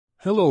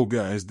Hello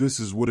guys, this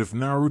is what if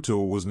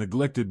Naruto was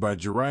neglected by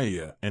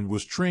Jiraiya and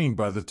was trained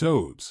by the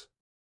toads.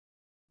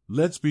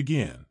 Let's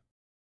begin.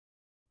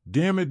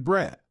 Damn it,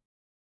 brat.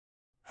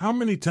 How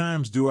many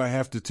times do I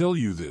have to tell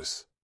you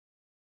this?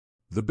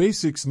 The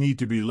basics need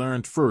to be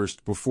learned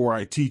first before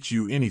I teach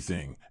you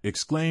anything,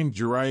 exclaimed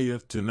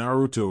Jiraiya to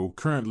Naruto,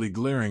 currently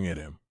glaring at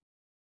him.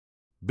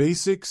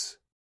 Basics?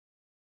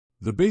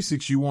 The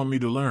basics you want me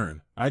to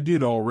learn, I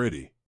did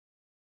already.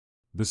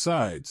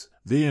 Besides,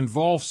 they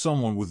involve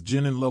someone with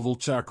Genin-level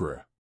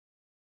chakra.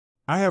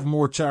 I have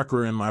more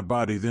chakra in my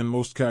body than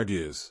most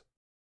Kages.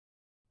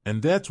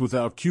 And that's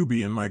without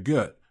Kyuubi in my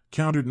gut,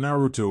 countered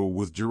Naruto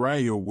with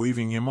Jiraiya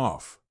waving him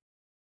off.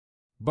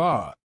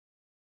 Bah!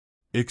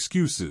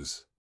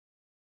 Excuses.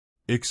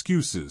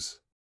 Excuses.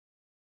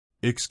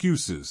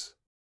 Excuses.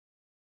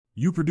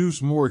 You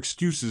produce more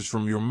excuses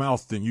from your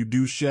mouth than you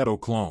do shadow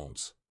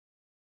clones.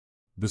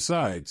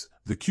 Besides,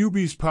 the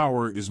Kyuubi's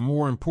power is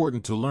more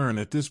important to learn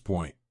at this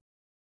point.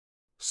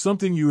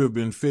 Something you have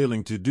been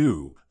failing to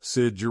do,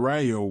 said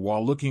Jiraiya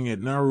while looking at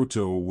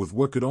Naruto with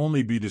what could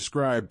only be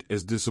described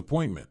as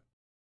disappointment.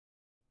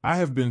 I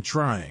have been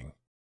trying.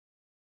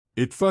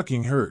 It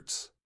fucking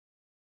hurts.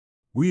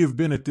 We have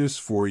been at this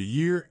for a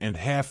year and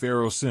half,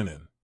 Arrow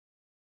Sennin.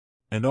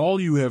 And all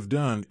you have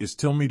done is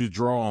tell me to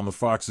draw on the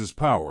fox's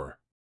power.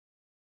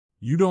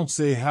 You don't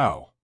say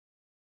how.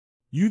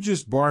 You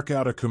just bark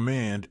out a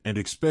command and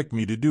expect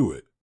me to do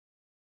it.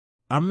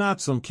 I'm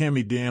not some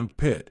Kami-damned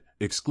pet,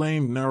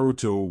 exclaimed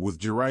Naruto with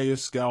Jiraiya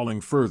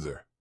scowling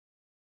further.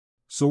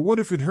 So what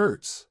if it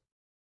hurts?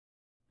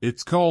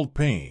 It's called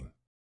pain.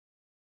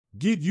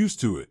 Get used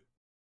to it.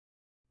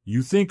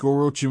 You think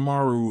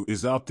Orochimaru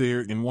is out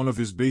there in one of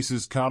his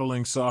bases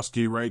coddling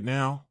Sasuke right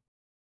now?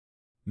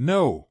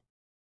 No.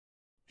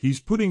 He's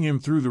putting him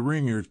through the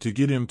ringer to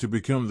get him to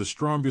become the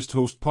strongest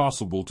host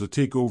possible to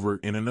take over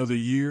in another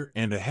year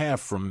and a half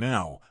from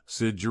now,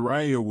 said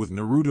Jiraiya with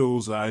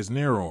Naruto's eyes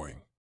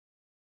narrowing.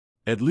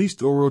 At least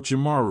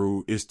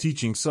Orochimaru is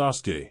teaching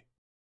Sasuke.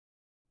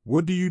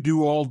 What do you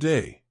do all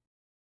day?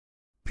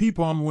 Peep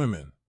on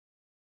women.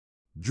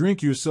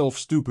 Drink yourself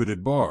stupid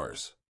at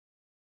bars.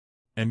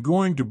 And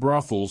going to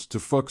brothels to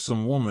fuck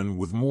some woman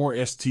with more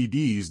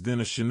STDs than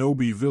a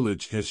shinobi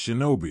village has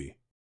shinobi.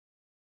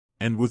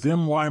 And with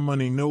MY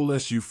money no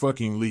less, you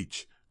fucking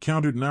leech,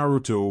 countered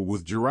Naruto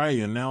with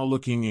Jiraiya now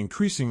looking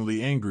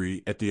increasingly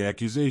angry at the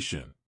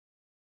accusation.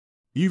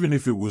 Even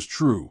if it was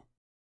true.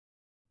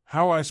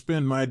 How I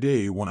spend my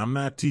day when I'm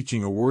not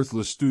teaching a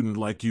worthless student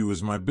like you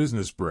is my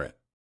business, brat.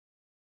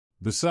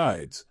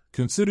 Besides,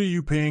 consider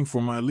you paying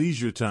for my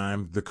leisure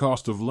time the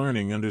cost of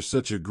learning under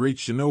such a great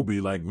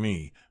shinobi like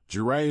me,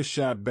 Jiraiya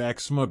shot back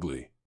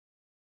smugly.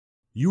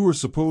 You were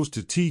supposed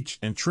to teach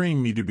and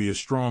train me to be a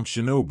strong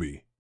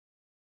shinobi.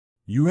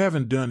 You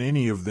haven't done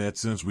any of that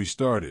since we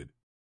started.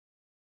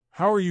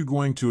 How are you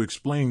going to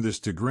explain this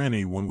to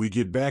Granny when we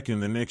get back in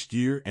the next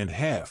year and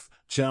half?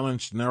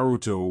 Challenged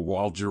Naruto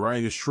while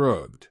Jiraiya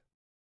shrugged.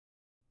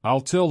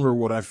 I'll tell her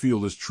what I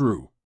feel is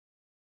true.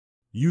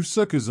 You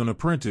suck as an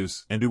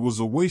apprentice, and it was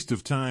a waste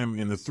of time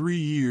in the 3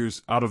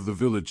 years out of the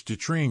village to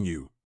train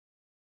you.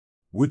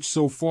 Which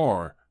so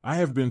far, I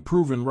have been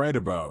proven right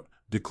about,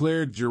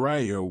 declared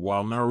Jiraiya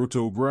while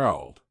Naruto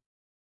growled.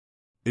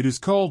 It is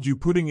called you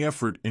putting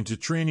effort into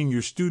training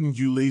your student,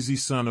 you lazy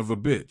son of a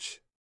bitch.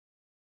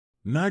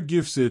 Not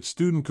give said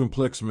student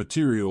complex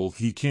material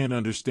he can't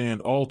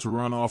understand all to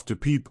run off to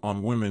peep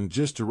on women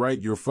just to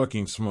write your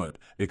fucking smut,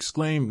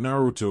 exclaimed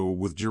Naruto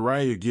with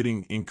Jiraiya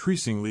getting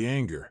increasingly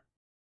angry.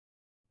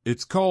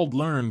 It's called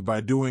learn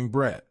by doing,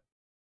 brat.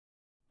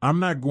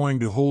 I'm not going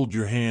to hold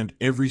your hand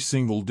every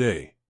single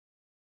day.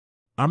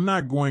 I'm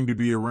not going to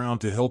be around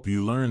to help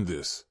you learn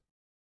this.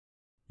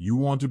 You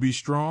want to be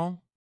strong?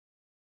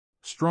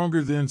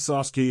 Stronger than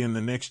Sasuke in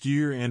the next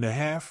year and a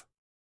half?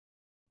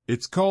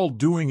 It's called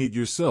doing it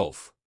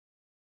yourself.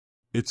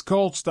 It's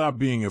called stop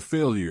being a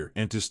failure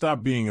and to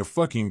stop being a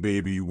fucking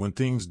baby when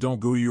things don't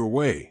go your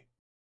way.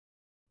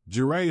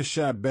 Jiraiya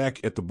shot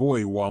back at the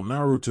boy while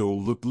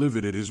Naruto looked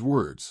livid at his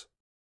words.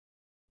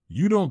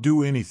 You don't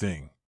do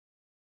anything.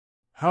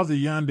 How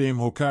the Yondaime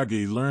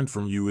Hokage learned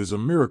from you is a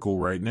miracle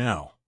right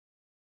now.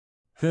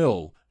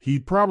 Hell,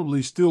 he'd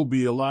probably still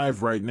be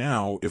alive right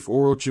now if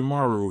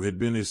Orochimaru had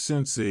been his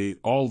sensei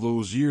all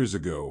those years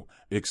ago,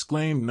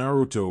 exclaimed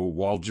Naruto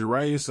while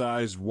Jiraiya's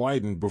eyes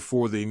widened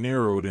before they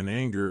narrowed in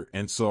anger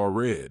and saw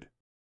red.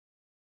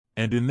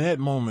 And in that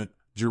moment,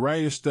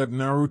 Jiraiya stuck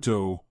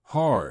Naruto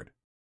hard.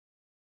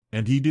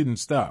 And he didn't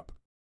stop.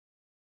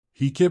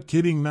 He kept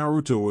hitting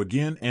Naruto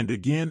again and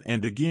again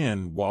and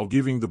again while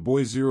giving the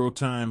boy zero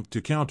time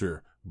to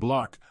counter,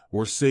 block,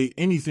 or say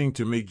anything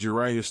to make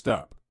Jiraiya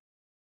stop.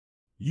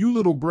 You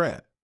little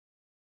brat.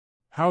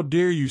 How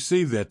dare you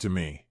say that to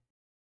me?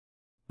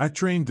 I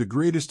trained the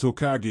greatest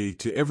Hokage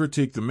to ever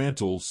take the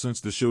mantle since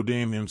the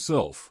Shodan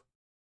himself.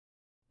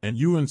 And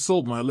you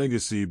insult my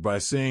legacy by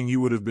saying he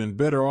would have been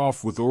better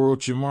off with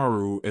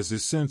Orochimaru as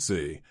his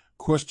sensei,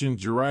 questioned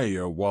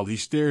Jiraiya while he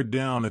stared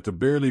down at the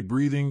barely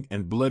breathing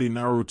and bloody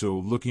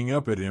Naruto looking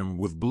up at him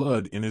with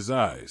blood in his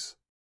eyes.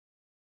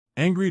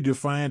 Angry,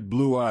 defiant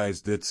blue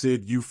eyes that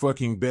said, "You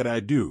fucking bet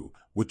I do,"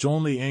 which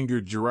only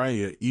angered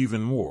Jiraiya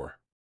even more.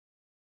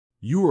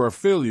 "You are a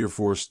failure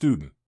for a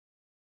student.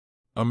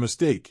 A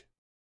mistake.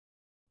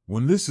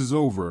 When this is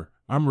over,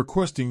 I'm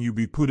requesting you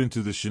be put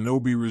into the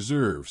Shinobi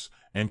reserves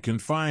and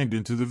confined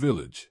into the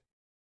village.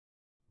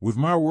 With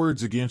my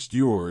words against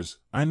yours,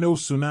 I know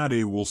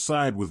Tsunade will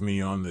side with me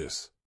on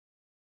this.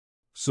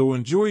 So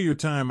enjoy your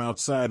time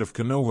outside of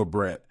Konoha,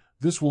 brat.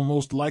 This will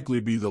most likely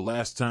be the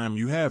last time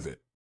you have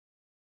it.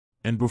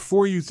 And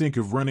before you think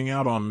of running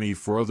out on me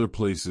for other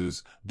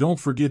places, don't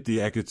forget the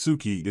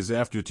Akatsuki is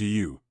after to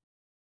you.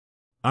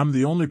 I'm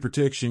the only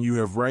protection you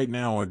have right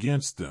now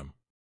against them.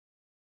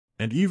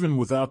 And even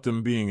without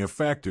them being a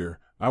factor,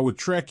 I would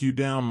track you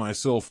down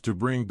myself to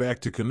bring back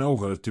to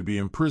Konoha to be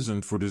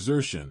imprisoned for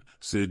desertion,"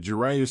 said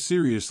Jiraiya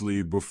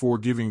seriously before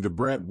giving the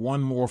brat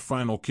one more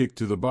final kick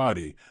to the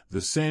body. The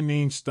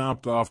Sannin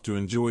stomped off to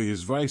enjoy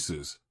his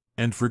vices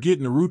and forget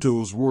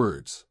Naruto's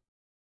words.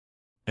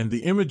 And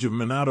the image of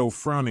Minato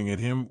frowning at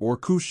him or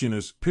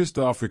Kushina's pissed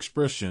off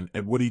expression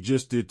at what he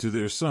just did to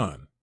their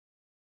son.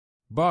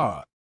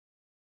 Bah!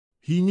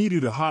 He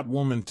needed a hot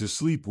woman to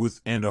sleep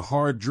with and a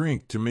hard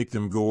drink to make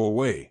them go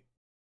away.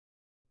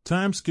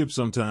 Time skipped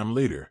some time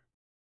later.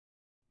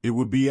 It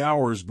would be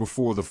hours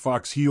before the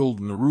fox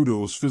healed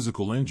Naruto's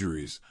physical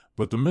injuries,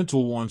 but the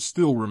mental ones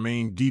still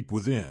remained deep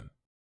within.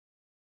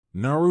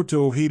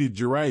 Naruto hated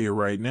Jiraiya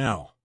right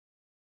now.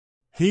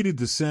 Hated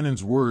the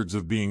Sannin's words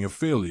of being a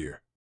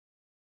failure.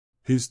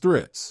 His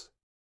threats.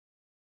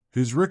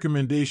 His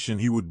recommendation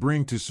he would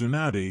bring to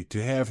Tsunade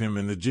to have him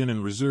in the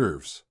Genin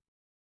reserves.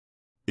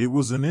 It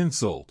was an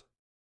insult.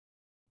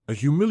 A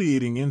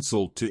humiliating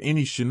insult to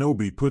any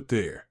shinobi put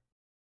there.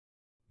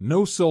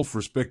 No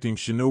self-respecting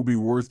shinobi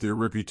worth their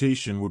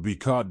reputation would be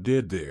caught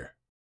dead there.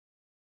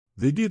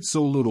 They did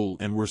so little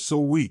and were so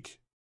weak.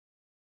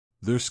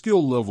 Their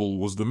skill level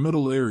was the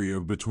middle area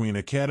between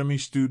academy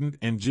student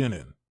and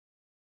genin.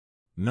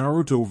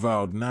 Naruto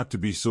vowed not to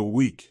be so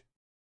weak.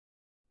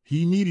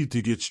 He needed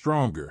to get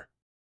stronger.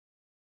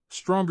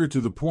 Stronger to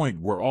the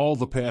point where all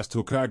the past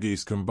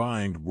Hokages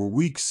combined were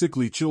weak,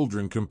 sickly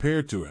children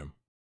compared to him.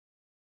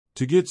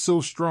 To get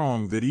so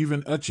strong that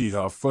even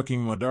Uchiha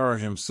fucking Madara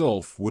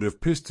himself would have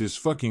pissed his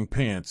fucking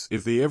pants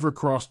if they ever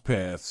crossed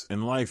paths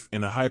in life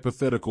in a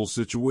hypothetical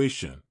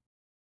situation.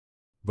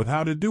 But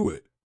how to do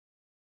it?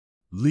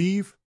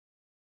 Leave?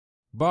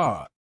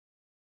 Bah!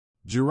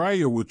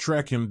 Jiraiya would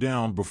track him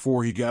down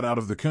before he got out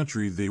of the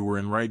country they were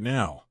in right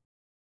now.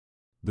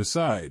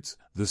 Besides,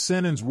 the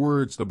Sannin's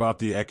words about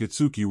the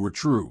Akatsuki were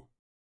true.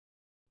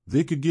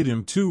 They could get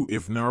him too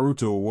if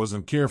Naruto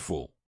wasn't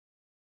careful.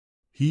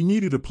 He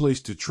needed a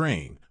place to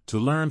train, to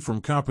learn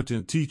from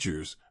competent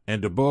teachers,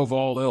 and above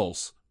all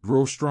else,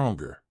 grow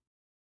stronger.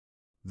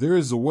 "There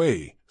is a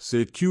way,"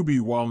 said Kyuubi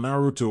while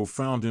Naruto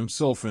found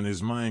himself in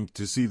his mind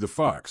to see the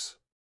fox.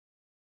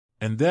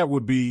 "And that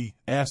would be?"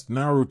 asked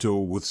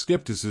Naruto with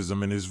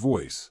skepticism in his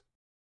voice.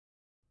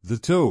 "The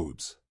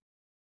toads.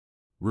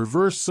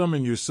 Reverse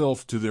summon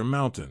yourself to their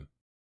mountain.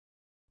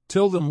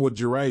 Tell them what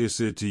Jiraiya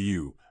said to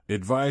you,"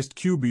 advised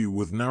Kyuubi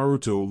with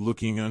Naruto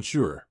looking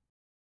unsure.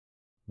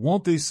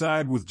 "Won't they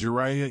side with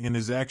Jiraiya in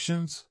his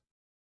actions?"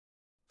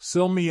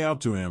 "Sell me out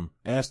to him,"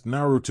 asked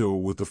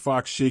Naruto with the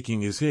fox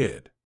shaking his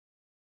head.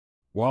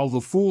 "While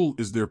the fool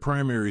is their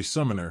primary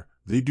summoner,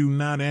 they do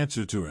not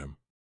answer to him.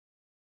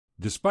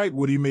 Despite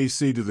what he may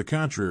say to the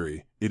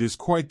contrary, it is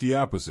quite the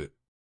opposite.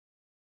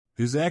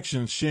 His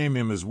actions shame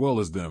him as well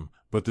as them,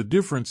 but the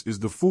difference is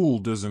the fool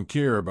doesn't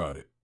care about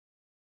it.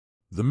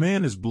 The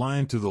man is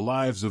blind to the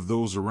lives of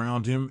those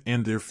around him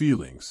and their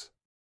feelings.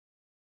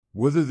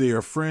 Whether they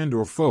are friend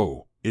or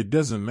foe, it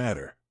doesn't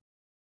matter.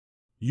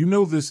 You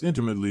know this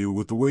intimately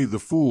with the way the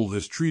fool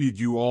has treated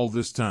you all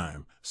this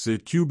time,"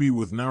 said Kyuubi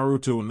with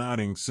Naruto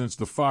nodding since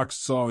the fox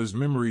saw his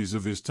memories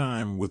of his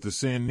time with the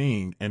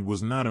Sannin and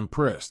was not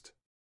impressed.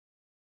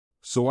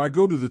 "So I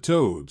go to the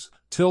toads,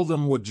 tell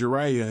them what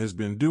Jiraiya has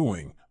been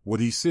doing, what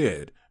he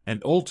said,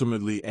 and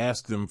ultimately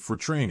ask them for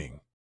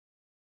training.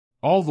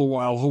 All the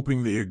while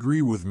hoping they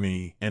agree with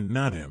me and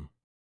not him.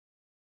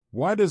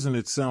 Why doesn't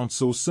it sound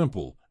so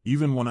simple,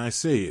 even when I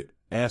say it?"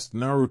 asked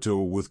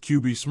Naruto with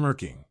Kyuubi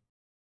smirking.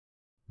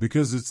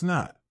 "Because it's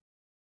not.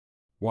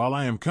 While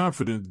I am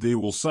confident they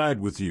will side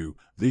with you,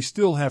 they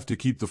still have to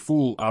keep the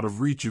fool out of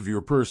reach of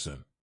your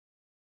person.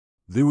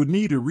 They would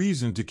need a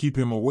reason to keep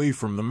him away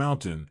from the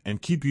mountain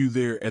and keep you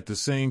there at the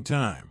same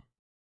time.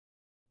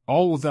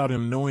 All without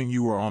him knowing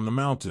you are on the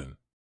mountain.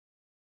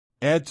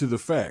 Add to the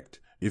fact,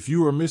 if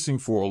you are missing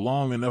for a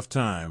long enough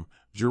time,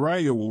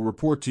 Jiraiya will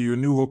report to your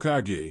new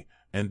Hokage,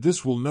 and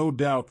this will no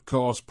doubt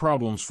cause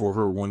problems for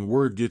her when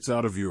word gets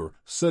out of your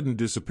sudden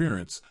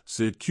disappearance,"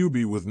 said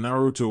Kyuubi with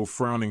Naruto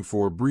frowning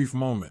for a brief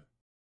moment.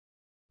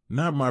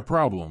 "Not my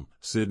problem,"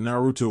 said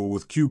Naruto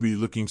with Kyuubi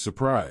looking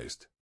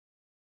surprised.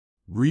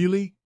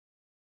 "Really?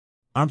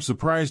 I'm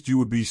surprised you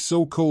would be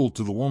so cold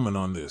to the woman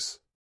on this."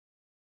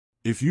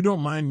 "If you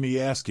don't mind me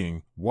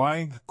asking,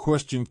 why?"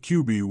 questioned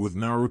Kyuubi with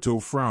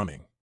Naruto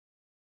frowning.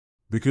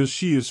 "Because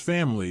she is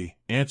family,"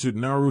 answered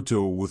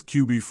Naruto with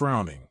Kyuubi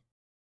frowning.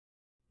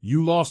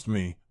 You lost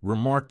me,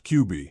 remarked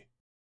Kyuubi.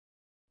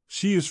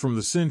 She is from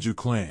the Senju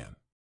clan.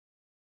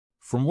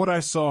 From what I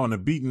saw in a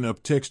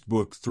beaten-up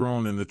textbook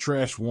thrown in the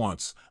trash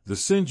once, the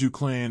Senju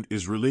clan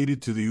is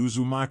related to the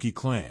Uzumaki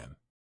clan.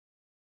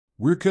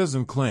 We're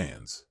cousin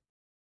clans.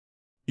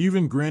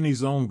 Even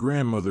Granny's own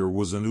grandmother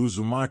was an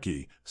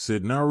Uzumaki,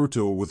 said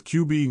Naruto, with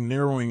Kyuubi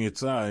narrowing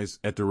its eyes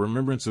at the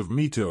remembrance of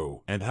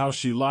Mito and how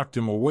she locked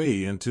him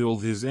away until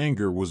his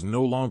anger was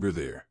no longer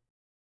there.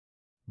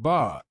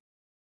 Bah!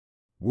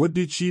 What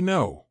did she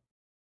know?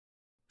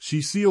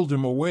 She sealed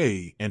him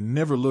away and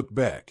never looked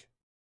back.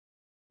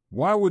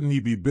 Why wouldn't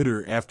he be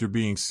bitter after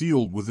being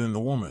sealed within the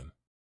woman?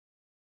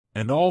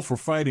 And all for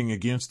fighting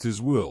against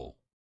his will.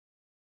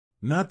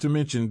 Not to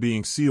mention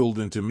being sealed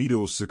into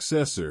Mito's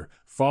successor,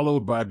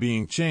 followed by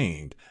being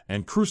chained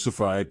and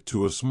crucified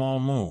to a small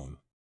moon.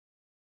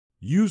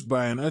 Used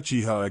by an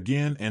Uchiha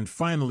again and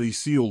finally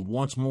sealed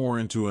once more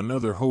into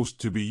another host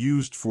to be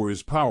used for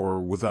his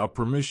power without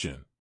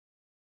permission.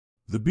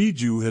 The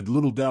Biju had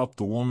little doubt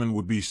the woman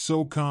would be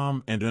so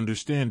calm and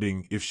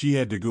understanding if she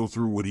had to go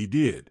through what he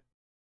did.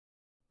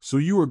 So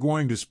you are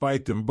going to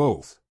spite them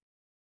both.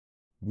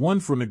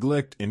 One for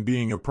neglect in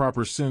being a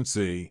proper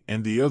sensei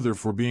and the other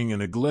for being a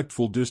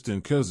neglectful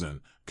distant cousin,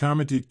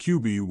 commented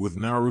Kyuubi with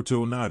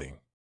Naruto nodding.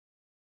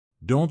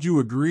 Don't you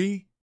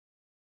agree?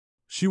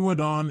 She went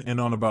on and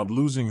on about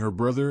losing her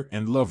brother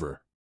and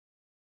lover.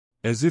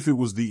 As if it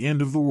was the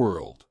end of the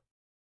world.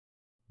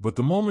 But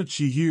the moment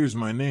she hears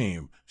my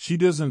name, she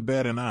doesn't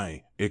bat an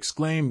eye,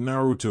 exclaimed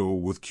Naruto,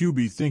 with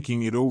Kyuubi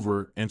thinking it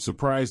over and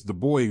surprised the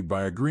boy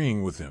by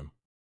agreeing with him.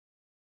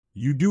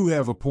 You do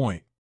have a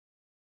point.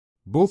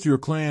 Both your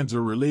clans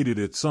are related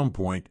at some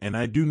point, and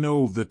I do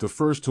know that the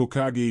first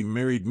Hokage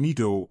married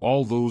Mito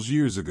all those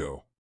years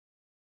ago.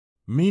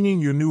 Meaning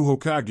your new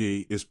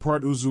Hokage is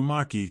part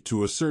Uzumaki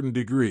to a certain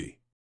degree.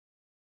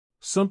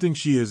 Something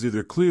she has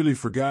either clearly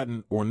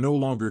forgotten or no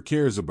longer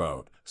cares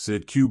about,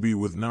 said Kyuubi,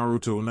 with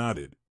Naruto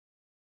nodded.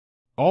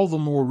 All the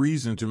more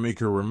reason to make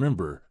her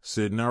remember,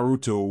 said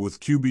Naruto, with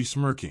Kyuubi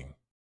smirking.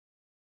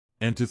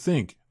 And to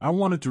think, I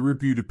wanted to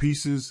rip you to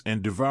pieces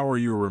and devour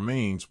your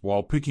remains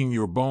while picking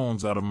your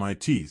bones out of my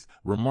teeth,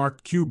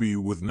 remarked Kyuubi,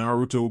 with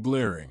Naruto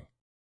glaring.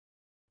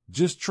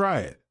 Just try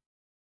it.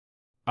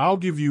 I'll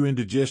give you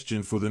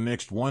indigestion for the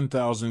next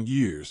 1,000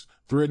 years,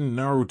 threatened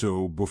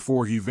Naruto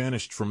before he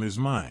vanished from his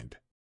mind.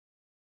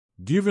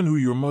 Given who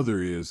your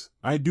mother is,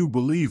 I do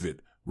believe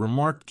it,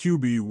 remarked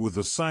Kyuubi with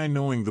a sigh,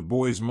 knowing the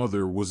boy's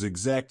mother was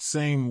exact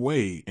same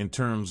way in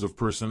terms of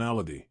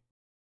personality.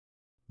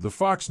 The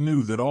fox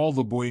knew that all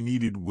the boy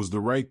needed was the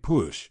right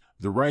push,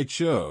 the right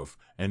shove,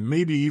 and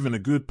maybe even a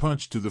good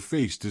punch to the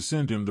face to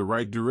send him the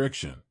right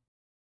direction.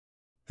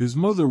 His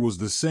mother was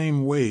the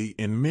same way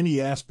in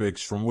many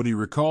aspects from what he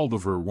recalled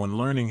of her when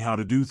learning how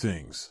to do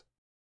things.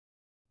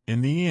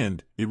 In the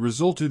end, it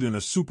resulted in a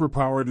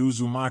superpowered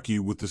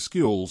Uzumaki with the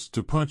skills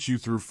to punch you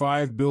through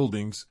 5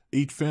 buildings,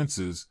 8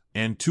 fences,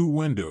 and 2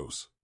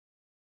 windows.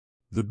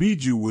 The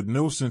Biju would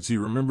know, since he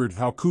remembered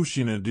how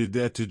Kushina did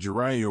that to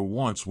Jiraiya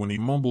once when he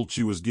mumbled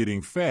she was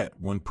getting fat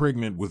when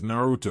pregnant with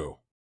Naruto.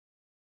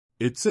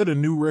 It set a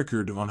new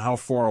record on how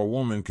far a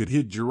woman could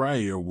hit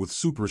Jiraiya with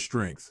super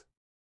strength.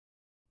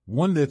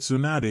 One that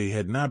Tsunade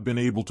had not been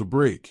able to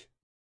break.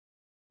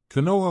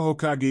 Konoha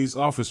Hokage's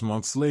office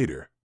months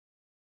later.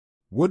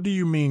 What do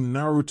you mean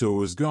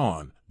Naruto is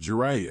gone,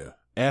 Jiraiya?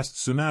 Asked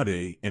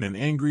Tsunade in an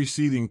angry,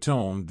 seething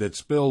tone that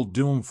spelled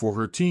doom for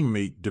her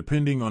teammate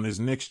depending on his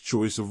next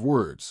choice of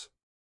words.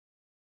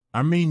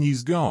 I mean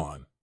he's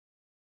gone.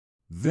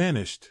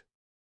 Vanished.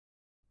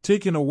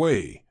 Taken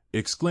away,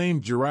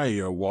 exclaimed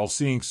Jiraiya while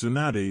seeing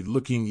Tsunade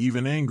looking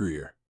even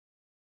angrier.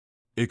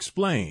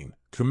 Explain,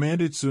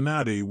 commanded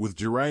Tsunade, with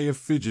Jiraiya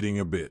fidgeting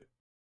a bit.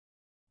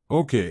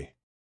 Okay.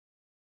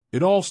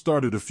 It all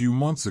started a few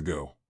months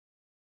ago.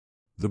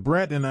 The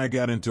brat and I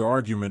got into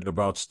argument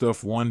about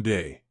stuff one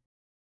day.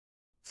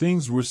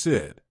 Things were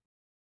said.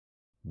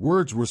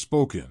 Words were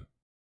spoken.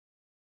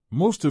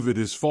 Most of it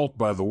his fault,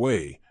 by the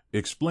way,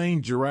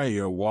 explained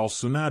Jiraiya while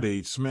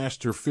Tsunade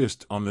smashed her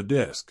fist on the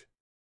desk.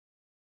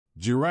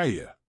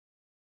 Jiraiya.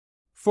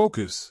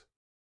 Focus.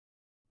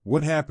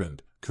 What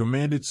happened?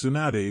 Commanded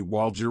Tsunade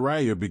while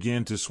Jiraiya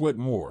began to sweat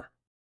more.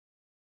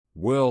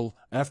 Well,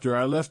 after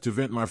I left to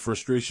vent my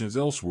frustrations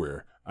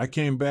elsewhere, I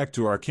came back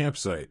to our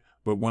campsite,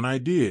 but when I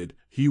did,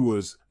 he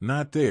was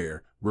not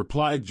there,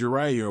 replied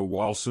Jiraiya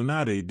while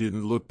Tsunade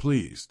didn't look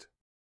pleased.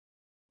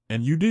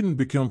 And you didn't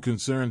become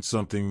concerned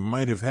something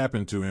might have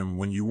happened to him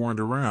when you weren't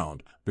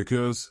around,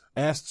 because,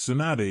 asked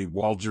Tsunade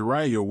while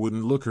Jiraiya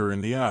wouldn't look her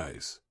in the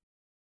eyes.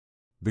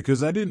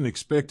 Because I didn't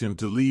expect him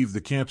to leave the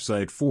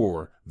campsite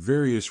for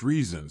various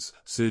reasons,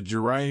 said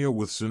Jiraiya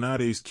with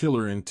Tsunade's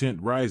killer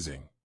intent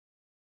rising.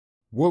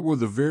 What were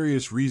the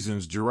various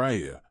reasons,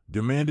 Jiraiya?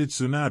 Demanded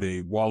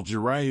Tsunade while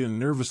Jiraiya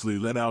nervously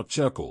let out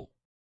chuckle.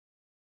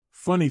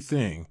 Funny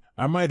thing,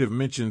 I might have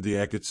mentioned the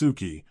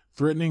Akatsuki,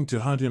 threatening to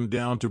hunt him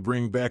down to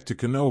bring back to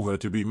Konoha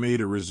to be made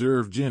a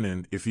reserve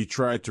genin if he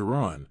tried to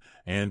run,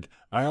 and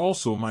I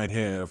also might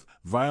have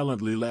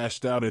violently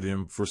lashed out at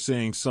him for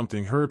saying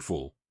something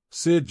hurtful,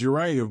 said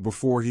Jiraiya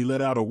before he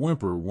let out a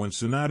whimper when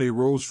Tsunade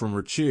rose from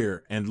her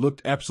chair and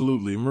looked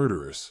absolutely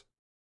murderous.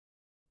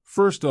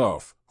 First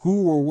off,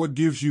 who or what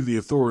gives you the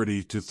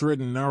authority to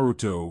threaten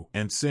Naruto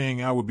and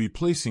saying I would be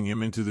placing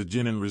him into the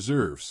Genin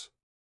reserves?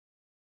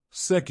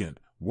 Second,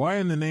 why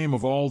in the name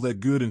of all that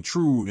good and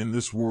true in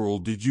this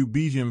world did you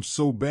beat him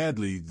so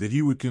badly that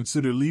he would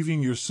consider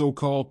leaving your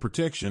so-called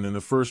protection in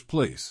the first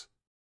place?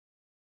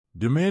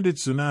 Demanded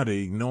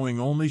Tsunade, knowing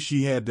only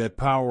she had that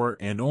power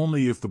and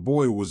only if the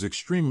boy was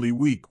extremely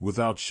weak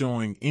without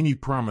showing any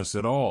promise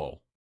at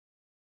all.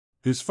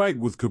 His fight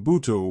with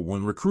Kabuto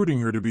when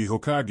recruiting her to be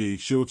Hokage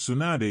showed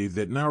Tsunade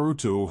that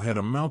Naruto had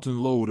a mountain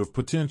load of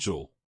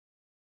potential.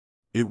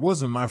 It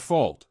wasn't my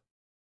fault.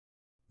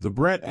 The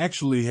brat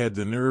actually had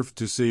the nerve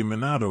to say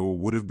Minato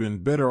would have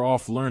been better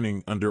off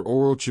learning under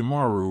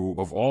Orochimaru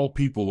of all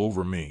people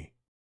over me.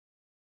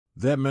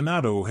 That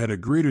Minato had a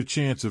greater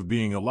chance of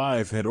being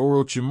alive had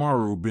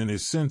Orochimaru been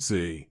his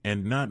sensei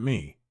and not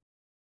me.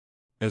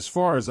 As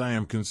far as I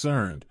am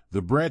concerned,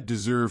 the brat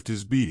deserved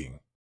his beating.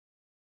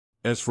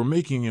 As for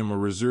making him a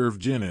reserve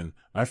genin,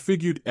 I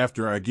figured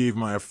after I gave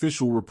my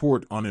official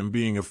report on him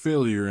being a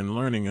failure in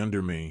learning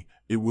under me,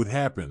 it would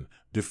happen,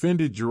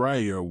 defended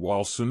Jiraiya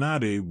while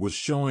Tsunade was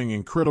showing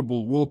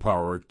incredible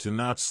willpower to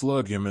not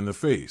slug him in the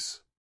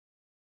face.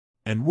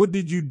 And what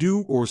did you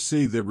do or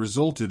say that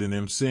resulted in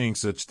him saying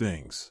such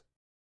things?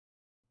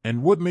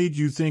 And what made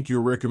you think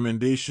your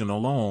recommendation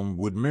alone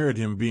would merit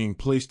him being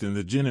placed in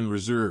the genin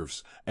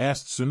reserves?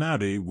 Asked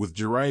Tsunade with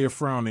Jiraiya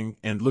frowning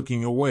and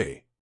looking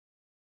away.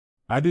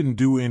 I didn't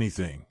do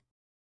anything.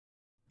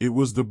 It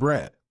was the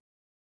brat.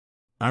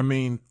 I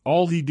mean,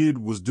 all he did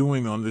was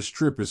doing on this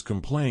trip is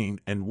complain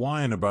and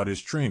whine about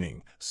his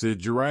training, said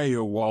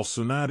Jiraiya while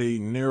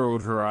Tsunade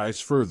narrowed her eyes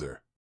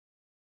further.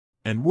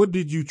 And what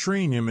did you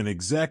train him in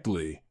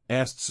exactly?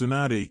 Asked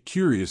Tsunade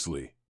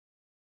curiously.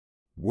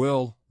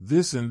 Well,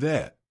 this and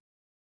that.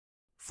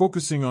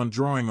 Focusing on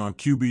drawing on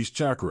Kyuubi's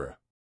chakra.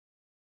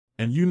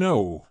 And you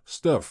know,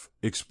 stuff,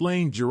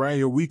 explained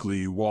Jiraiya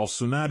weakly while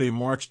Tsunade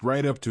marched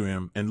right up to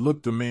him and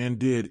looked the man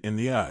dead in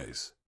the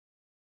eyes.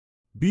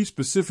 Be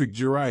specific,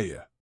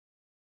 Jiraiya.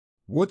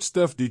 What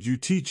stuff did you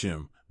teach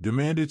him?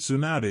 Demanded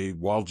Tsunade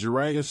while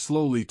Jiraiya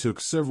slowly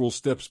took several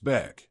steps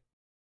back.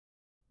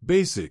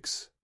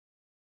 Basics.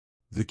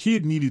 The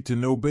kid needed to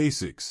know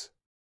basics.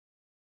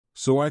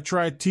 So I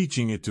tried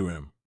teaching it to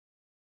him.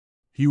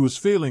 He was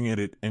failing at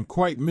it and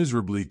quite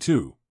miserably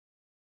too.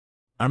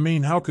 I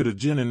mean, how could a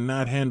genin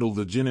not handle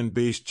the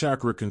genin-based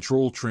chakra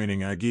control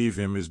training I gave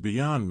him is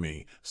beyond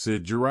me,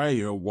 said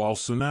Jiraiya while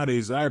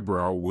Tsunade's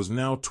eyebrow was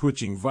now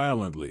twitching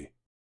violently.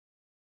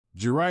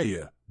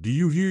 Jiraiya, do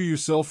you hear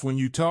yourself when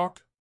you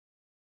talk?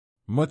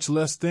 Much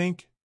less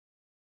think?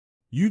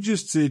 You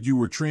just said you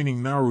were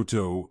training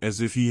Naruto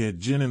as if he had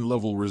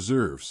genin-level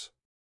reserves.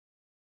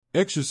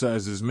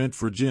 Exercises meant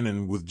for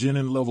genin with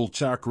genin-level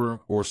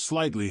chakra or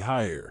slightly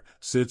higher,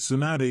 said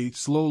Tsunade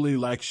slowly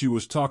like she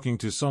was talking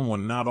to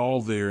someone not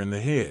all there in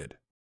the head.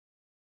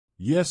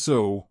 Yes,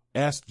 so,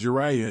 asked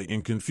Jiraiya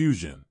in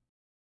confusion.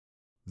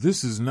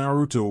 This is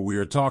Naruto we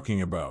are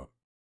talking about.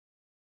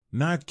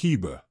 Not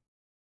Kiba.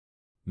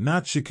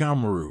 Not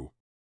Shikamaru.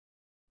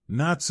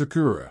 Not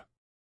Sakura.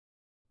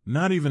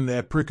 Not even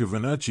that prick of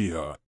an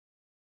Uchiha.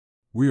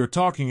 We are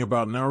talking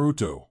about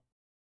Naruto.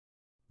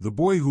 The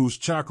boy whose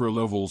chakra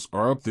levels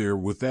are up there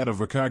with that of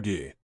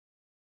Hokage.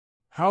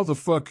 How the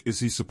fuck is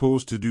he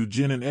supposed to do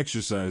genin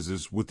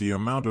exercises with the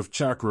amount of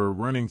chakra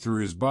running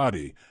through his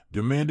body?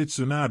 Demanded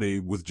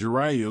Tsunade with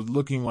Jiraiya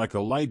looking like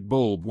a light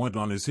bulb went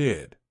on his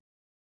head.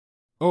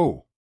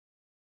 Oh.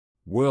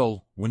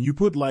 Well, when you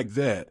put like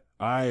that,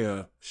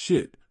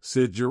 shit,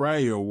 said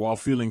Jiraiya while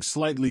feeling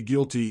slightly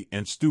guilty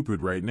and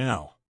stupid right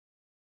now.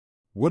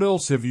 What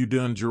else have you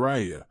done,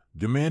 Jiraiya?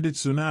 Demanded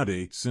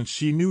Tsunade, since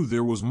she knew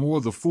there was more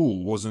the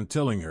fool wasn't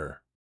telling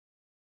her.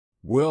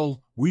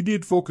 Well, we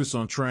did focus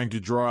on trying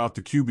to draw out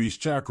the Kyuubi's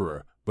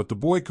chakra, but the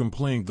boy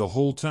complained the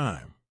whole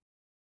time.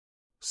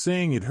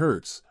 Saying it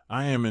hurts,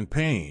 I am in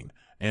pain,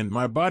 and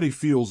my body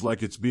feels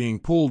like it's being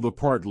pulled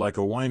apart like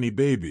a whiny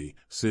baby,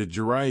 said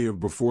Jiraiya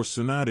before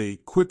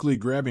Tsunade quickly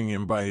grabbing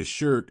him by his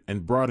shirt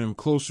and brought him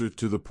closer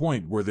to the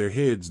point where their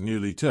heads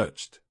nearly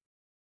touched.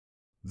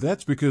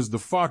 That's because the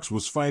fox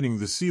was fighting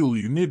the seal,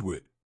 you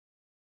nitwit.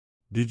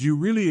 Did you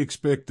really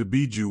expect the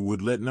Biju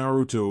would let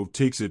Naruto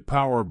take its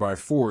power by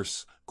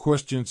force?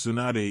 Questioned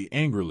Tsunade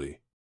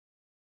angrily.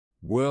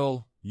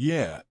 Well,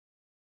 yeah.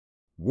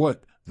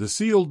 What, the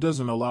seal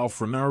doesn't allow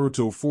for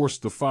Naruto force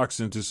the fox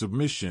into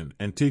submission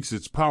and takes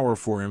its power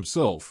for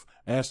himself?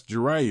 Asked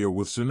Jiraiya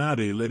with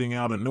Tsunade letting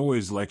out a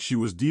noise like she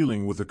was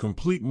dealing with a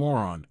complete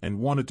moron and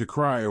wanted to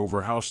cry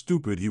over how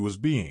stupid he was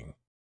being.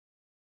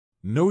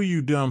 No,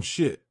 you dumb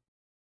shit.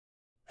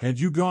 Had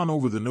you gone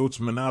over the notes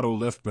Minato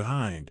left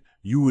behind,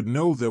 you would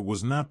know that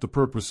was not the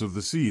purpose of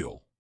the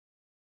seal.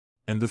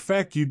 And the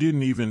fact you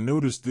didn't even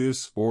notice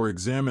this or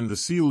examine the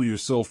seal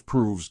yourself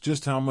proves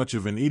just how much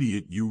of an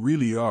idiot you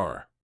really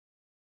are.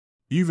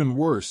 Even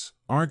worse,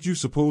 aren't you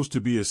supposed to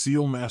be a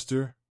seal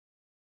master?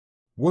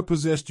 What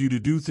possessed you to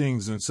do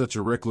things in such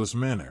a reckless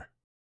manner?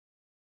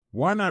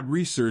 Why not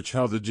research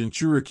how the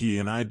Jinchuriki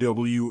and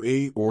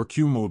Iwa or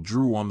Kumo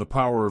drew on the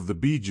power of the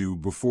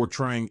Biju before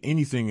trying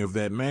anything of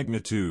that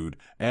magnitude?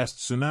 Asked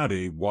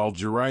Tsunade while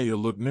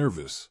Jiraiya looked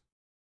nervous.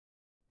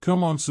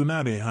 Come on,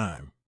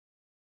 Tsunade-heim.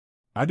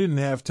 I didn't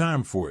have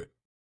time for it.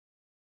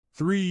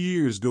 3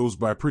 years goes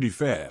by pretty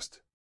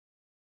fast.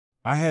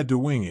 I had to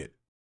wing it.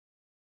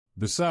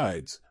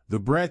 Besides, the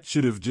brat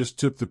should have just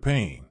took the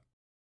pain.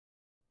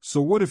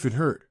 So what if it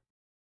hurt?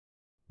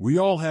 We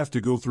all have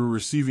to go through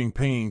receiving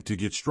pain to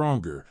get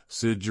stronger,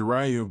 said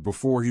Jiraiya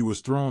before he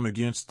was thrown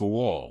against the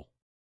wall.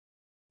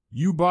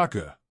 You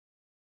baka.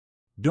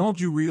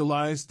 Don't you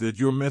realize that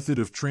your method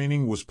of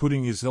training was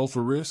putting his health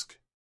at risk?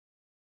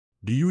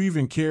 Do you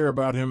even care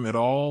about him at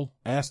all?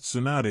 Asked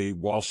Tsunade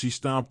while she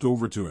stomped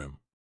over to him.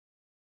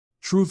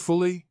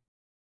 Truthfully?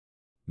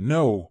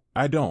 No,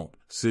 I don't,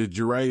 said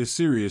Jiraiya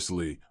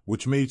seriously,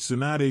 which made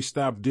Tsunade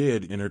stop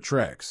dead in her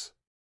tracks.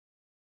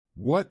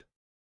 What?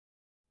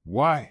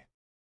 Why?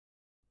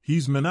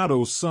 He's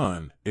Minato's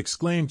son,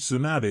 exclaimed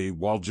Tsunade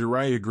while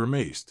Jiraiya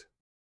grimaced.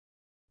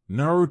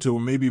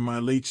 Naruto may be my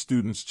late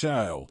student's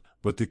child,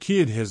 but the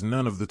kid has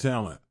none of the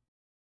talent.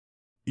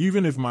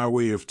 Even if my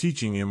way of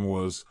teaching him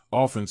was,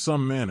 off in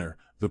some manner,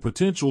 the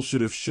potential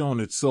should have shown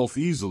itself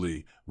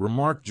easily,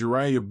 remarked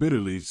Jiraiya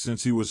bitterly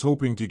since he was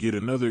hoping to get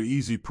another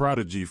easy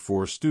prodigy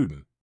for a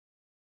student.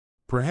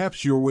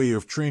 Perhaps your way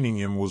of training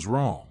him was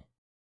wrong.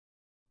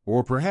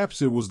 Or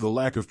perhaps it was the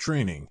lack of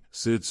training,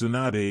 said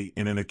Tsunade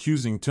in an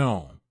accusing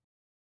tone.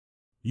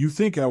 You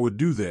think I would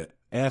do that?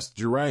 Asked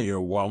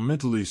Jiraiya while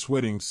mentally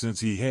sweating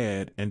since he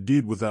had and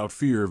did without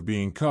fear of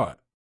being caught.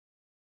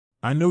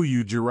 I know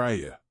you,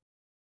 Jiraiya.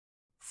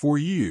 For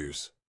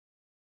years.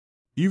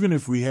 Even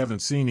if we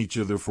haven't seen each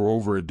other for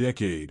over a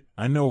decade,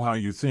 I know how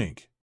you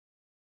think.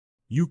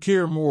 You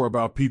care more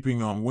about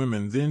peeping on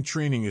women than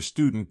training a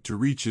student to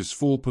reach his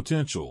full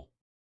potential.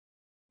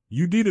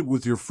 You did it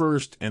with your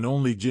first and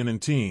only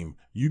Genin team,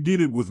 you did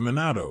it with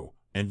Minato,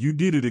 and you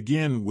did it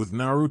again with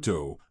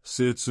Naruto,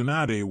 said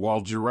Tsunade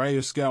while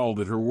Jiraiya scowled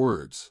at her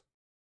words.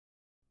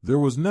 There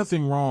was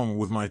nothing wrong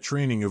with my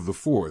training of the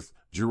fourth,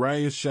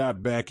 Jiraiya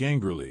shot back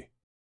angrily.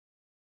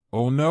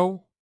 Oh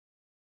no?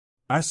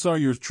 I saw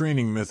your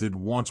training method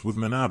once with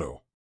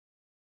Minato.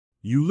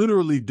 You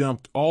literally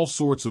dumped all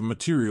sorts of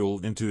material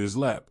into his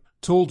lap,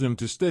 told him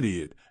to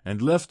study it,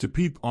 and left to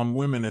peep on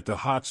women at the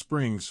hot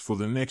springs for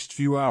the next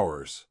few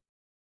hours.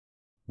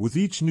 With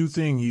each new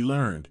thing he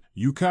learned,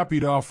 you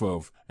copied off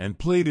of, and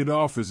played it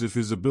off as if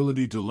his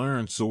ability to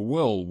learn so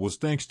well was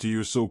thanks to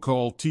your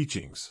so-called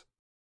teachings.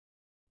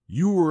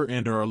 You were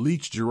and are a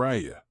leech,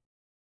 Jiraiya.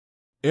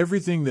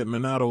 Everything that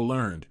Minato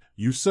learned,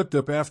 you sucked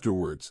up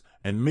afterwards,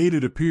 and made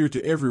it appear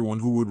to everyone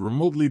who would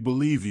remotely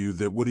believe you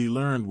that what he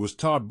learned was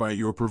taught by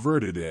your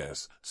perverted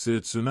ass,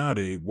 said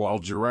Tsunade while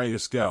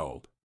Jiraiya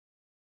scowled.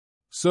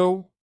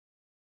 So?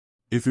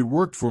 If it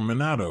worked for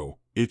Minato,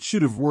 it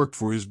should have worked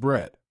for his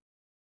brat.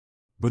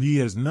 But he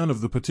has none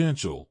of the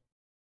potential.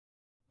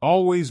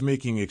 Always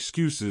making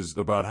excuses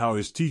about how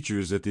his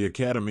teachers at the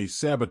academy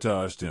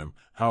sabotaged him,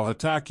 how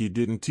Hatake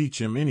didn't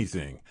teach him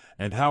anything,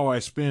 and how I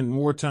spend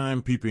more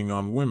time peeping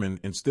on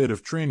women instead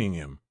of training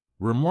him,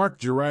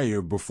 remarked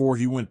Jiraiya before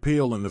he went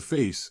pale in the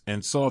face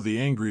and saw the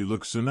angry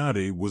look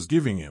Tsunade was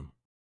giving him.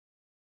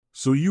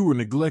 So you were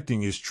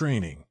neglecting his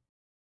training.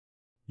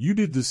 You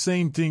did the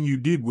same thing you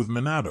did with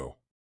Minato.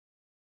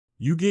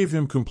 You gave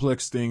him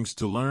complex things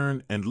to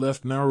learn and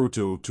left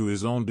Naruto to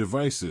his own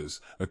devices,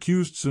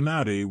 accused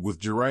Tsunade with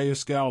Jiraiya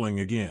scowling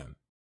again.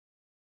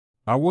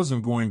 I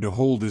wasn't going to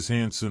hold his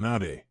hand,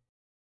 Tsunade.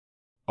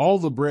 All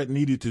the brat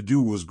needed to do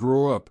was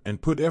grow up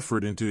and put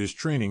effort into his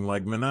training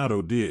like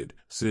Minato did,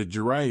 said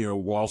Jiraiya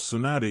while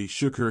Tsunade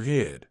shook her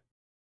head.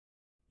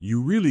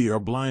 You really are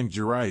blind,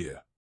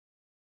 Jiraiya.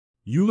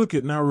 You look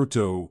at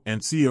Naruto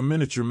and see a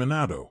miniature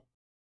Minato.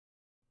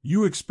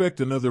 You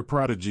expect another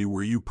prodigy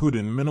where you put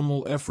in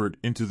minimal effort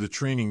into the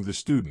training the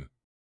student.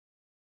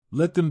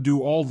 Let them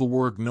do all the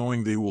work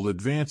knowing they will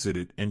advance at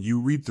it and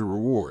you reap the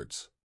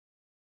rewards.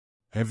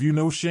 Have you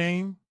no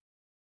shame?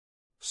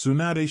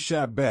 Tsunade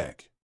shot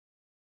back.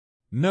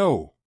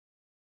 No.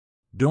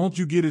 Don't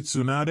you get it,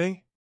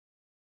 Tsunade?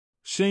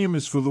 Shame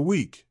is for the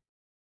weak.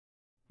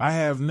 I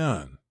have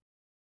none.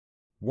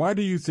 Why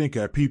do you think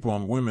I peep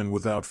on women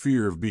without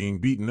fear of being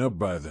beaten up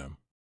by them?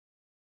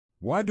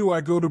 Why do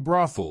I go to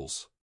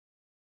brothels?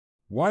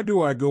 Why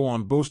do I go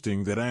on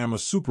boasting that I am a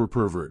super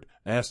pervert?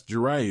 Asked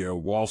Jiraiya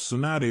while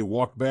Tsunade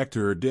walked back to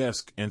her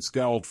desk and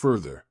scowled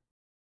further.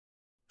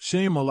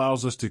 Shame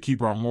allows us to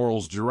keep our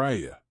morals,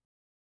 Jiraiya.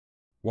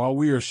 While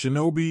we are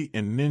shinobi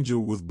and ninja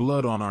with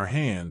blood on our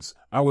hands,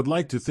 I would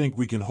like to think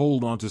we can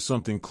hold on to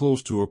something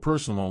close to a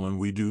personal and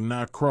we do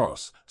not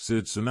cross,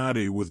 said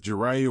Tsunade with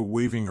Jiraiya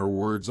waving her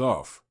words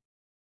off.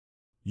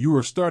 You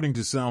are starting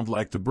to sound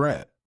like the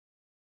brat.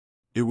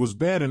 It was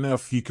bad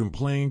enough he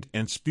complained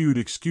and spewed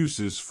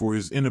excuses for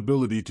his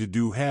inability to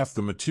do half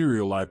the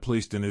material I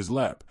placed in his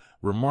lap,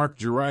 remarked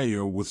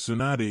Jiraiya with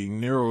Tsunade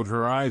narrowed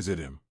her eyes at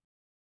him.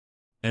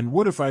 And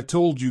what if I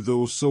told you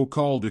those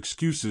so-called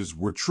excuses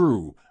were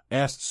true?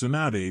 Asked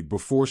Tsunade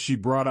before she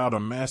brought out a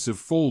massive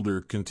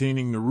folder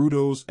containing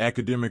Naruto's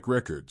academic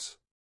records.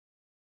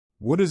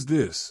 What is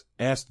this?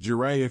 Asked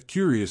Jiraiya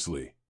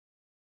curiously.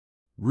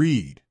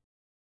 Read.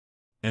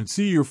 And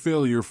see, your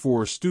failure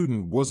for a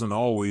student wasn't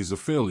always a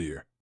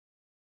failure.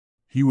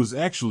 He was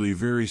actually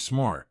very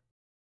smart.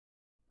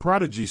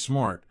 Prodigy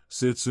smart,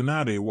 said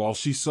Tsunade while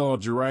she saw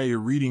Jiraiya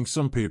reading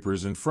some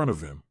papers in front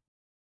of him.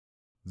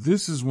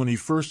 This is when he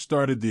first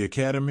started the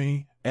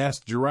academy?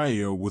 Asked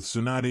Jiraiya with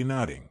Tsunade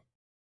nodding.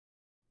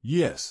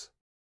 Yes.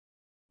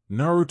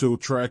 Naruto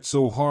tried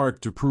so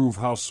hard to prove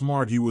how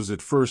smart he was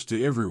at first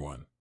to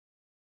everyone.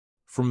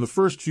 From the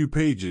first few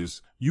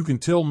pages, you can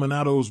tell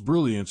Minato's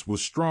brilliance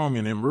was strong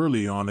in him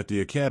early on at the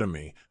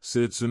academy,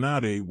 said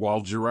Tsunade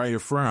while Jiraiya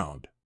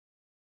frowned.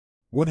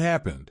 What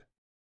happened?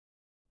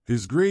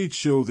 His grades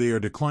show they are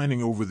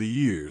declining over the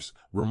years,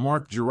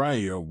 remarked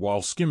Jiraiya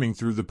while skimming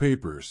through the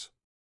papers.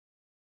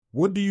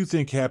 What do you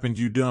think happened,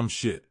 you dumb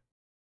shit?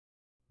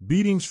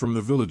 Beatings from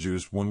the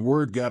villagers when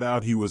word got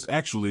out he was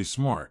actually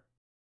smart.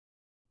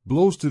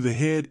 Blows to the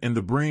head and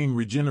the brain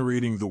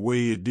regenerating the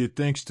way it did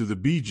thanks to the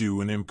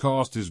Biju in him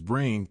caused his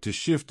brain to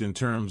shift in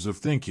terms of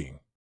thinking.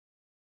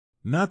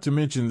 Not to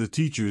mention the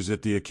teachers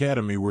at the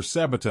academy were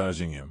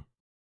sabotaging him,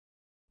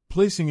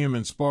 placing him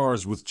in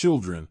spars with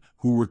children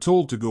who were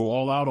told to go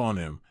all out on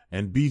him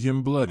and beat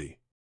him bloody.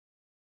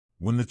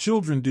 When the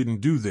children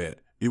didn't do that,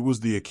 it was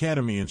the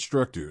academy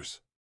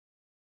instructors.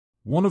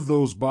 One of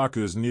those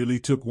bakas nearly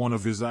took one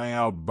of his eye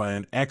out by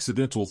an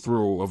accidental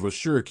throw of a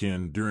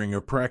shuriken during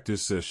a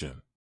practice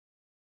session.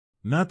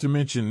 Not to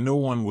mention no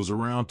one was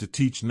around to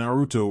teach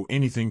Naruto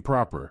anything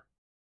proper.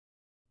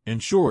 In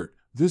short,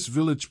 this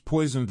village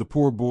poisoned the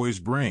poor boy's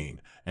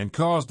brain and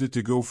caused it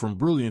to go from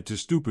brilliant to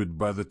stupid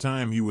by the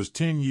time he was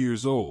 10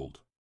 years old.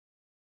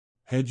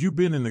 Had you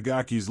been in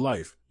Nagaki's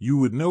life, you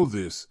would know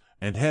this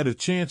and had a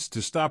chance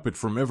to stop it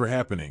from ever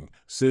happening,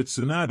 said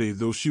Tsunade,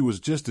 though she was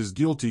just as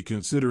guilty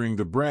considering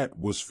the brat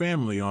was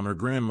family on her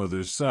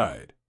grandmother's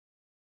side.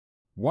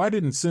 Why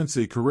didn't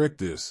Sensei correct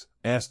this?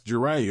 Asked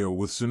Jiraiya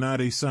with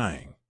Tsunade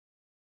sighing.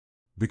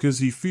 Because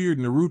he feared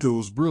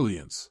Naruto's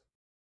brilliance.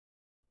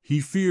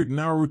 He feared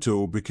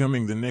Naruto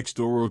becoming the next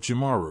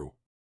Orochimaru.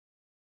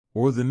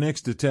 Or the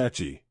next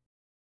Itachi.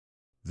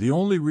 The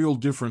only real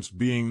difference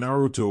being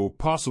Naruto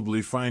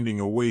possibly finding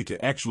a way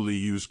to actually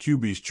use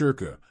Kyuubi's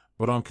chakra,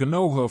 but on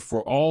Konoha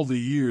for all the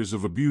years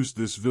of abuse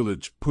this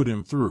village put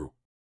him through.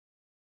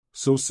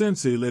 So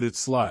Sensei let it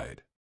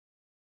slide.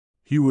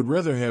 He would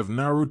rather have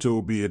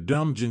Naruto be a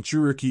dumb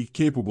Jinchuriki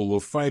capable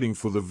of fighting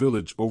for the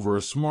village over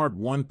a smart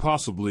one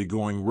possibly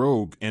going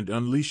rogue and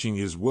unleashing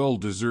his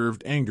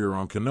well-deserved anger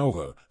on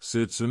Konoha,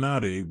 said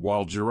Tsunade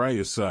while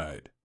Jiraiya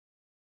sighed.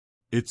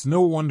 It's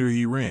no wonder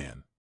he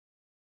ran.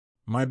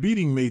 My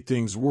beating made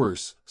things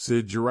worse,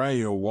 said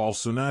Jiraiya while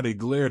Tsunade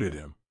glared at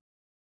him.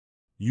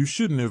 You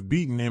shouldn't have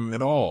beaten him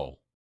at all.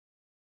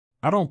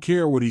 I don't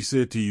care what he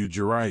said to you,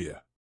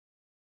 Jiraiya.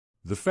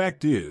 The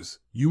fact is,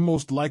 you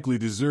most likely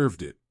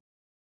deserved it.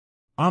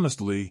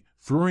 Honestly,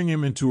 throwing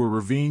him into a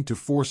ravine to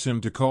force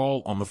him to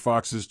call on the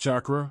fox's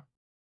chakra?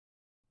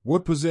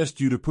 What possessed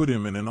you to put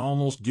him in an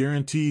almost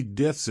guaranteed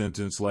death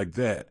sentence like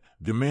that?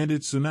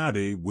 Demanded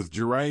Tsunade with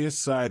Jiraiya's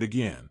side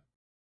again.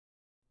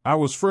 I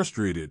was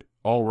frustrated,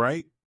 all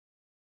right?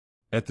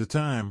 At the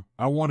time,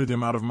 I wanted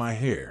him out of my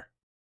hair.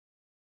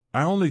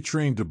 I only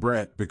trained the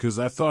brat because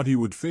I thought he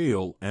would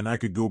fail and I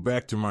could go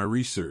back to my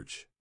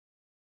research.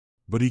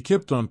 But he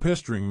kept on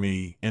pestering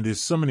me and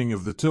his summoning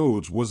of the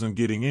toads wasn't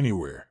getting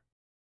anywhere.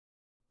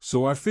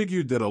 So I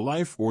figured that a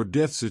life or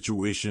death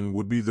situation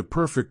would be the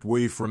perfect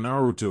way for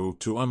Naruto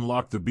to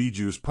unlock the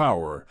Biju's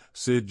power,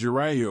 said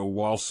Jiraiya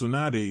while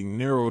Tsunade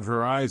narrowed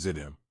her eyes at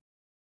him.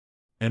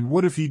 And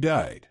what if he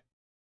died?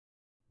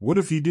 What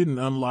if he didn't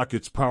unlock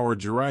its power,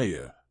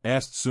 Jiraiya?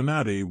 Asked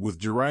Tsunade with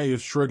Jiraiya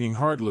shrugging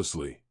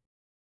heartlessly.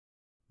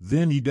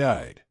 Then he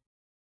died.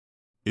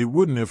 It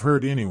wouldn't have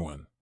hurt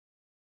anyone.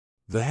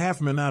 The half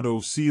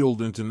Minato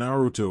sealed into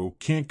Naruto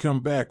can't come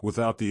back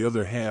without the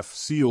other half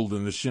sealed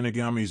in the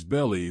Shinigami's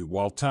belly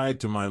while tied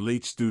to my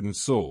late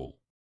student's soul.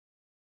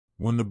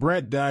 When the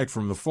brat died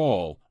from the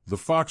fall, the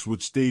fox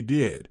would stay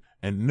dead,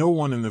 and no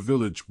one in the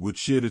village would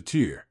shed a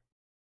tear.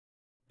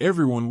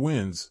 Everyone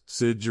wins,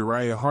 said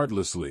Jiraiya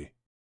heartlessly.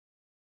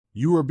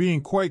 You are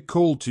being quite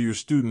cold to your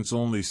student's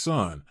only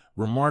son,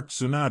 remarked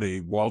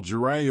Tsunade while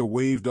Jiraiya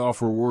waved off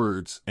her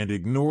words and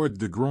ignored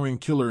the growing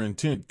killer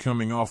intent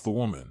coming off the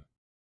woman.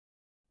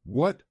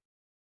 What?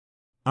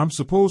 I'm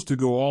supposed to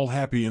go all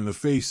happy in the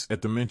face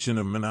at the mention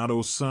of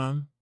Minato's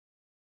son?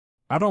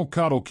 I don't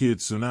coddle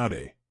kids,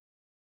 Tsunade.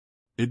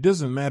 It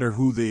doesn't matter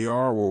who they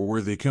are or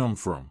where they come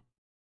from.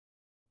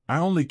 I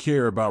only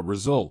care about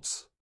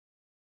results.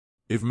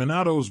 If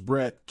Minato's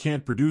brat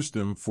can't produce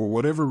them for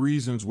whatever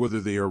reasons, whether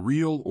they are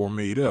real or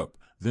made up,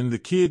 then the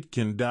kid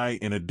can die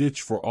in a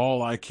ditch for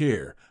all I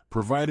care,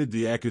 provided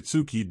the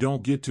Akatsuki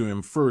don't get to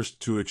him first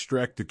to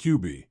extract the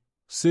Kyuubi,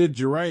 said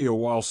Jiraiya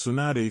while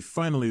Tsunade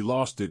finally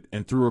lost it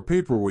and threw a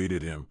paperweight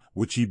at him,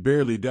 which he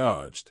barely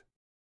dodged.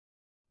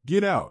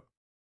 Get out.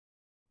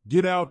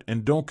 Get out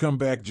and don't come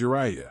back,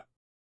 Jiraiya.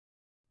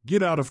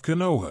 Get out of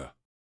Konoha.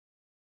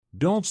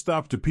 Don't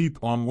stop to peep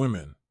on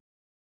women.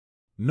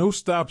 No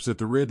stops at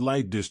the red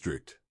light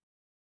district.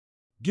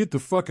 Get the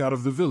fuck out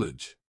of the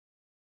village.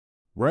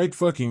 Right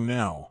fucking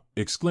now,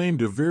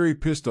 exclaimed a very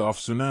pissed off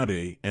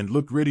Tsunade and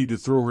looked ready to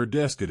throw her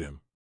desk at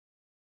him.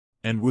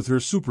 And with her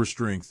super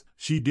strength,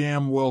 she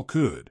damn well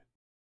could.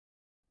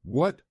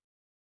 What?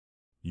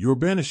 You're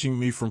banishing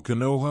me from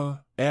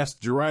Konoha?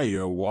 Asked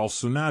Jiraiya while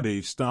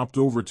Tsunade stomped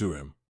over to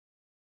him.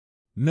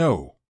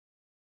 No.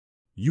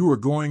 You are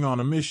going on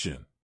a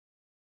mission.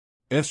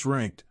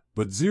 S-ranked,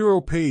 but 0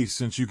 pay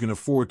since you can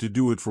afford to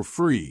do it for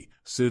free,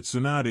 said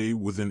Tsunade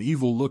with an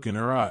evil look in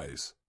her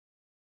eyes.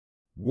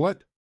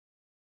 What?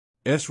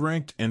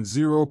 S-ranked and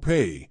 0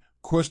 pay?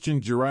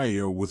 Questioned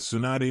Jiraiya with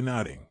Tsunade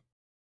nodding.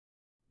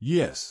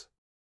 Yes.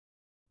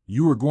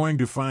 You are going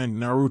to find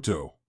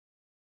Naruto.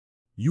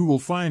 You will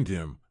find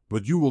him,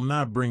 but you will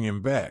not bring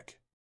him back.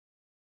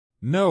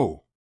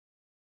 No.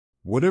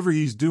 Whatever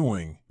he's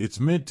doing, it's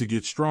meant to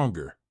get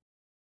stronger.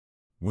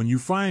 When you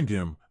find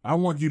him, I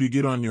want you to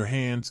get on your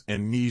hands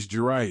and knees,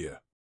 Jiraiya.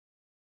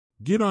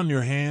 Get on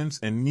your hands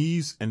and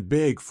knees and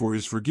beg for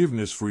his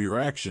forgiveness for your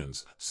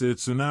actions, said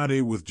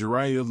Tsunade with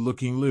Jiraiya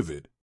looking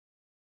livid.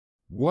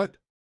 What?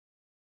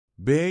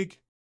 Beg?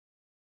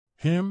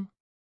 Him?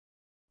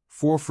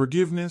 For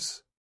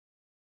forgiveness?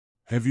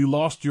 Have you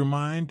lost your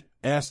mind?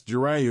 Asked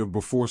Jiraiya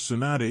before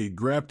Tsunade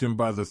grabbed him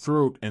by the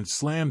throat and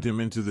slammed him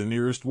into the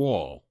nearest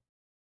wall.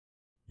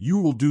 You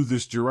will do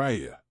this,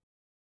 Jiraiya.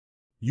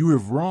 You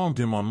have wronged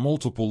him on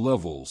multiple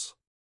levels,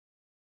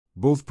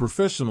 both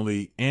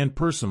professionally and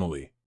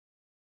personally.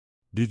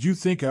 Did you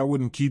think I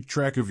wouldn't keep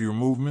track of your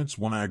movements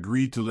when I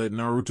agreed to let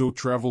Naruto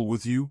travel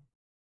with you?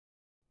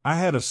 I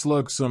had a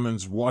slug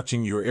summons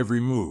watching your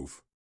every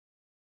move,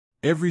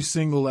 every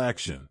single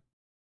action,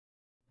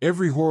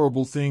 every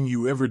horrible thing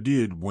you ever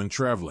did when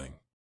traveling.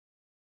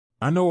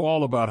 I know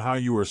all about how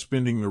you are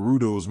spending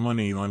Naruto's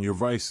money on your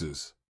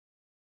vices.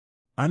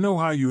 I know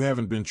how you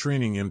haven't been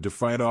training him to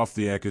fight off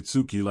the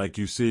Akatsuki like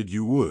you said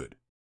you would.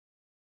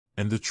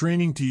 And the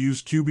training to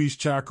use Kyuubi's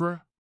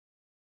chakra?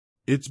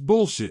 It's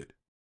bullshit.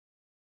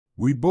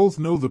 We both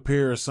know the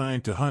pair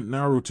assigned to hunt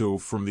Naruto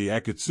from the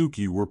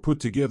Akatsuki were put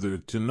together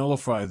to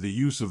nullify the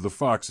use of the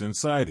fox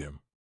inside him.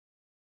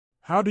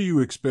 How do you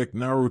expect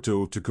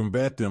Naruto to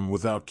combat them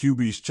without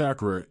Kyuubi's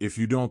chakra if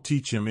you don't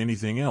teach him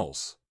anything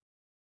else?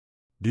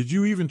 Did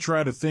you even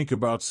try to think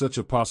about such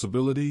a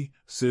possibility?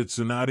 Said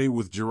Tsunade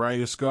with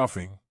Jiraiya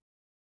scoffing.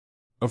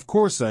 Of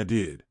course I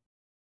did.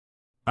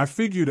 I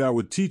figured I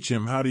would teach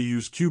him how to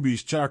use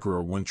Kyuubi's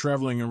chakra when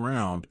traveling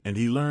around, and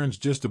he learns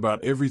just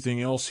about everything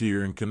else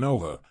here in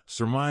Konoha,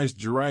 surmised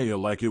Jiraiya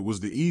like it was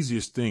the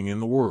easiest thing in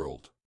the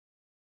world.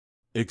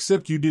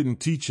 Except you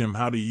didn't teach him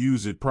how to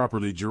use it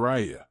properly,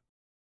 Jiraiya.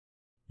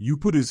 You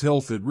put his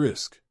health at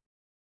risk.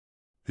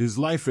 His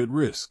life at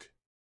risk.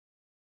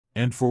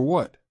 And for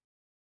what?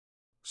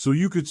 So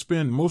you could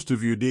spend most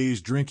of your days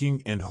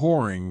drinking and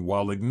whoring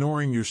while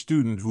ignoring your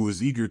student who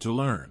is eager to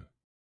learn.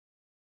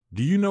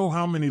 Do you know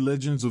how many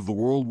legends of the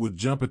world would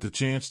jump at the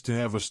chance to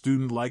have a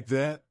student like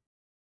that?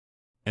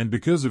 And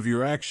because of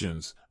your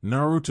actions,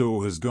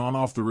 Naruto has gone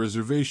off the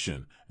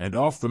reservation and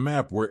off the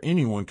map where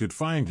anyone could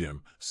find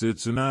him, said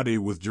Tsunade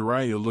with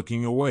Jiraiya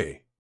looking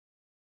away.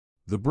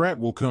 The brat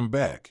will come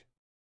back.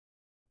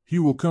 He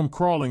will come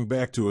crawling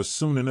back to us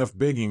soon enough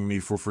begging me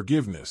for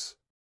forgiveness.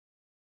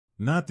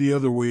 Not the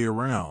other way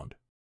around.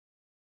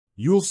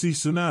 You'll see,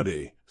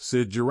 Tsunade,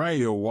 said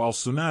Jiraiya while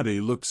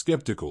Tsunade looked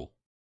skeptical.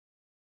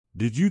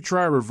 Did you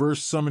try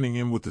reverse summoning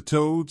him with the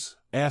toads?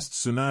 Asked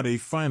Tsunade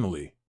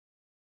finally.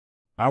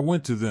 I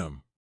went to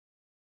them.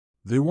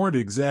 They weren't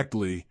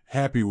exactly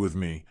happy with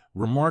me,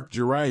 remarked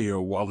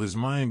Jiraiya while his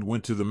mind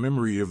went to the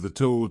memory of the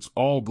toads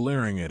all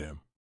glaring at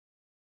him.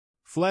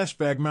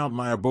 Flashback Mount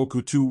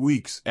Myaboku 2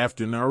 weeks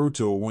after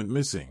Naruto went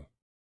missing.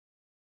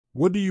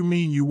 What do you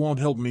mean you won't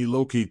help me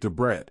locate the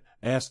brat?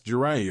 Asked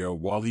Jiraiya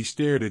while he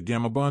stared at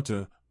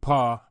Gamabunta,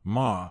 Pa,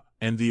 Ma,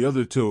 and the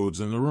other toads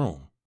in the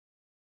room.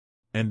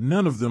 And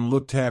none of them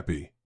looked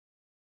happy.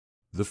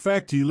 The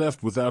fact he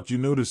left without you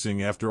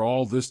noticing after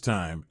all this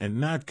time and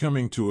not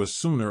coming to us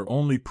sooner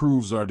only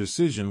proves our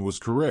decision was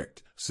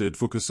correct, said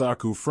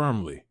Fukasaku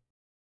firmly.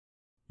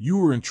 You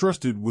were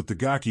entrusted with the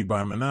Gaki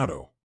by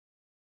Minato.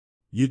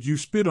 Yet you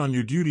spit on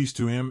your duties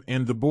to him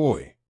and the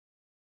boy.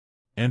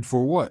 And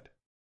for what?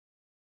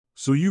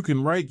 So you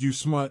can write, you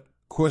smut?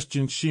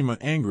 Questioned Shima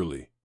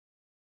angrily.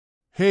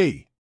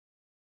 Hey!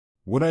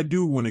 What I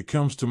do when it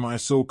comes to my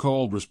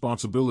so-called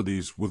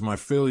responsibilities with my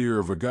failure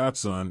of a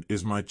godson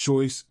is my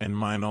choice and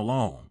mine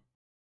alone.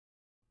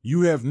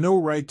 You have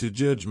no right to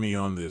judge me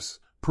on this,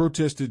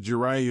 protested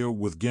Jiraiya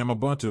with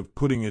Gamabunta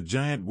putting a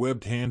giant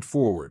webbed hand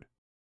forward.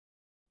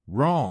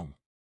 Wrong.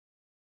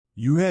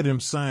 You had him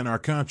sign our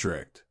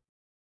contract.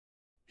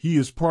 He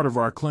is part of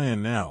our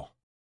clan now.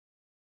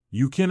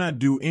 You cannot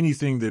do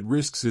anything that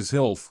risks his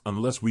health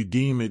unless we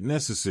deem it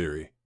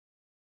necessary.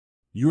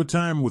 Your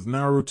time with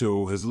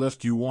Naruto has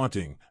left you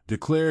wanting,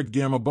 declared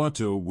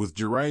Gamabunto with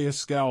Jiraiya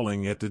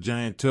scowling at the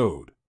giant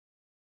toad.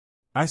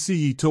 I see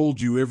he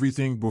told you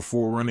everything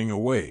before running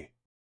away.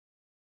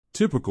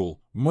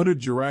 Typical, muttered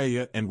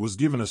Jiraiya and was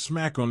given a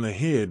smack on the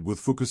head with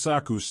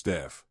Fukasaku's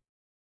staff.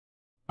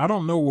 I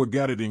don't know what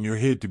got it in your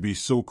head to be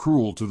so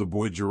cruel to the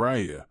boy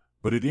Jiraiya,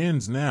 but it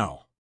ends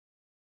now.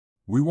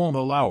 We won't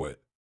allow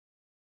it.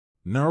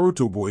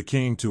 Naruto boy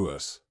came to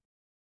us.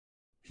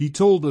 He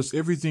told us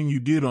everything you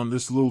did on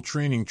this little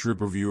training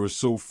trip of yours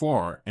so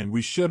far, and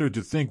we shudder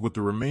to think what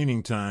the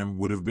remaining time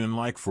would have been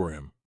like for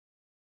him.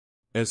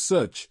 As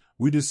such,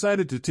 we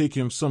decided to take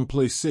him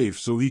someplace safe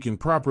so he can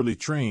properly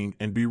train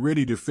and be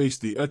ready to face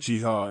the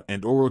Uchiha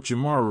and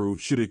Orochimaru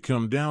should it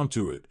come down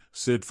to it,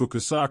 said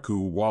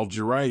Fukasaku while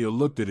Jiraiya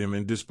looked at him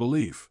in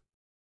disbelief.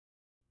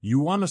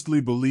 You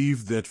honestly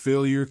believe that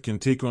failure can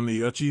take on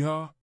the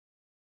Uchiha?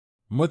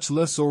 Much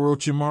less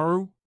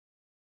Orochimaru?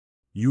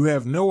 You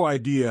have no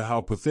idea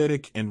how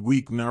pathetic and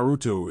weak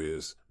Naruto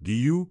is, do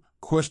you?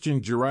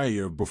 Questioned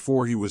Jiraiya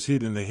before he was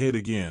hit in the head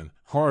again,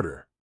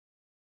 harder.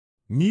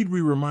 Need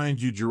we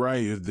remind you,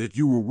 Jiraiya, that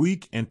you were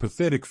weak and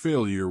pathetic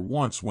failure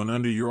once when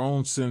under your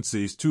own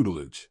sensei's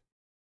tutelage?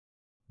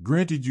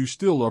 Granted, you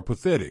still are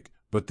pathetic,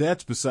 but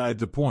that's beside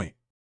the point.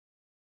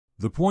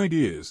 The point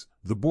is,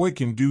 the boy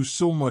can do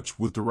so much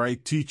with the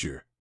right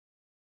teacher.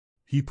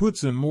 He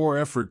puts in more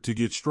effort to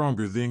get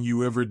stronger than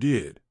you ever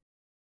did.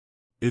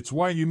 It's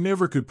why you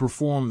never could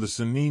perform the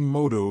Sannin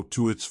Moto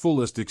to its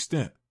fullest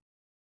extent.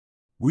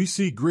 We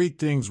see great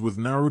things with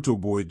Naruto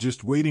boy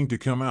just waiting to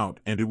come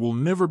out, and it will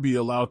never be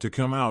allowed to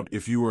come out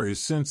if you are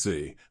his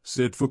sensei,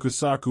 said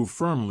Fukasaku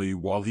firmly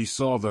while he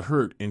saw the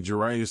hurt in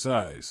Jiraiya's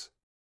eyes.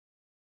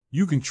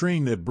 You can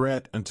train that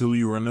brat until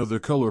you are another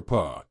color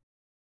pod.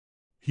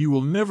 He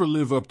will never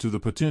live up to the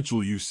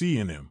potential you see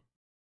in him.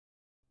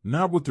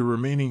 Not with the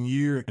remaining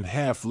year and a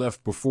half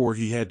left before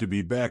he had to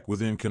be back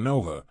within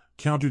Konoha,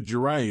 countered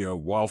Jiraiya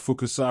while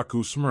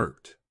Fukasaku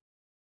smirked.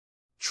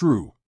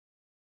 True.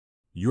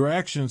 Your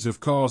actions have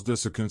caused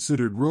us a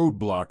considered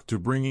roadblock to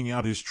bringing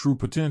out his true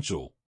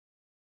potential.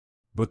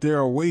 But there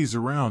are ways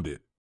around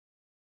it.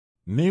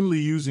 Namely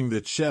using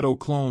that shadow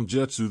clone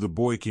jutsu the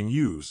boy can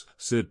use,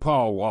 said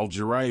Paul while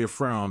Jiraiya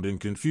frowned in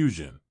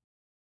confusion.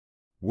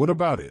 What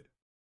about it?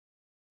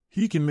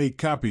 He can make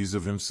copies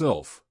of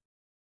himself.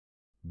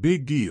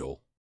 Big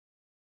deal.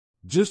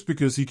 Just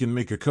because he can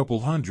make a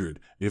couple hundred,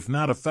 if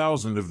not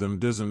 1,000 of them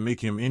doesn't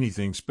make him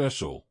anything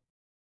special.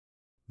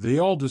 They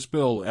all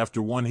dispel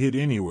after one hit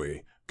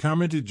anyway,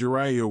 commented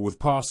Jiraiya with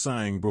paw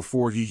sighing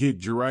before he hit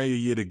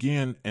Jiraiya yet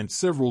again and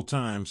several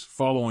times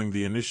following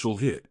the initial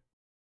hit.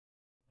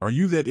 Are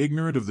you that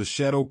ignorant of the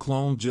shadow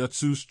clone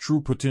jutsu's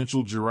true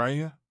potential,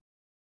 Jiraiya?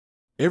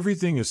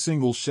 Everything a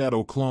single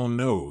shadow clone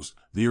knows,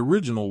 the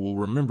original will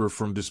remember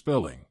from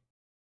dispelling.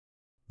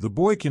 The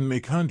boy can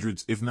make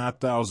hundreds if not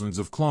thousands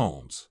of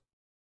clones.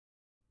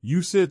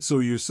 You said so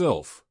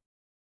yourself.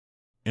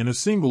 In a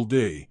single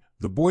day,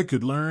 the boy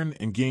could learn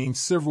and gain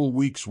several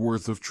weeks'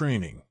 worth of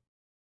training.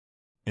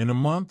 In a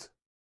month?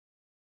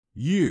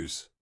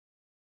 Years.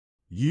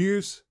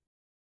 Years?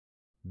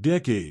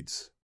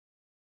 Decades.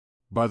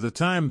 By the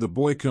time the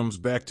boy comes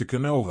back to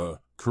Konoha,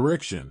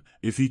 correction,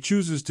 if he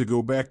chooses to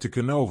go back to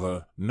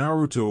Konoha,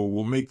 Naruto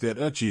will make that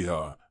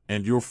Uchiha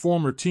and your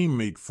former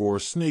teammate for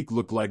Snake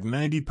look like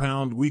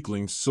 90-pound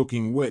weaklings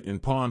soaking wet in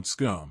pond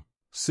scum,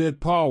 said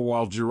Paul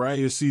while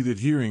Jiraiya seethed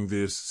hearing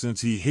this,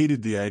 since he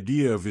hated the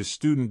idea of his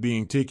student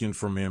being taken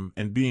from him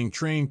and being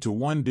trained to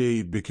one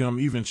day become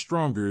even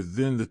stronger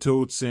than the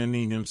Toad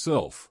Sannin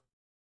himself.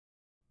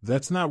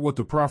 That's not what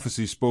the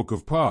prophecy spoke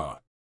of, Pa.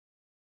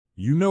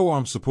 You know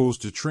I'm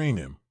supposed to train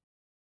him.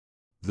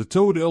 The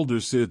Toad Elder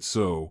said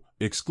so,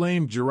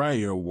 exclaimed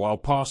Jiraiya while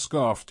Pa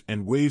scoffed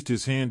and waved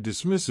his hand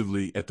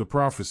dismissively at the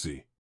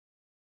prophecy.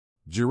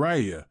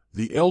 Jiraiya,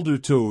 the Elder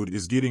Toad,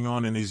 is getting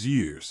on in his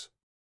years.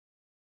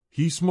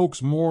 He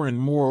smokes more and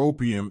more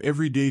opium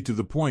every day to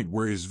the point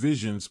where his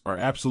visions are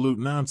absolute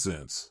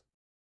nonsense.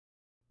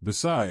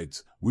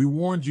 Besides, we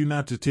warned you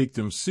not to take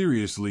them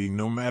seriously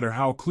no matter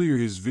how clear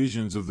his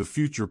visions of the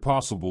future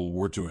possible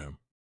were to him.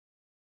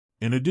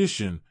 In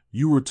addition,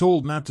 you were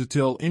told not to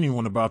tell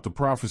anyone about the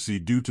prophecy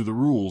due to the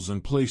rules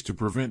in place to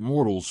prevent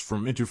mortals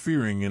from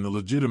interfering in the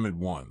legitimate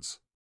ones.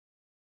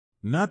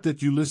 Not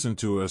that you listened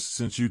to us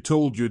since you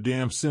told your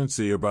damn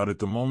sensei about it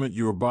the moment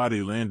your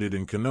body landed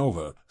in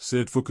Konoha,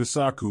 said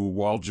Fukasaku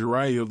while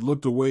Jiraiya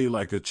looked away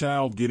like a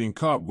child getting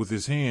caught with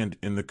his hand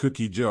in the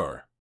cookie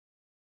jar.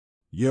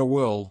 Yeah,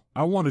 well,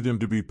 I wanted him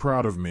to be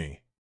proud of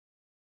me.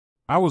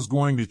 I was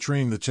going to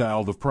train the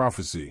child of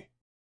prophecy.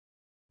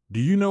 Do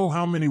you know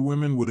how many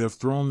women would have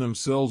thrown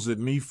themselves at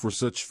me for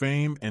such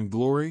fame and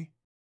glory?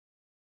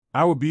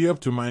 I would be up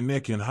to my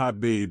neck in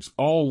hot babes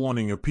all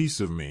wanting a piece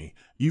of me,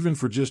 even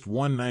for just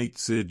one night,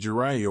 said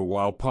Jiraiya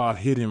while Pa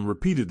hit him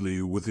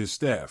repeatedly with his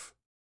staff.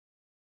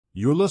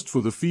 Your lust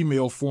for the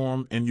female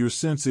form and your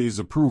sensei's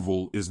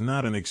approval is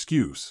not an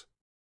excuse.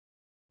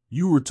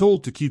 You were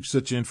told to keep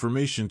such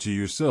information to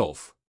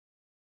yourself.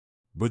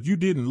 But you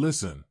didn't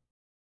listen.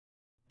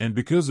 And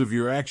because of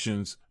your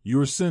actions,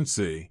 your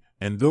sensei,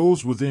 and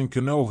those within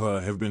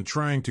Konoha have been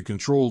trying to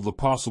control the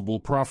possible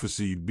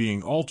prophecy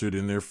being altered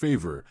in their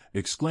favor,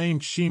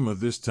 exclaimed Shima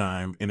this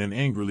time in an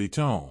angrily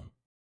tone.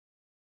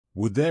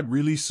 Would that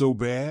really so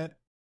bad?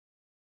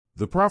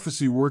 The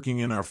prophecy working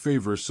in our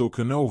favor so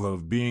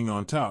Konoha being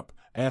on top,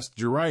 asked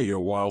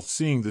Jiraiya while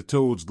seeing the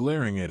toads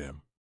glaring at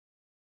him.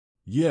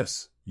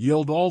 Yes,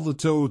 yelled all the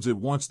toads at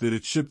once that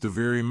it shipped the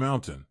very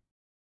mountain.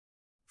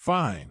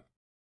 Fine.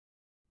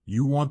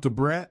 You want the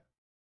brat?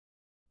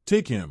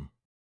 Take him.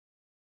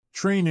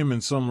 Train him in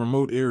some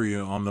remote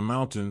area on the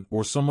mountain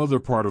or some other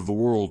part of the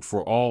world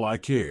for all I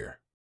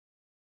care.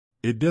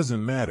 It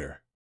doesn't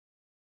matter.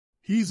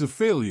 He's a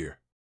failure.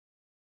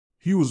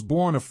 He was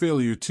born a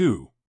failure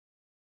too.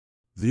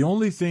 The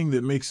only thing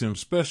that makes him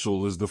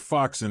special is the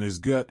fox in his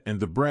gut, and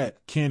the brat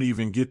can't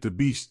even get the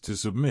beast to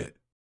submit.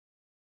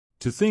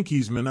 To think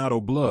he's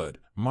Minato blood,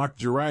 mocked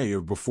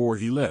Jiraiya before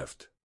he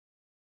left.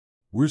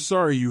 We're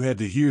sorry you had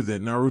to hear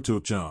that,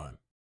 Naruto-chan.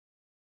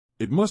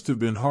 It must have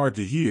been hard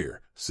to hear,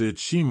 said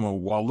Shima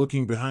while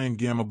looking behind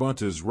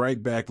Gamabunta's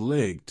right back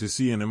leg to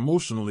see an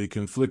emotionally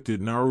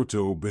conflicted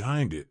Naruto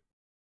behind it.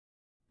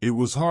 It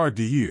was hard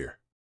to hear.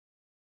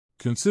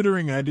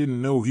 Considering I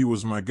didn't know he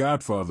was my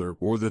godfather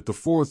or that the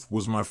fourth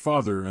was my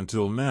father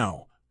until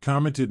now,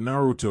 commented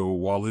Naruto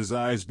while his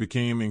eyes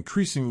became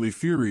increasingly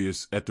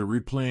furious at the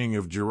replaying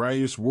of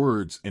Jiraiya's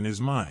words in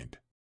his mind.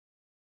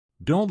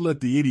 Don't let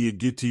the idiot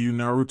get to you,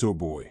 Naruto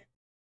boy.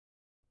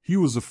 He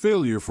was a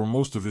failure for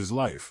most of his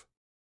life.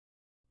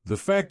 The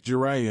fact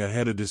Jiraiya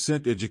had a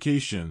decent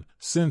education,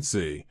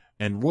 sensei,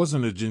 and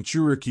wasn't a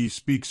Jinchuriki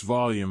speaks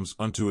volumes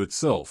unto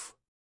itself.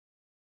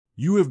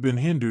 You have been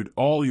hindered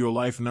all your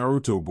life,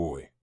 Naruto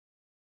boy.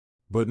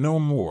 But no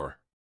more.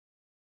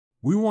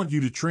 We want you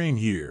to train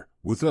here,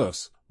 with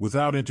us,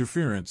 without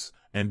interference,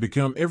 and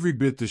become every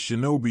bit the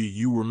shinobi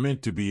you were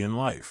meant to be in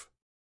life.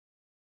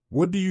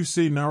 What do you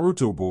say,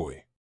 Naruto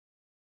boy?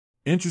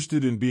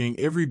 Interested in being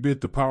every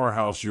bit the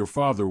powerhouse your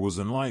father was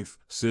in life,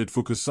 said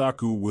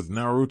Fukasaku with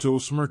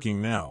Naruto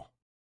smirking now.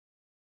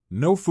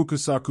 No,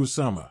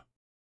 Fukasaku-sama.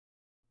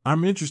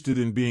 I'm interested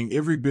in being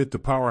every bit the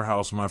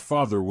powerhouse my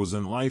father was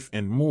in life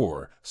and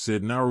more,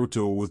 said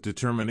Naruto with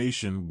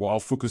determination while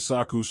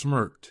Fukasaku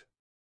smirked.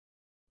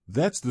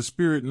 That's the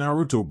spirit,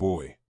 Naruto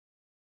boy.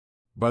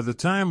 By the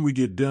time we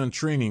get done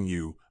training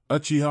you,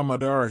 Uchiha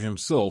Madara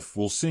himself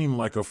will seem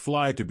like a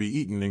fly to be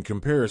eaten in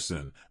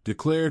comparison,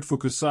 declared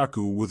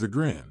Fukasaku with a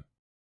grin.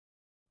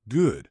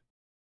 Good.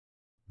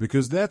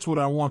 Because that's what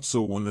I want,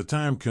 so when the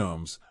time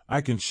comes,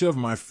 I can shove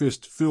my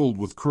fist filled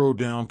with crow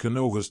down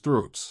Konoha's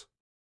throats.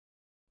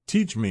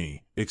 Teach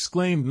me,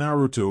 exclaimed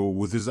Naruto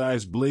with his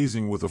eyes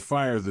blazing with a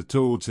fire the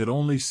toads had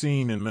only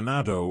seen in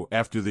Minato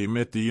after they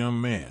met the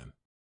young man.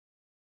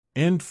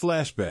 End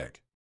flashback.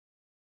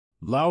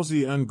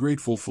 Lousy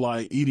ungrateful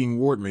fly-eating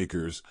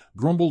wartmakers,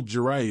 grumbled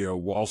Jiraiya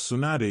while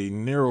Tsunade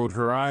narrowed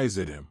her eyes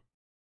at him.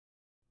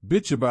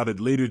 Bitch about it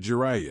later,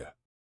 Jiraiya.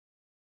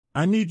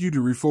 I need you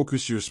to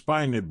refocus your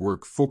spy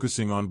network,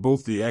 focusing on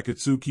both the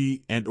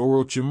Akatsuki and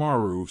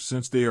Orochimaru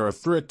since they are a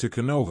threat to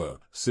Konoha,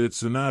 said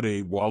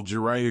Tsunade while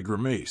Jiraiya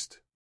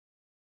grimaced.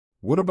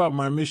 What about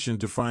my mission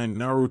to find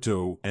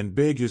Naruto and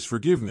beg his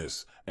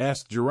forgiveness?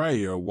 Asked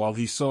Jiraiya while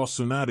he saw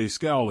Tsunade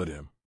scowl at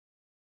him.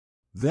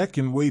 That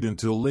can wait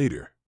until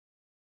later.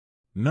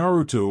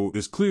 Naruto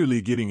is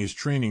clearly getting his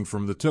training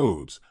from the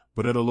toads,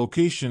 but at a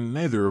location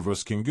neither of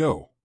us can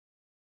go.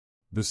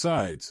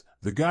 Besides,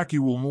 the Gaki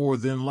will more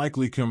than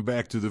likely come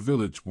back to the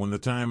village when the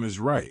time is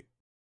right.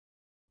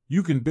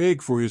 You can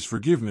beg for his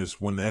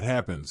forgiveness when that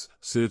happens,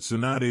 said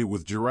Tsunade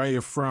with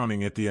Jiraiya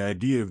frowning at the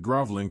idea of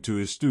groveling to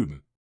his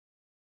student.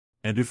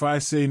 And if I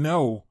say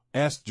no?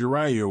 Asked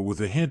Jiraiya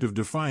with a hint of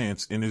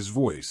defiance in his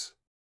voice.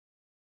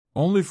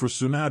 Only for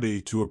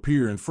Tsunade to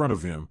appear in front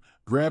of him,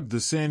 grabbed the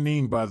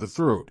Sannin by the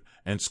throat,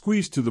 and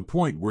squeezed to the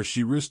point where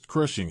she risked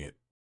crushing it.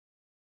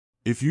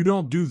 If you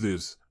don't do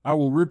this, I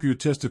will rip your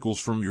testicles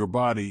from your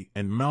body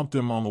and mount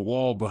them on the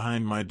wall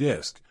behind my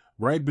desk,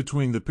 right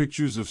between the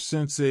pictures of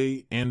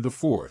Sensei and the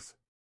fourth.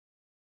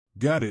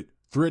 Got it,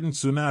 threatened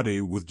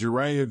Tsunade with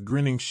Jiraiya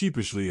grinning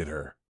sheepishly at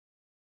her.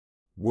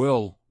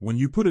 Well, when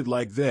you put it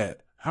like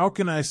that, how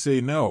can I say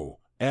no?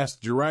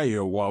 Asked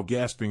Jiraiya while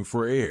gasping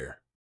for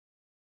air.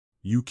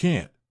 You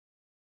can't.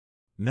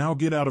 Now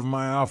get out of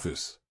my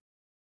office.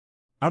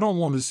 I don't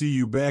want to see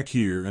you back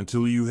here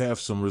until you have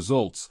some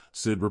results,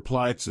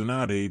 replied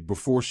Tsunade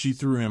before she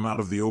threw him out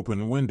of the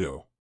open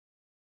window.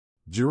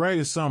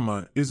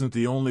 Jiraiya-sama isn't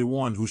the only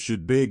one who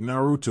should beg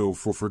Naruto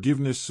for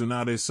forgiveness,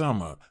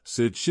 Tsunade-sama,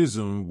 said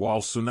Shizune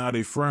while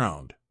Tsunade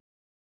frowned.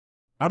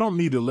 I don't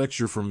need a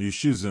lecture from you,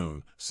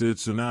 Shizune, said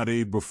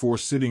Tsunade before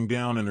sitting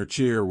down in her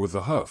chair with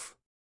a huff.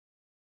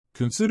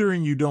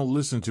 Considering you don't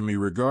listen to me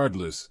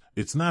regardless,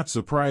 it's not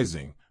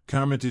surprising,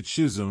 commented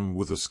Shizune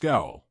with a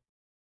scowl.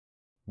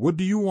 What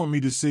do you want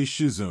me to say,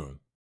 Shizune?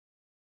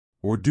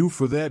 Or do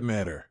for that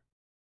matter?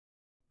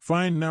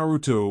 Find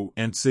Naruto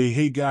and say,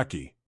 hey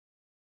Gaki.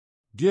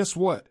 Guess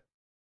what?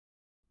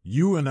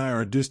 You and I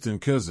are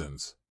distant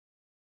cousins.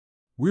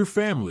 We're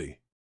family.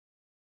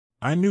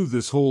 I knew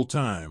this whole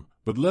time,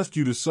 but left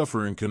you to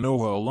suffer in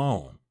Konoha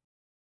alone.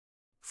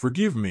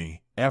 Forgive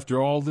me,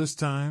 after all this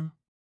time?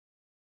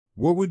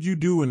 What would you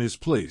do in his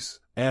place?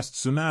 Asked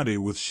Tsunade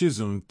with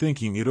Shizune,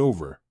 thinking it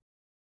over.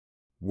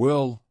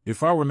 Well,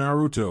 if I were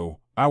Naruto,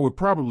 I would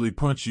probably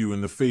punch you in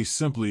the face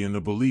simply in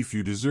the belief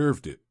you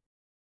deserved it.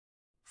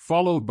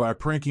 Followed by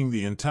pranking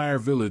the entire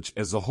village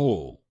as a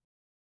whole.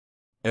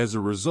 As a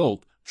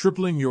result,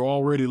 tripling your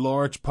already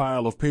large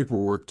pile of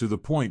paperwork to the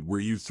point where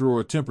you throw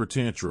a temper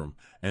tantrum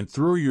and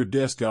throw your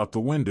desk out the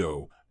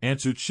window,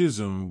 answered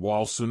Shizune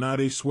while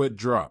Tsunade's sweat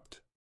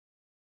dropped.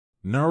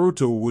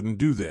 Naruto wouldn't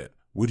do that,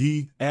 would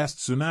he? Asked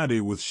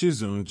Tsunade with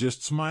Shizune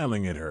just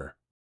smiling at her.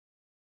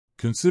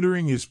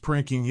 Considering his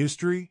pranking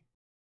history?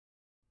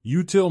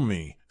 You tell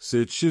me,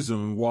 said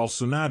Shizune while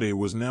Tsunade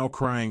was now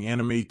crying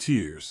anime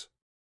tears.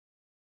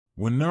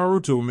 When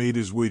Naruto made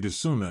his way to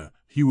Suna,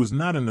 he was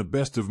not in the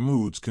best of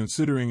moods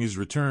considering his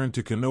return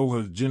to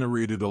Konoha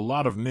generated a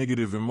lot of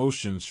negative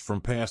emotions from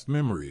past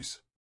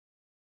memories.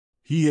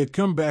 He had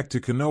come back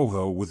to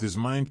Konoha with his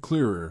mind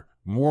clearer,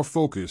 more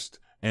focused,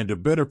 and a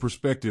better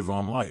perspective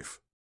on life.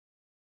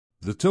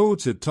 The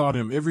Toads had taught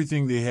him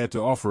everything they had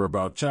to offer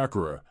about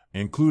chakra,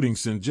 including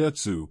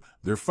senjutsu,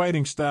 their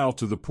fighting style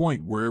to the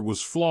point where it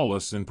was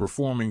flawless in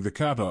performing the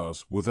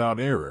katas without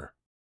error.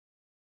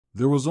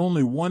 There was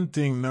only one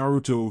thing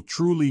Naruto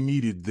truly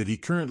needed that he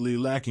currently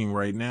lacking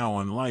right now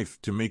in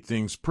life to make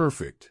things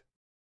perfect.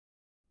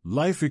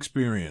 Life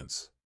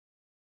experience.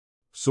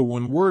 So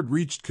when word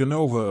reached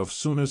Konoha of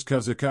Suna's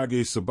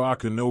Kazekage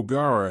Sabaka no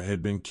Gaara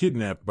had been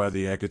kidnapped by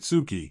the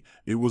Akatsuki,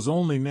 it was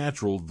only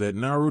natural that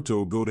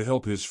Naruto go to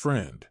help his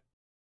friend.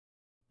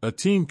 A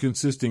team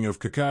consisting of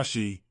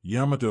Kakashi,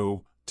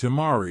 Yamato,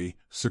 Temari,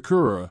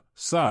 Sakura,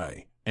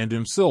 Sai, and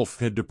himself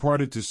had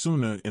departed to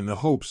Suna in the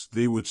hopes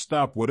they would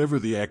stop whatever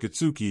the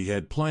Akatsuki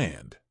had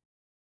planned.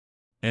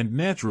 And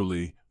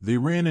naturally, they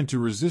ran into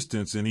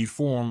resistance in the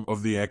form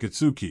of the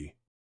Akatsuki.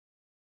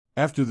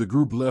 After the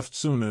group left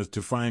Suna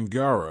to find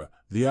Gaara,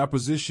 the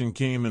opposition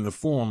came in the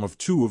form of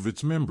two of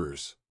its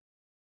members.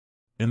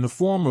 In the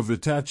form of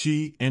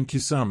Itachi and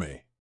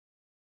Kisame.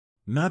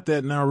 Not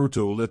that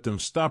Naruto let them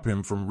stop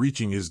him from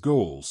reaching his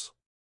goals.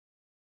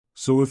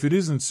 So if it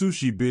isn't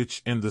Sushi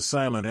Bitch and the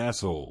Silent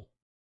Asshole.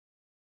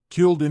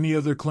 Killed any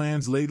other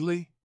clans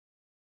lately?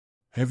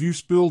 Have you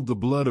spilled the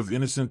blood of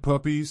innocent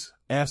puppies?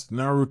 Asked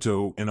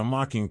Naruto in a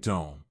mocking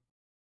tone.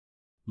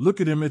 Look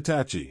at him,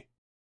 Itachi.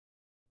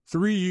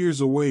 3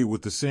 years away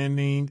with the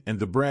Sannin and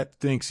the brat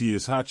thinks he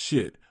is hot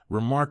shit,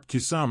 remarked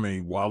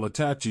Kisame while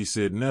Itachi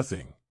said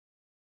nothing.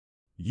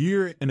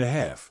 Year and a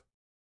half.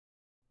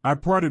 I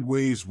parted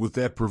ways with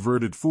that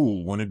perverted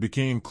fool when it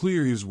became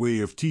clear his way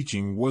of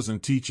teaching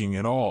wasn't teaching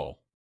at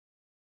all.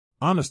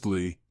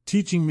 Honestly,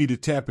 teaching me to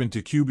tap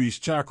into Kyuubi's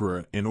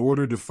chakra in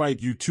order to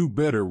fight you two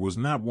better was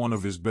not one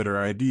of his better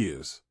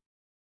ideas.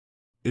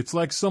 It's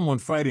like someone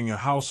fighting a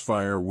house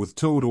fire with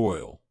toad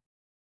oil.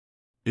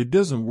 It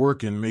doesn't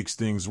work and makes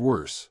things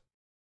worse.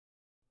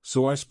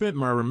 So I spent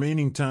my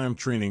remaining time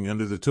training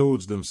under the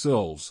Toads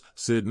themselves,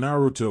 said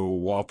Naruto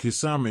while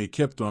Kisame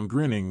kept on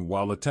grinning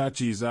while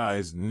Itachi's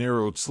eyes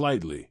narrowed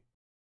slightly.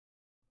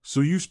 So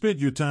you spent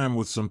your time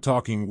with some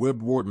talking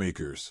webbed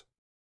wartmakers.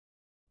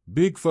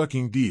 Big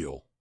fucking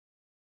deal.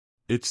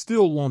 It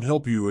still won't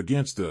help you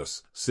against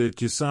us, said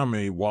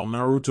Kisame while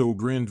Naruto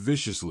grinned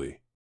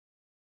viciously.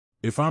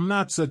 If I'm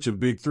not such a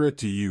big threat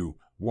to you,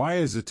 why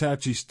is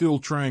Itachi still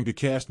trying to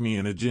cast me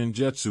in a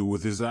genjutsu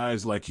with his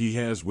eyes like he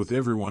has with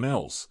everyone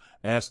else?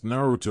 Asked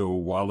Naruto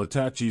while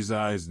Itachi's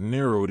eyes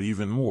narrowed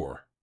even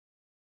more.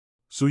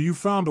 So you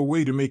found a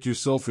way to make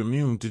yourself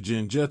immune to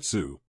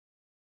genjutsu.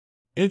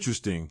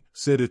 Interesting,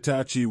 said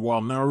Itachi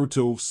while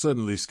Naruto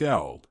suddenly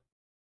scowled.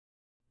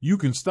 You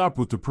can stop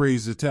with the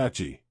praise,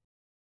 Itachi.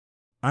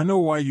 I know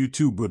why you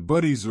two but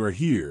buddies are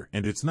here,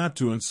 and it's not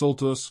to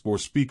insult us or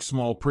speak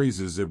small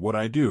praises at what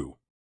I do.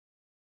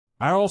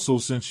 I also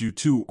sense you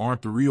two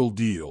aren't the real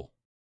deal.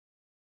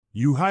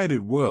 You hide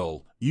it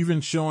well, even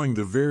showing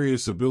the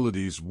various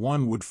abilities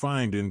one would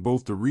find in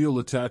both the real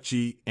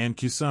Itachi and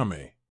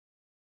Kisame.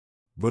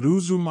 But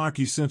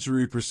Uzumaki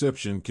sensory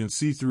perception can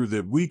see through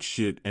that weak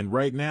shit, and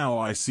right now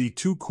I see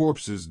two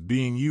corpses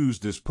being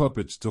used as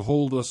puppets to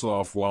hold us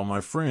off while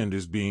my friend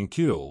is being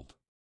killed.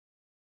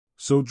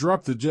 So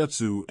drop the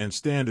jutsu and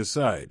stand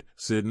aside,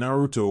 said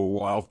Naruto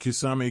while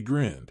Kisame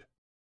grinned.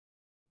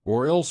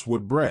 Or else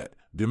what, brat?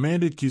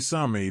 Demanded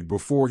Kisame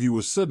before he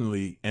was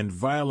suddenly and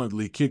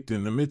violently kicked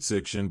in the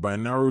midsection by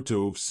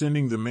Naruto,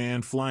 sending the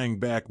man flying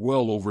back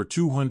well over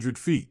 200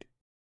 feet.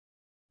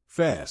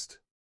 Fast.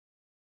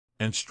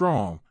 And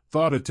strong,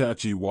 thought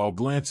Itachi while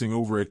glancing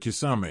over at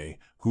Kisame,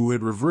 who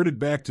had reverted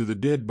back to the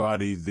dead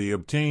body they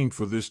obtained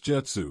for this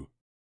jutsu.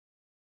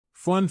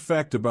 Fun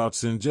fact about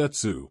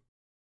senjutsu.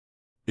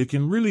 It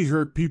can really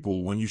hurt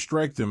people when you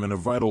strike them in a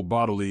vital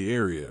bodily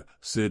area,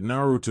 said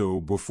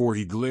Naruto before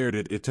he glared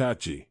at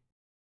Itachi.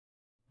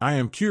 I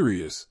am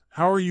curious,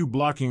 how are you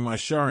blocking my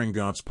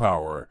Sharingan's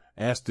power?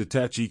 Asked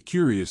Itachi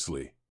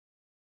curiously.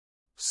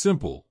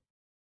 Simple.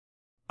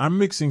 I'm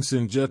mixing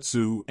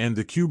Senjutsu and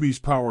the Kyuubi's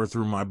power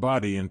through my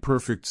body in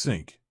perfect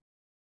sync.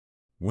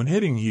 When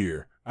heading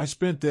here, I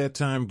spent that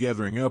time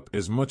gathering up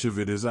as much of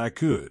it as I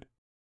could.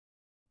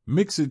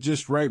 Mix it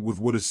just right with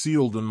what is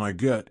sealed in my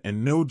gut,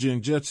 and no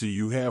genjutsu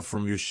you have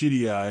from your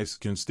shitty eyes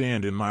can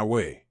stand in my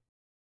way.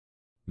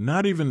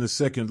 Not even the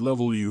second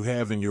level you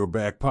have in your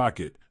back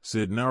pocket,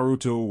 said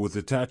Naruto with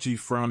Itachi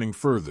frowning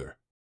further.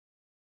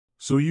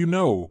 So you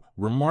know,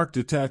 remarked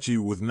Itachi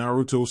with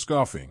Naruto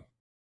scoffing.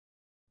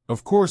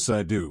 Of course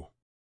I do.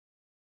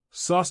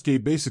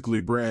 Sasuke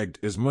basically bragged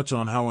as much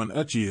on how an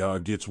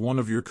Uchiha gets one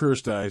of your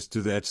cursed eyes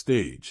to that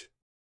stage.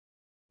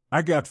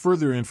 I got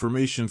further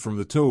information from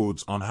the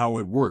Toads on how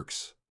it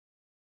works.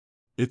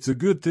 It's a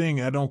good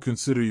thing I don't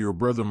consider your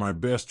brother my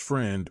best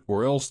friend,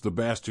 or else the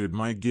bastard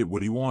might get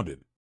what he wanted.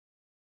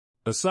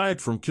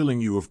 Aside from killing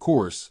you, of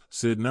course,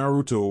 said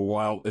Naruto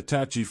while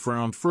Itachi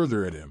frowned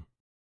further at him.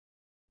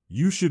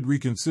 You should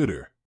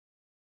reconsider.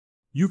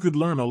 You could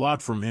learn a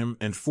lot from him,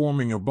 and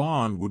forming a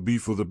bond would be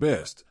for the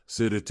best,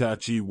 said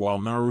Itachi while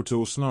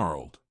Naruto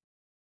snarled.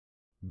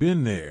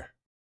 Been there.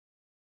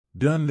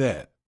 Done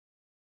that.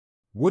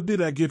 What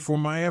did I get for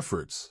my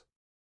efforts?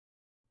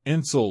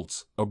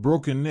 Insults, a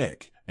broken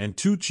neck, and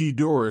 2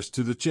 Chidoras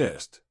to the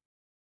chest.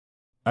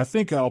 I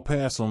think I'll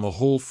pass on the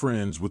whole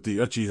friends with the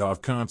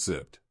Uchiha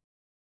concept.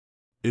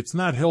 It's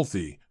not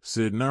healthy,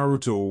 said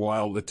Naruto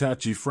while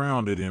Itachi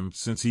frowned at him,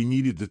 since he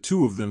needed the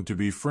 2 of them to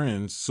be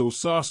friends so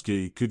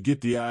Sasuke could get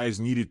the eyes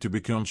needed to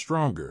become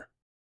stronger.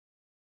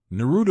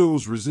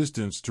 Naruto's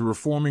resistance to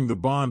reforming the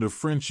bond of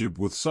friendship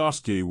with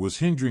Sasuke was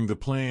hindering the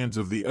plans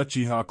of the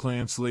Uchiha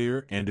clan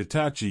slayer, and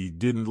Itachi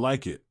didn't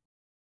like it.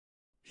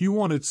 He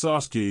wanted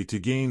Sasuke to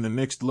gain the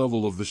next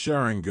level of the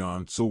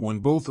Sharingan so when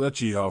both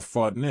Uchiha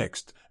fought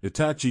next,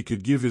 Itachi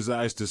could give his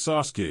eyes to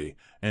Sasuke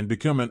and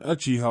become an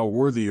Uchiha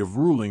worthy of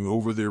ruling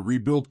over their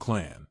rebuilt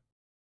clan.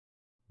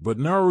 But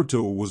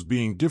Naruto was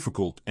being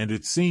difficult, and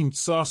it seemed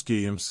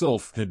Sasuke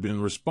himself had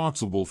been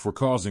responsible for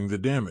causing the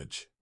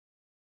damage.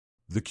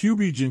 The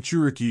Kyuubi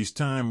Jinchuriki's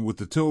time with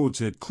the Toads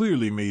had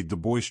clearly made the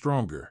boy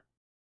stronger.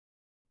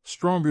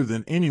 Stronger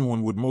than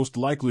anyone would most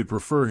likely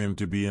prefer him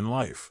to be in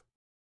life.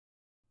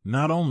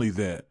 Not only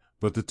that,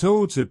 but the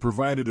Toads had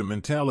provided a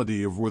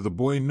mentality of where the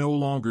boy no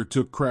longer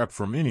took crap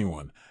from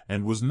anyone,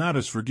 and was not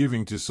as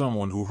forgiving to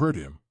someone who hurt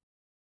him.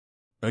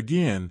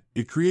 Again,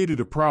 it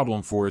created a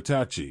problem for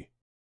Itachi.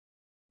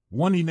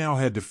 One he now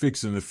had to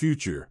fix in the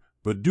future,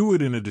 but do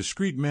it in a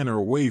discreet manner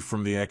away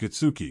from the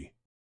Akatsuki.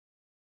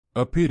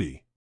 A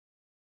pity.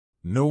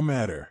 No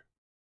matter.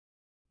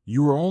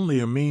 You are only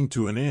a mean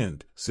to an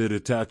end, said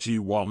Itachi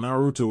while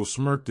Naruto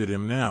smirked at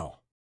him now.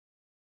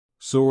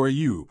 So are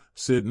you,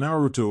 said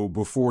Naruto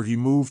before he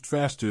moved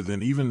faster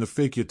than even the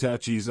fake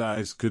Itachi's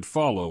eyes could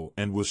follow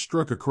and was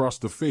struck across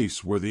the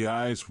face where the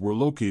eyes were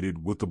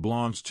located with the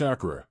blonde's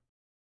chakra.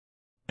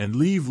 And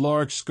leave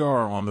large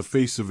scar on the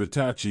face of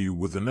Itachi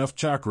with enough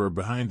chakra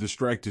behind the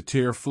strike to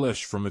tear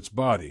flesh from its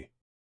body.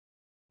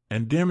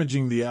 And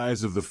damaging the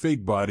eyes of the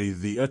fake body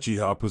the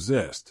Uchiha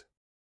possessed.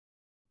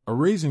 A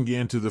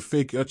Rasengan to the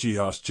fake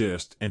Uchiha's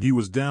chest, and he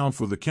was down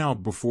for the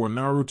count before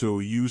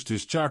Naruto used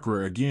his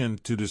chakra again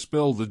to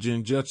dispel the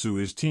genjutsu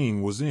his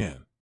team was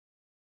in.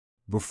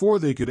 Before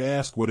they could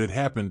ask what had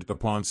happened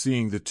upon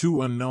seeing the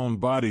 2 unknown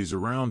bodies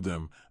around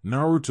them,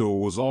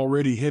 Naruto was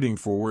already heading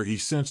for where he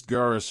sensed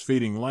Gaara's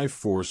fading life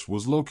force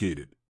was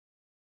located.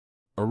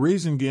 A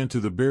Rasengan to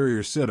the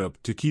barrier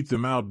setup to keep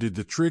them out did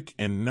the trick,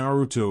 and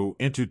Naruto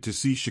entered to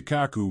see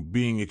Shikaku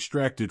being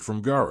extracted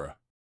from Gaara.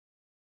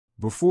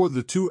 Before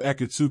the 2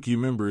 Akatsuki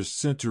members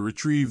sent to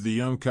retrieve the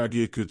young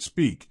Kage could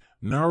speak,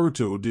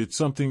 Naruto did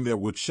something that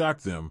would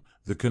shock them,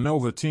 the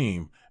Konoha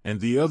team, and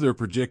the other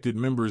projected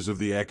members of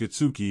the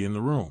Akatsuki in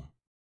the room.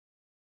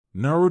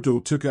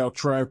 Naruto took out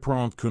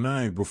tri-pronged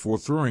kunai before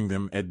throwing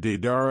them at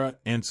Deidara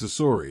and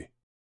Sasori.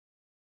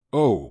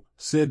 Oh,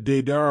 said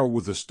Deidara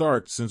with a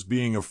start, since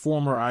being a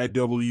former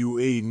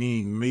IWA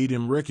nin made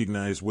him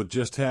recognize what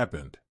just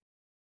happened.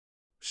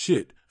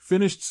 Shit,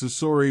 finished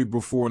Sasori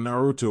before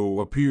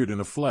Naruto appeared in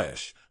a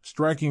flash,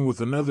 striking with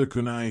another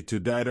kunai to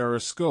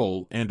Deidara's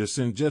skull and a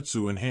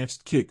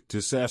senjutsu-enhanced kick to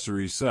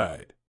Sasori's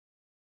side.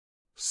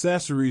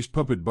 Sasori's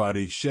puppet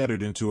body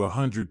shattered into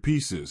 100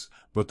 pieces,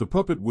 but the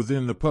puppet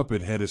within the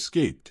puppet had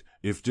escaped,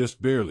 if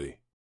just barely.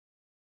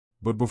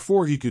 But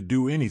before he could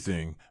do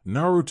anything,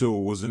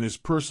 Naruto was in his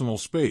personal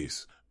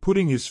space,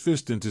 putting his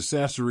fist into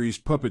Sasori's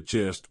puppet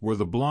chest where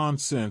the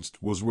blonde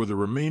sensed was where the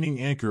remaining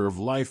anchor of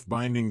life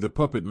binding the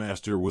puppet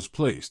master was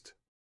placed.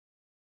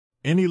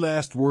 Any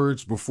last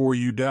words before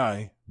you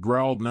die?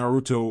 Growled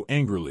Naruto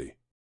angrily.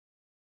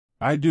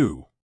 I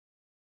do.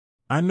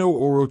 I know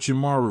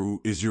Orochimaru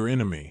is your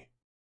enemy.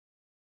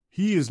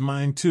 He is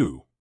mine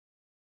too.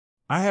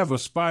 I have a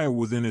spy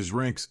within his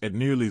ranks at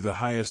nearly the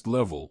highest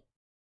level.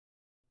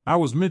 I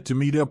was meant to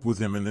meet up with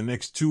him in the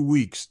next 2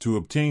 weeks to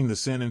obtain the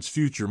Sanin's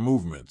future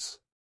movements.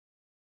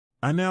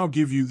 I now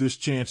give you this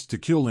chance to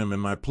kill him in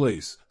my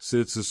place,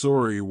 said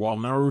Sasori while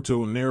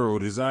Naruto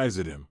narrowed his eyes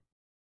at him.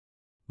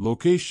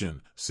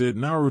 "Location," said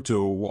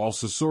Naruto while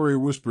Sasori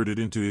whispered it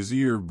into his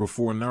ear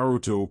before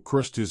Naruto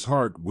crushed his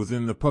heart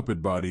within the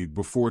puppet body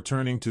before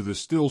turning to the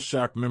still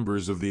shocked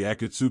members of the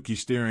Akatsuki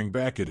staring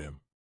back at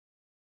him.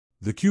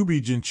 "The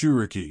Kyuubi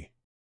Jinchuriki."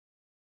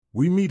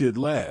 "We meet at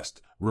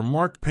last,"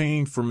 remarked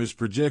Pain from his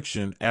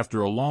projection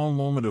after a long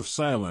moment of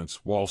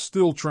silence while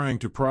still trying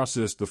to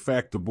process the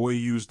fact the boy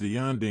used the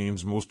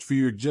Yandame's most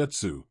feared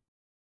jutsu.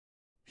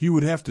 He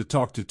would have to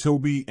talk to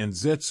Tobi and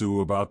Zetsu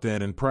about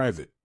that in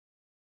private.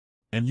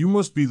 "And you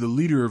must be the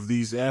leader of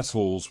these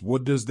assholes.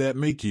 What does that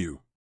make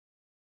you?"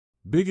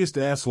 "Biggest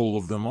asshole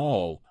of them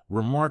all,"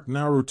 remarked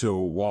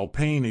Naruto while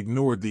Pain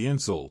ignored the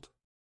insult.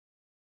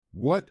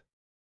 "What?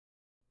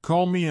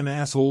 Call me an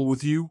asshole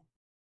with you?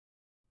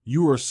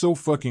 You are so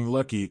fucking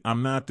lucky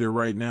I'm not there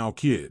right now,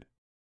 kid.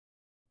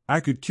 I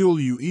could kill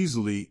you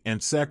easily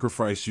and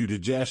sacrifice you to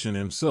Jashin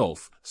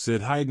himself,"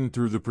 said Haiden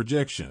through the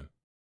projection.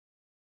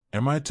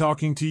 "Am I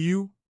talking to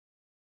you?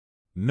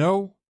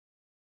 No?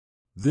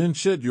 Then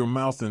shut your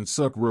mouth and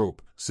suck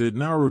rope," said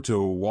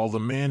Naruto while the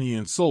man he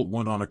insulted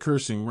went on a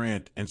cursing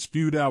rant and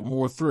spewed out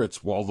more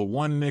threats while the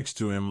one next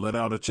to him let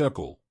out a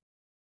chuckle.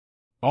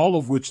 All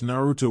of which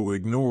Naruto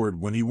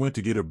ignored when he went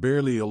to get a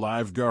barely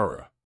alive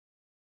Gaara.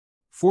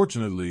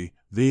 Fortunately,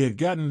 they had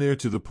gotten there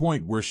to the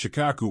point where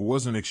Shikaku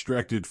wasn't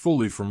extracted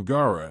fully from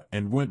Gaara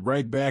and went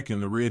right back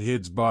in the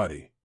redhead's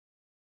body.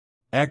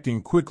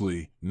 Acting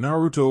quickly,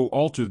 Naruto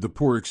altered the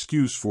poor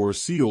excuse for a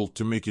seal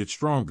to make it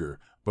stronger,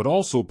 but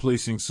also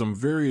placing some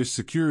various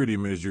security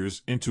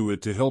measures into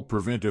it to help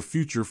prevent a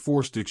future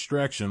forced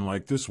extraction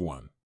like this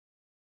one.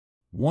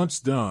 Once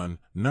done,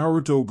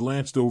 Naruto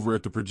glanced over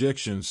at the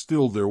projection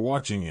still there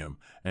watching him,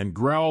 and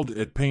growled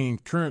at Pain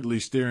currently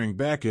staring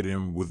back at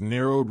him with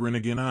narrowed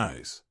Rinnegan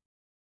eyes.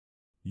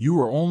 "You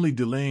are only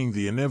delaying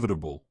the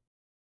inevitable.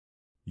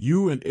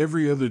 You and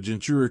every other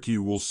Jinchuriki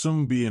will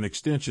soon be an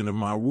extension of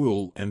my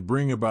will and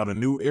bring about a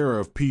new era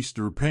of peace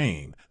through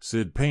pain,"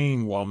 said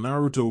Pain while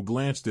Naruto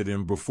glanced at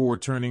him before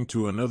turning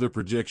to another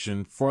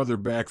projection farther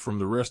back from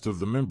the rest of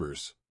the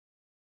members.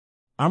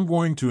 "I'm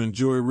going to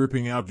enjoy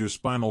ripping out your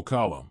spinal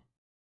column.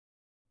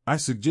 I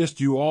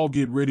suggest you all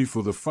get ready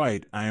for the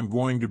fight I am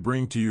going to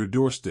bring to your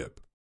doorstep.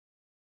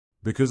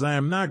 Because I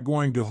am not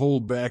going to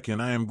hold back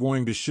and I am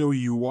going to show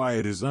you why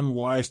it is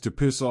unwise to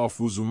piss off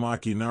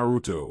Uzumaki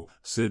Naruto,"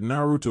 said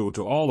Naruto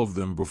to all of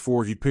them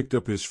before he picked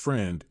up his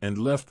friend and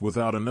left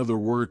without another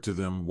word to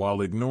them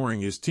while ignoring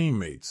his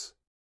teammates.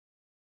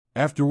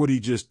 After what he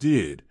just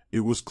did, it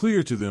was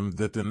clear to them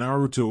that the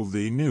Naruto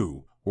they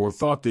knew, or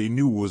thought they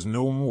knew, was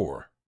no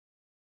more.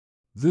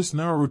 This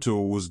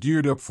Naruto was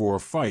geared up for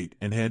a fight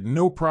and had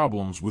no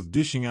problems with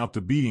dishing out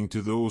the beating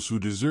to those who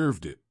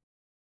deserved it.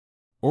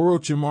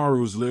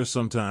 Orochimaru's there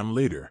sometime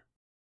later.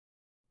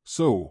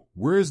 "So,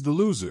 where's the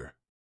loser?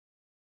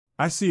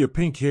 I see a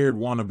pink-haired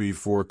wannabe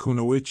for a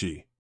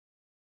kunoichi.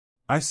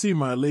 I see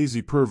my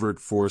lazy pervert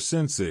for a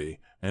sensei,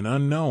 an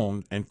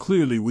unknown and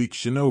clearly weak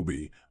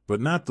shinobi,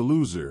 but not the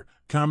loser,"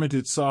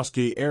 commented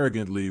Sasuke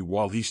arrogantly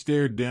while he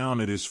stared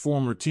down at his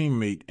former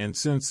teammate and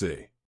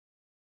sensei.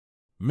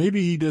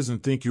 "Maybe he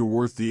doesn't think you're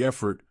worth the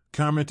effort,"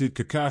 commented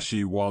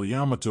Kakashi while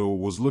Yamato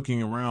was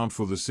looking around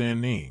for the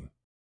Sannin.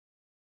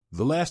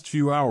 The last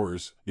few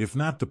hours, if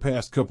not the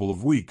past couple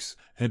of weeks,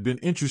 had been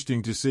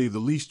interesting to say the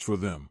least for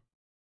them.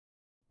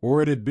 Or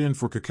it had been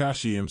for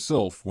Kakashi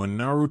himself when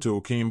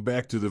Naruto came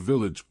back to the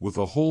village with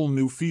a whole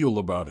new feel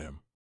about him.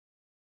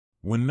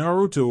 When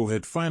Naruto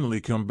had finally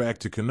come back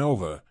to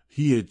Konoha,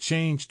 he had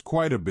changed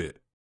quite a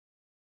bit.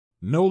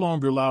 No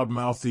longer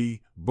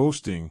loud-mouthy,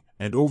 boasting,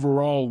 and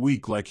overall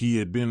weak like he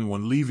had been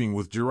when leaving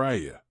with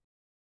Jiraiya.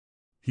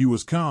 He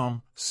was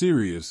calm,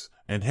 serious,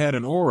 and had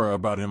an aura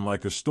about him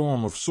like a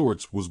storm of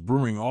sorts was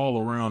brewing all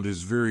around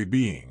his very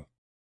being.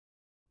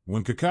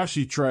 When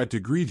Kakashi tried to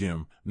greet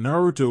him,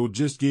 Naruto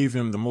just gave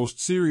him the most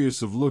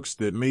serious of looks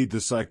that made the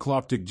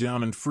cycloptic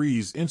Jounin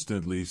freeze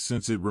instantly,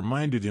 since it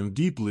reminded him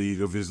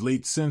deeply of his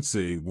late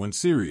sensei when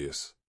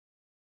serious.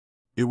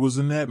 It was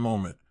in that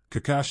moment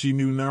Kakashi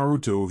knew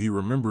Naruto he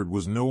remembered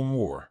was no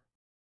more.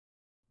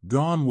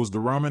 Gone was the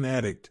ramen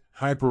addict,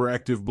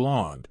 hyperactive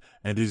blonde,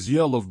 and his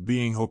yell of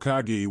being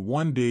Hokage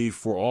one day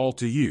for all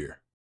to hear.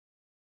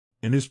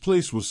 In his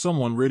place was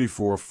someone ready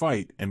for a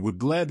fight and would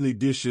gladly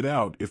dish it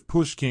out if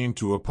push came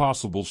to a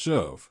possible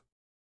shove.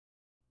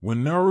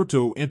 When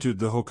Naruto entered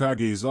the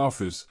Hokage's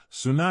office,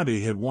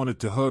 Tsunade had wanted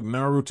to hug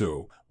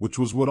Naruto, which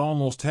was what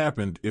almost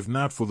happened if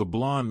not for the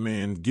blonde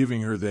man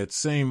giving her that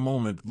same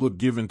moment look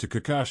given to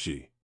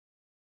Kakashi.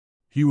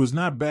 He was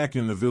not back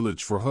in the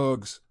village for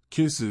hugs,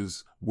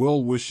 kisses,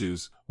 well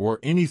wishes, or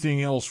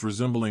anything else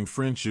resembling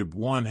friendship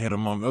one had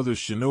among other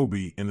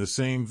shinobi in the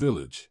same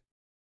village.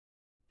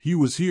 He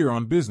was here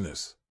on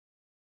business.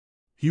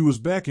 He was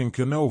back in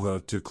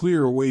Konoha to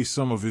clear away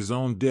some of his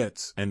own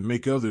debts and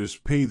make others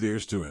pay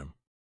theirs to him.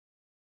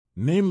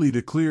 Namely,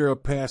 to clear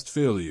up past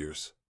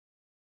failures.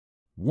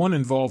 One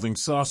involving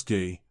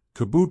Sasuke,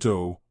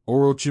 Kabuto,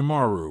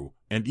 Orochimaru,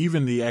 and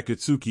even the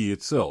Akatsuki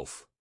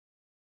itself.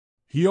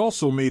 He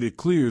also made it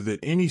clear that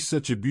any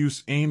such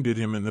abuse aimed at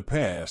him in the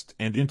past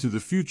and into the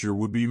future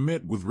would be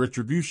met with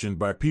retribution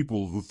by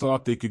people who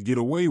thought they could get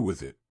away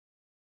with it.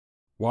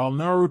 While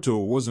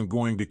Naruto wasn't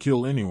going to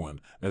kill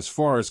anyone, as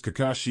far as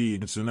Kakashi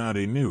and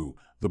Tsunade knew,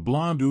 the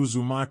blonde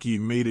Uzumaki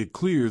made it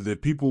clear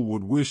that people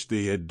would wish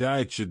they had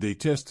died should they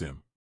test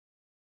him.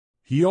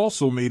 He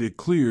also made it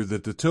clear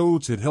that the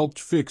Toads had helped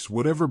fix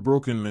whatever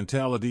broken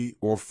mentality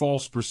or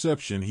false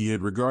perception he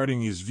had regarding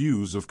his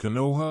views of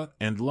Konoha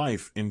and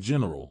life in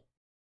general.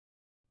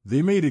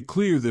 They made it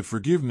clear that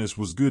forgiveness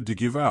was good to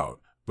give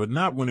out, but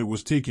not when it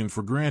was taken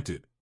for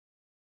granted.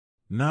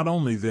 Not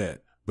only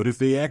that, but if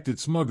they acted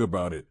smug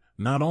about it,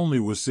 not only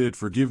was said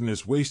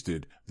forgiveness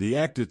wasted, the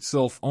act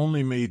itself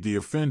only made the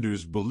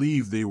offenders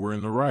believe they were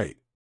in the right.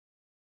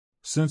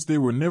 Since they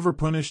were never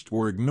punished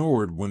or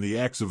ignored when the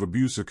acts of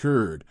abuse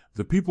occurred,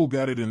 the people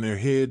got it in their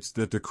heads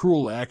that the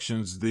cruel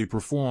actions they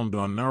performed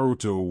on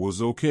Naruto was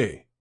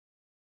okay.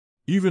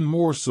 Even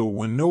more so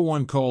when no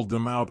one called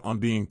them out on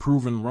being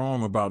proven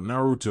wrong about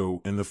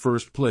Naruto in the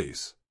first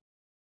place.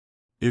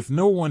 If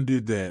no one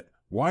did that,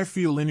 why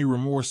feel any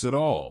remorse at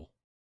all?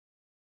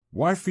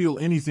 Why feel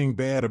anything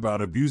bad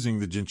about abusing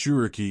the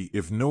Jinchuriki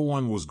if no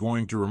one was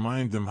going to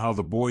remind them how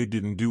the boy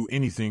didn't do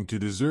anything to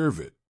deserve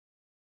it?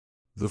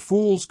 The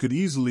fools could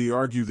easily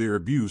argue their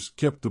abuse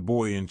kept the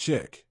boy in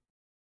check.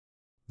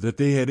 That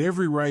they had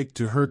every right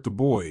to hurt the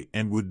boy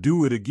and would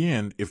do it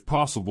again if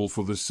possible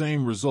for the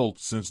same result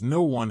since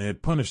no one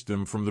had punished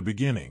them from the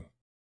beginning.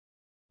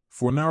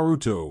 For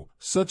Naruto,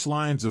 such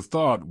lines of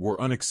thought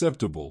were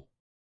unacceptable.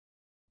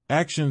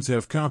 Actions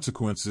have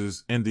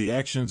consequences, and the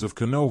actions of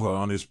Konoha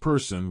on his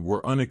person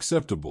were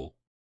unacceptable.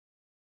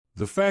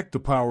 The fact the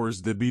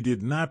powers that be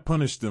did not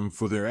punish them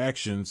for their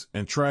actions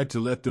and tried to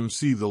let them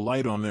see the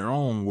light on their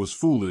own was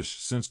foolish,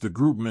 since the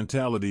group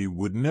mentality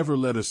would never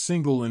let a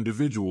single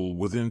individual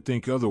within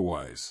think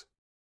otherwise.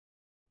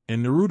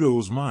 In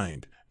Naruto's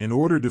mind, in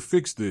order to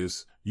fix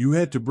this, you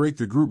had to break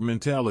the group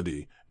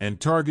mentality and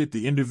target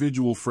the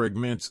individual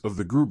fragments of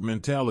the group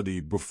mentality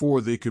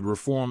before they could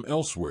reform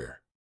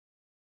elsewhere.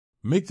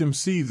 Make them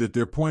see that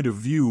their point of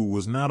view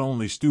was not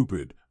only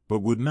stupid,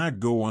 but would not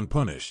go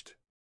unpunished.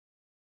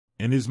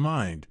 In his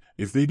mind,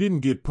 if they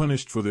didn't get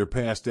punished for their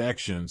past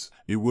actions,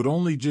 it would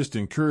only just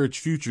encourage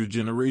future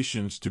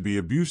generations to be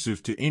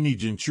abusive to any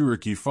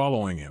Jinchuriki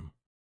following him.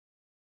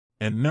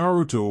 And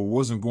Naruto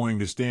wasn't going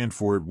to stand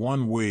for it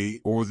one way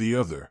or the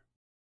other.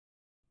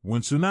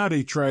 When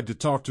Tsunade tried to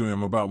talk to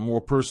him about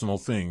more personal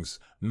things,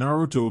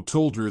 Naruto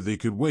told her they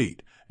could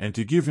wait, and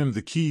to give him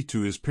the key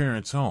to his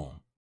parents' home.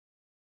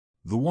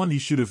 The one he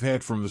should have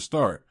had from the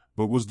start,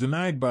 but was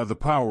denied by the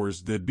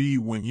powers that be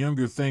when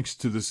younger thanks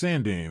to the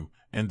Sandaime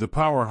and the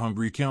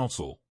power-hungry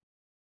council.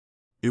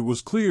 It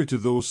was clear to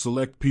those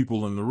select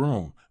people in the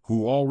room,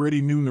 who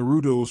already knew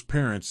Naruto's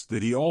parents,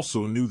 that he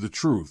also knew the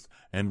truth,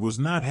 and was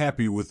not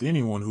happy with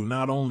anyone who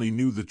not only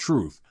knew the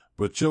truth,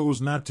 but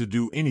chose not to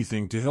do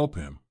anything to help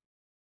him.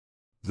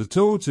 The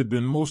Toads had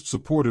been most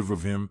supportive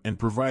of him in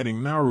providing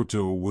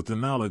Naruto with the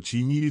knowledge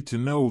he needed to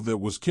know that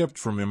was kept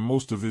from him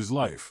most of his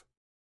life.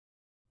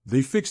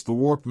 They fixed the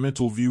warped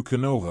mental view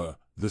Konoha,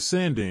 the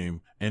Sandaime,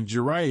 and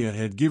Jiraiya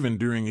had given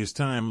during his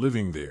time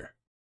living there.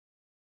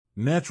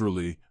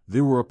 Naturally,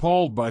 they were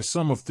appalled by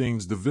some of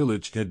things the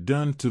village had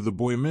done to the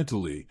boy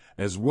mentally,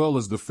 as well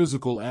as the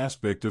physical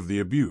aspect of the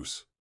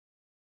abuse.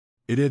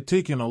 It had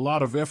taken a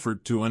lot of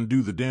effort to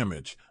undo the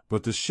damage,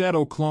 but the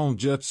shadow clone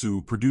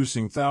jutsu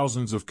producing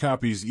thousands of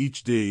copies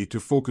each day to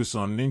focus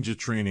on ninja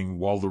training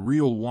while the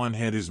real one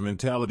had his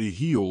mentality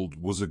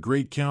healed was a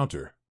great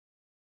counter.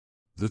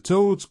 The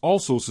Toads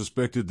also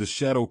suspected the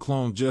shadow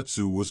clone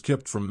jutsu was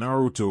kept from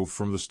Naruto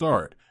from the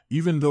start,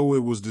 even though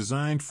it was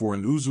designed for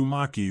an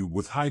Uzumaki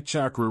with high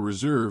chakra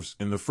reserves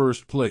in the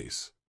first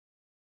place.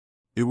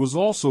 It was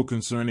also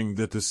concerning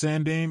that the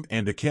Sandaime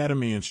and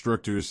Academy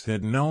instructors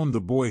had known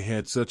the boy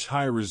had such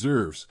high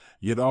reserves,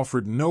 yet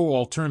offered no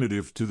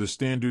alternative to the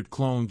standard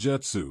clone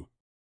jutsu.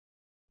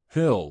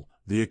 Hell,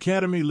 the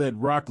Academy let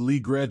Rock Lee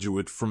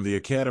graduate from the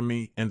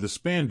Academy, and the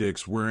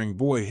spandex-wearing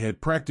boy had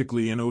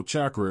practically no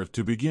chakra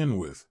to begin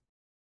with.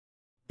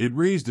 It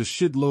raised a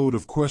shitload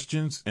of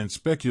questions, and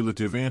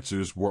speculative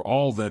answers were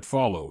all that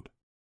followed.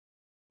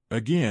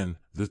 Again,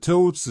 the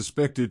Toads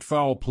suspected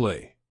foul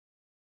play.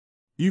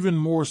 Even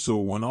more so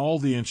when all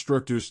the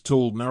instructors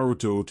told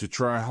Naruto to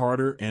try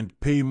harder and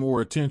pay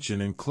more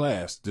attention in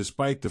class,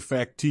 despite the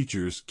fact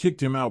teachers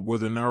kicked him out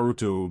whether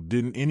Naruto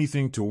did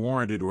anything to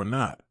warrant it or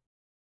not.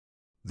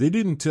 They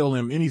didn't tell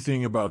him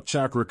anything about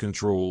chakra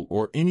control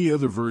or any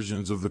other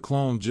versions of the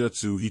clone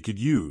jutsu he could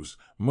use,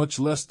 much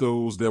less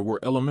those that were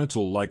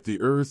elemental like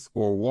the earth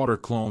or water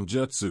clone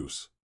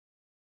jutsus.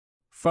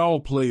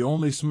 Foul play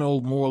only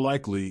smelled more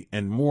likely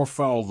and more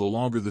foul the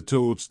longer the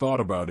Toads thought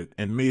about it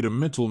and made a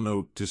mental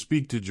note to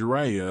speak to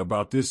Jiraiya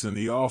about this in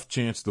the off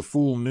chance the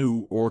fool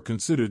knew or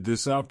considered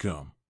this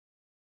outcome.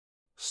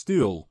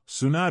 Still,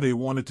 Tsunade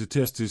wanted to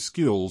test his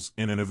skills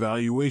in an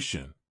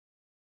evaluation.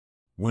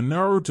 When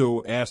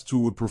Naruto asked who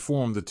would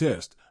perform the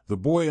test, the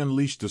boy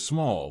unleashed a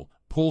small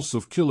pulse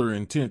of killer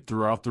intent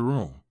throughout the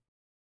room.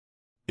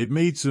 It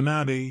made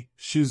Tsunade,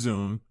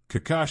 Shizune,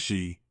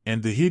 Kakashi,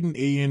 and the hidden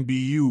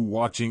ANBU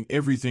watching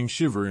everything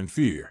shiver in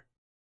fear.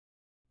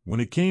 When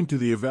it came to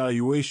the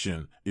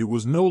evaluation, it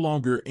was no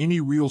longer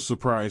any real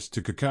surprise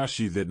to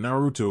Kakashi that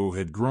Naruto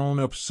had grown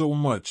up so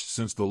much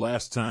since the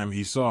last time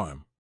he saw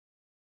him.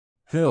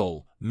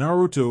 Hell,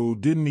 Naruto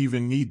didn't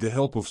even need the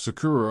help of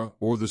Sakura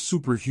or the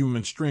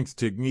superhuman strength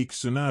technique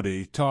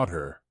Tsunade taught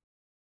her.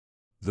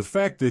 The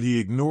fact that he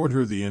ignored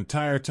her the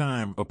entire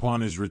time upon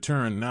his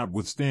return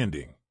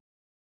notwithstanding.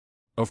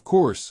 Of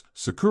course,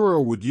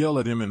 Sakura would yell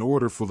at him in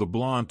order for the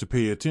blonde to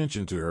pay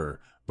attention to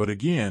her, but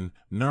again,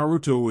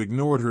 Naruto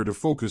ignored her to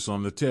focus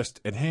on the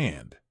test at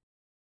hand.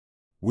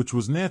 Which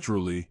was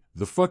naturally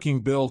the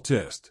fucking bell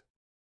test.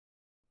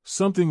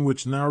 Something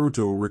which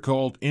Naruto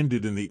recalled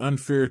ended in the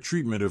unfair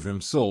treatment of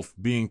himself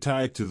being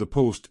tied to the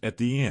post at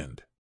the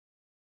end.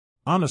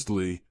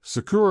 Honestly,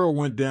 Sakura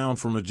went down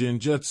from a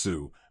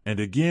genjutsu, and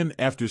again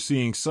after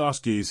seeing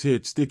Sasuke's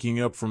head sticking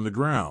up from the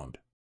ground.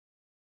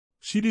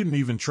 She didn't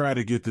even try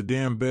to get the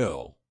damn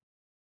bell.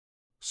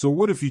 So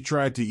what if he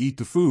tried to eat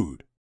the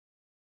food?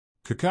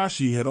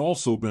 Kakashi had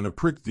also been a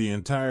prick the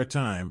entire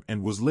time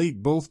and was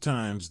late both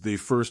times they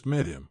first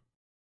met him.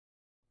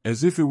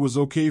 As if it was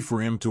okay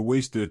for him to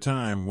waste their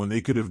time when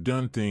they could have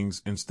done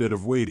things instead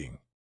of waiting.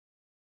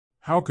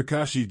 How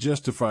Kakashi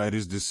justified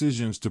his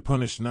decisions to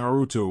punish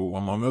Naruto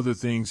among other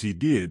things he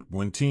did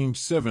when Team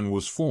 7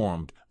 was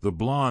formed, the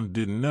blonde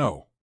didn't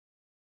know.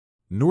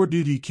 Nor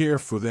did he care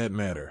for that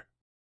matter.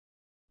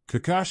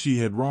 Kakashi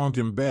had wronged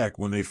him back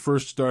when they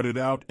first started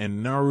out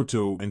and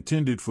Naruto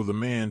intended for the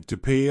man to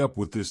pay up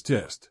with this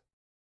test.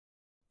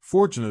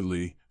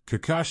 Fortunately,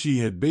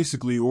 Kakashi had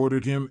basically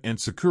ordered him and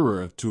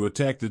Sakura to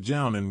attack the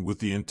Jounin with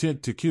the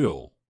intent to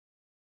kill.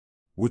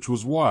 Which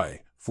was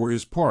why, for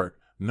his part,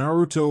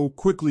 Naruto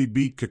quickly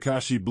beat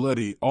Kakashi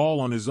bloody all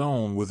on his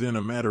own within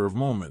a matter of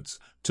moments,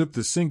 took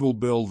the single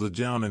bell the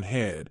Jounin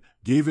had,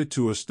 gave it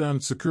to a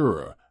stunned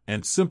Sakura,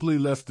 and simply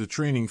left the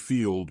training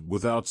field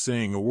without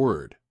saying a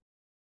word.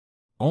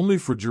 Only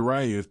for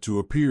Jiraiya to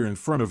appear in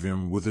front of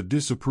him with a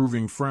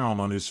disapproving frown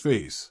on his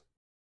face.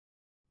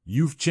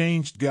 "You've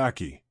changed,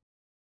 Gaki.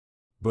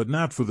 But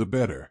not for the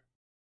better.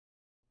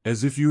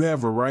 As if you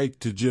have a right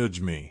to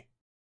judge me.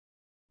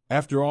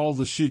 After all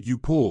the shit you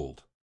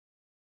pulled.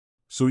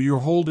 So you're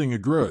holding a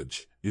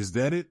grudge, is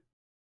that it?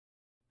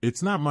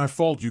 It's not my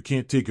fault you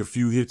can't take a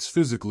few hits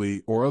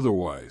physically or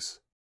otherwise.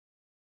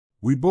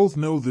 We both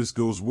know this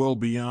goes well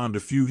beyond a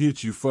few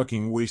hits, you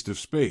fucking waste of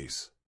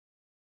space.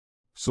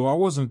 So I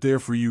wasn't there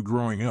for you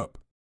growing up.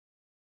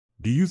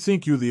 Do you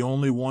think you're the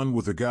only one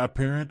with a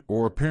godparent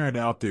or a parent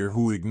out there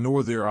who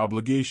ignore their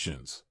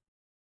obligations?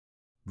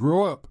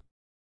 Grow up.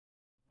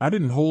 I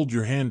didn't hold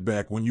your hand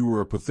back when you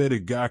were a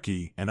pathetic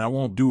Gaki, and I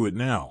won't do it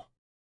now.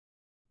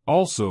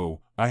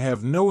 Also, I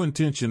have no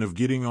intention of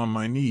getting on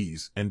my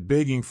knees and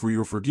begging for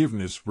your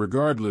forgiveness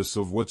regardless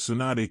of what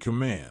Tsunade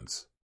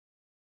commands.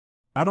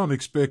 I don't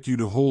expect you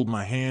to hold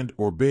my hand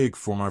or beg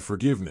for my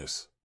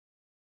forgiveness.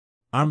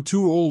 I'm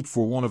too old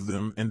for one of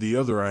them and the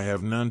other I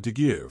have none to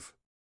give.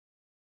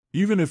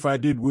 Even if I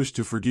did wish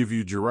to forgive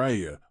you,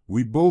 Jiraiya,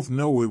 we both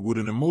know it would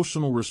an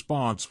emotional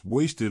response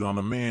wasted on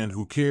a man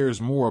who cares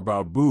more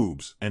about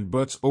boobs and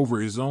butts over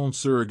his own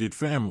surrogate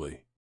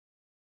family.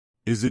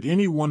 Is it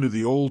any wonder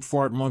the old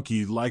fart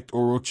monkey liked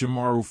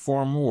Orochimaru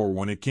far more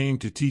when it came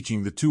to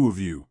teaching the two of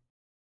you?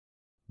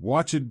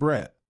 Watch it,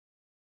 brat.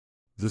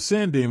 The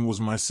Sandaime was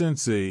my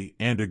sensei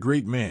and a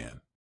great man.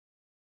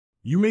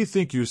 You may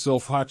think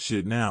yourself hot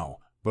shit now,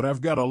 but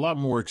I've got a lot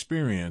more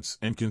experience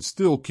and can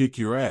still kick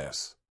your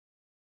ass.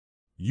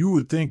 You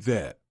would think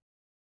that.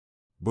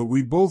 But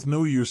we both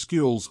know your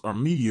skills are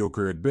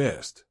mediocre at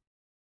best.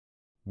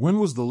 When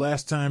was the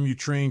last time you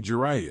trained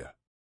Jiraiya?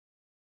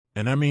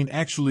 And I mean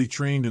actually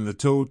trained in the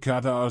toad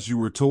katas you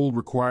were told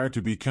required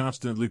to be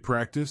constantly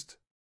practiced?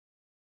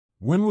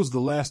 When was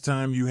the last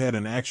time you had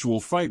an actual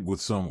fight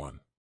with someone?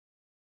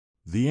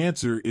 The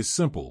answer is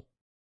simple.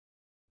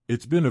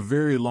 It's been a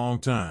very long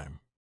time.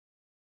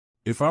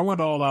 If I went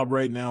all out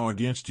right now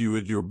against you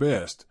at your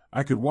best,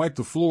 I could wipe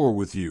the floor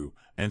with you,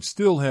 and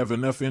still have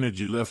enough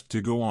energy left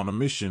to go on a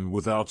mission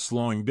without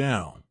slowing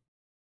down.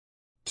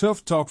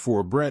 Tough talk for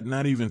a brat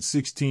not even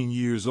 16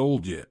 years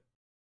old yet.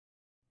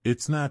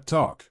 It's not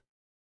talk.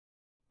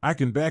 I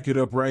can back it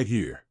up right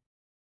here.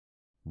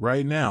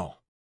 Right now.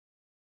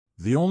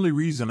 The only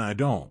reason I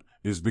don't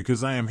is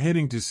because I am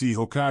heading to see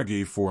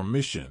Hokage for a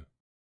mission.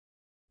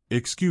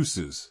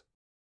 Excuses.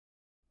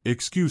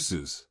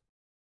 Excuses.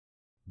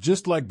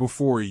 Just like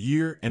before a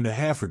year and a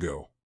half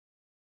ago.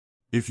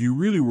 If you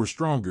really were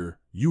stronger,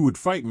 you would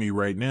fight me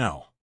right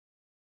now.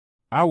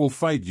 I will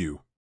fight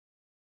you.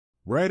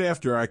 Right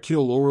after I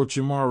kill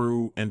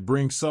Orochimaru and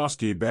bring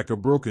Sasuke back a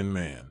broken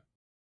man.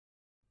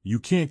 You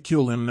can't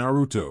kill him,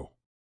 Naruto.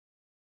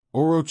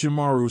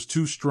 Orochimaru's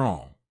too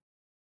strong.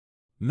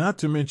 Not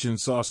to mention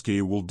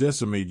Sasuke will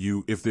decimate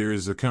you if there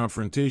is a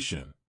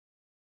confrontation.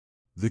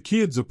 The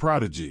kid's a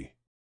prodigy.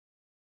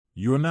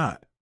 You're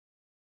not.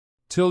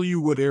 Tell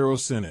you what, Ero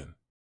Sennin.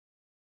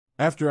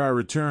 After I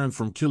return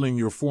from killing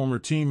your former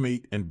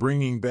teammate and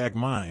bringing back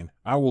mine,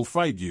 I will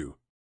fight you.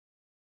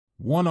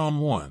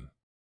 One-on-one.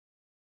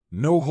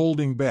 No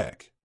holding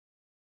back.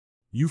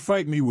 You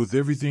fight me with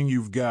everything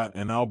you've got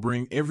and I'll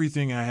bring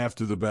everything I have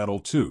to the battle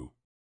too.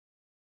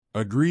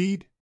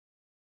 Agreed?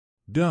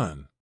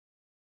 Done.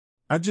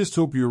 I just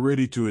hope you're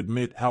ready to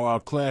admit how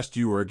outclassed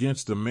you are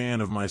against a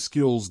man of my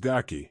skills,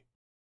 Gaki.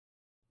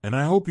 And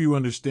I hope you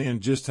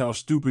understand just how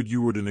stupid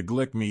you were to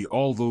neglect me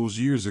all those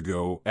years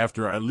ago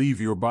after I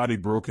leave your body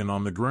broken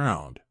on the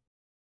ground.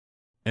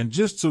 And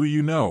just so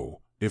you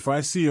know, if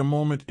I see a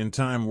moment in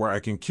time where I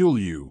can kill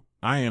you,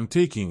 I am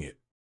taking it.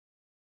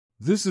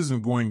 This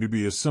isn't going to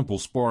be a simple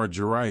spar,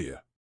 Jiraiya.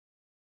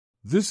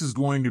 This is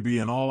going to be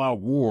an all-out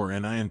war,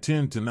 and I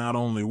intend to not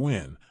only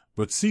win,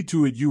 but see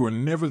to it you are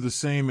never the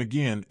same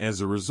again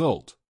as a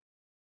result.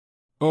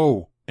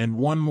 Oh, and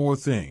one more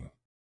thing.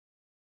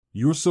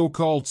 Your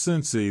so-called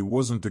sensei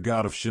wasn't the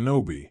god of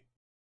Shinobi.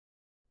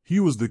 He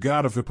was the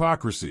god of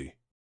hypocrisy.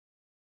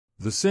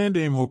 The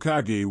Sandaime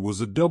Hokage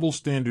was a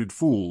double-standard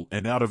fool,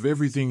 and out of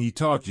everything he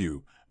taught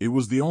you, it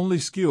was the only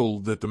skill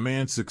that the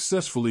man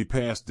successfully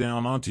passed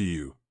down onto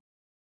you.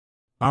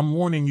 I'm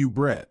warning you,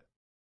 brat.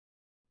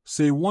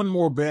 Say one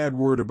more bad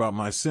word about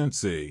my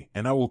sensei,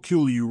 and I will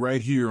kill you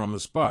right here on the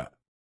spot.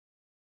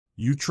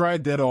 You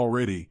tried that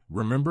already,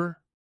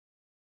 remember?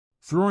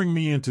 Throwing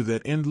me into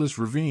that endless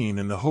ravine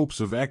in the hopes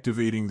of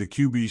activating the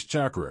Kyuubi's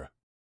chakra.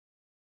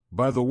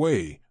 By the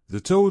way, the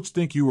toads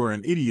think you are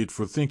an idiot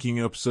for thinking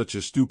up such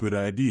a stupid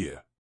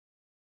idea.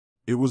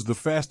 It was the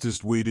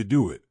fastest way to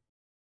do it.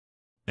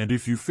 And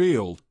if you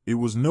failed, it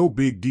was no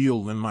big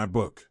deal in my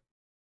book.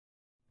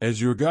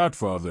 As your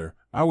godfather,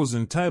 I was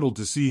entitled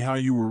to see how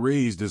you were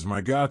raised as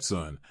my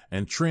godson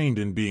and trained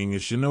in being a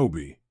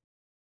shinobi.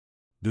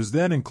 Does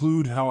that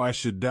include how I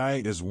should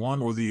die as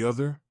one or the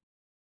other?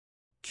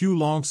 Cue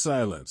long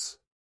silence.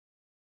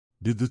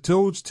 Did the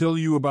toads tell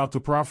you about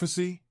the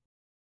prophecy?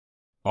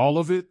 All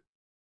of it?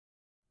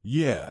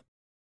 Yeah.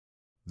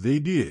 They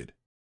did.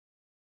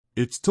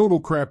 It's total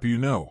crap, you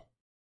know.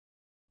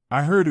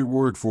 I heard it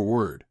word for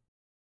word.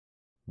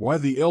 Why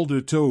the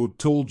elder toad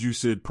told you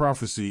said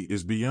prophecy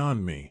is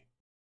beyond me.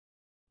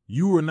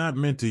 You were not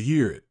meant to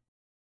hear it,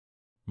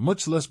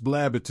 much less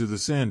blab it to the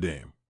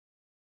Sandaime.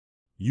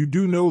 You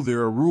do know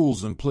there are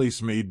rules in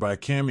place made by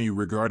Kami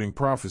regarding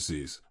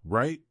prophecies,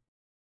 right?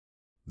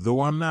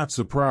 Though I'm not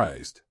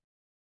surprised.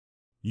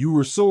 You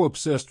were so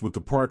obsessed with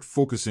the part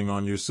focusing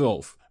on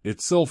yourself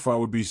itself, I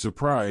would be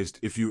surprised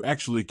if you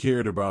actually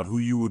cared about who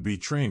you would be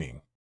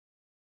training.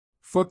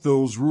 Fuck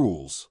those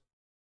rules.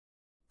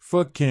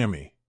 Fuck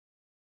Kami.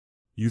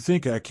 You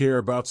think I care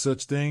about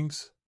such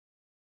things?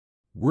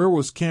 Where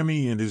was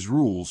Kami and his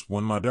rules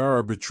when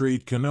Madara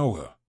betrayed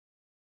Konoha?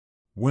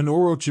 When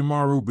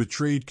Orochimaru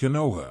betrayed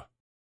Konoha?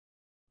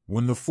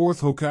 When the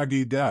fourth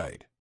Hokage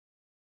died?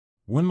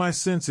 When my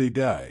sensei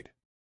died?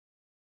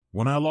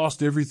 When I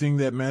lost everything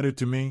that mattered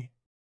to me?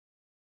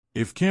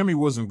 If Kami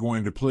wasn't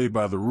going to play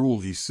by the rule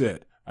he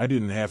set, I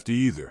didn't have to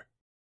either.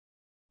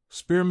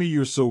 Spare me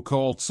your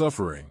so-called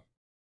suffering.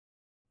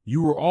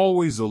 You were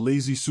always a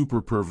lazy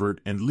super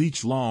pervert and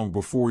leech long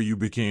before you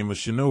became a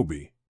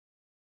shinobi.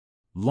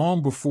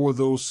 Long before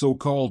those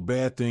so-called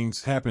bad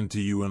things happened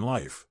to you in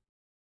life.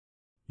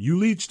 You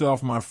leeched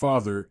off my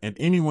father and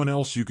anyone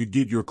else you could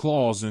get your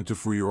claws into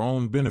for your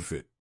own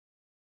benefit.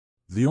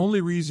 The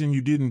only reason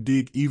you didn't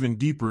dig even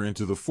deeper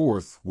into the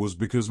fourth was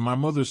because my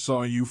mother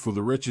saw you for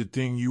the wretched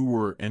thing you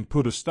were and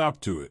put a stop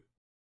to it.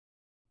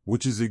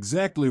 Which is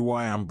exactly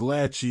why I'm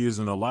glad she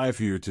isn't alive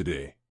here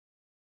today.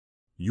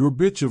 Your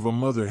bitch of a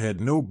mother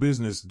had no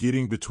business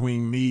getting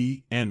between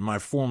me and my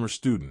former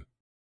student.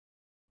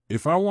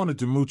 If I wanted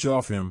to mooch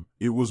off him,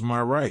 it was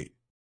my right.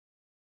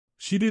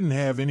 She didn't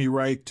have any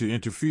right to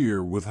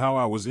interfere with how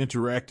I was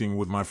interacting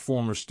with my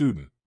former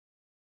student.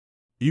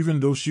 Even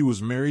though she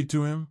was married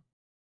to him?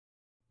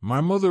 My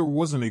mother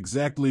wasn't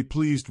exactly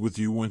pleased with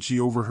you when she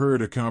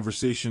overheard a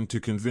conversation to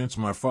convince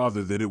my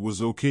father that it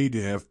was okay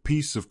to have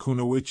piece of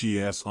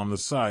kunoichi ass on the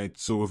side,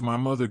 so if my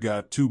mother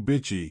got too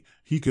bitchy,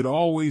 he could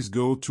always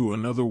go to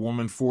another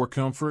woman for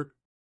comfort.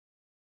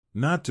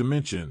 Not to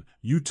mention,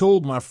 you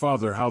told my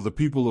father how the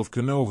people of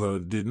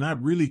Konoha did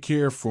not really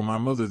care for my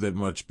mother that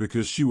much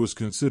because she was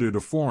considered a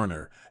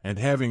foreigner, and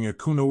having a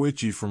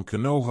kunoichi from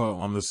Konoha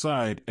on the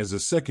side as a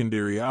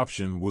secondary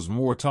option was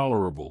more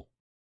tolerable.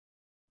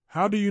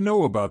 How do you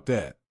know about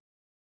that?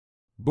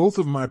 Both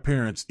of my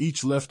parents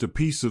each left a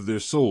piece of their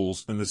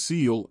souls in the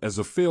seal as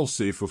a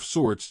failsafe of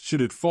sorts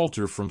should it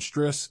falter from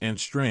stress and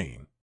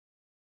strain.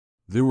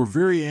 They were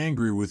very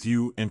angry with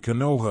you and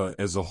Konoha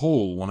as a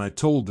whole when I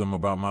told them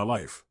about my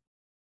life.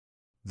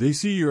 They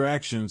see your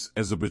actions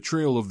as a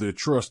betrayal of their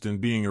trust in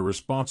being a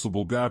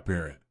responsible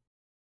godparent.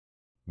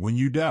 When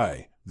you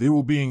die, they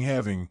will be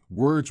having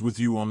words with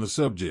you on the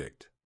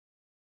subject.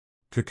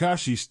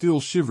 Kakashi still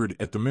shivered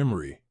at the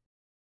memory.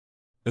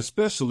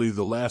 Especially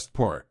the last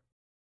part.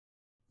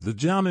 The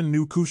Jounin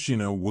knew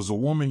Kushina was a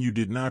woman you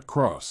did not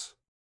cross.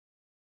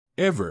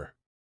 Ever.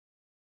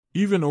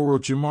 Even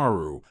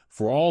Orochimaru,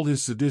 for all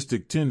his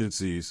sadistic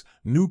tendencies,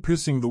 knew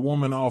pissing the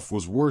woman off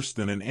was worse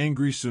than an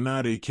angry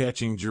Tsunade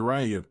catching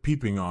Jiraiya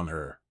peeping on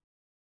her.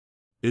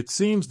 "It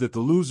seems that the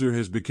loser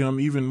has become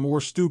even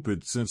more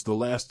stupid since the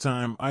last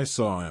time I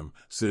saw him,"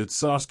 said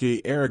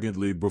Sasuke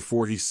arrogantly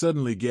before he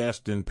suddenly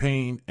gasped in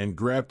pain and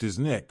grabbed his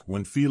neck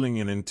when feeling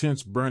an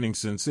intense burning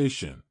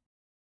sensation.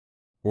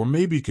 "Or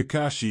maybe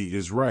Kakashi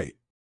is right.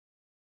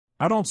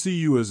 I don't see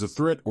you as a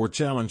threat or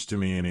challenge to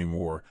me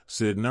anymore,"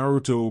 said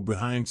Naruto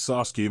behind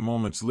Sasuke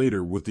moments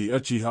later with the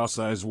Uchiha's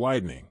eyes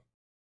widening.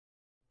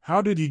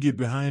 "How did he get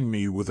behind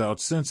me without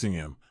sensing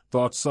him?"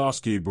 thought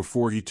Sasuke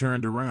before he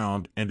turned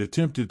around and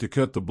attempted to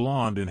cut the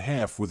blonde in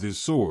half with his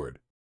sword.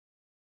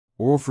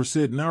 Or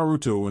said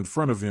Naruto in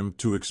front of him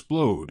to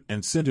explode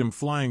and sent him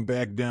flying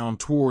back down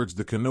towards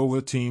the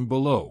Konoha team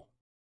below.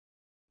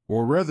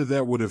 Or rather,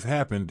 that would have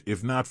happened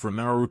if not for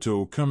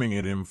Naruto coming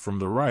at him from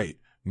the right,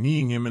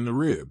 kneeing him in the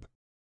rib.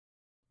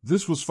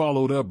 This was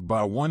followed up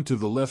by one to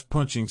the left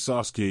punching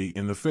Sasuke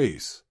in the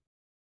face.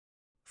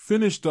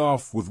 Finished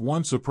off with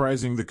one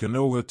surprising the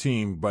Konoha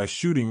team by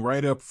shooting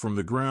right up from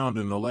the ground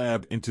in the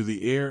lab into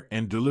the air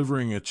and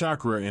delivering a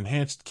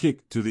chakra-enhanced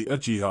kick to the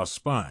Uchiha's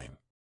spine.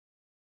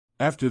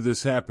 After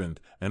this happened,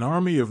 an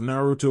army of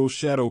Naruto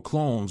shadow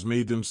clones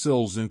made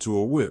themselves into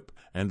a whip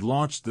and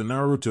launched the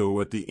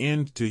Naruto at the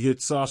end to hit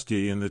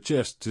Sasuke in the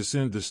chest to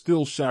send the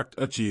still shocked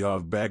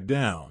Uchiha back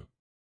down.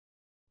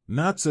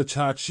 "Not such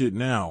hot shit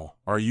now,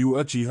 are you,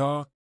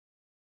 Uchiha?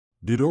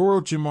 Did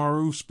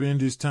Orochimaru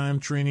spend his time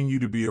training you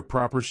to be a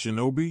proper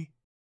shinobi?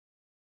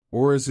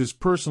 Or as his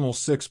personal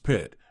sex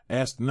pet?"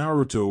 asked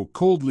Naruto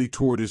coldly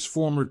toward his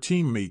former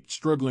teammate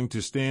struggling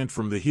to stand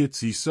from the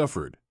hits he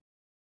suffered.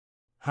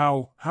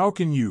 How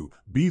can you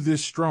be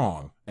this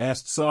strong?"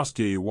 asked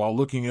Sasuke while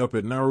looking up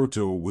at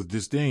Naruto with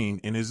disdain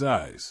in his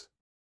eyes.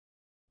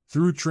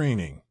 "Through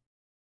training.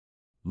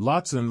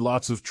 Lots and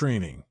lots of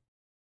training.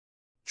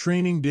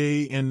 Training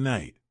day and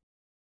night.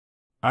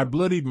 I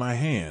bloodied my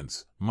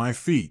hands, my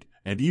feet,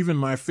 and even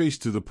my face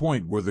to the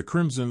point where the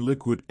crimson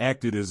liquid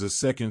acted as a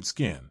second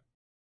skin.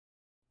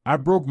 I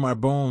broke my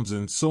bones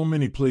in so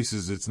many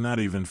places it's not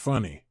even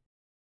funny.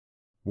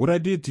 What I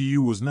did to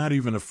you was not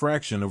even a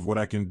fraction of what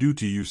I can do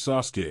to you,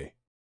 Sasuke.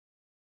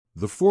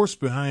 The force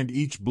behind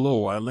each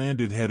blow I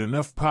landed had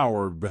enough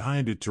power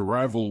behind it to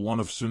rival one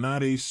of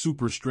Tsunade's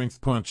super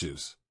strength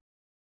punches.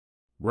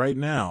 Right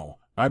now,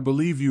 I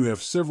believe you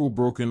have several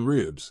broken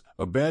ribs,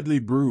 a badly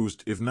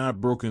bruised if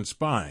not broken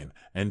spine,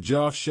 and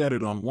jaw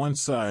shattered on one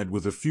side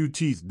with a few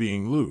teeth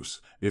being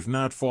loose, if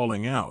not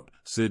falling out,"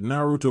 said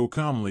Naruto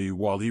calmly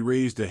while he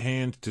raised a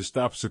hand to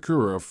stop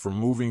Sakura from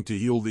moving to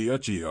heal the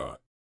Uchiha.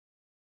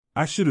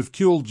 "I should have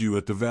killed you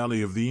at the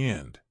Valley of the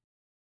End.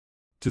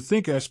 To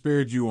think I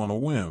spared you on a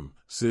whim,"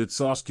 said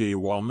Sasuke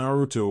while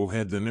Naruto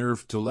had the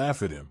nerve to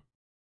laugh at him.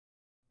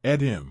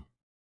 "At him.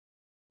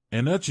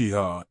 An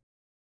Uchiha.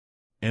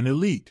 An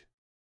elite.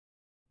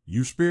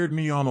 You spared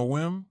me on a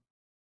whim?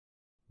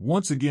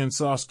 Once again,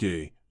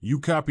 Sasuke, you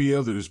copy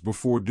others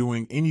before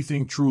doing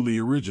anything truly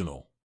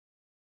original.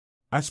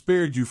 I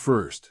spared you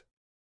first.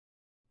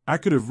 I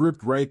could have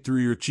ripped right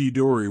through your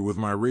Chidori with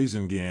my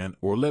Rasengan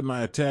or let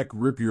my attack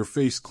rip your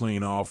face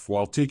clean off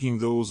while taking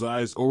those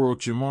eyes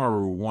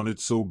Orochimaru wanted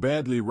so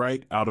badly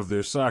right out of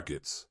their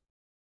sockets.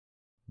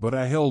 But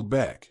I held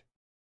back.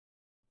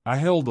 I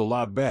held a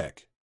lot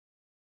back.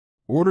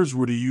 Orders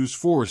were to use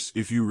force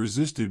if you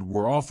resisted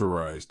were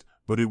authorized,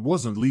 but it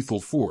wasn't lethal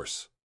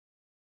force.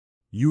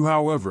 You,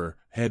 however,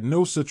 had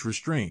no such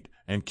restraint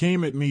and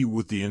came at me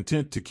with the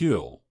intent to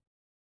kill.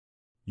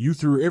 You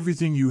threw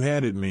everything you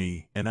had at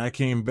me, and I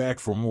came back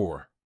for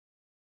more.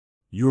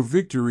 Your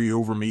victory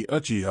over me,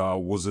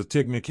 Uchiha, was a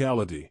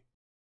technicality.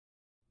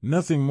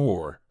 Nothing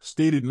more,"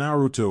 stated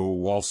Naruto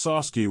while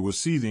Sasuke was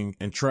seething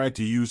and tried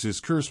to use his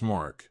curse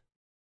mark.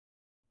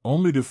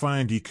 Only to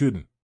find he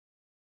couldn't.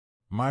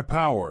 "My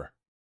power.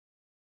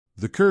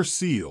 The curse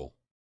seal.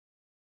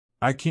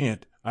 I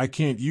can't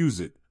use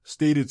it,"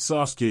 stated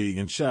Sasuke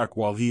in shock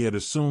while he had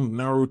assumed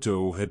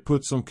Naruto had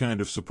put some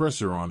kind of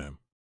suppressor on him.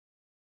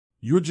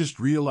 "You're just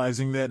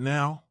realizing that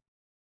now?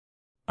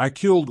 I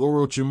killed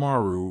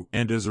Orochimaru,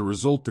 and as a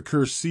result the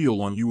curse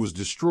seal on you was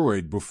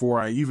destroyed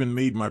before I even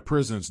made my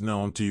presence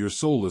known to your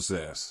soulless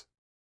ass.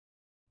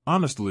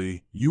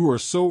 Honestly, you are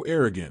so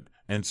arrogant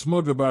and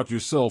smug about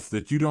yourself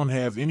that you don't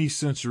have any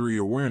sensory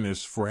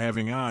awareness for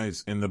having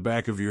eyes in the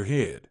back of your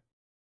head.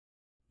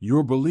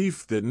 Your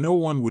belief that no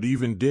one would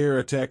even dare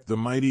attack the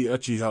mighty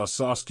Uchiha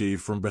Sasuke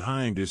from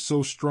behind is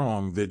so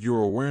strong that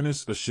your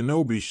awareness a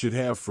shinobi should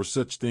have for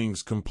such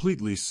things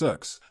completely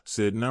sucks,"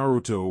 said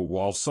Naruto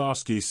while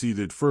Sasuke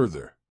seethed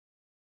further.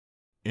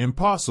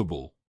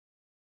 "Impossible.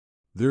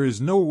 There is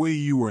no way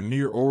you are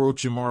near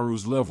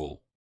Orochimaru's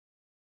level."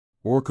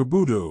 "Or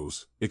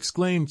Kabuto's,"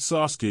 exclaimed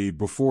Sasuke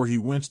before he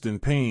winced in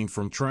pain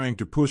from trying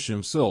to push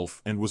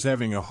himself and was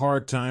having a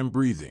hard time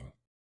breathing.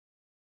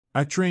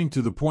 "I train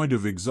to the point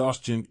of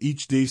exhaustion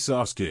each day,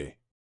 Sasuke.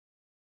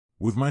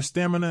 With my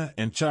stamina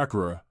and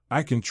chakra,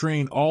 I can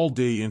train all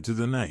day into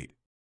the night.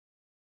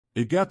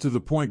 It got to the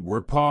point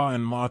where Pa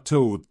and Ma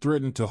Toad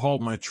threatened to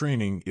halt my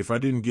training if I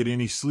didn't get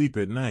any sleep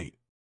at night.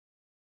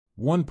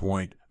 One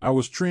point, I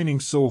was training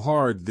so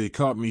hard they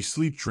caught me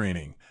sleep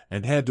training,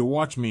 and had to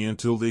watch me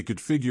until they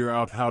could figure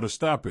out how to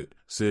stop it,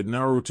 said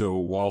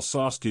Naruto while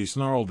Sasuke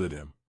snarled at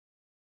him.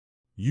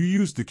 You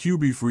used the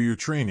Kyuubi for your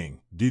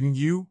training, didn't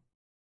you?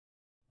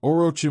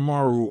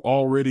 Orochimaru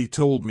already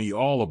told me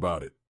all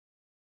about it.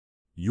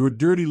 Your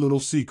dirty little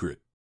secret.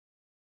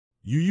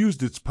 You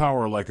used its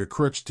power like a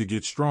crutch to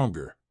get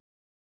stronger.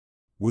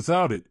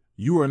 Without it,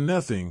 you are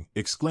nothing,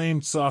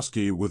 exclaimed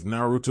Sasuke with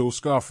Naruto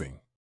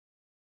scoffing.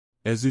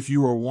 As if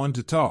you are one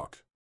to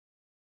talk.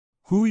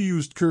 Who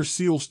used Curse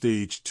Seal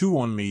Stage 2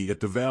 on me at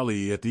the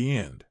valley at the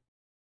end?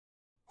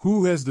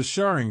 Who has the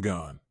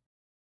Sharingan?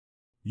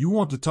 You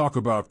want to talk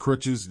about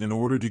crutches in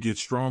order to get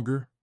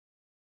stronger?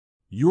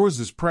 Yours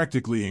is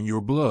practically in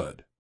your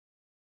blood.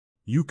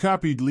 You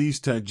copied Lee's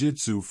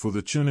taijutsu for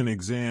the Chunin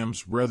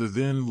exams rather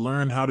than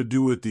learn how to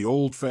do it the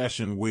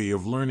old-fashioned way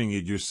of learning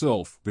it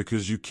yourself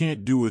because you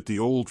can't do it the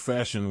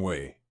old-fashioned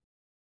way.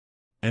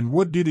 And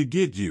what did it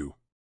get you?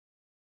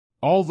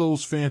 All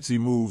those fancy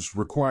moves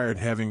required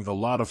having a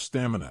lot of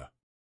stamina.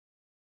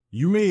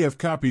 You may have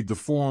copied the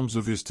forms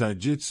of his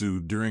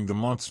taijutsu during the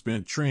month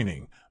spent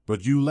training,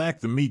 but you lack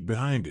the meat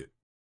behind it.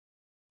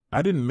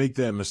 I didn't make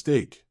that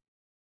mistake.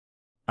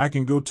 I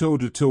can go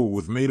toe-to-toe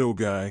with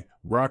Madogai,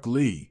 Rock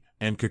Lee,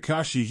 and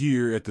Kakashi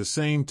here at the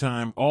same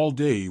time all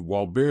day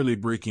while barely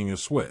breaking a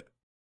sweat.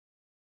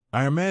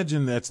 I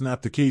imagine that's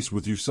not the case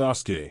with you,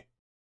 Sasuke.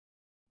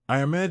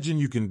 I imagine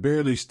you can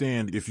barely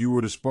stand if you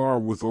were to spar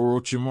with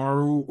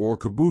Orochimaru or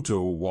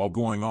Kabuto while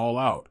going all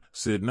out,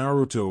 said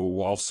Naruto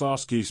while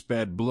Sasuke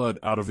spat blood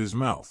out of his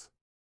mouth.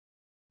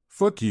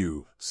 Fuck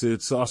you, said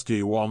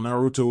Sasuke while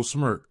Naruto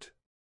smirked.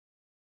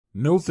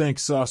 No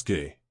thanks,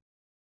 Sasuke.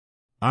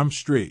 I'm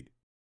straight.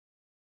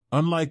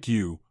 Unlike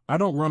you, I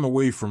don't run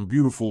away from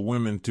beautiful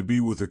women to be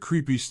with a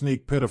creepy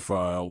snake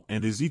pedophile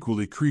and his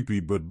equally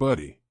creepy but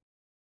buddy.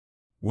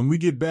 When we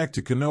get back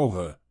to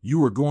Konoha,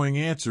 you are going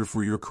to answer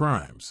for your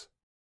crimes.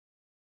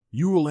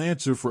 You will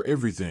answer for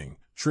everything,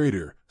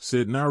 traitor,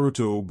 said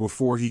Naruto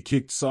before he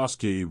kicked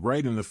Sasuke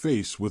right in the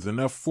face with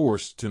enough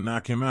force to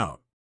knock him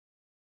out.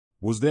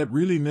 Was that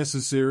really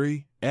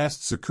necessary?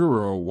 Asked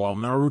Sakura while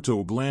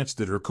Naruto glanced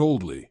at her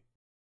coldly.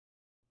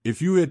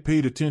 If you had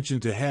paid attention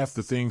to half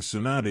the things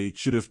Tsunade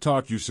should have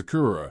taught you,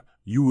 Sakura,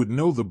 you would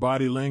know the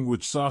body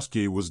language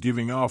Sasuke was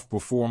giving off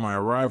before my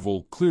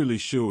arrival clearly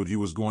showed he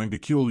was going to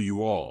kill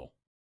you all.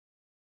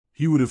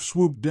 He would have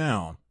swooped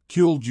down,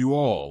 killed you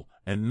all,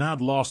 and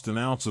not lost an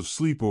ounce of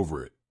sleep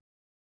over it.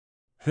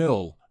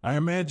 Hell, I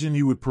imagine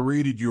he would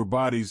paraded your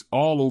bodies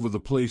all over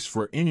the place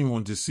for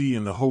anyone to see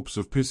in the hopes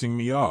of pissing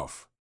me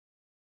off.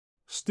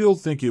 Still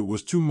think it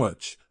was too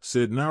much,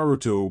 said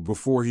Naruto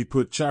before he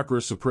put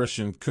chakra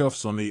suppression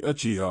cuffs on the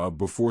Uchiha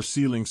before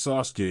sealing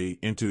Sasuke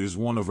into his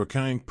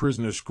one-of-a-kind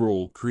prisoner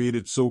scroll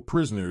created so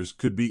prisoners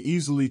could be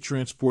easily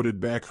transported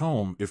back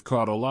home if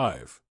caught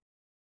alive.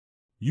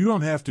 You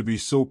don't have to be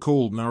so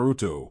cold,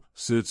 Naruto,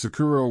 said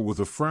Sakura with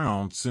a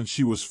frown since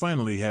she was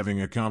finally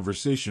having a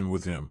conversation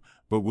with him,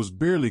 but was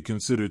barely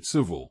considered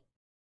civil.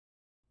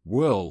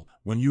 Well,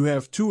 when you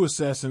have 2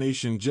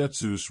 assassination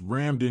jutsus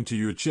rammed into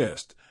your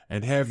chest,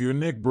 and have your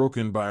neck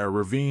broken by a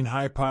ravine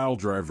high pile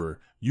driver,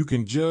 you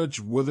can judge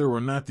whether or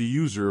not the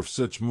user of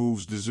such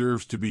moves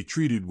deserves to be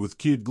treated with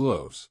kid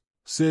gloves,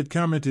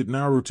 commented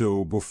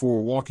Naruto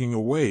before walking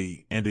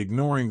away and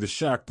ignoring the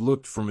shocked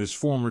look from his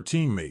former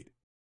teammate.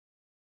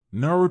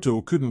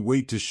 Naruto couldn't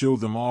wait to show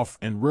them off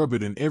and rub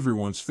it in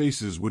everyone's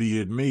faces what he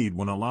had made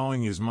when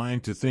allowing his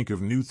mind to think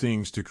of new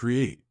things to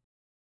create.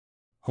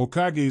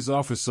 Hokage's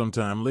office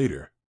sometime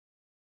later.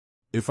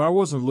 If I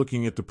wasn't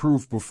looking at the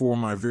proof before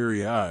my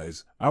very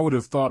eyes, I would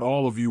have thought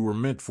all of you were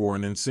meant for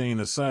an insane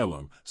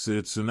asylum,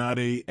 said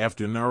Tsunade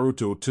after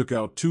Naruto took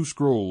out 2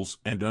 scrolls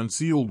and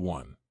unsealed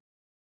one.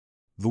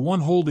 The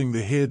one holding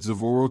the heads of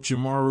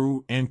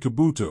Orochimaru and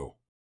Kabuto.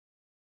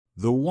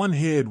 Though one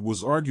head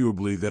was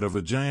arguably that of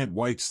a giant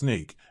white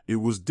snake, it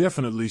was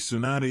definitely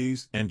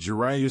Tsunade's and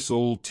Jiraiya's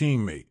old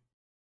teammate.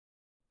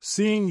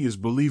 Seeing is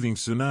believing,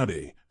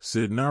 Tsunade,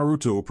 said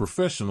Naruto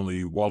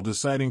professionally while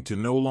deciding to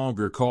no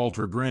longer call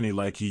her granny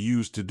like he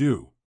used to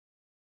do.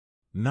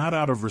 Not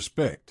out of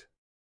respect.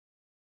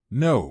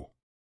 No.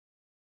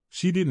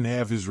 She didn't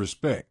have his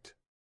respect.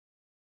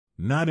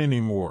 Not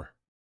anymore.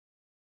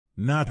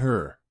 Not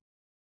her.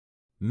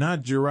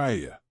 Not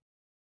Jiraiya.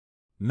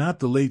 Not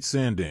the late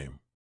Sandame.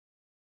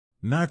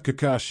 Not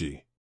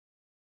Kakashi.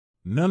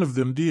 None of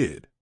them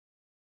did.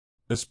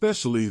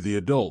 Especially the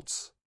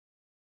adults.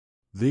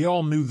 They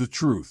all knew the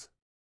truth.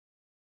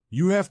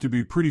 You have to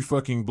be pretty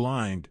fucking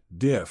blind,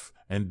 deaf,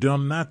 and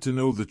dumb not to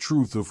know the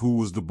truth of who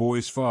was the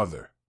boy's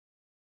father.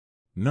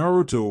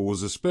 Naruto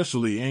was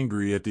especially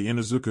angry at the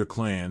Inuzuka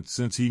clan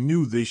since he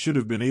knew they should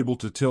have been able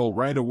to tell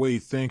right away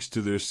thanks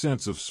to their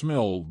sense of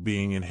smell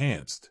being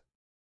enhanced.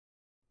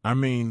 I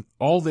mean,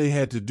 all they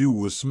had to do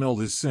was smell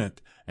his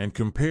scent and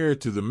compare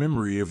it to the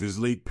memory of his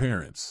late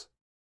parents.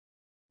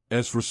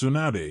 As for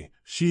Tsunade,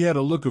 She had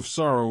a look of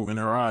sorrow in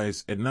her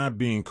eyes at not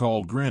being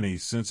called Granny,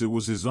 since it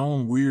was his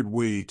own weird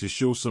way to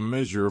show some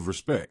measure of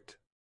respect.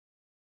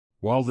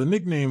 While the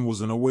nickname was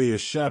in a way a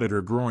shot at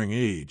her growing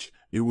age,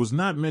 it was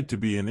not meant to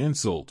be an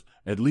insult,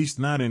 at least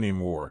not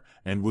anymore,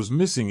 and was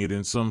missing it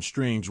in some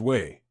strange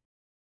way.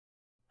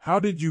 "How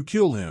did you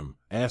kill him?"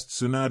 asked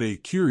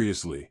Tsunade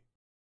curiously.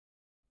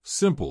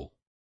 "Simple.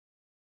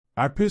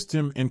 I pissed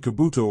him and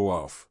Kabuto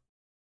off.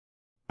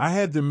 I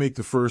had them make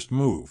the first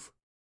move.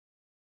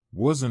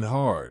 Wasn't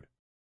hard.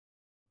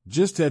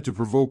 Just had to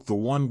provoke the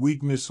one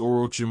weakness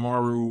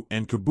Orochimaru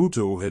and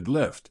Kabuto had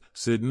left,"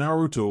 said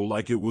Naruto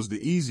like it was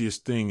the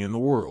easiest thing in the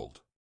world.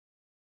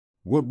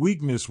 "What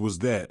weakness was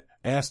that?"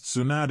 asked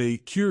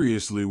Tsunade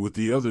curiously, with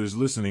the others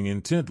listening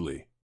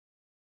intently.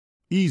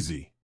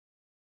 "Easy.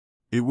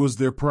 It was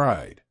their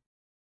pride.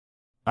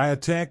 I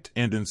attacked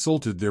and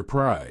insulted their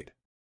pride.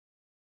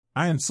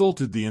 I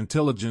insulted the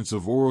intelligence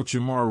of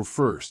Orochimaru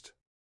first,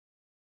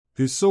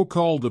 his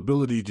so-called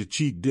ability to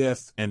cheat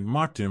death, and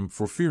mocked him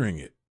for fearing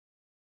it.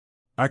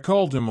 I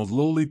called him a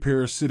lowly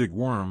parasitic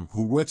worm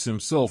who wets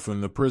himself in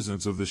the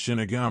presence of the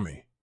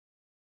Shinigami.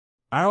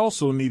 I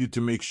also needed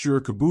to make sure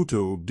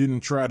Kabuto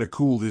didn't try to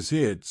cool his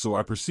head, so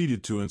I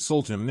proceeded to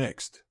insult him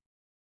next.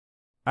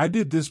 I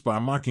did this by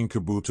mocking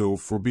Kabuto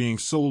for being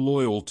so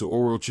loyal to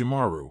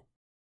Orochimaru.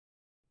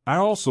 I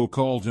also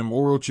called him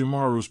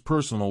Orochimaru's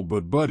personal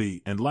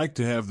buddy and liked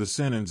to have the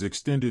Senin's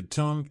extended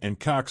tongue and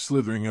cock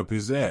slithering up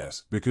his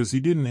ass, because he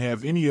didn't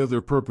have any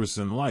other purpose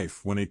in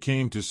life when it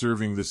came to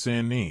serving the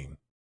Sannin.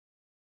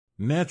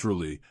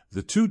 Naturally,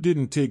 the two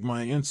didn't take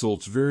my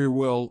insults very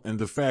well, and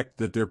the fact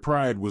that their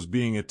pride was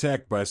being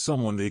attacked by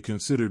someone they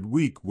considered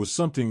weak was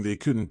something they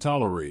couldn't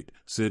tolerate,"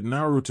 said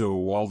Naruto,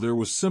 while there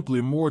was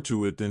simply more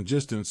to it than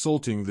just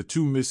insulting the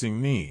two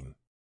missing nin.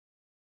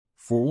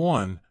 For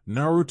one,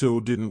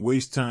 Naruto didn't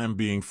waste time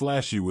being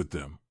flashy with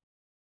them.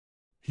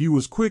 He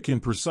was quick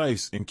and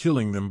precise in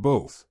killing them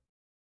both.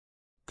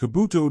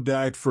 Kabuto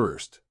died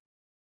first,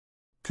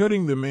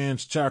 cutting the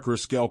man's chakra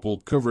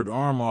scalpel-covered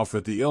arm off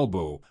at the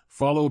elbow,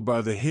 followed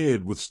by the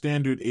head with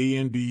standard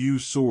ANBU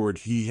sword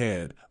he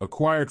had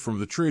acquired from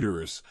the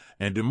traitorous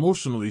and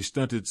emotionally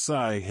stunted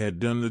Sai had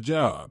done the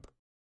job.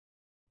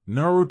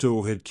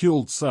 Naruto had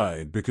killed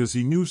Sai because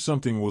he knew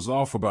something was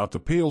off about the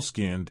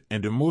pale-skinned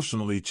and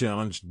emotionally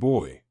challenged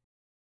boy.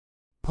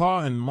 Pa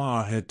and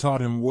Ma had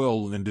taught him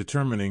well in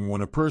determining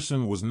when a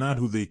person was not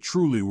who they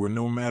truly were,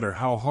 no matter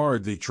how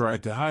hard they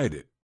tried to hide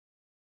it.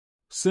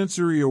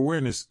 Sensory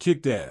awareness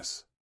kicked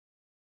ass.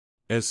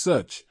 As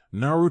such,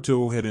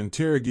 Naruto had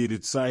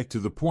interrogated Sai to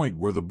the point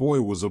where the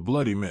boy was a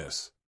bloody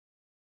mess.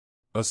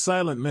 A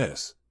silent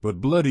mess,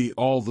 but bloody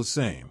all the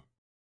same.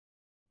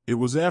 It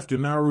was after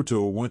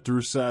Naruto went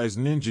through Sai's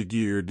ninja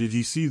gear did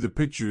he see the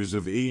pictures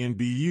of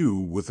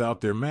ANBU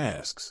without their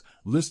masks,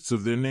 lists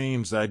of their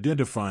names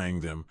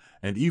identifying them,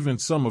 and even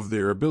some of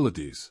their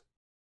abilities.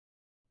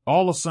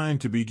 All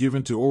assigned to be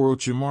given to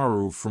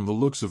Orochimaru from the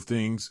looks of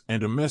things,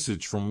 and a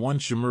message from one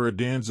Shimura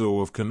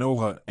Danzo of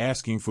Konoha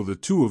asking for the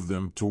two of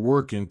them to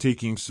work in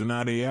taking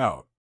Tsunade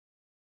out.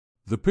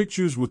 The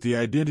pictures with the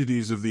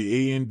identities of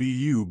the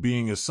ANBU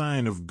being a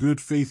sign of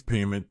good faith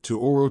payment to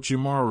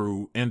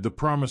Orochimaru and the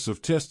promise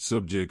of test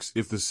subjects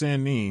if the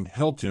Sannin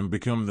helped him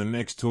become the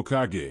next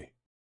Hokage.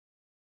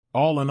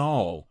 All in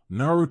all,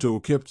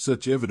 Naruto kept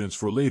such evidence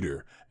for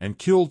later, and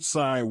killed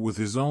Sai with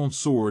his own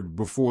sword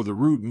before the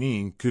Root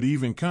Nin could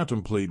even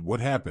contemplate what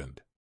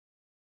happened.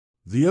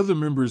 The other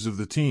members of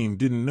the team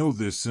didn't know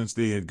this since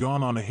they had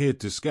gone on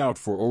ahead to scout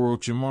for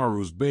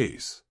Orochimaru's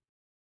base.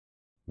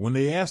 When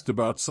they asked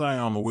about Sai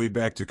on the way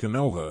back to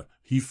Konoha,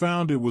 he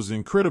found it was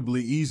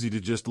incredibly easy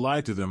to just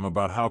lie to them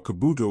about how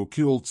Kabuto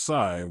killed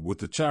Sai with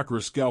the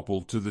chakra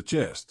scalpel to the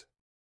chest.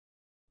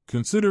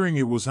 Considering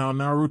it was how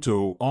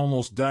Naruto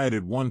almost died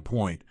at one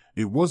point,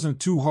 it wasn't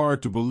too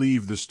hard to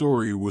believe the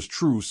story was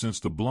true, since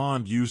the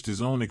blonde used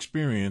his own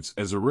experience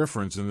as a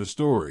reference in the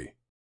story.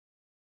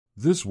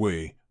 This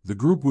way, the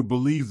group would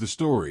believe the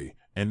story,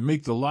 and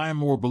make the lie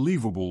more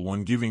believable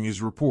when giving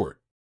his report.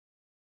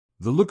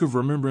 The look of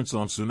remembrance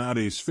on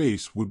Tsunade's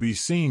face would be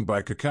seen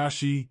by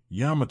Kakashi,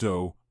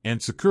 Yamato, and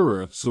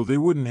Sakura, so they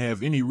wouldn't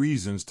have any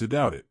reasons to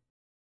doubt it.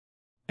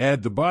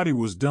 Add the body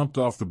was dumped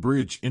off the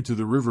bridge into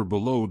the river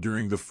below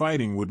during the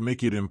fighting would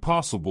make it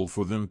impossible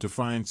for them to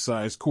find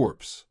Sai's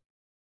corpse,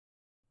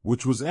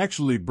 which was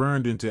actually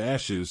burned into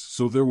ashes,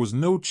 so there was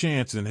no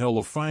chance in hell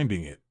of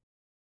finding it.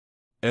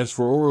 As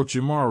for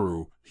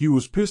Orochimaru, he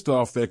was pissed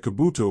off that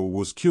Kabuto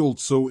was killed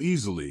so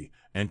easily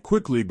and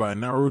quickly by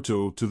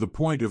Naruto, to the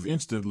point of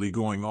instantly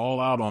going all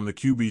out on the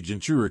Kyuubi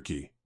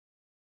Jinchuriki.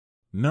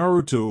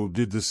 Naruto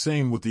did the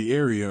same with the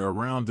area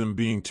around them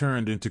being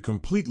turned into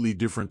completely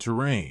different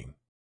terrain.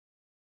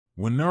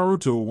 When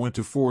Naruto went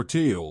to Four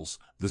Tails,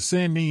 the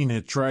Sannin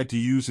had tried to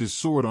use his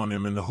sword on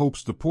him in the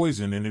hopes the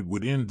poison in it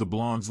would end the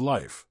blonde's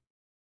life,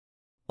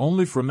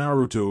 only for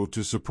Naruto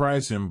to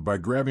surprise him by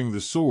grabbing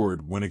the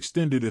sword when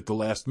extended at the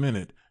last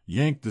minute,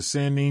 yanked the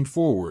Sannin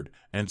forward,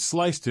 and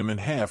sliced him in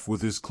half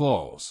with his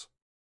claws.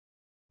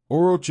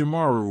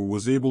 Orochimaru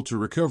was able to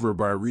recover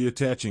by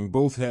reattaching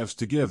both halves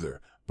together,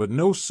 But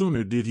no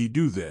sooner did he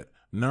do that,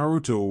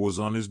 Naruto was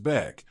on his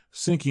back,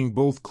 sinking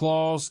both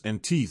claws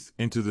and teeth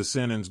into the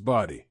Sannin's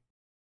body,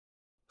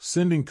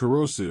 sending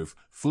corrosive,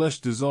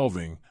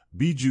 flesh-dissolving,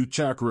 Biju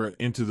chakra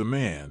into the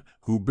man,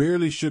 who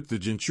barely shook the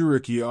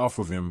Jinchuriki off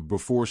of him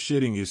before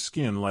shedding his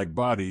skin-like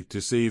body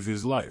to save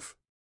his life,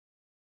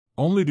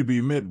 only to be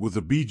met with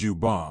a Biju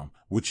bomb,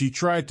 which he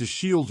tried to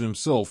shield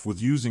himself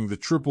with using the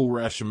triple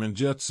Rashomon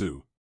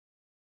jutsu.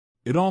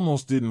 It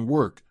almost didn't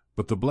work,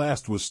 but the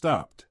blast was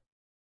stopped.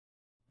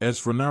 As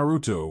for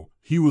Naruto,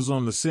 he was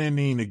on the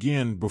Sannin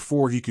again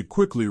before he could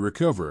quickly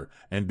recover,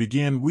 and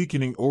began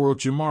weakening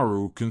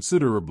Orochimaru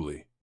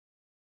considerably.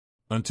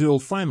 Until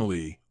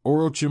finally,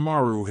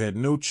 Orochimaru had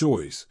no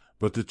choice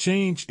but to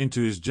change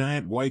into his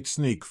giant white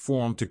snake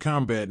form to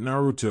combat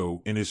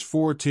Naruto in his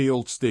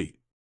four-tailed state.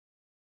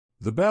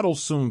 The battle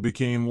soon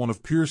became one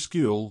of pure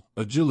skill,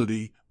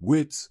 agility,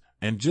 wits,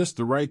 and just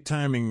the right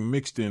timing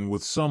mixed in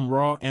with some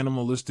raw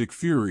animalistic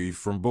fury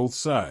from both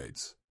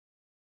sides.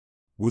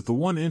 With the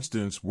one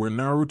instance where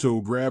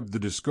Naruto grabbed the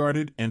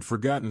discarded and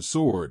forgotten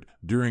sword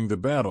during the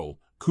battle,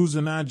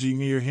 Kusanagi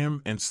near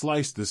him and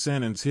sliced the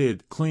Sannin's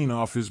head clean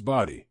off his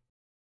body.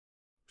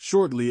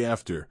 Shortly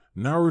after,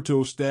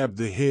 Naruto stabbed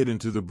the head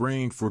into the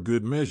brain for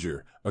good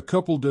measure, a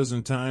couple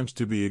dozen times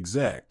to be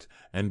exact,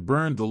 and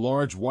burned the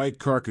large white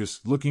carcass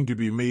looking to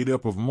be made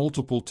up of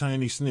multiple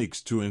tiny snakes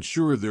to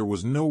ensure there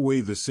was no way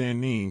the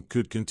Sannin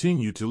could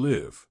continue to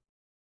live.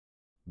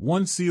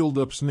 One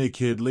sealed-up snake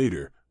head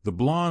later, the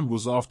blonde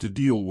was off to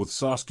deal with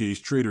Sasuke's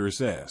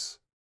traitorous ass.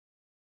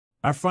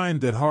 I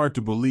find that hard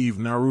to believe,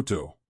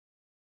 Naruto.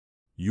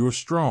 You're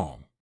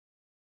strong.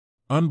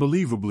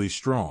 Unbelievably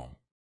strong.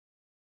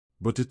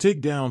 But to take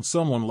down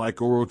someone like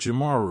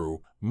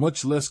Orochimaru,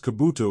 much less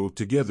Kabuto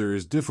together,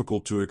 is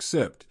difficult to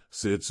accept,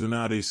 said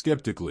Tsunade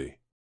skeptically.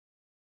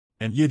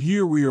 And yet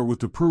here we are with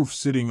the proof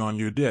sitting on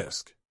your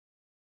desk.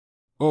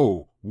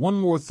 Oh, one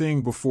more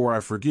thing before I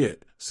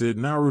forget, said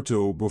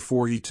Naruto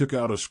before he took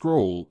out a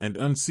scroll and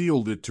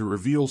unsealed it to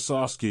reveal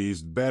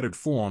Sasuke's battered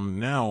form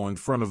now in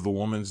front of the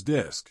woman's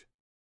desk.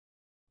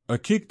 A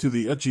kick to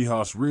the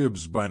Uchiha's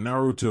ribs by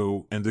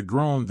Naruto and the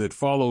groan that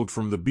followed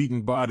from the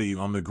beaten body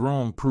on the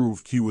groan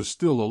proved he was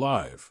still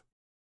alive.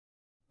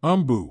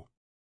 Umbu.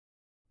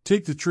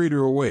 Take the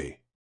traitor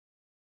away.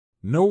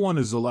 No one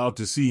is allowed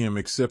to see him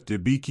except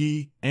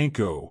Ibiki,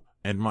 Anko,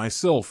 and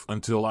myself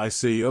until I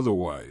say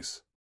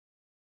otherwise.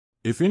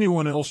 If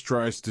anyone else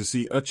tries to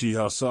see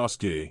Uchiha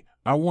Sasuke,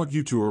 I want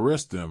you to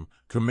arrest them,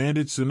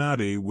 commanded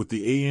Tsunade with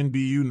the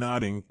ANBU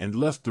nodding, and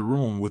left the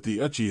room with the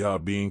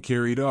Uchiha being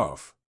carried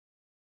off.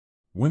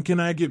 When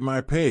can I get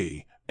my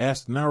pay?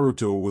 Asked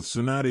Naruto with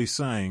Tsunade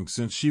sighing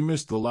since she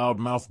missed the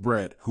loudmouth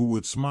brat who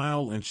would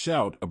smile and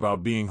shout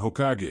about being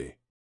Hokage.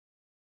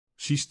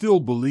 She still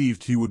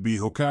believed he would be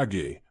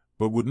Hokage,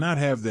 but would not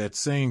have that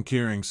same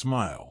caring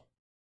smile.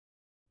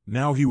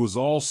 Now he was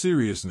all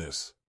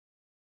seriousness.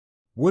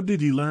 What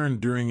did he learn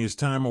during his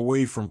time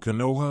away from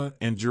Konoha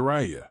and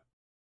Jiraiya?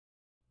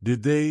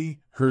 Did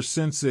they, her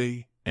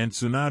sensei, and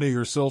Tsunade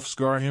herself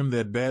scar him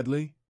that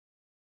badly?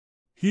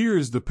 Here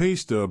is the pay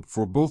stub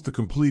for both the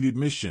completed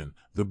mission,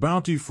 the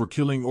bounty for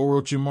killing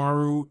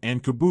Orochimaru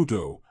and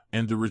Kabuto,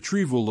 and the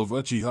retrieval of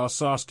Uchiha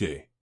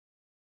Sasuke.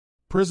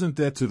 Present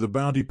that to the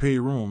bounty pay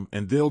room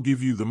and they'll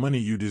give you the money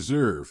you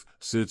deserve,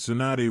 said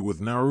Tsunade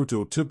with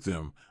Naruto took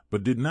them,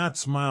 but did not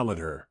smile at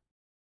her.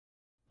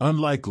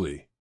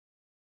 Unlikely.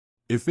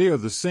 If they are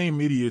the same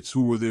idiots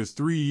who were there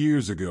 3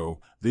 years ago,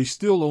 they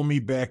still owe me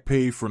back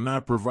pay for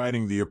not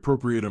providing the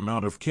appropriate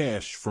amount of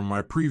cash from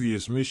my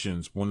previous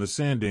missions when the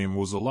Sandaime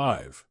was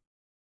alive.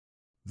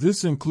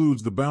 This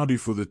includes the bounty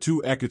for the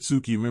 2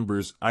 Akatsuki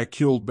members I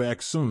killed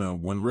back Suna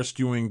when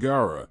rescuing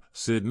Gaara,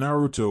 said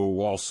Naruto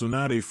while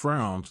Tsunade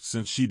frowned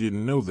since she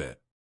didn't know that.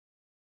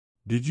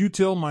 Did you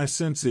tell my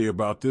sensei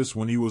about this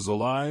when he was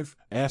alive?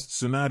 Asked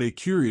Tsunade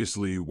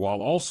curiously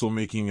while also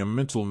making a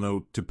mental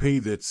note to pay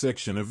that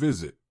section a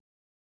visit.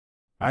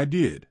 I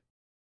did.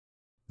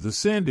 The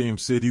Sandaime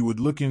said he would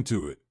look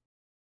into it.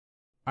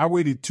 I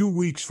waited 2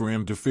 weeks for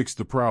him to fix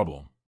the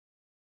problem.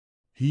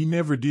 He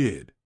never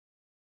did.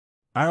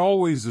 I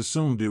always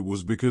assumed it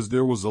was because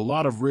there was a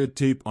lot of red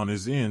tape on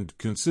his end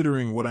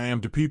considering what I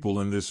am to people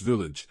in this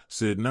village,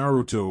 said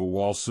Naruto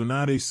while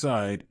Tsunade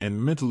sighed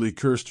and mentally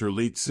cursed her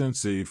late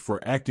sensei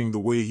for acting the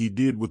way he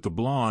did with the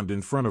blonde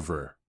in front of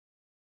her.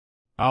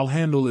 I'll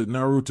handle it,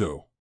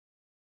 Naruto.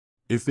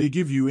 If they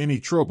give you any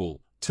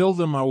trouble, tell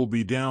them I will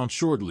be down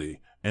shortly,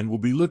 and will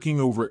be looking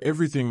over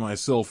everything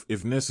myself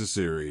if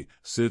necessary,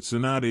 said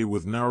Tsunade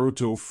with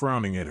Naruto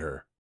frowning at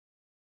her.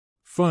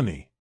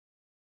 Funny.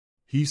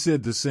 He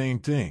said the same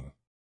thing.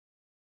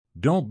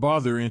 Don't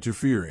bother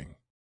interfering.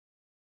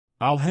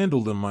 I'll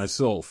handle them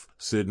myself,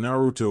 said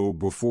Naruto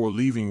before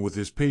leaving with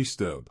his pay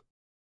stub.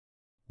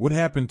 What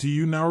happened to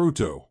you,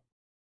 Naruto?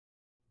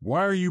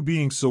 Why are you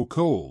being so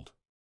cold?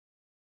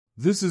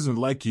 This isn't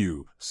like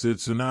you, said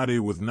Tsunade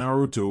with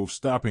Naruto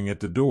stopping at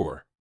the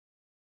door.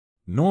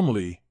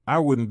 Normally, I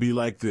wouldn't be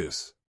like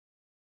this.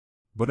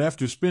 But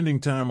after spending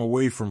time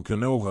away from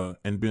Konoha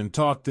and been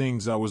taught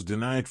things I was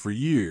denied for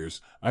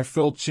years, I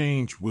felt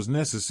change was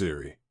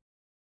necessary.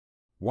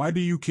 Why do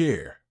you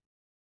care?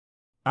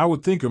 I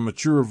would think a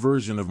mature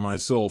version of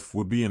myself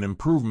would be an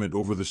improvement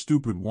over the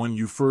stupid one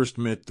you first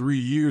met 3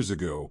 years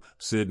ago,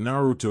 said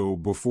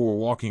Naruto before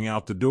walking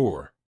out the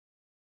door.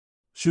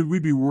 Should we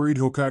be worried,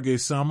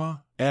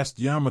 Hokage-sama? Asked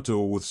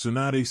Yamato with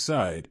Tsunade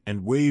sighed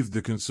and waved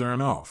the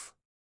concern off.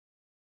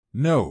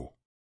 No.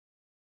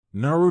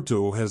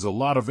 Naruto has a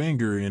lot of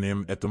anger in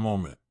him at the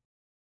moment.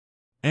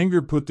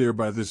 Anger put there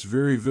by this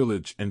very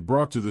village and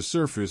brought to the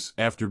surface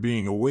after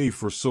being away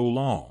for so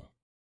long.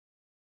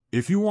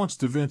 If he wants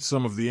to vent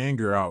some of the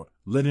anger out,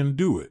 let him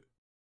do it.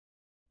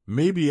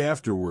 Maybe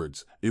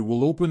afterwards, it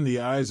will open the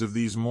eyes of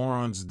these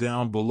morons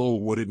down below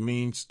what it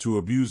means to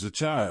abuse a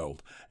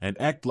child, and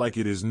act like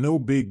it is no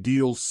big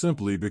deal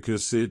simply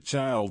because said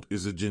child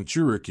is a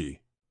Jinchuriki,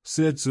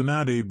 said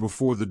Tsunade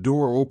before the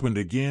door opened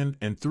again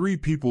and 3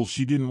 people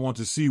she didn't want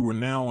to see were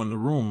now in the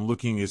room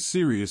looking as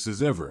serious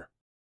as ever.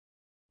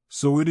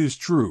 So it is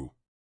true.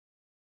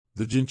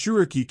 The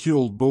Jinchuriki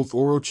killed both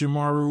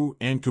Orochimaru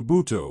and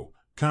Kabuto,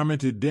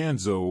 commented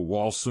Danzo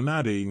while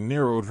Tsunade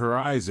narrowed her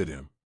eyes at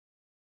him.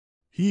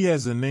 He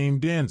has a name,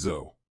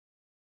 Danzo.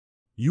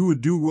 You would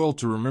do well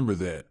to remember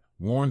that,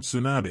 warned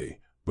Tsunade,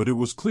 but it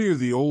was clear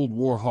the old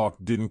warhawk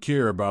didn't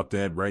care about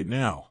that right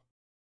now.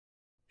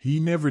 He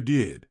never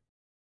did.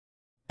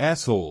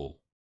 Asshole.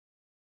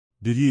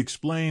 Did he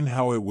explain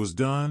how it was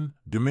done?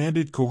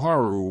 Demanded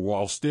Koharu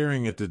while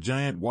staring at the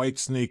giant white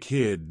snake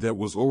head that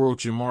was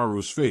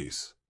Orochimaru's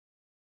face.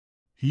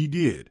 He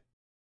did.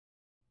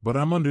 But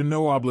I'm under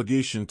no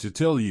obligation to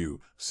tell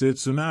you, said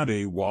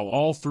Tsunade while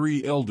all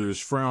 3 elders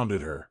frowned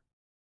at her.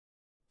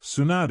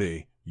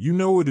 Tsunade, you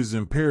know it is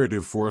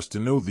imperative for us to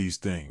know these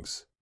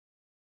things.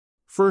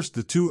 First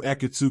the 2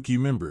 Akatsuki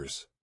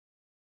members.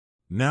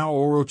 Now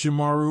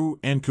Orochimaru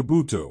and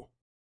Kabuto.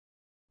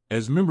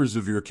 As members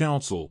of your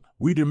council,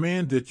 we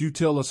demand that you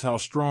tell us how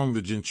strong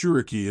the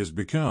Jinchuriki has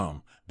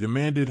become,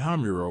 demanded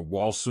Hamura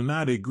while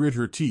Tsunade grit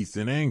her teeth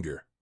in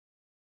anger.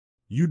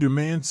 You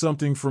demand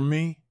something from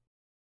me?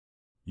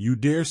 You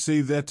dare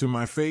say that to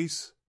my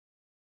face?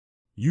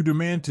 You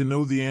demand to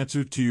know the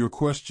answer to your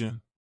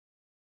question?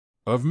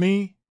 Of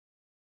me?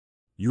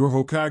 Your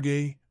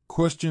Hokage?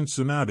 Questioned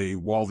Tsunade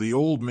while the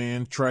old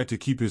man tried to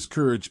keep his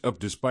courage up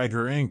despite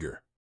her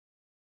anger.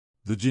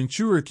 The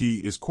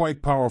Jinchuriki is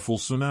quite powerful,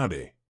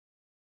 Tsunade.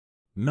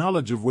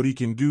 Knowledge of what he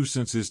can do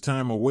since his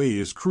time away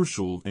is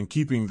crucial in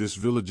keeping this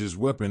village's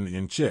weapon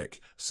in check,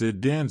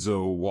 said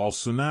Danzo while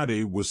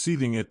Tsunade was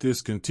seething at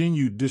this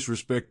continued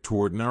disrespect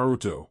toward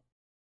Naruto.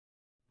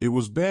 It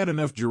was bad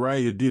enough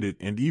Jiraiya did it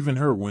and even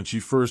her when she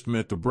first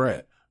met the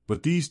brat,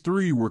 but these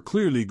 3 were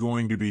clearly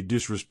going to be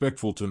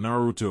disrespectful to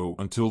Naruto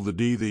until the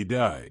day they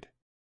died.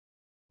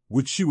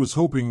 Which she was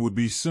hoping would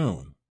be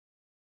soon.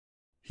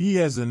 He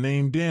has a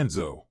name,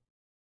 Danzo.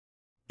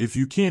 If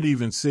you can't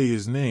even say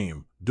his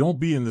name, don't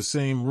be in the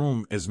same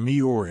room as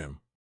me or him.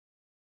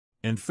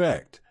 In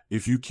fact,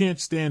 if you can't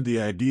stand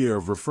the idea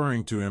of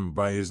referring to him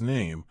by his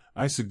name,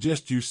 I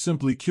suggest you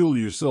simply kill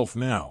yourself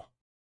now.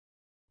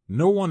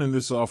 No one in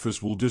this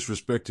office will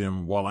disrespect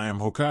him while I am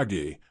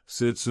Hokage,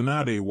 said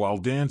Tsunade while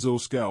Danzo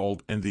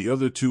scowled and the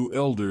other 2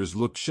 elders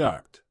looked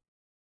shocked.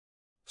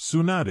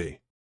 Tsunade.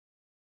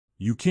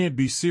 You can't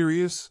be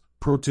serious,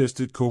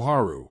 protested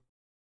Koharu.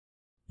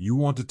 You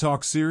want to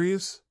talk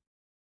serious?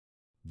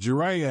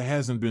 Jiraiya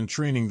hasn't been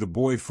training the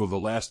boy for the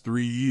last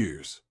 3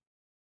 years.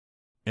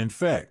 In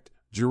fact,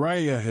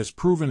 Jiraiya has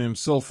proven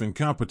himself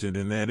incompetent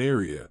in that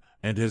area,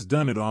 and has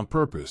done it on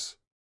purpose.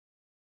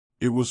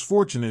 It was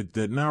fortunate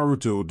that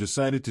Naruto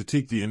decided to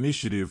take the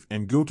initiative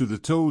and go to the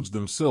Toads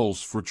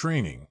themselves for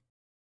training.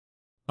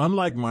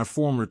 Unlike my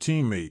former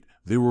teammate,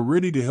 they were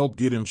ready to help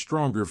get him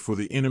stronger for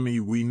the enemy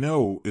we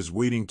know is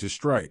waiting to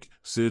strike,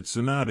 said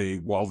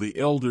Tsunade while the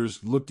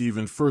elders looked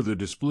even further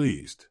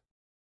displeased.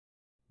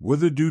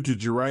 Whether due to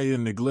Jiraiya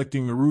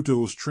neglecting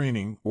Naruto's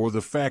training or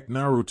the fact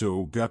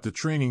Naruto got the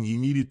training he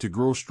needed to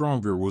grow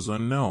stronger was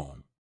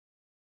unknown.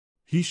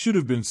 He should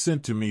have been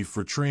sent to me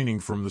for training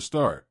from the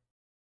start.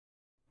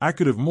 I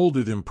could have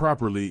molded him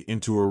properly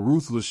into a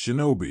ruthless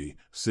shinobi,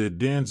 said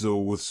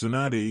Danzo with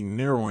Tsunade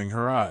narrowing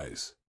her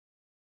eyes.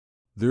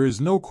 There is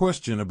no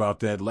question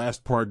about that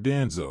last part,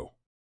 Danzo.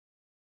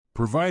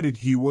 Provided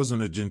he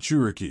wasn't a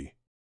Jinchuriki.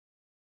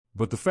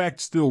 But the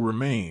fact still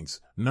remains,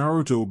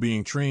 Naruto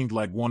being trained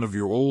like one of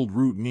your old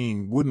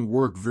routine wouldn't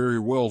work very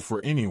well for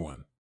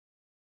anyone.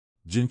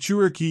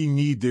 Jinchuriki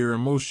need their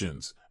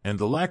emotions, and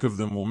the lack of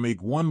them will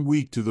make one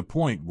weak to the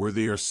point where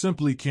they are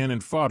simply cannon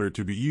fodder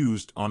to be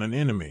used on an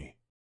enemy.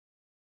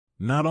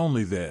 Not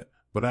only that,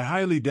 but I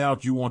highly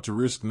doubt you want to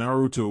risk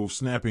Naruto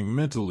snapping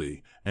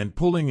mentally and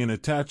pulling in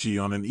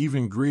Itachi on an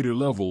even greater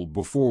level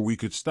before we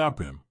could stop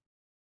him.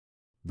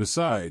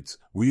 Besides,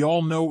 we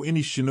all know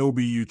any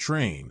shinobi you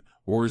train,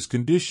 or is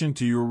conditioned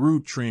to your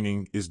root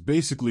training, is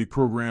basically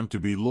programmed to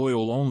be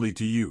loyal only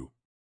to you.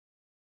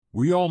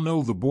 We all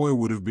know the boy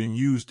would have been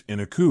used in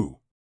a coup.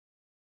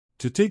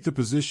 "To take the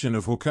position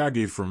of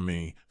Hokage from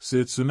me,"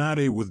 said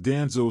Tsunade, with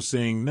Danzo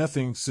saying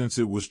nothing since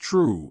it was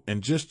true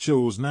and just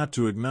chose not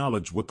to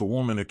acknowledge what the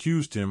woman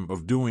accused him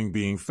of doing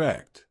being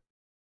fact.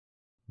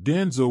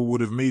 Danzo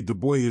would have made the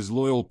boy his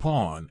loyal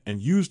pawn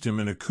and used him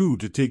in a coup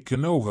to take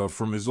Konoha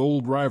from his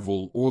old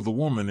rival or the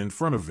woman in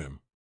front of him.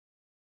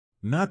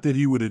 Not that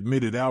he would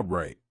admit it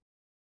outright.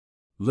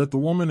 Let the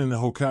woman in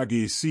the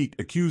Hokage's seat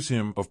accuse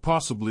him of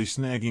possibly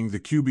snagging the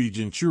Kyuubi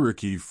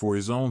Jinchuriki for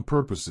his own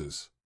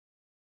purposes.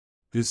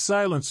 His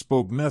silence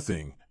spoke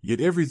nothing,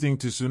 yet everything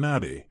to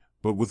Tsunade,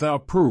 but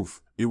without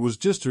proof. It was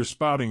just her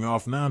spouting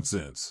off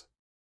nonsense,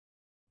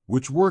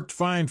 which worked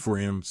fine for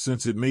him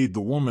since it made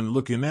the woman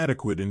look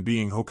inadequate in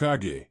being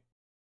Hokage.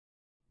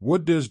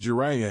 "What does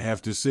Jiraiya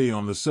have to say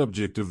on the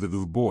subject of the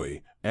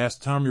boy?"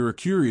 asked Tamura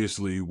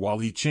curiously while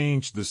he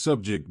changed the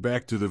subject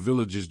back to the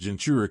village's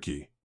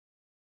Jinchuriki.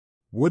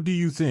 "What do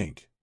you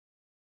think?"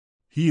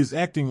 "He is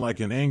acting like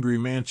an angry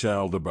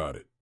man-child about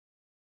it.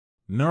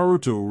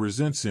 Naruto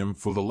resents him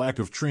for the lack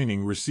of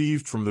training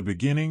received from the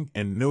beginning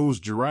and knows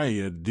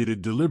Jiraiya did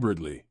it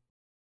deliberately.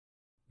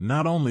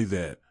 Not only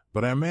that,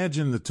 but I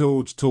imagine the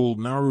Toads told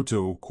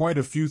Naruto quite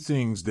a few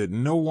things that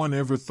no one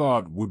ever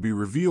thought would be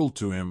revealed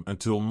to him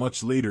until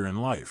much later in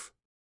life.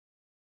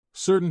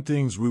 Certain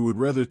things we would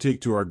rather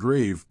take to our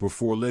grave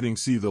before letting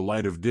see the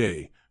light of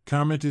day,"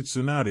 commented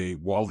Tsunade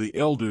while the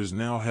elders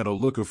now had a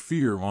look of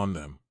fear on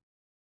them.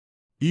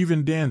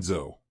 "Even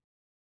Danzo.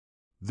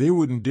 They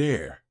wouldn't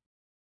dare."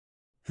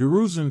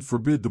 "Hiruzen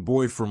forbid the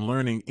boy from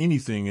learning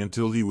anything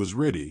until he was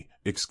ready,"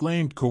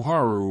 exclaimed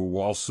Koharu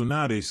while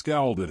Tsunade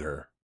scowled at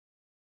her.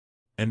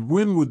 "And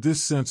when would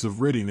this sense of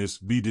readiness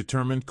be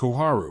determined,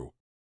 Koharu?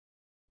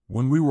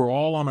 When we were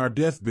all on our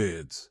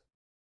deathbeds?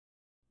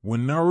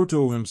 When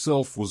Naruto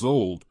himself was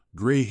old,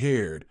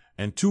 gray-haired,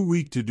 and too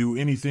weak to do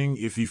anything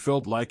if he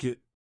felt like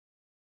it?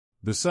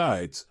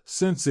 Besides,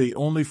 Sensei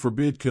only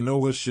forbid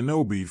Konoha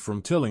Shinobi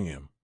from telling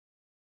him.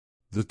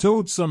 The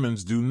Toad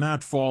summons do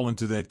not fall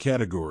into that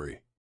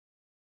category.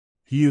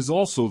 He is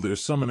also their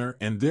summoner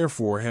and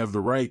therefore have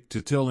the right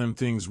to tell him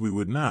things we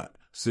would not,"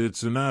 said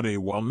Tsunade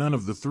while none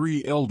of the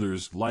three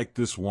elders liked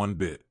this one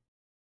bit.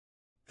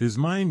 "His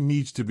mind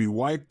needs to be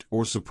wiped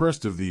or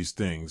suppressed of these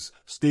things,"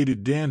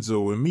 stated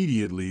Danzo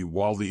immediately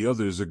while the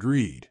others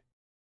agreed.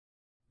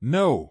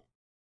 "No.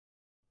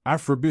 I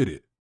forbid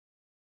it.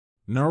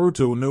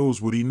 Naruto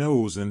knows what he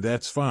knows and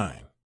that's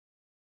fine.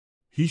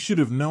 He should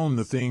have known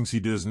the things he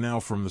does now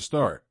from the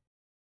start.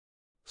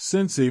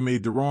 Sensei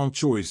made the wrong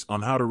choice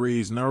on how to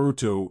raise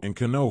Naruto and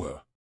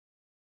Konoha.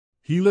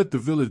 He let the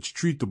village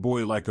treat the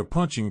boy like a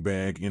punching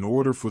bag in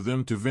order for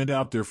them to vent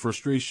out their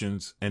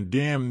frustrations and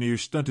damn near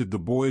stunted the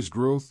boy's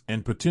growth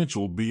and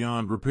potential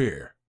beyond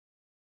repair.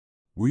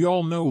 We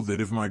all know that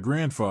if my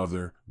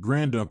grandfather,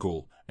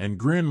 granduncle, and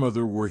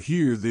grandmother were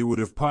here, they would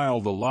have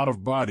piled a lot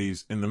of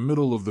bodies in the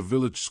middle of the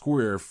village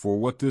square for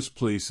what this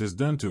place has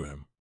done to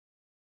him.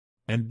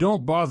 And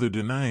don't bother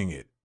denying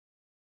it.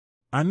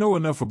 I know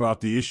enough about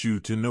the issue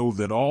to know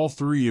that all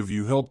three of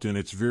you helped in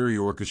its very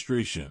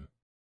orchestration.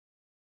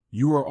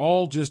 You are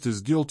all just as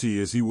guilty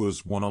as he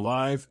was when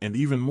alive, and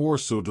even more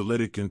so to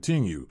let it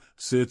continue,"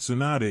 said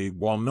Tsunade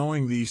while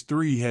knowing these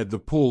three had the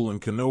pull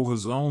in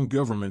Konoha's own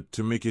government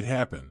to make it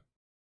happen.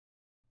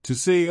 To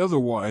say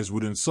otherwise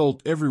would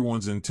insult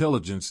everyone's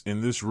intelligence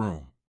in this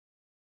room.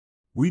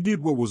 We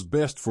did what was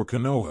best for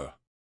Konoha.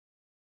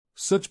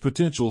 Such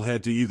potential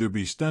had to either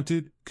be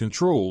stunted,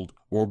 controlled,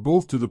 or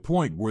both to the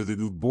point where the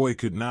boy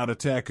could not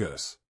attack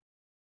us.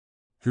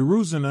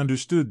 Hiruzen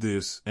understood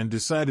this and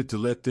decided to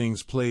let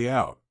things play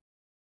out.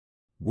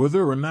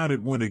 Whether or not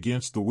it went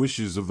against the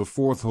wishes of the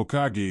fourth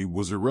Hokage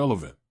was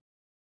irrelevant.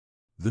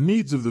 The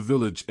needs of the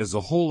village as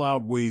a whole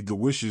outweighed the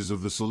wishes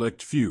of the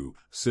select few,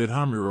 said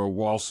Hamura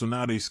while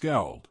Tsunade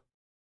scowled.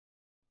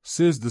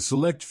 Says the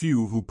select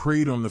few who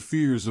preyed on the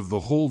fears of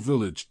the whole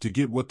village to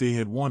get what they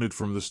had wanted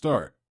from the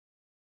start.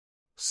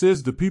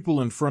 Says the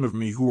people in front of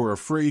me who are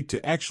afraid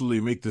to actually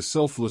make the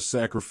selfless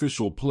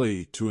sacrificial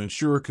play to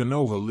ensure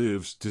Konoha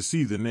lives to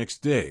see the next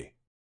day.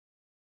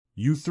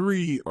 You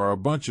three are a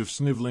bunch of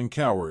sniveling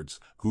cowards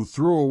who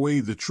throw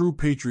away the true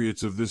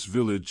patriots of this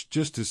village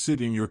just to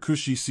sit in your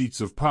cushy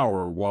seats of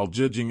power while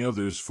judging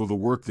others for the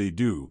work they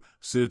do,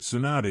 said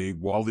Tsunade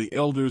while the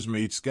elders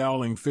made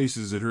scowling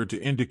faces at her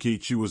to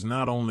indicate she was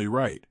not only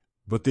right,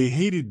 but they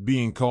hated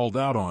being called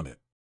out on it.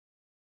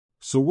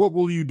 So what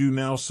will you do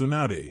now,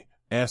 Tsunade?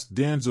 Asked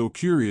Danzo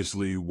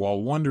curiously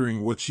while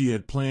wondering what she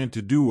had planned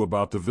to do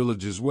about the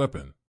village's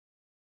weapon.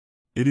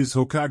 It is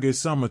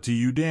Hokage-sama to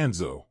you,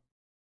 Danzo.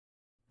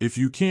 If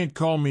you can't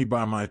call me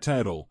by my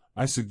title,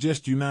 I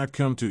suggest you not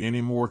come to any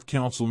more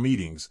council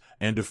meetings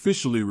and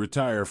officially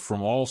retire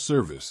from all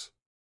service.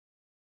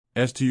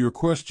 As to your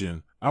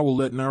question, I will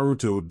let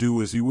Naruto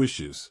do as he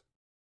wishes.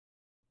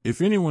 If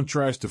anyone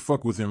tries to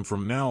fuck with him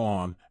from now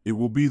on, it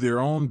will be their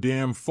own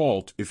damn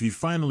fault if he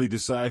finally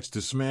decides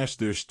to smash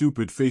their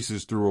stupid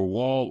faces through a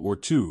wall or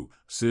two,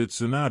 said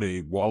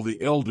Tsunade while the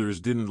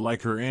elders didn't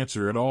like her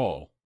answer at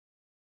all.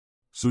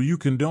 So you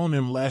condone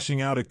him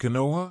lashing out at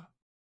Konoha?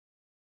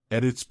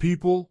 At its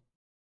people?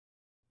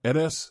 At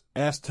us?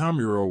 Asked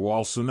Hamura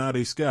while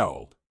Tsunade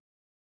scowled.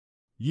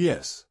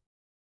 Yes.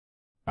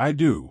 I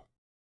do.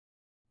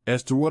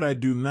 As to what I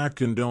do not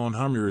condone,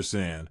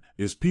 Hamura-san,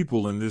 is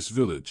people in this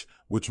village,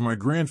 which my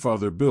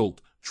grandfather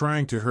built,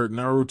 trying to hurt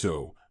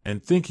Naruto,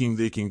 and thinking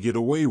they can get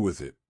away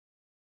with it.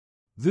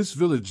 This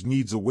village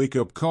needs a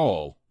wake-up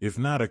call, if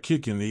not a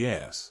kick in the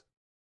ass.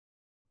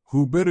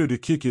 Who better to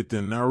kick it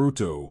than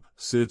Naruto,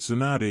 said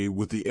Tsunade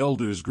with the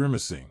elders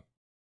grimacing.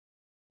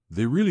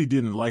 They really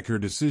didn't like her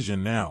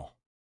decision now.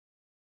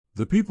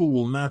 The people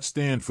will not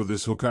stand for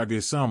this,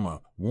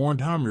 Hokage-sama,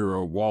 warned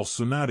Hamura while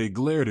Tsunade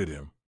glared at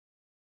him.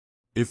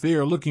 If they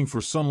are looking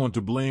for someone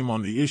to blame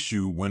on the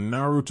issue when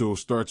Naruto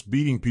starts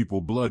beating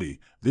people bloody,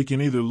 they can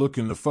either look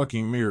in the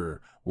fucking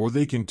mirror, or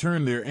they can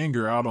turn their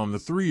anger out on the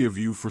three of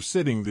you for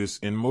setting this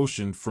in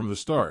motion from the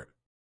start.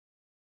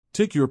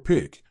 Take your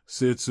pick,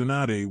 said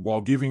Tsunade while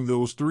giving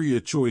those three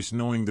a choice,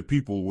 knowing the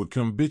people would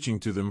come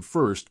bitching to them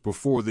first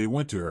before they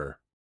went to her.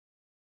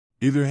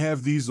 Either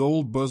have these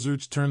old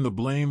buzzards turn the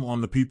blame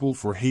on the people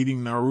for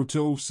hating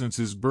Naruto since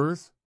his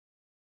birth,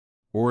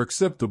 or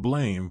accept the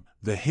blame,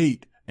 the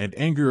hate, and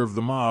anger of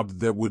the mob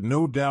that would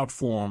no doubt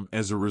form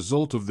as a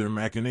result of their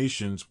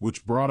machinations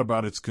which brought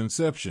about its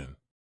conception.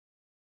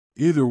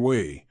 Either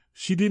way,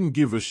 she didn't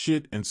give a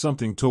shit, and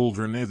something told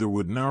her neither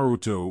would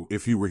Naruto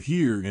if he were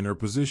here in her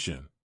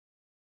position.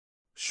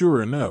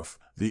 Sure enough,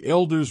 the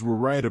elders were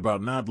right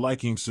about not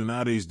liking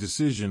Tsunade's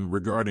decision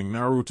regarding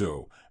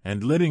Naruto,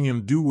 and letting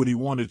him do what he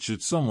wanted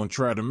should someone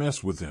try to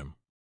mess with him.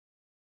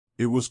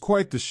 It was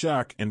quite the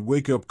shock and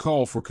wake-up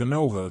call for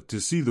Konoha to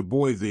see the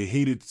boy they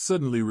hated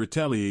suddenly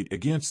retaliate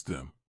against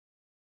them.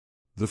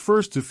 The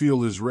first to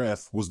feel his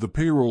wrath was the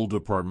payroll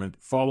department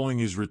following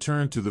his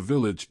return to the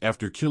village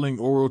after killing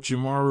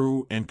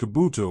Orochimaru and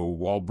Kabuto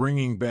while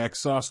bringing back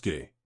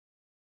Sasuke.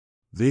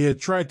 They had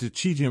tried to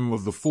cheat him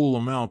of the full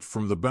amount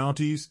from the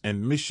bounties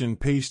and mission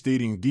pay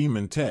stating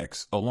demon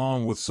tax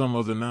along with some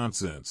other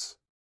nonsense.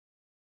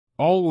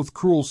 All with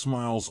cruel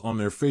smiles on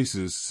their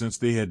faces since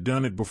they had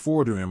done it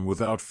before to him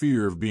without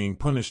fear of being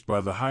punished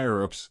by the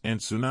higher-ups and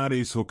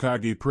Tsunade's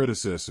Hokage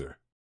predecessor.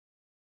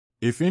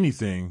 If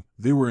anything,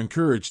 they were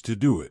encouraged to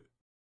do it.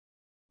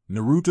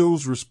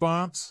 Naruto's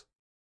response?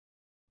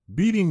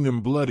 Beating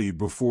them bloody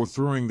before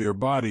throwing their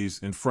bodies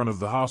in front of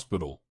the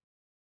hospital.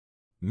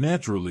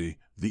 Naturally,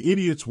 the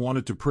idiots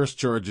wanted to press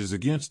charges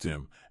against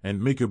him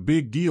and make a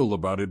big deal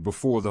about it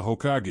before the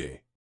Hokage.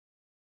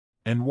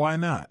 And why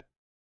not?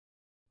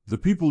 The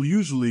people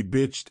usually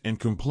bitched and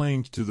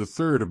complained to the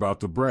third about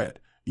the brat,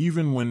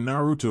 even when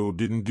Naruto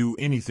didn't do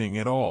anything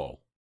at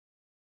all.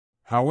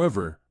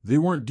 However, they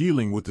weren't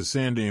dealing with the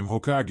Sandaime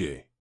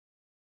Hokage.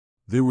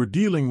 They were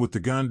dealing with the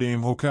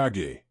Gandaime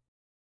Hokage.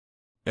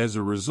 As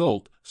a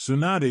result,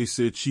 Tsunade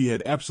said she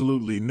had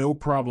absolutely no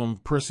problem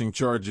pressing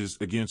charges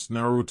against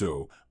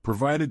Naruto,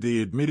 provided they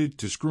admitted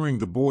to screwing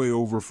the boy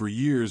over for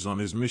years on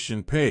his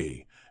mission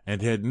pay,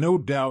 and had no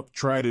doubt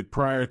tried it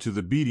prior to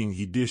the beating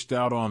he dished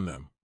out on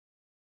them.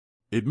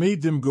 It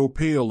made them go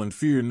pale in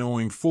fear,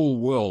 knowing full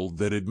well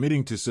that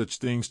admitting to such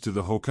things to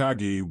the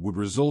Hokage would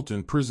result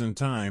in prison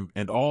time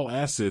and all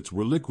assets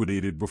were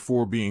liquidated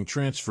before being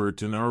transferred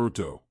to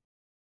Naruto.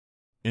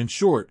 In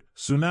short,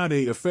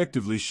 Tsunade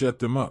effectively shut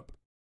them up.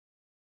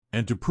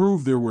 And to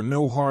prove there were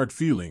no hard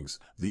feelings,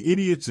 the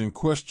idiots in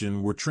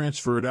question were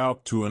transferred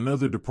out to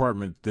another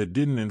department that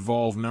didn't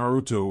involve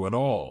Naruto at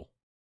all,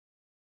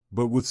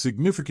 but with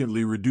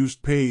significantly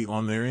reduced pay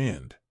on their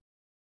end.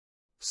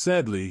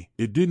 Sadly,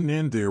 it didn't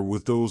end there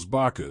with those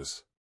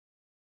bakas.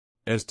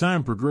 As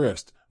time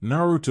progressed,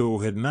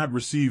 Naruto had not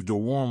received a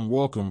warm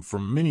welcome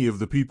from many of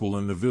the people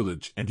in the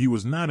village, and he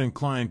was not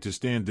inclined to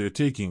stand there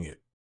taking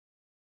it.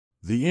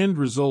 The end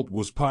result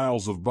was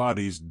piles of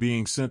bodies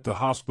being sent to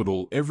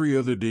hospital every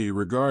other day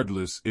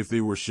regardless if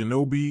they were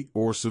shinobi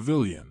or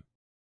civilian.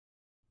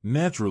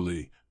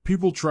 Naturally,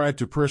 people tried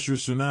to pressure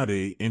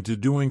Tsunade into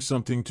doing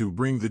something to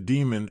bring the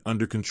demon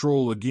under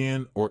control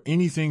again, or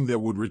anything that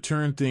would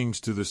return things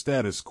to the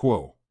status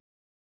quo,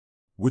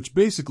 which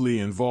basically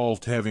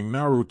involved having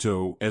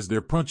Naruto as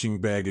their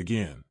punching bag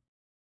again.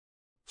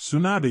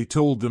 Tsunade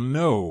told them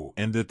no,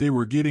 and that they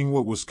were getting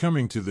what was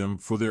coming to them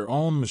for their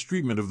own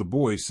mistreatment of the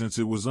boy since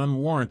it was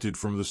unwarranted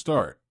from the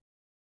start.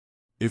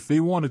 If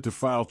they wanted to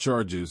file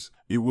charges,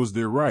 it was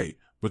their right,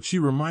 but she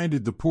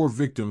reminded the poor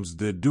victims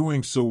that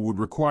doing so would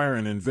require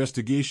an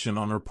investigation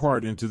on her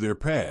part into their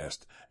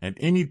past, and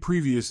any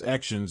previous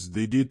actions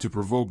they did to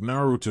provoke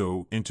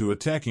Naruto into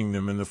attacking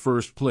them in the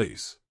first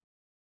place.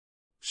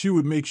 She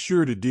would make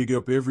sure to dig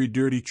up every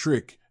dirty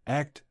trick,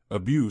 act,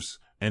 abuse,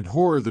 and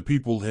horror the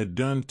people had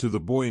done to the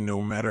boy,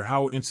 no matter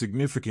how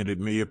insignificant it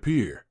may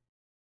appear.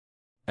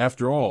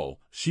 After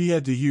all, she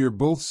had to hear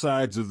both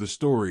sides of the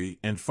story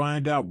and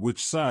find out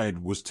which side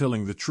was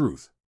telling the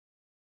truth.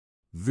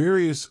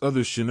 Various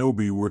other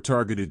shinobi were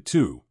targeted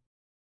too.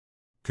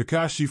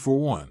 Kakashi for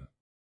one.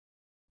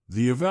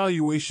 The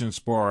evaluation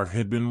spar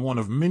had been one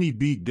of many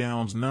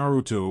beatdowns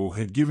Naruto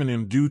had given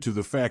him due to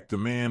the fact the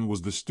man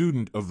was the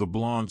student of the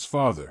blonde's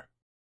father.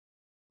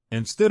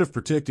 Instead of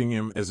protecting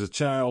him as a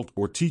child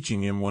or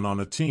teaching him when on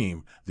a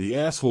team, the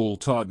asshole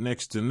taught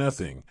next to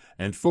nothing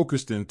and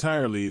focused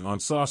entirely on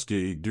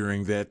Sasuke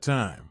during that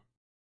time.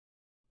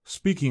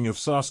 Speaking of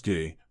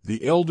Sasuke,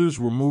 the elders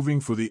were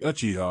moving for the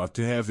Uchiha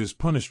to have his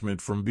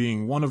punishment from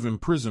being one of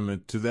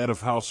imprisonment to that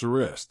of house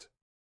arrest.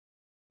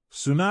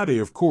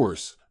 Tsunade, of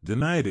course,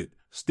 denied it,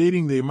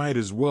 stating they might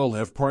as well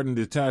have pardoned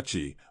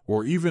Itachi,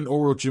 or even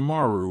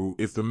Orochimaru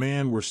if the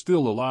man were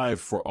still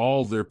alive for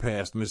all their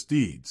past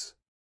misdeeds.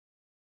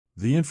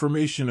 The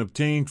information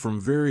obtained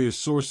from various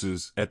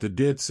sources at the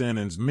Dead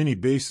Sanin's many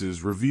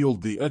bases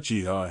revealed the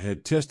Uchiha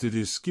had tested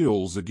his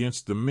skills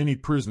against the many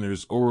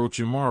prisoners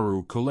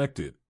Orochimaru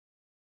collected.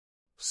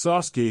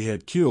 Sasuke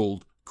had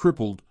killed,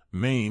 crippled,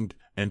 maimed,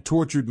 and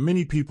tortured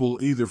many people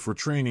either for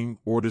training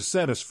or to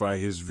satisfy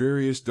his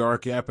various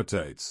dark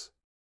appetites.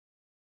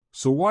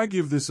 So why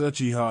give this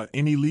Uchiha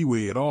any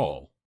leeway at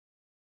all?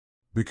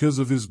 Because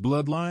of his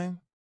bloodline?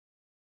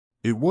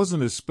 It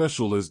wasn't as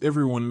special as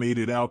everyone made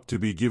it out to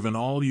be, given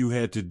all you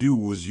had to do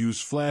was use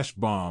flash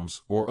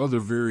bombs or other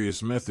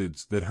various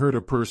methods that hurt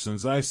a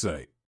person's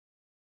eyesight.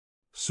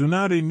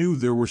 Tsunade knew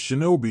there were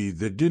shinobi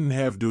that didn't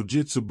have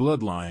dojutsu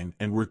bloodline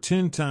and were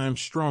 10 times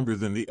stronger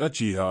than the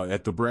Uchiha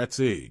at the brat's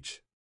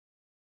age.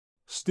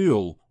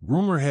 Still,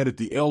 rumor had it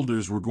the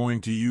elders were going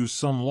to use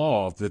some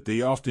law that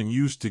they often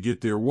used to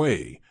get their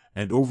way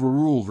and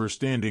overrule her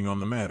standing on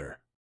the matter.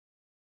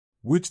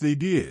 Which they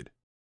did.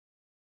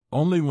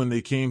 Only when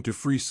they came to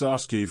free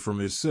Sasuke from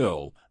his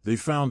cell, they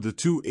found the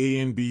two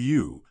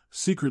ANBU,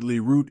 secretly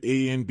Root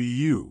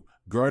ANBU,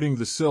 guarding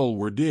the cell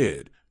were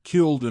dead,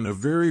 killed in a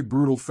very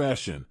brutal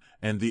fashion,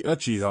 and the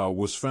Uchiha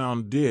was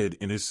found dead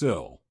in his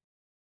cell.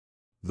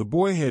 The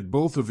boy had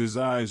both of his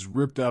eyes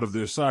ripped out of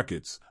their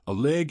sockets, a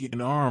leg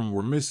and arm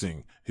were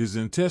missing, his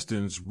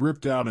intestines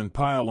ripped out and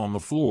piled on the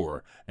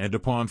floor, and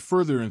upon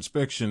further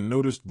inspection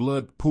noticed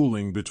blood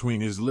pooling between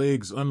his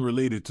legs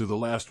unrelated to the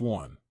last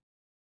one.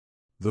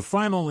 The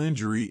final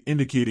injury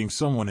indicating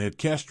someone had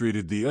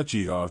castrated the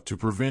Uchiha to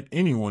prevent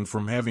anyone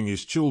from having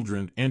his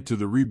children enter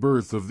the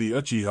rebirth of the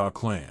Uchiha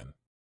clan.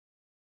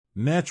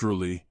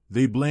 Naturally,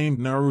 they blamed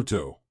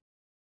Naruto,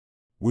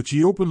 which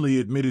he openly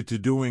admitted to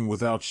doing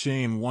without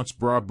shame once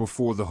brought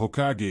before the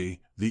Hokage,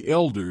 the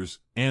elders,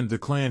 and the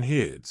clan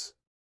heads.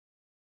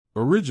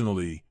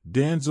 Originally,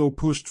 Danzo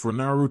pushed for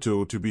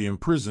Naruto to be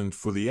imprisoned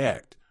for the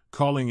act,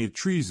 calling it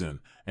treason,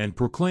 and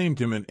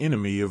proclaimed him an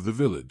enemy of the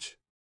village.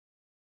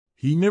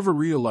 He never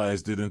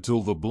realized it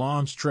until the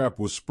blonde's trap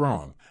was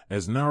sprung,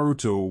 as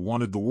Naruto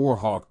wanted the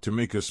Warhawk to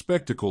make a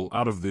spectacle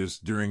out of this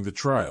during the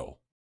trial.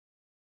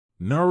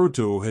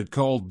 Naruto had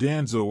called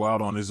Danzo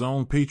out on his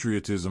own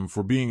patriotism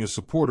for being a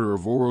supporter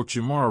of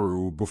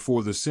Orochimaru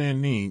before the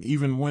Sannin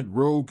even went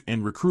rogue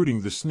and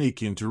recruiting the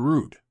snake into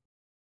Root.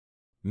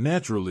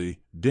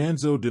 Naturally,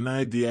 Danzo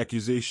denied the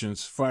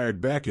accusations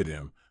fired back at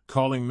him,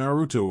 calling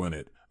Naruto in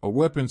it, a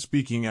weapon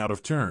speaking out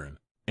of turn,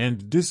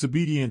 and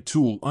disobedient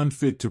tool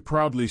unfit to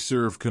proudly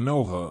serve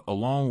Konoha,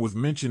 along with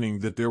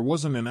mentioning that there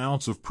wasn't an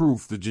ounce of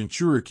proof the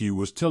Jinchuriki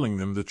was telling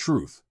them the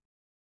truth.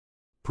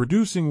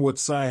 Producing what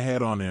Sai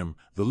had on him,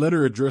 the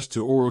letter addressed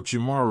to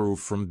Orochimaru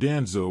from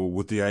Danzo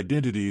with the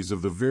identities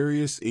of the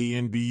various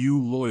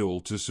ANBU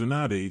loyal to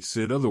Tsunade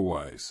said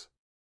otherwise.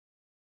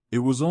 It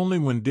was only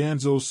when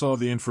Danzo saw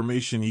the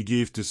information he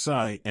gave to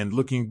Sai and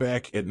looking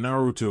back at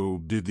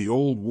Naruto did the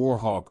old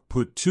Warhawk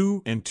put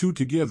 2 and 2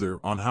 together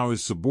on how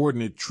his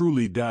subordinate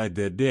truly died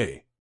that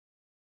day.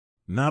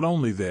 Not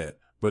only that,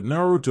 but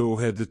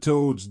Naruto had the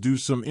Toads do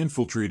some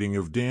infiltrating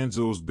of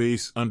Danzo's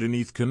base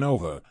underneath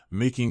Konoha,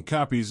 making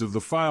copies of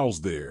the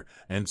files there,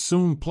 and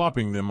soon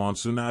plopping them on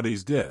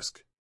Tsunade's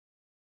desk.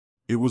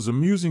 It was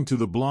amusing to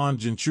the blonde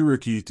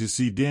Jinchuriki to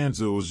see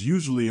Danzo's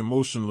usually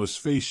emotionless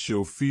face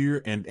show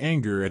fear and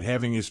anger at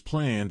having his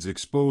plans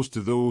exposed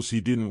to those he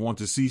didn't want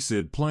to see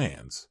said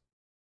plans.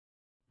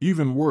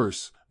 Even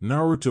worse,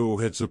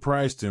 Naruto had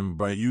surprised him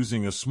by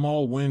using a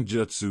small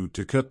Wenjutsu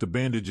to cut the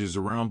bandages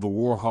around the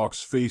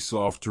Warhawk's face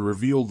off to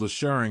reveal the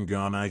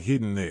Sharingan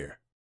hidden there.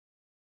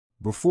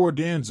 Before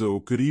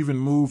Danzo could even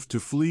move to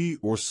flee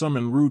or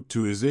summon Root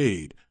to his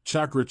aid,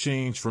 chakra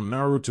change from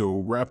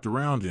Naruto wrapped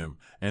around him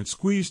and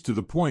squeezed to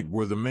the point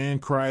where the man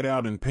cried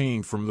out in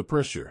pain from the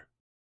pressure.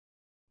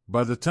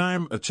 By the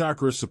time a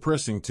chakra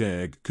suppressing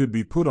tag could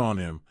be put on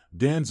him,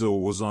 Danzo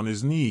was on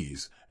his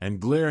knees and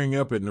glaring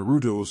up at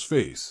Naruto's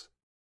face.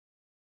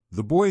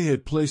 The boy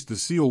had placed the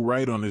seal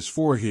right on his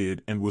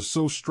forehead and was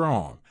so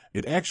strong,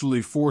 it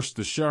actually forced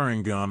the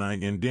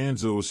Sharingan in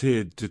Danzo's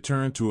head to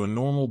turn to a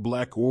normal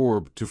black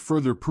orb to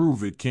further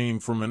prove it came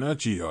from an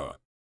Uchiha.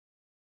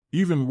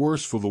 Even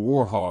worse for the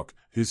Warhawk,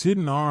 his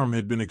hidden arm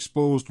had been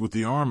exposed with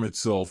the arm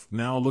itself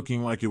now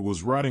looking like it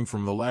was rotting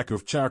from the lack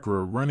of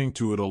chakra running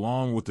to it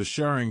along with the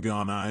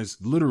Sharingan eyes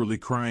literally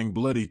crying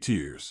bloody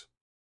tears.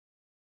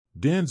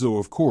 Danzo,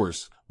 of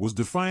course, was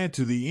defiant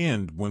to the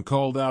end when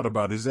called out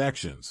about his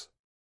actions,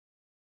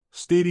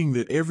 stating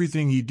that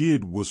everything he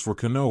did was for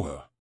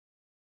Konoha.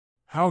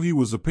 How he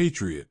was a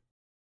patriot,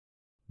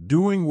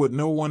 doing what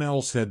no one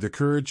else had the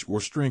courage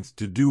or strength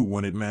to do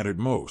when it mattered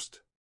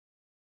most.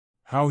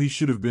 How he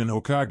should have been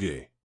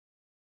Hokage.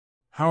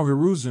 How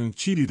Hiruzen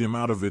cheated him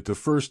out of it the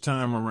first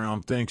time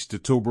around thanks to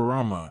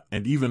Tobirama,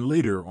 and even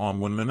later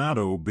on when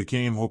Minato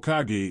became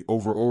Hokage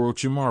over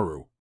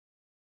Orochimaru.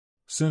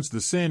 Since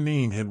the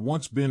Sannin had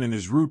once been in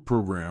his root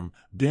program,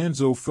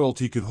 Danzo felt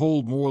he could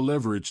hold more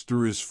leverage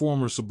through his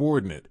former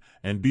subordinate,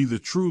 and be the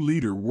true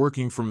leader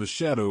working from the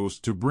shadows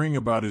to bring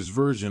about his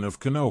version of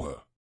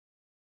Konoha.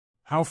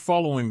 How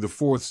following the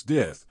fourth's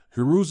death,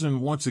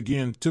 Hiruzen once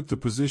again took the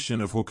position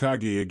of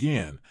Hokage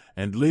again,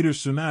 and later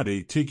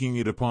Tsunade taking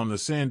it upon the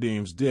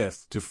Sandame's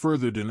death to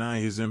further deny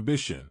his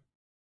ambition.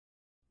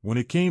 When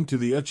it came to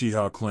the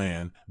Uchiha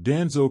clan,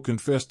 Danzo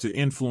confessed to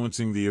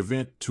influencing the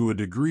event to a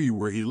degree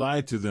where he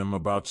lied to them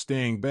about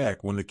staying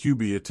back when the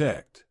Kyuubi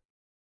attacked.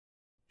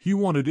 He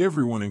wanted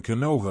everyone in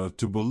Konoha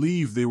to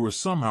believe they were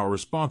somehow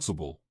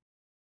responsible,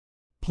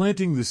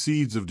 planting the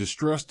seeds of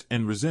distrust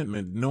and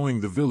resentment,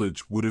 knowing the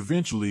village would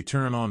eventually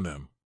turn on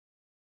them.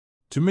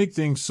 To make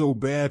things so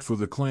bad for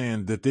the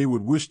clan that they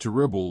would wish to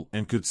rebel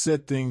and could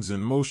set things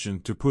in motion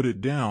to put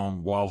it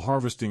down while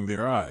harvesting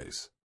their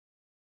eyes.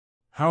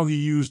 How he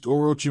used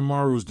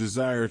Orochimaru's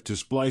desire to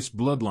splice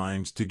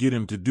bloodlines to get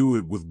him to do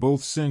it with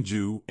both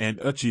Senju and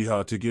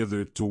Uchiha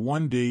together to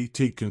one day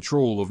take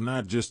control of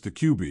not just the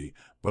Kyuubi,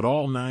 but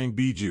all 9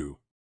 Biju.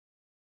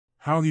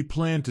 How he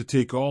planned to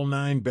take all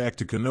 9 back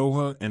to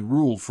Konoha and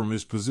rule from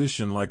his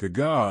position like a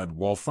god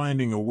while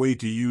finding a way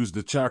to use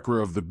the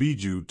chakra of the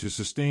Biju to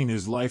sustain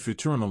his life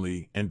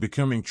eternally and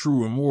becoming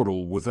true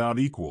immortal without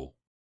equal.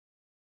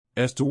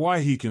 As to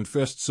why he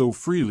confessed so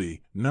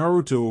freely,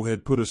 Naruto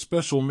had put a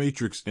special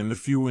matrix in the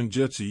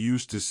Fuinjutsu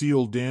used to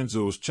seal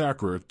Danzo's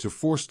chakra to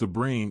force the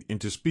brain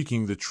into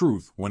speaking the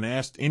truth when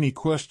asked any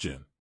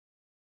question.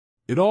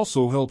 It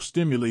also helped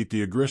stimulate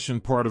the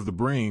aggression part of the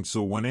brain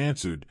so when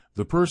answered,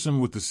 the person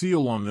with the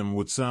seal on them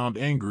would sound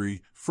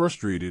angry,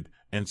 frustrated,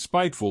 and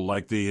spiteful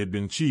like they had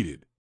been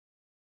cheated.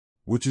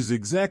 Which is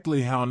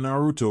exactly how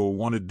Naruto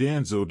wanted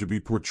Danzo to be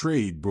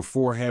portrayed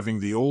before having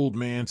the old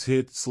man's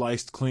head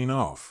sliced clean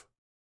off.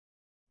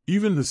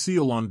 Even the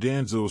seal on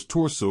Danzo's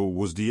torso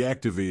was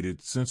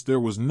deactivated since there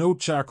was no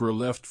chakra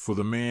left for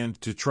the man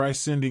to try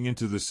sending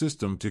into the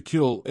system to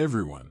kill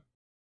everyone.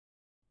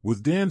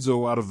 With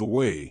Danzo out of the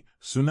way,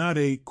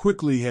 Tsunade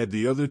quickly had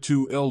the other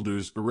 2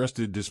 elders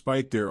arrested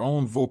despite their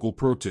own vocal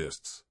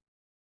protests.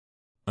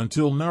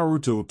 Until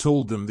Naruto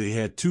told them they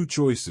had 2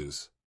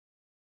 choices.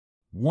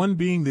 One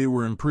being they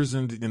were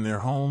imprisoned in their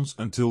homes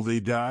until they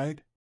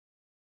died.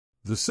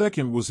 The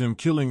second was him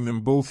killing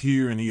them both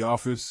here in the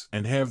office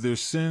and have their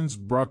sins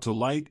brought to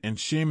light and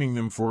shaming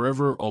them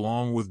forever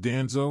along with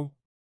Danzo.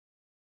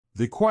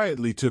 They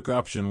quietly took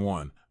option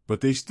 1,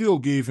 but they still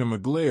gave him a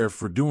glare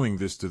for doing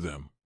this to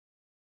them.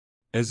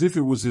 As if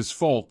it was his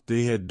fault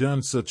they had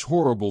done such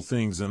horrible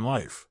things in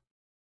life.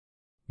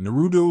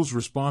 Naruto's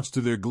response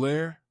to their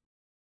glare?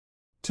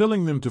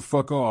 Telling them to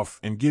fuck off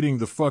and getting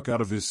the fuck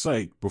out of his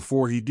sight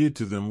before he did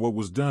to them what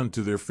was done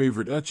to their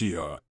favorite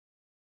Uchiha.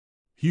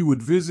 He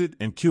would visit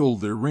and kill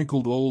their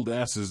wrinkled old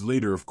asses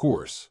later, of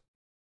course.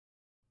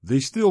 They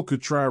still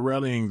could try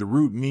rallying the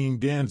root Nin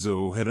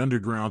Danzo had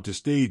underground to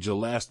stage a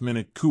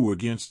last-minute coup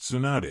against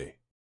Tsunade.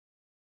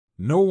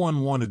 No one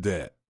wanted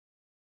that.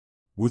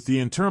 With the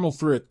internal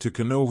threat to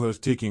Konoha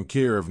taken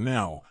care of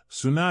now,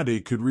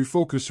 Tsunade could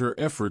refocus her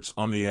efforts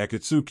on the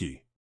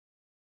Akatsuki.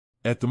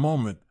 At the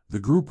moment, the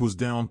group was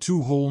down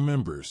 2 whole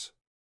members.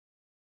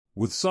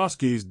 With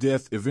Sasuke's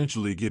death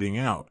eventually getting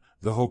out,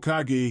 the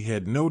Hokage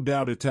had no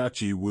doubt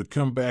Itachi would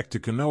come back to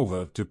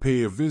Konoha to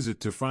pay a visit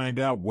to find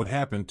out what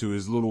happened to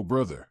his little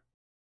brother.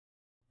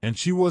 And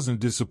she wasn't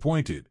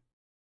disappointed.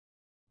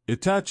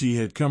 Itachi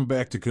had come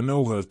back to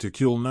Konoha to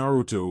kill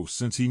Naruto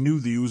since he knew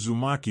the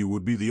Uzumaki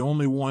would be the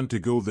only one to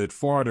go that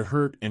far to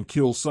hurt and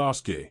kill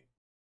Sasuke.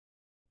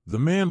 The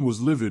man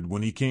was livid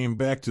when he came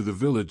back to the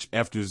village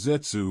after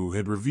Zetsu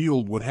had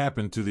revealed what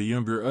happened to the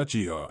younger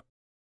Uchiha.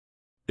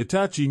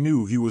 Itachi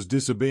knew he was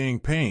disobeying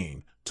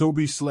Pain,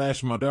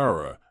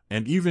 Tobi/Madara,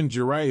 and even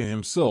Jiraiya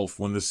himself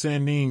when the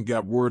Sannin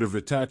got word of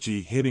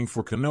Itachi heading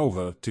for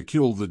Konoha to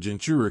kill the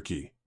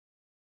Jinchuriki.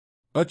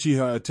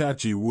 Uchiha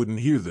Itachi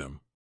wouldn't hear them.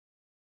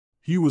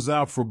 He was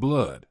out for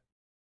blood.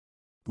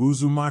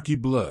 Uzumaki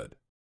blood.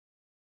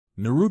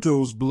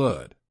 Naruto's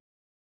blood.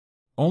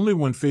 Only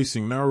when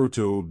facing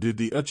Naruto did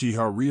the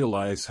Uchiha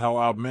realize how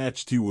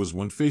outmatched he was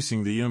when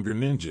facing the younger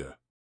ninja.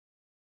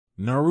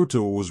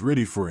 Naruto was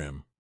ready for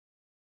him.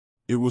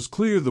 It was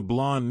clear the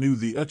blonde knew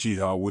the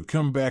Uchiha would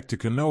come back to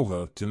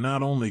Konoha to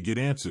not only get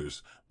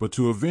answers, but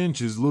to avenge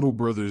his little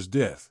brother's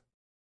death.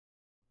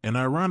 An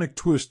ironic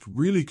twist,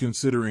 really,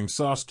 considering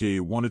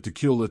Sasuke wanted to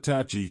kill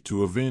Itachi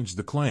to avenge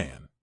the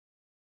clan.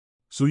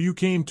 So you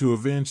came to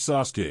avenge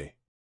Sasuke.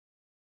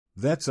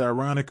 That's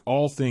ironic,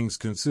 all things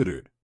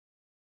considered.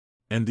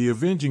 And the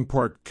avenging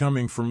part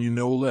coming from you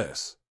no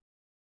less.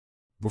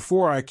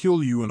 Before I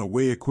kill you in a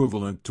way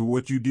equivalent to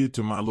what you did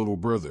to my little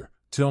brother,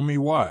 tell me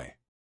why.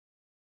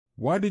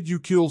 Why did you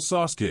kill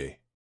Sasuke?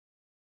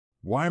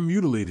 Why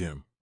mutilate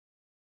him?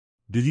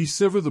 Did he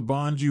sever the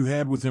bond you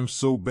had with him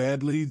so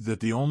badly that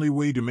the only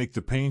way to make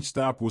the pain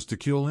stop was to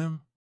kill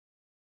him?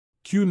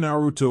 Cue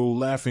Naruto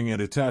laughing at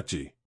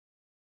Itachi.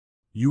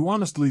 You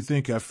honestly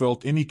think I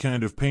felt any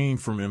kind of pain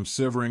from him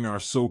severing our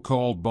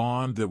so-called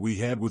bond that we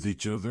had with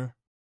each other?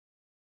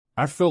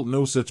 I felt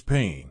no such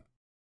pain.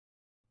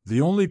 The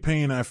only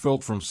pain I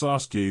felt from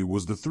Sasuke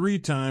was the 3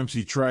 times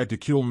he tried to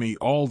kill me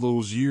all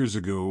those years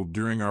ago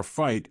during our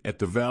fight at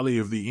the Valley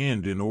of the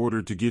End in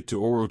order to get to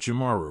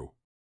Orochimaru.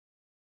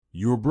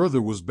 Your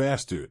brother was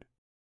bastard.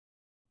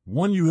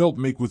 One you helped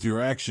make with your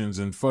actions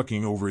and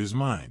fucking over his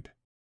mind.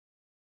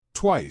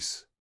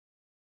 Twice.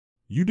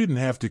 You didn't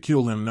have to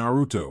kill him,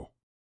 Naruto.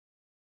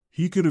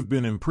 He could have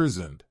been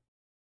imprisoned.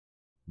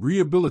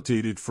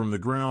 Rehabilitated from the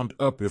ground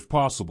up if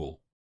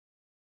possible.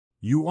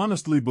 You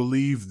honestly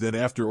believe that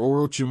after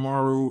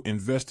Orochimaru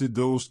invested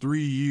those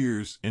 3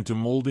 years into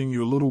molding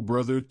your little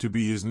brother to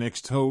be his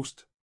next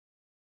host?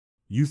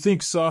 You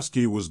think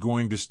Sasuke was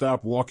going to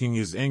stop walking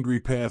his angry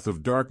path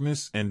of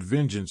darkness and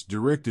vengeance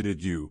directed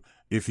at you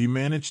if he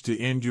managed to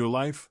end your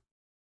life?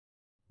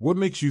 What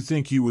makes you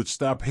think he would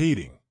stop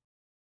hating?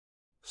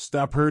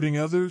 Stop hurting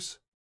others?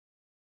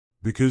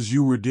 Because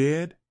you were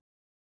dead?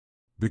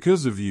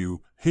 Because of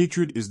you,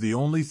 hatred is the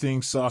only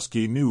thing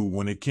Sasuke knew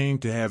when it came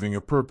to having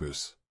a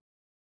purpose.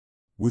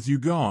 With you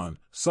gone,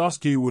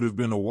 Sasuke would have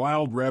been a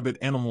wild rabbit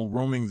animal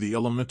roaming the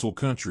elemental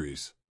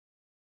countries,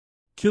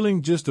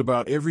 killing just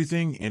about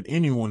everything and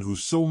anyone who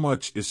so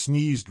much as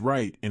sneezed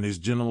right in his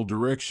general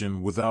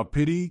direction without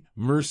pity,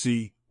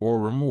 mercy, or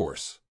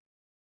remorse.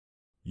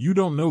 You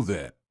don't know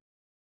that.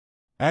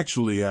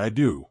 Actually, I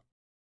do.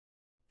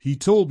 He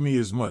told me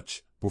as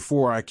much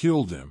before I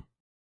killed him.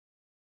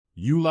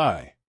 You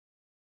lie.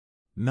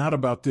 Not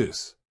about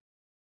this.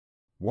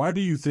 Why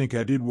do you think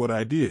I did what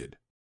I did?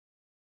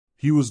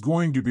 He was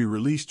going to be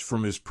released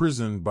from his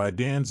prison by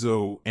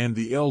Danzo and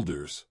the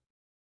elders,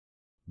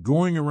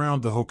 going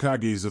around the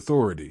Hokage's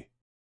authority.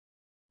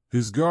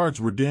 His guards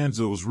were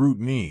Danzo's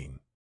routine.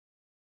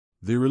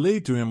 They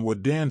relayed to him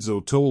what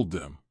Danzo told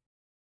them.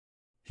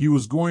 He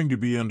was going to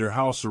be under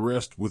house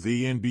arrest with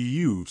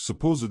ANBU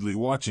supposedly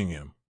watching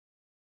him.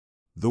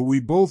 Though we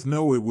both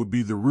know it would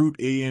be the root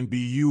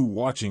ANBU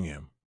watching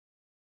him,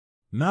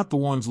 not the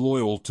ones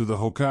loyal to the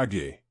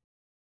Hokage.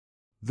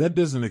 That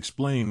doesn't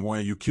explain why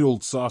you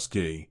killed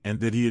Sasuke and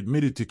that he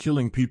admitted to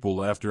killing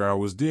people after I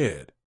was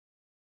dead.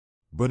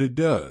 But it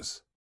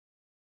does.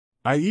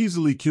 I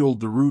easily killed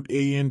the root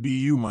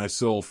ANBU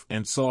myself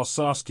and saw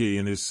Sasuke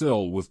in his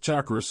cell with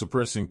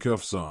chakra-suppressing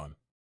cuffs on.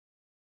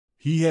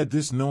 He had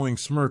this knowing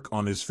smirk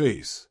on his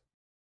face,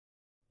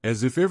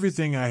 as if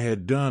everything I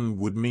had done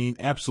would mean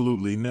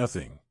absolutely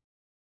nothing.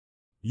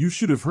 You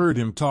should have heard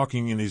him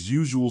talking in his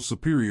usual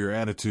superior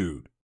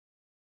attitude.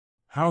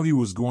 How he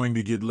was going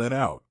to get let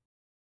out.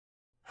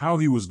 How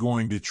he was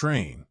going to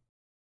train.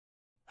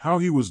 How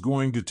he was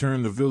going to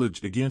turn the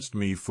village against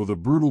me for the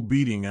brutal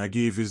beating I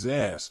gave his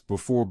ass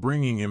before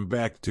bringing him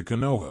back to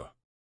Konoha.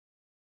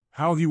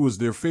 How he was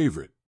their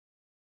favorite.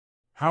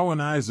 How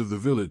in eyes of the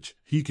village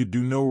he could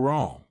do no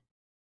wrong.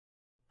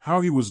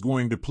 How he was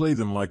going to play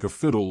them like a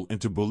fiddle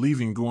into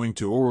believing going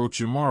to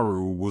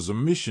Orochimaru was a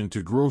mission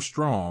to grow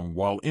strong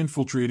while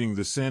infiltrating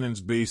the Sanin's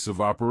base of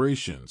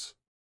operations.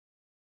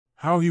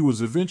 How he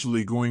was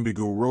eventually going to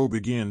go rogue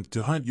again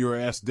to hunt your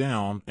ass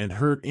down and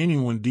hurt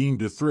anyone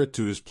deemed a threat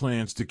to his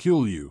plans to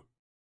kill you.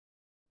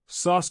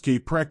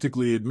 Sasuke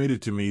practically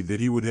admitted to me that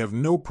he would have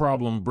no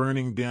problem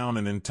burning down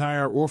an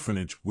entire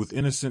orphanage with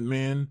innocent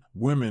men,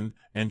 women,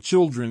 and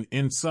children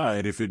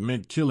inside if it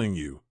meant killing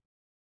you.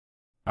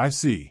 I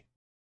see.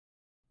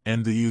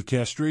 And the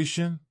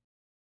castration?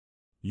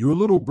 Your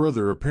little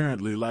brother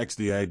apparently likes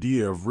the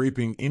idea of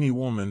raping any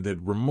woman that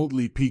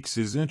remotely piques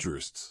his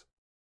interests.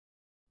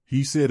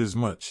 He said as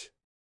much.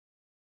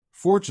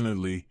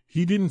 Fortunately,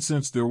 he didn't,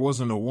 since there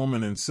wasn't a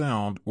woman in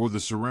Sound or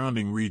the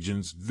surrounding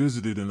regions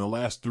visited in the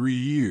last 3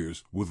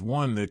 years with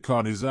one that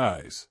caught his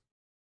eyes.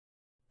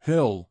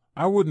 Hell,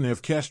 I wouldn't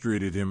have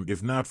castrated him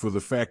if not for the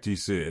fact he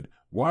said,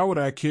 why would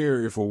I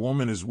care if a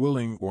woman is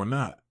willing or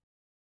not?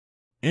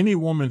 Any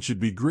woman should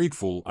be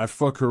grateful I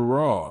fuck her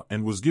raw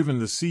and was given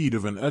the seed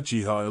of an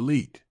Uchiha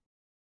elite.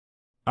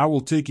 I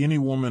will take any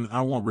woman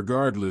I want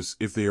regardless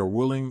if they are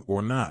willing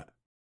or not.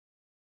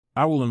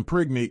 I will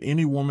impregnate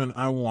any woman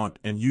I want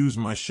and use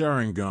my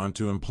Sharingan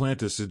to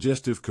implant a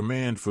suggestive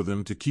command for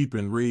them to keep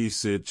and raise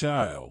said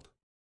child.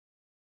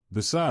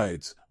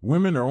 Besides,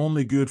 women are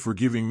only good for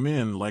giving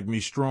men like me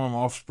strong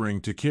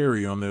offspring to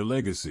carry on their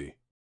legacy.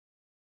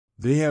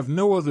 They have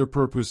no other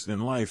purpose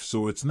in life,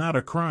 so it's not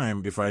a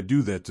crime if I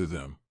do that to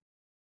them.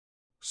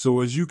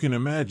 So as you can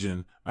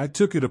imagine, I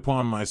took it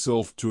upon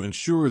myself to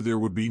ensure there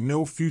would be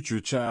no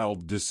future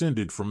child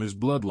descended from his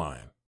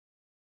bloodline.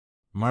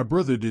 My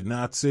brother did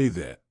not say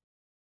that.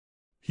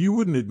 He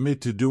wouldn't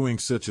admit to doing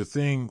such a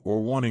thing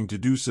or wanting to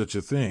do such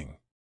a thing.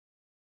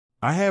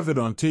 I have it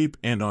on tape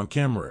and on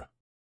camera.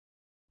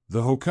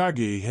 The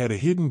Hokage had a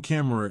hidden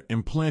camera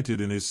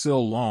implanted in his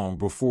cell long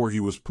before he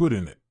was put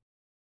in it.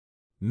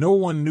 No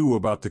one knew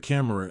about the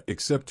camera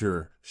except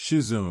her,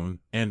 Shizune,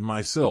 and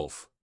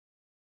myself.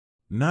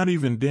 Not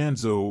even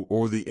Danzo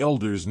or the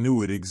elders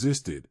knew it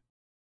existed.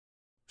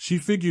 She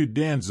figured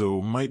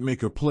Danzo might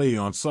make a play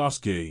on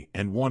Sasuke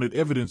and wanted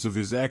evidence of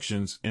his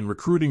actions in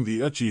recruiting the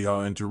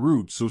Uchiha into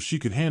Root so she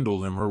could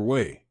handle him her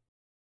way.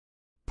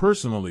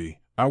 Personally,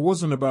 I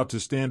wasn't about to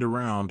stand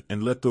around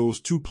and let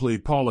those two play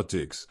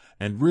politics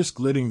and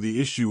risk letting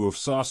the issue of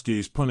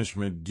Sasuke's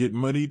punishment get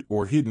muddied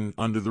or hidden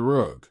under the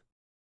rug.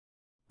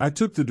 I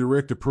took the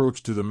direct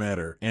approach to the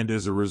matter, and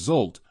as a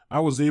result, I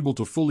was able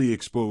to fully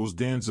expose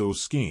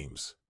Danzo's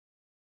schemes.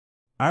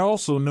 I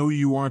also know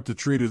you aren't the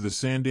traitor the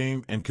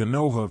Sandaime and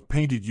Konoha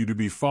painted you to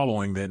be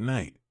following that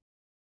night.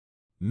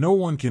 No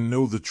one can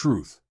know the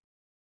truth.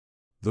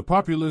 The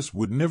populace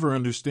would never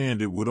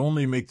understand. It would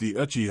only make the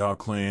Uchiha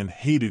clan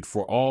hated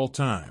for all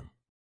time.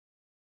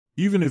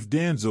 Even if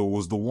Danzo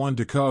was the one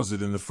to cause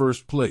it in the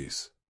first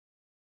place.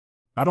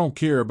 I don't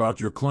care about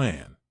your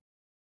clan.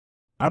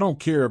 I don't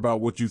care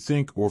about what you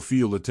think or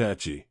feel,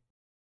 Itachi.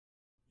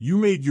 You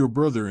made your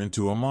brother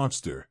into a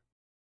monster.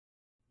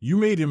 You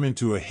made him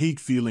into a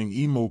hate-feeling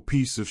emo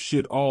piece of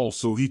shit, all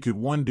so he could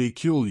one day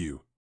kill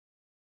you.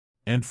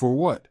 And for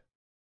what?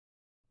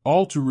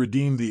 All to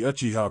redeem the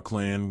Uchiha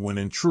clan when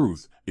in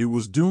truth, it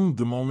was doomed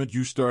the moment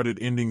you started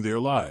ending their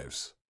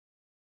lives.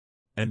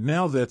 And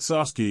now that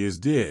Sasuke is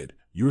dead,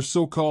 your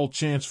so-called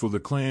chance for the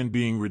clan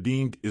being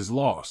redeemed is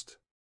lost.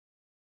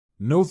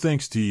 No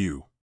thanks to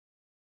you.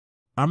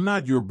 I'm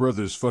not your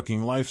brother's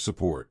fucking life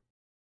support.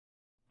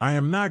 I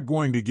am not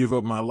going to give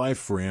up my life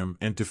for him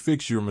and to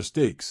fix your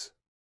mistakes.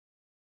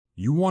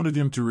 You wanted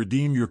him to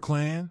redeem your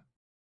clan?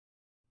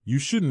 You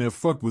shouldn't have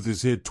fucked with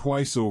his head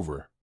twice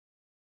over.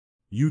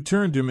 You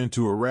turned him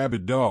into a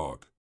rabid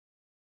dog.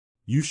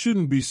 You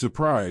shouldn't be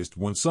surprised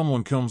when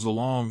someone comes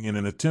along in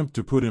an attempt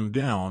to put him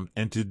down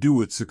and to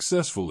do it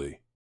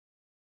successfully.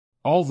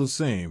 All the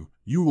same,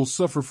 you will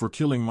suffer for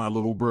killing my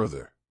little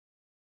brother.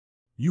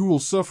 You will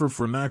suffer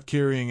for not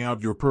carrying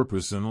out your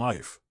purpose in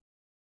life.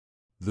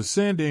 The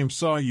Sandaime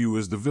saw you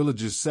as the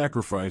village's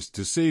sacrifice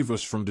to save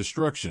us from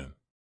destruction.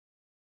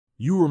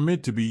 You were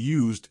meant to be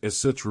used as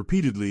such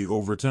repeatedly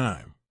over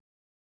time.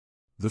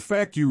 The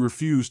fact you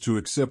refuse to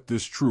accept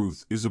this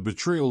truth is a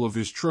betrayal of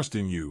his trust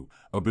in you,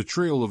 a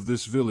betrayal of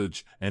this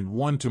village, and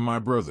one to my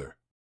brother.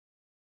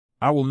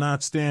 I will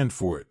not stand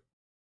for it.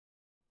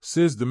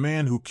 Says the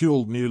man who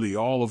killed nearly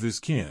all of his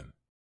kin.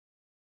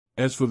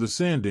 As for the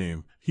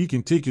Sandaime, he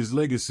can take his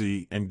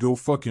legacy and go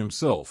fuck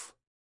himself.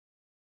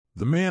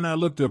 The man I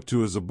looked up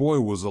to as a boy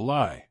was a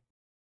lie.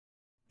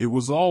 It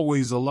was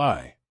always a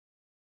lie.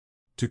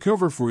 To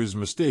cover for his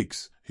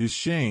mistakes, his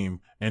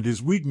shame, and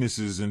his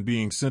weaknesses in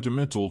being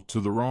sentimental to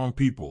the wrong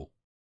people.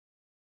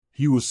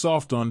 He was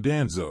soft on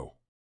Danzo.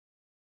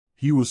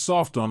 He was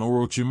soft on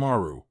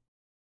Orochimaru.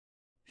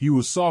 He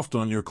was soft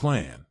on your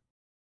clan.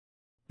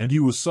 And he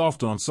was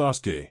soft on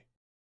Sasuke.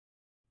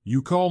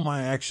 You call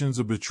my actions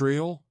a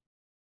betrayal?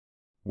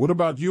 What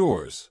about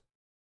yours?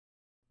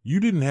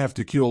 You didn't have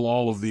to kill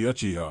all of the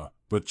Uchiha,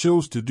 but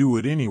chose to do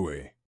it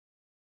anyway.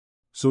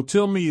 So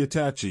tell me,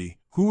 Itachi,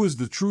 who is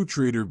the true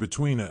traitor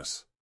between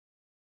us?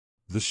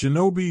 The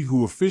shinobi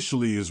who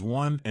officially is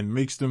one and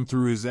makes them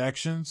through his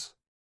actions?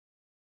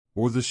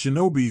 Or the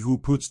shinobi who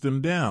puts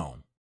them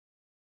down?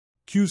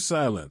 Cue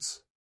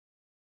silence.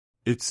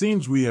 It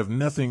seems we have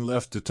nothing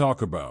left to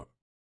talk about.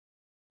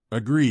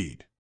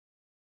 Agreed.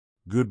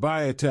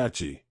 Goodbye,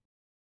 Itachi.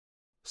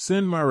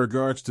 Send my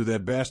regards to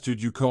that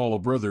bastard you call a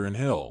brother in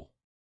hell.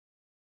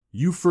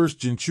 You first,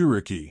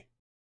 Jinchuriki.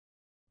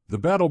 The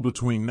battle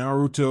between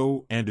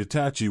Naruto and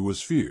Itachi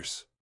was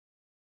fierce.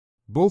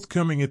 Both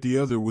coming at the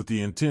other with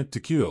the intent to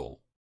kill.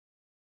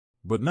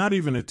 But not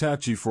even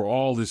Itachi, for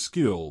all his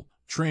skill,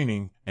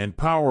 training, and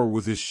power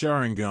with his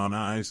Sharingan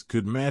eyes,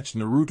 could match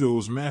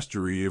Naruto's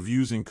mastery of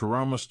using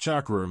Kurama's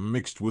chakra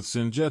mixed with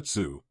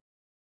Senjutsu.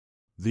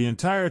 The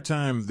entire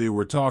time they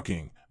were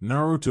talking,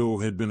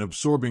 Naruto had been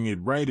absorbing it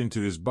right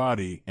into his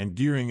body and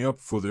gearing up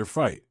for their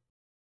fight.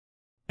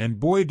 And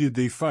boy did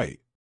they fight.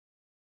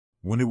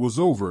 When it was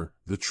over,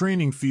 the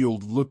training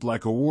field looked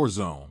like a war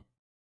zone.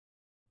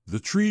 The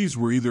trees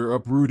were either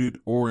uprooted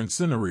or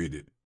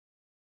incinerated.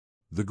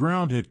 The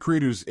ground had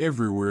craters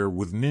everywhere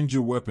with ninja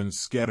weapons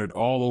scattered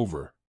all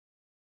over.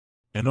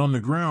 And on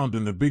the ground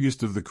in the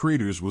biggest of the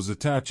craters was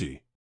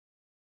Itachi.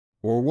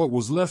 Or what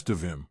was left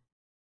of him.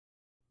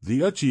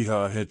 The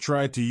Uchiha had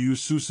tried to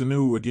use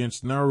Susanoo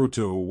against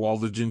Naruto, while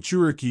the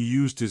Jinchuriki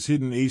used his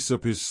hidden ace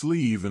up his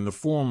sleeve in the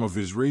form of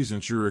his Raisin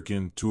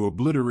Shuriken to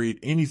obliterate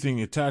anything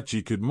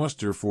Itachi could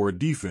muster for a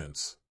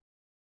defense.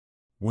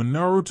 When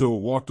Naruto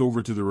walked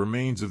over to the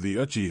remains of the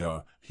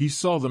Uchiha, he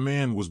saw the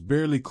man was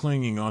barely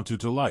clinging onto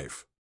to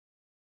life.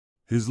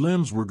 His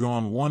limbs were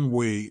gone one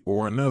way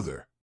or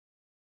another.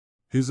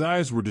 His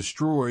eyes were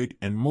destroyed,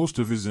 and most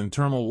of his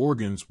internal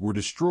organs were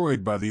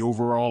destroyed by the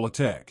overall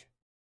attack.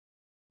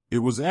 It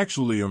was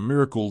actually a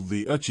miracle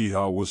the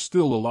Uchiha was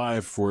still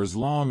alive for as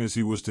long as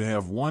he was to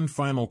have one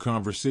final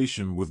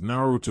conversation with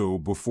Naruto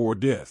before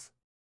death.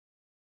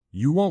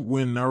 You won't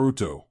win,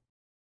 Naruto.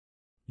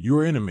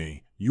 Your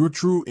enemy, your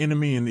true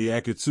enemy in the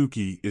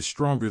Akatsuki, is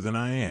stronger than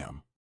I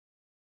am.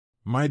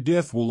 My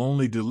death will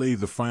only delay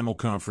the final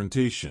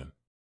confrontation.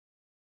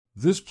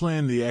 This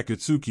plan the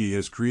Akatsuki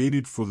has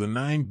created for the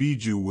 9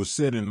 Biju was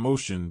set in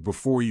motion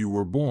before you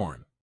were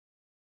born.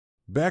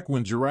 Back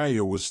when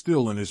Jiraiya was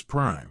still in his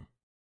prime.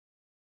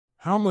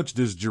 How much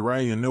does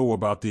Jiraiya know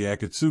about the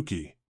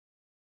Akatsuki?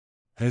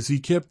 Has he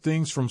kept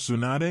things from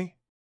Tsunade?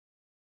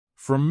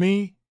 From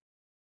me?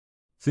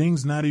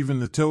 Things not even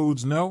the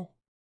toads know?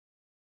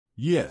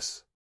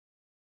 Yes.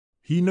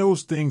 He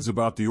knows things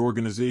about the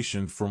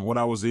organization from what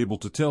I was able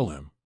to tell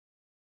him.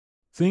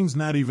 Things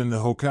not even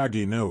the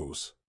Hokage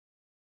knows.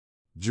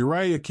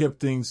 Jiraiya kept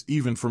things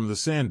even from the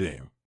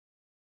Sandaime.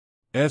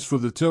 As for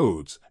the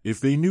toads, if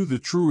they knew the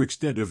true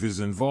extent of his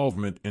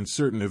involvement in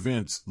certain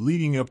events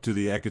leading up to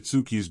the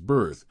Akatsuki's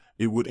birth,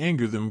 it would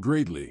anger them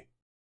greatly.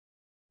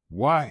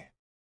 Why?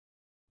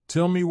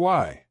 Tell me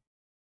why.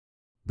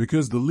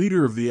 Because the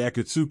leader of the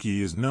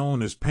Akatsuki is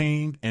known as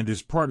Pain and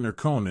his partner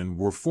Konan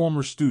were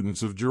former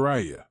students of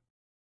Jiraiya.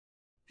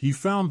 He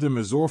found them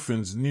as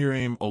orphans near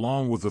Aim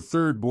along with a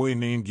third boy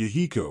named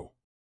Yahiko.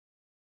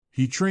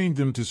 He trained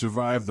them to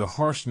survive the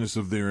harshness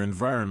of their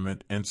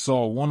environment and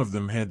saw one of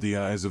them had the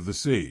eyes of the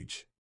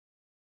sage.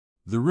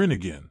 The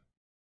Rinnegan.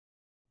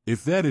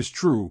 If that is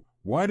true,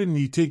 why didn't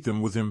he take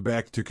them with him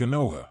back to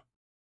Konoha?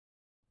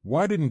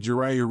 Why didn't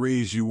Jiraiya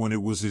raise you when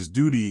it was his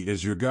duty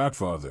as your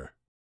godfather?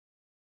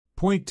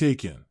 Point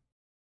taken.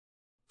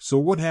 So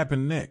what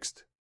happened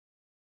next?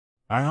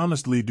 I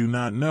honestly do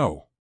not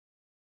know.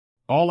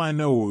 All I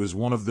know is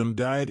one of them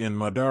died and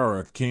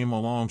Madara came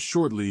along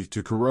shortly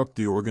to corrupt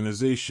the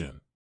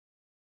organization.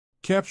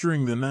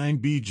 Capturing the 9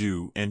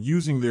 Biju and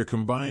using their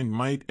combined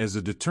might as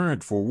a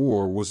deterrent for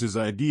war was his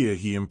idea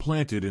he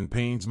implanted in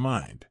Pain's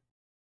mind.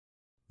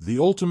 The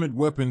ultimate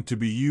weapon to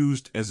be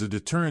used as a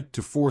deterrent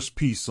to force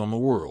peace on the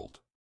world.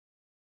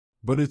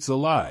 But it's a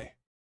lie.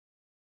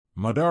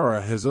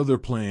 Madara has other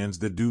plans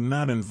that do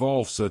not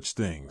involve such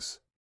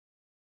things.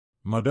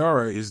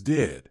 Madara is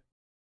dead.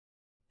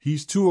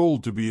 He's too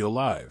old to be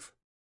alive.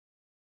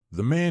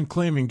 The man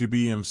claiming to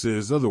be him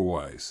says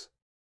otherwise.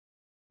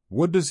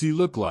 What does he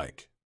look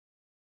like?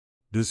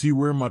 Does he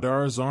wear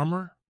Madara's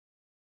armor?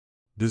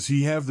 Does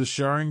he have the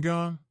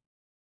Sharingan?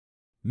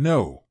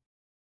 No.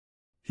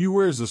 He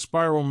wears a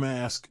spiral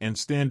mask and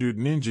standard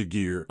ninja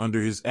gear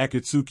under his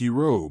Akatsuki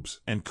robes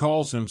and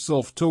calls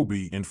himself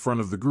Tobi in front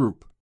of the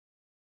group.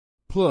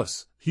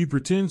 Plus, he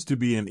pretends to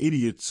be an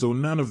idiot so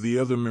none of the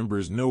other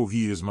members know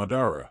he is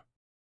Madara.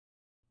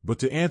 But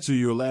to answer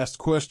your last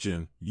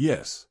question,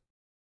 yes.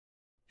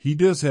 He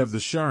does have the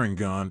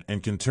Sharingan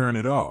and can turn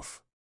it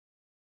off.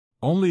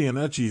 Only an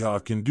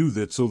Uchiha can do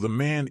that, so the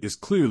man is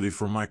clearly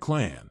from my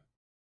clan.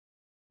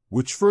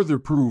 Which further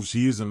proves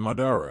he isn't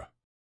Madara.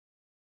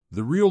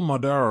 The real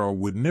Madara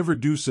would never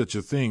do such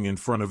a thing in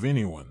front of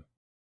anyone.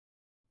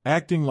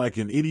 Acting like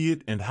an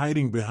idiot and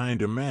hiding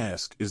behind a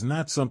mask is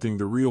not something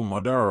the real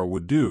Madara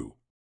would do.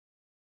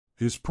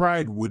 His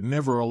pride would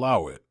never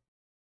allow it.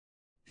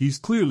 He's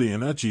clearly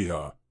an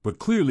Uchiha, but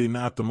clearly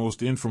not the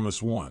most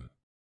infamous one.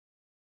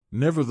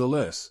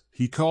 Nevertheless,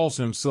 he calls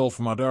himself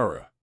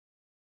Madara.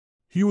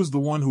 He was the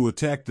one who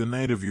attacked the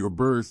night of your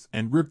birth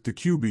and ripped the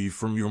Kyuubi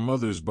from your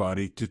mother's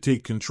body to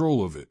take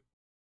control of it.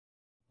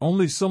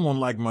 Only someone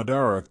like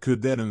Madara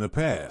could that in the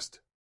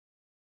past.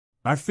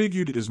 I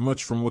figured as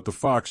much from what the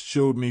fox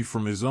showed me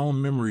from his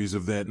own memories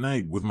of that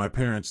night with my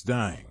parents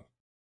dying.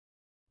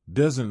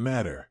 Doesn't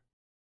matter.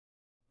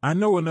 I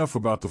know enough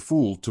about the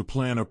fool to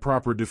plan a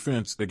proper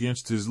defense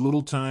against his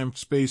little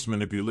time-space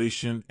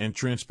manipulation and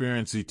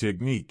transparency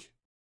technique.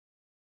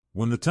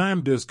 When the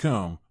time does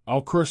come,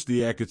 I'll crush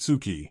the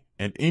Akatsuki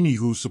and any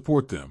who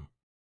support them.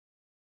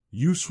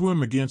 You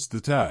swim against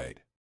the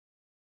tide.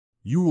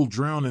 You will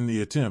drown in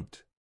the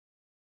attempt.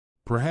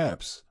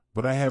 Perhaps,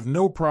 but I have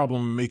no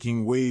problem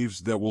making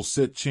waves that will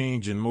set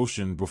change in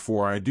motion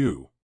before I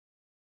do.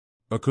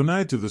 A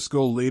kunai to the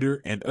skull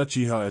later and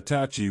Uchiha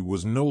Itachi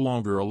was no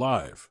longer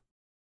alive.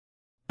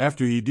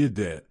 After he did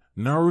that,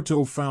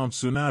 Naruto found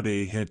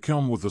Tsunade had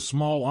come with a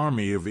small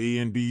army of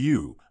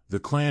ANBU, the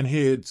clan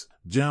heads,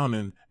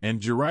 Jounin, and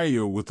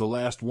Jiraiya with the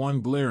last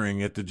one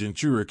glaring at the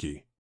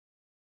Jinchuriki.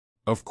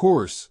 Of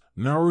course,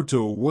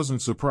 Naruto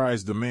wasn't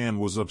surprised the man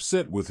was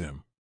upset with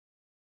him.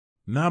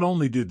 Not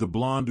only did the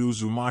blonde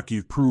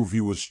Uzumaki prove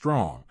he was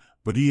strong,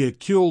 but he had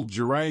killed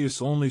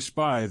Jiraiya's only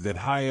spy that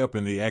high up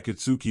in the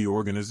Akatsuki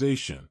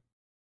organization.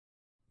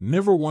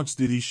 Never once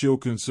did he show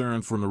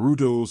concern for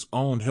Naruto's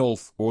own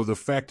health or the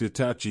fact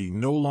Itachi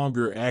no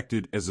longer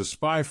acted as a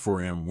spy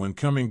for him when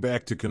coming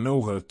back to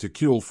Konoha to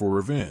kill for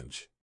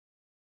revenge.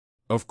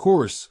 Of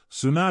course,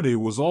 Tsunade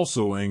was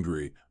also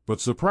angry, but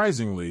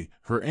surprisingly,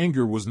 her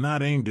anger was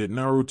not aimed at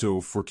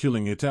Naruto for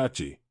killing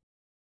Itachi.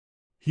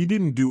 He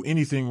didn't do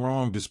anything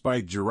wrong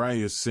despite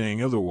Jiraiya's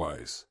saying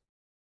otherwise.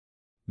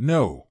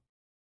 No.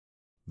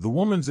 The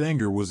woman's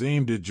anger was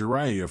aimed at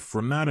Jiraiya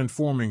for not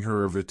informing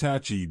her of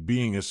Itachi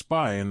being a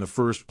spy in the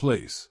first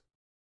place.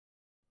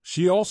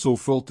 She also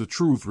felt the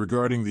truth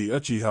regarding the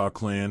Uchiha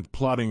clan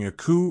plotting a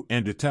coup,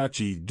 and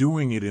Itachi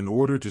doing it in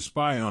order to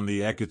spy on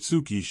the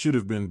Akatsuki should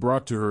have been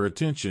brought to her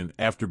attention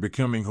after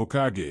becoming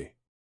Hokage.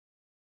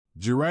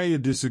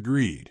 Jiraiya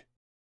disagreed.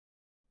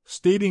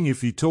 stating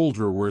if he told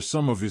her where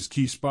some of his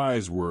key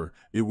spies were,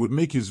 it would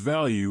make his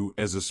value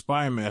as a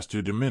spy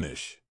master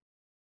diminish.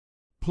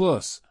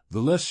 Plus,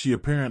 the less she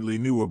apparently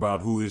knew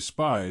about who his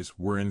spies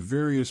were in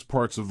various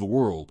parts of the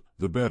world,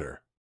 the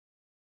better.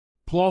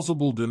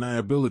 Plausible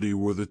deniability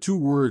were the two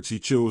words he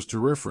chose to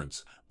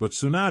reference, but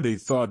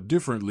Tsunade thought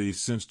differently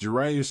since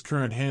Jiraiya's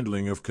current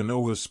handling of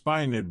Konoha's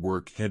spy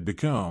network had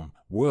become,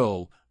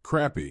 well,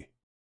 crappy.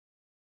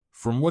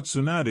 From what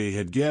Tsunade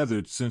had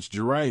gathered since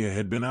Jiraiya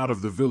had been out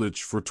of the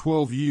village for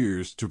 12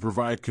 years to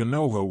provide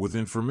Konoha with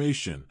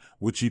information,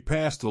 which he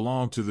passed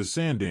along to the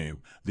Sandaime,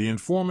 the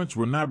informants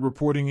were not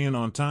reporting in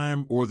on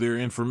time or their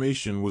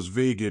information was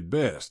vague at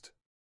best.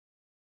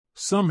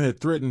 Some had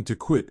threatened to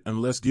quit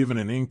unless given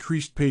an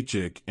increased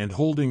paycheck and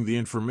holding the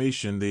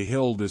information they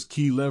held as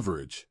key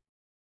leverage.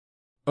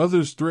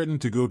 Others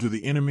threatened to go to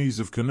the enemies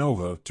of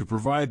Konoha to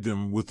provide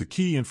them with the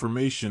key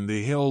information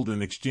they held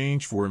in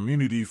exchange for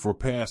immunity for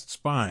past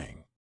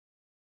spying.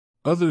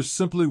 Others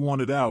simply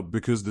wanted out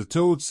because the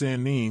Toad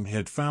Sannin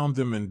had found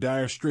them in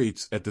dire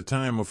straits at the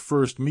time of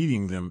first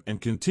meeting them and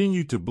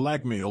continued to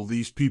blackmail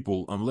these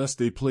people unless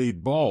they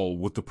played ball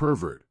with the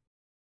pervert.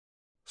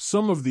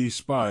 Some of these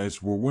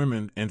spies were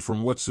women, and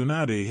from what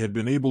Tsunade had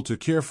been able to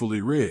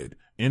carefully read,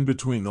 in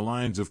between the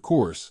lines of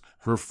course,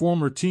 her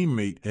former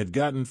teammate had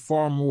gotten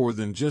far more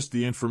than just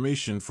the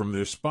information from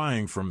their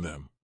spying from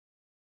them.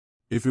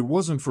 If it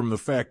wasn't from the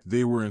fact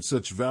they were in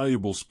such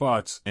valuable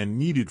spots and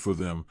needed for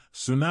them,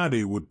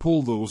 Tsunade would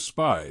pull those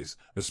spies,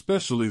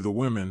 especially the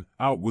women,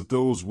 out with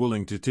those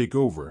willing to take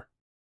over.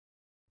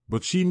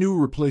 But she knew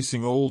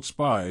replacing old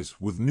spies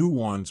with new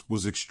ones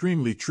was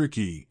extremely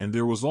tricky, and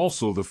there was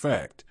also the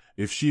fact,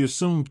 if she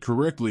assumed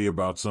correctly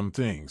about some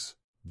things,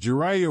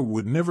 Jiraiya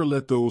would never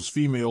let those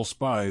female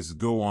spies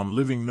go on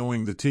living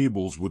knowing the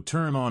tables would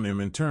turn on him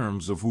in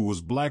terms of who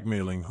was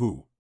blackmailing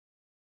who.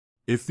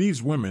 If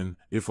these women,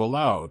 if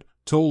allowed,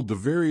 told the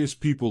various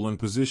people in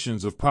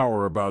positions of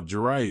power about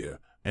Jiraiya,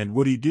 and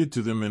what he did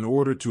to them in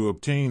order to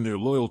obtain their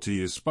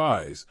loyalty as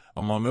spies,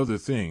 among other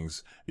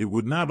things, it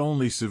would not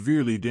only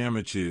severely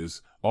damage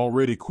his,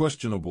 already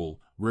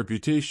questionable,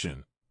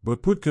 reputation,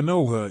 but put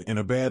Konoha in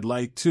a bad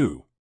light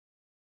too.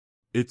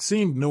 It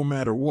seemed no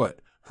matter what,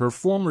 her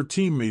former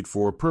teammate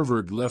for a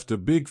pervert left a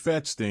big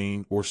fat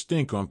stain or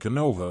stink on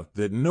Konoha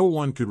that no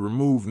one could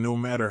remove no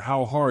matter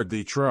how hard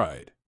they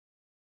tried.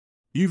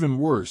 Even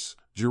worse,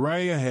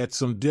 Jiraiya had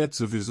some debts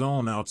of his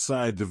own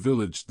outside the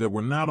village that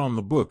were not on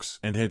the books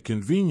and had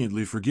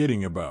conveniently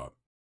forgetting about.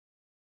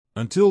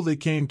 Until they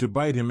came to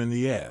bite him in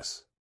the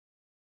ass.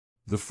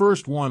 The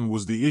first one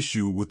was the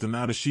issue with the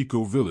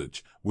Nadeshiko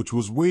village, which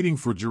was waiting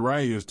for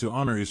Jiraiya to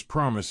honor his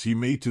promise he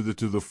made to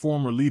the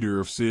former leader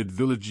of said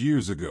village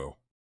years ago.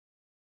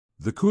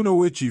 The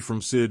kunoichi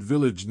from said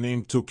village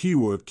named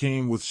Tokiwa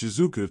came with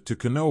Shizuka to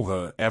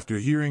Konoha after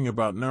hearing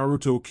about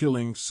Naruto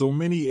killing so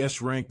many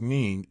S-rank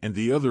nin and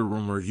the other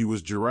rumor he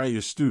was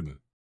Jiraiya's student.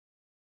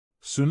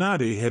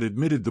 Tsunade had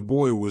admitted the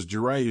boy was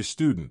Jiraiya's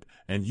student,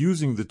 and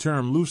using the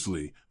term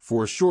loosely,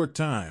 for a short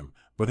time,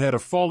 but had a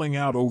falling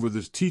out over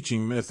the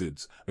teaching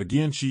methods.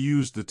 Again she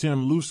used the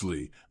term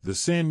loosely, the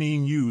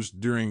Sannin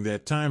used during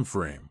that time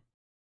frame.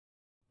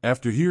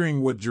 After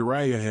hearing what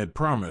Jiraiya had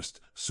promised,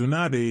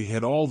 Tsunade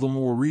had all the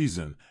more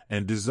reason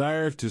and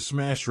desire to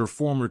smash her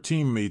former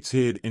teammate's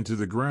head into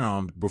the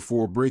ground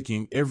before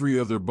breaking every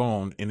other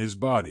bone in his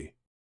body.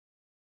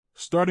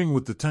 Starting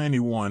with the tiny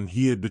one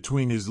he had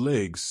between his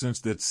legs, since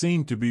that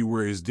seemed to be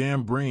where his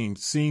damn brain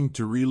seemed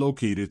to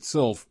relocate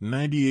itself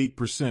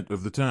 98%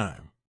 of the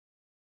time.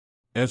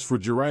 As for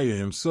Jiraiya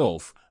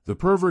himself, the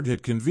pervert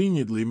had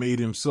conveniently made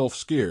himself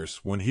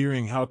scarce when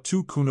hearing how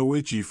two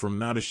kunoichi from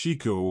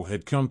Nadeshiko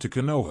had come to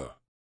Konoha.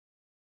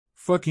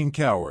 Fucking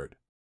coward.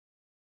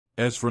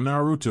 As for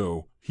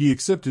Naruto, he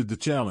accepted the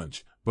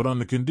challenge, but on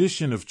the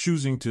condition of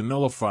choosing to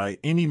nullify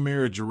any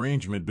marriage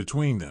arrangement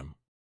between them.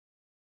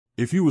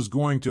 If he was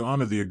going to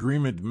honor the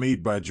agreement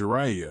made by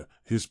Jiraiya,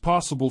 his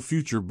possible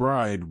future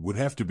bride would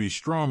have to be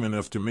strong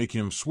enough to make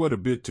him sweat a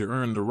bit to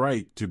earn the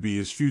right to be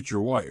his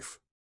future wife.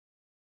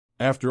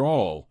 After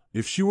all,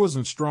 if she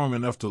wasn't strong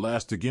enough to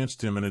last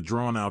against him in a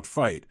drawn-out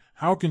fight,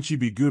 how can she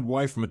be good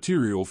wife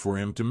material for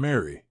him to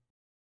marry?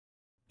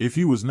 If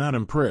he was not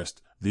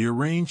impressed, the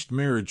arranged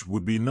marriage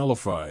would be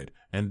nullified,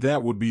 and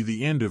that would be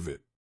the end of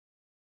it.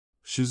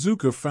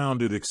 Shizuka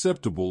found it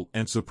acceptable,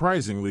 and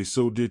surprisingly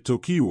so did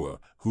Tokiwa,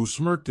 who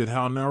smirked at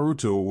how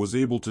Naruto was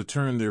able to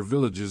turn their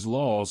village's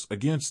laws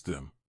against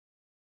them.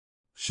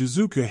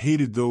 Shizuka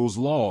hated those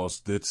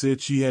laws that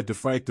said she had to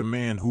fight the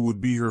man who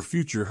would be her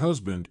future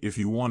husband if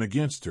he won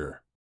against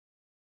her.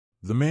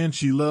 The man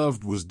she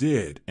loved was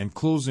dead, and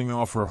closing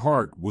off her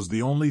heart was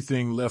the only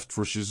thing left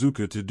for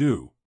Shizuka to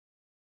do.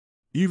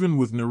 Even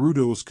with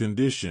Naruto's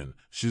condition,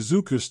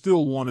 Shizuka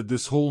still wanted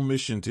this whole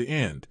mission to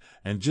end,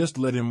 and just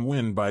let him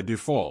win by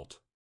default.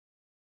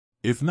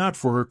 If not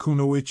for her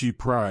kunoichi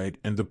pride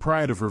and the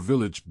pride of her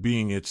village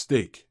being at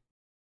stake.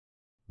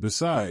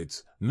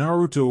 Besides,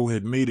 Naruto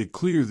had made it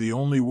clear the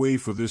only way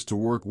for this to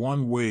work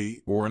one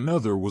way or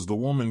another was the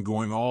woman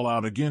going all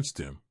out against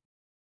him.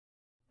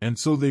 And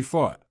so they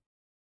fought.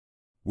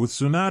 with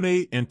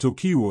Tsunade and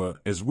Tokiwa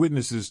as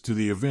witnesses to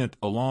the event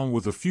along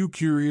with a few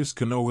curious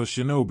Konoha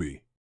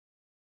shinobi.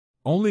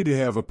 Only to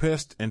have a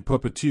pest and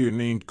puppeteer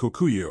named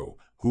Kokuyo,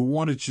 who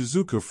wanted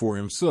Shizuka for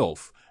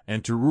himself,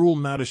 and to rule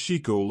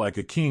Nadeshiko like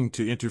a king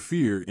to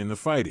interfere in the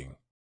fighting.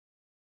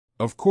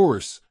 Of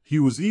course, he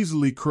was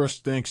easily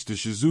crushed thanks to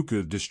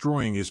Shizuka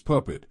destroying his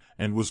puppet,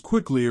 and was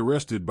quickly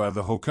arrested by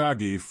the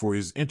Hokage for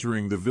his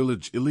entering the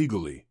village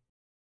illegally.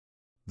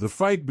 The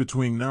fight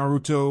between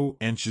Naruto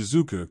and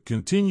Shizuka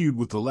continued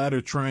with the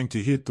latter trying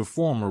to hit the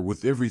former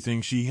with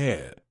everything she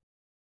had.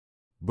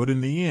 But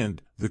in the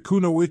end, the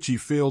kunoichi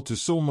failed to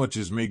so much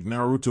as make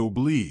Naruto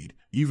bleed,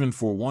 even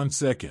for 1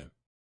 second.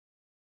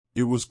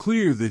 It was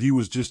clear that he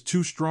was just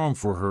too strong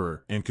for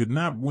her and could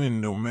not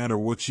win no matter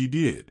what she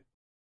did.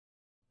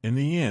 In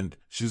the end,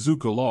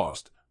 Shizuka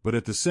lost, but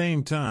at the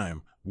same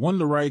time, won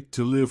the right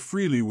to live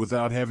freely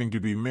without having to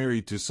be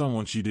married to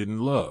someone she didn't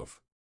love.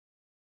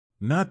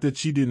 Not that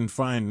she didn't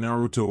find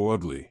Naruto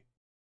ugly.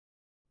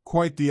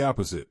 Quite the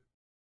opposite.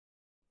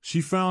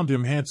 She found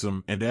him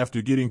handsome and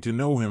after getting to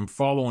know him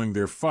following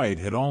their fight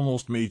had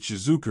almost made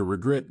Shizuka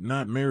regret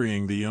not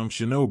marrying the young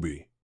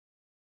shinobi.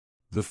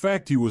 The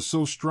fact he was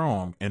so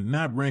strong and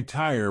not ranked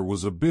higher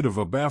was a bit of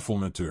a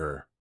bafflement to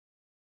her.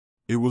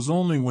 It was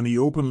only when he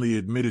openly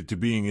admitted to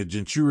being a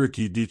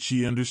Jinchuriki did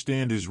she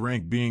understand his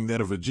rank being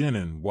that of a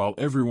genin while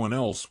everyone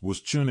else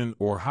was chunin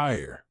or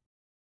higher.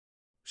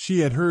 She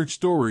had heard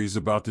stories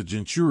about the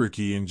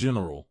Jinchuriki in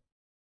general.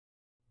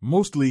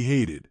 Mostly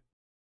hated.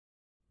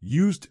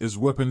 Used as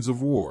weapons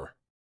of war.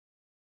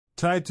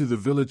 Tied to the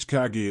village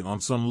Kage on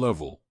some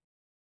level.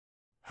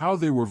 How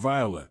they were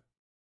violent.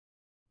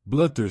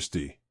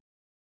 Bloodthirsty.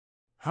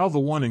 How the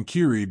one in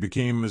Kiri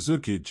became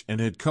Mizukage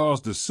and had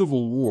caused a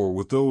civil war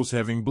with those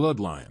having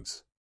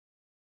bloodlines.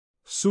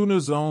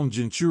 Suna's own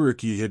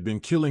Jinchuriki had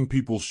been killing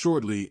people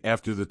shortly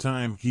after the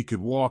time he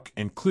could walk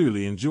and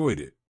clearly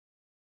enjoyed it.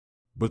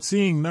 But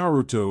seeing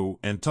Naruto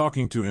and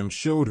talking to him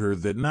showed her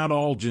that not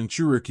all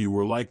Jinchuriki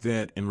were like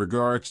that in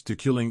regards to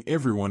killing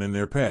everyone in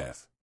their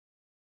path.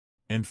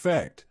 In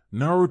fact,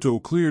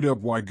 Naruto cleared up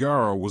why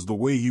Gaara was the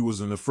way he was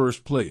in the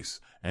first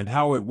place, and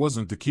how it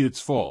wasn't the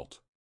kid's fault.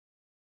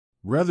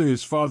 Rather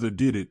his father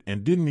did it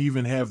and didn't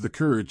even have the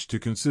courage to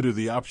consider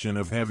the option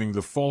of having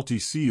the faulty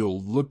seal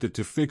looked at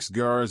to fix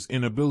Gaara's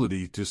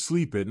inability to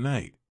sleep at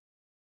night.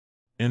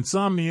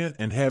 Insomnia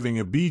and having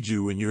a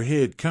biju in your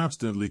head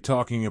constantly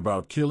talking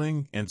about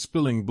killing and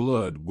spilling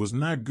blood was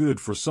not good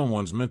for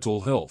someone's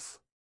mental health.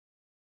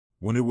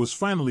 When it was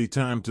finally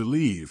time to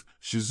leave,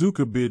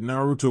 Shizuka bid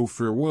Naruto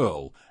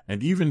farewell,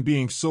 and even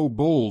being so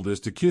bold as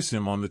to kiss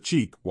him on the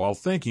cheek while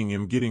thanking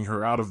him getting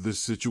her out of this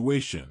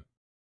situation.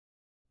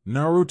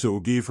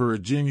 Naruto gave her a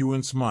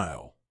genuine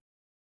smile.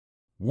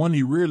 One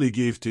he rarely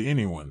gave to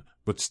anyone,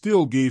 but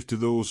still gave to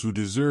those who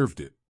deserved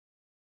it.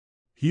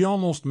 He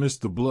almost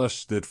missed the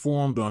blush that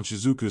formed on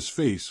Shizuka's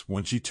face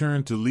when she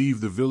turned to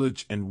leave the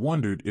village and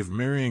wondered if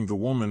marrying the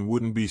woman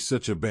wouldn't be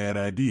such a bad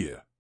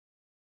idea.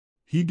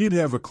 He did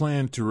have a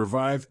clan to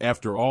revive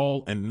after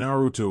all, and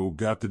Naruto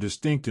got the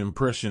distinct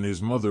impression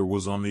his mother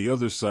was on the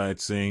other side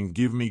saying,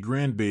 "Give me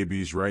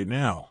grandbabies right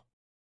now."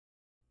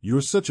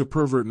 "You're such a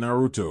pervert,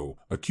 Naruto,"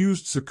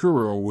 accused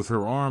Sakura with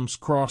her arms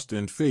crossed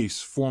and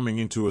face forming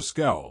into a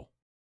scowl.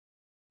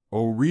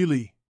 "Oh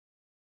really?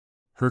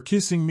 Her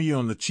kissing me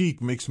on the cheek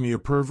makes me a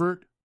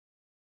pervert?"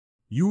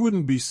 "You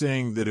wouldn't be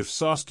saying that if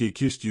Sasuke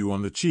kissed you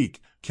on the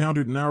cheek,"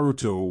 countered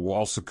Naruto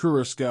while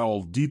Sakura's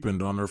scowl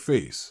deepened on her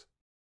face.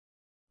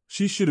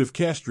 "She should have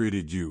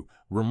castrated you,"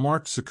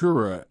 remarked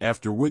Sakura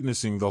after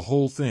witnessing the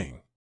whole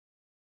thing.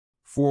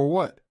 "For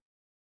what?"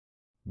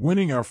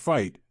 "Winning our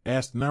fight,"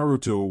 asked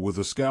Naruto with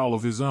a scowl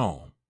of his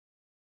own.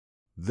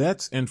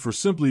 "That's and for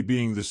simply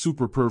being the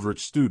super pervert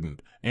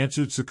student,"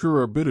 answered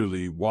Sakura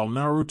bitterly while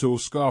Naruto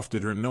scoffed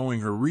at her knowing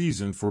her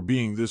reason for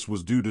being this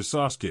was due to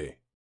Sasuke.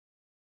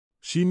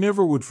 She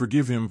never would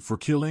forgive him for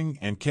killing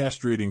and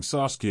castrating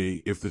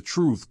Sasuke if the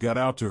truth got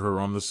out to her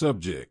on the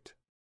subject.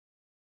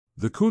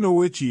 The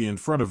kunoichi in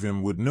front of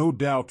him would no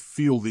doubt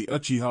feel the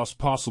Uchiha's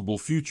possible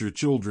future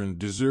children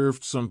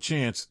deserved some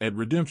chance at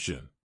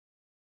redemption.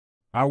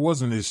 "I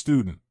wasn't his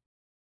student.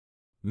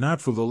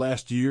 Not for the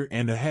last year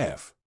and a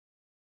half.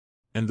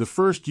 And the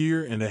first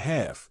year and a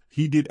half,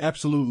 he did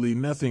absolutely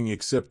nothing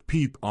except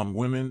peep on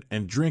women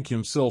and drink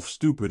himself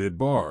stupid at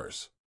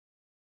bars.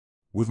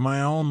 With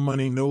my own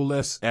money no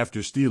less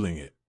after stealing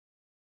it.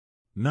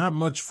 Not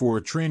much for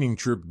a training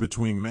trip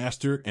between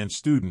master and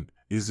student,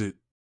 is it?"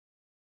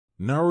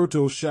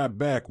 Naruto shot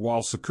back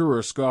while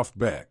Sakura scoffed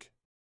back.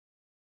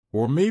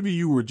 "Or maybe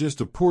you were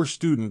just a poor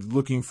student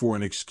looking for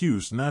an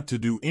excuse not to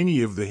do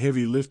any of the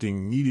heavy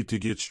lifting needed to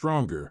get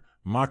stronger,"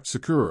 mocked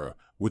Sakura,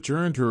 which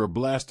earned her a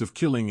blast of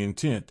killing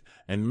intent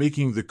and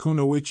making the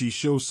kunoichi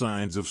show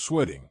signs of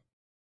sweating.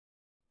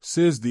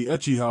 Says the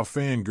Uchiha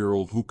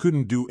fangirl who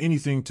couldn't do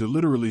anything to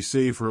literally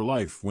save her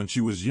life when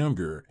she was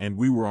younger and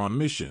we were on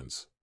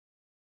missions.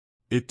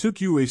 It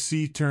took you a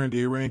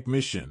C-A rank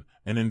mission,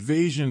 an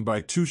invasion by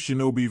 2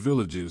 shinobi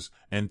villages,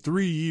 and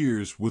 3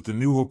 years with the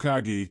new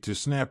Hokage to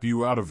snap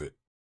you out of it.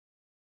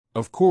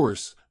 Of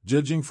course,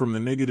 judging from the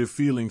negative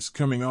feelings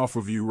coming off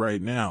of you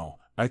right now,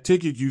 I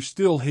take it you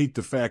still hate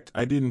the fact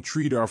I didn't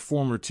treat our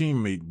former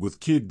teammate with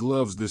kid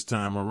gloves this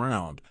time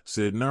around,"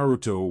 said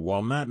Naruto,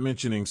 while not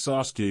mentioning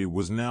Sasuke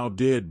was now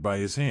dead by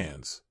his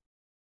hands.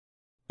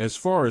 As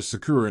far as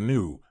Sakura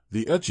knew,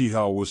 the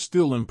Uchiha was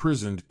still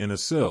imprisoned in a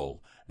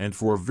cell, and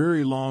for a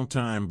very long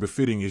time,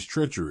 befitting his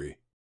treachery.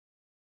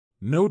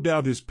 No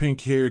doubt his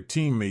pink-haired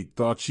teammate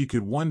thought she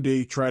could one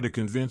day try to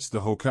convince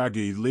the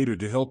Hokage later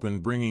to help in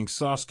bringing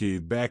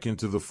Sasuke back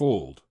into the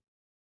fold.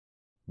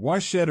 Why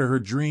shatter her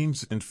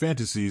dreams and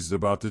fantasies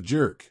about the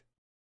jerk?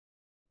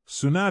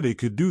 Tsunade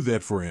could do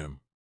that for him.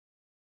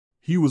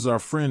 He was our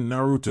friend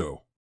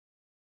Naruto.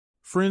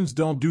 Friends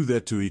don't do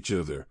that to each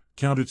other,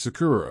 countered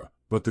Sakura,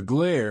 but the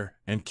glare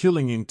and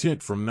killing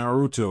intent from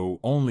Naruto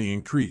only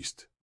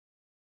increased.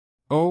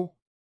 Oh?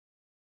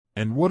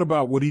 And what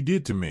about what he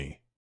did to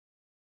me?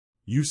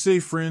 You say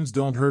friends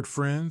don't hurt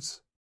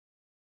friends?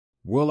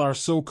 Well, our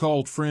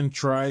so-called friend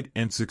tried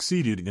and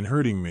succeeded in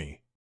hurting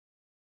me.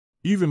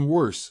 Even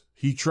worse,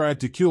 he tried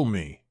to kill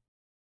me.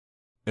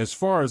 As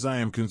far as I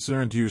am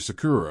concerned here,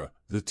 Sakura,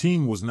 the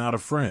team was not a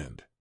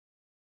friend.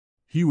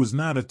 He was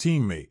not a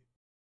teammate.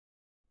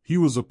 He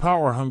was a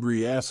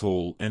power-hungry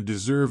asshole and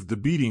deserved the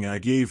beating I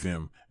gave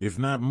him, if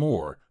not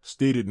more,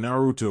 stated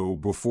Naruto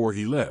before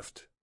he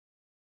left.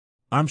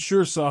 I'm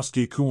sure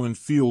Sasuke-kun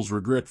feels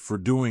regret for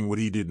doing what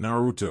he did,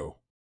 Naruto.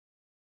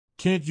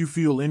 Can't you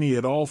feel any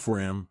at all for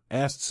him?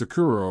 Asked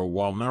Sakura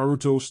while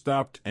Naruto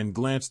stopped and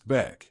glanced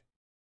back.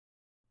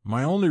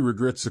 My only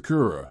regret,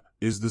 Sakura,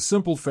 is the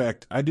simple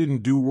fact I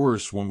didn't do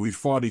worse when we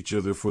fought each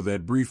other for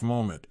that brief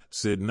moment,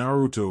 said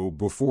Naruto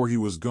before he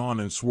was gone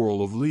in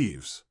swirl of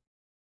leaves.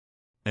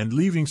 And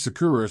leaving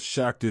Sakura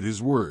shocked at his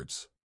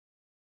words.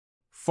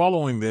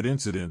 Following that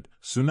incident,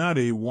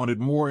 Tsunade wanted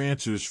more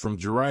answers from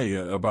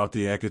Jiraiya about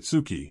the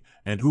Akatsuki,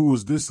 and who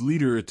was this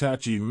leader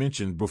Itachi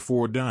mentioned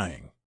before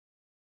dying.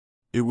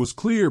 It was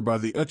clear by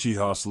the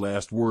Uchiha's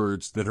last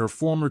words that her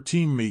former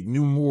teammate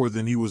knew more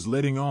than he was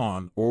letting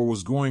on or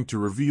was going to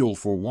reveal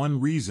for one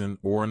reason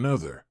or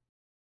another.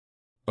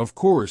 Of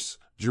course,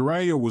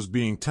 Jiraiya was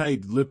being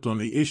tight-lipped on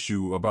the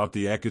issue about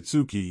the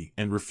Akatsuki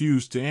and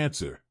refused to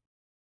answer.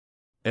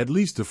 At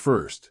least at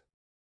first.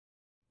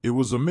 It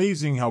was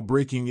amazing how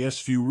breaking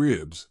few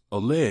ribs, a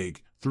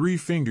leg, 3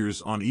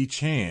 fingers on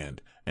each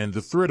hand, and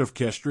the threat of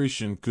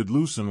castration could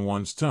loosen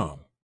one's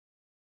tongue.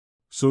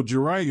 So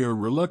Jiraiya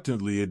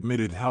reluctantly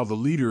admitted how the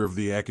leader of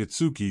the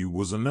Akatsuki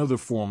was another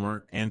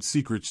former and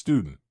secret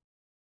student.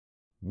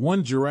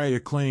 One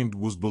Jiraiya claimed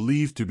was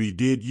believed to be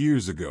dead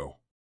years ago.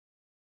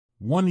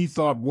 One he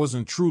thought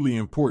wasn't truly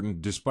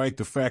important despite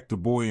the fact the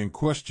boy in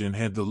question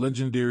had the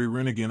legendary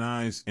Rinnegan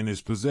eyes in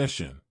his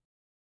possession.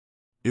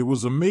 It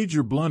was a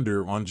major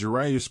blunder on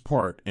Jiraiya's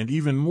part, and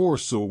even more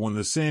so when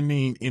the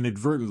Sannin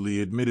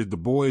inadvertently admitted the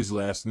boy's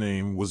last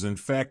name was in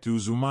fact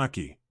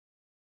Uzumaki.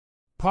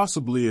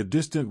 Possibly a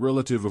distant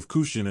relative of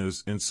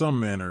Kushina's in some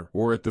manner,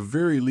 or at the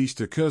very least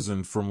a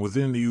cousin from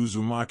within the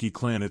Uzumaki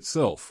clan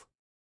itself.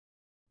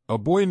 A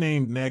boy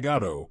named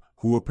Nagato,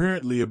 who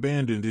apparently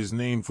abandoned his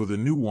name for the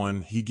new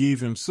one he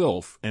gave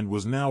himself and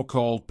was now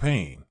called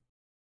Pain.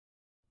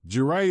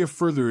 Jiraiya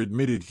further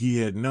admitted he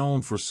had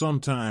known for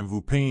some time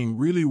who Pain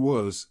really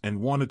was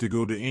and wanted to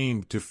go to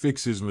AIM to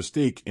fix his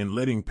mistake in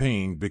letting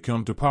Pain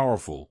become too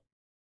powerful.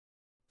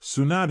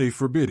 Tsunade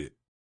forbid it.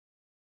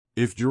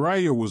 If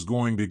Jiraiya was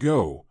going to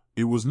go,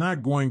 it was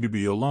not going to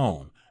be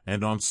alone,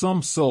 and on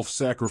some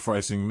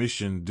self-sacrificing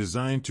mission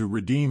designed to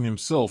redeem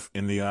himself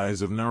in the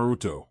eyes of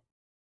Naruto.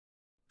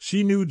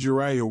 She knew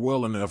Jiraiya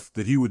well enough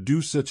that he would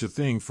do such a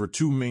thing for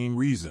 2 main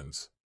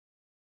reasons.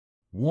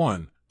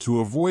 1. To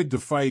avoid the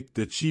fight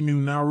that she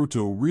knew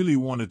Naruto really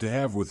wanted to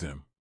have with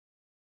him.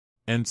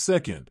 And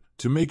 2nd,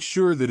 to make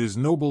sure that his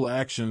noble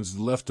actions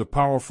left a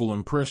powerful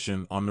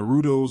impression on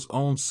Naruto's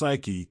own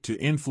psyche to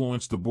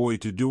influence the boy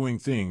to doing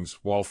things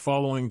while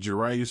following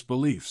Jiraiya's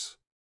beliefs.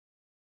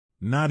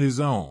 Not his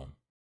own.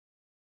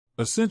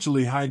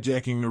 Essentially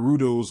hijacking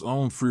Naruto's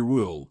own free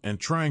will and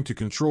trying to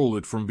control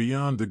it from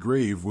beyond the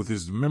grave with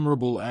his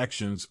memorable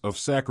actions of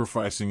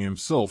sacrificing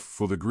himself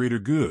for the greater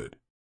good.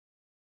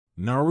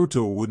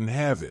 Naruto wouldn't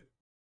have it,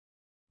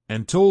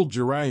 and told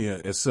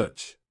Jiraiya as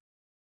such.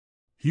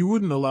 He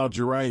wouldn't allow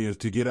Jiraiya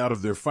to get out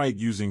of their fight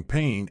using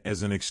Pain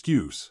as an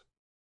excuse,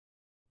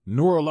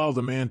 nor allow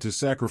the man to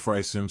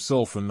sacrifice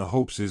himself in the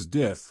hopes his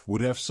death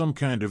would have some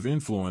kind of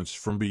influence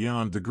from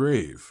beyond the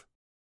grave.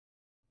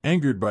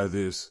 Angered by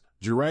this,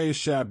 Jiraiya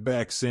shot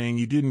back saying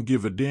he didn't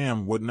give a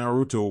damn what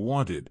Naruto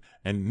wanted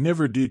and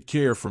never did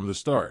care from the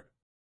start.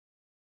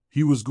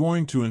 He was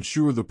going to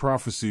ensure the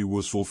prophecy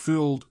was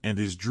fulfilled and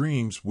his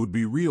dreams would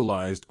be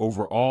realized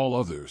over all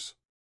others.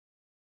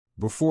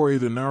 Before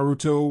either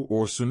Naruto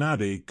or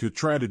Tsunade could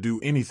try to do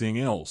anything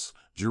else,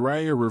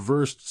 Jiraiya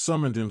reversed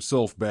summoned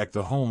himself back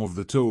the home of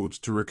the Toads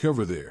to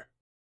recover there.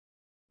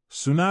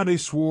 Tsunade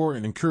swore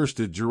and cursed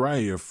at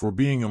Jiraiya for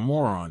being a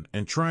moron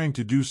and trying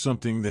to do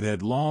something that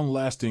had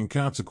long-lasting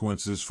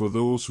consequences for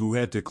those who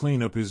had to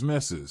clean up his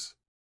messes.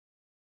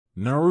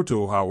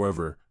 Naruto,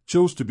 however,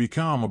 chose to be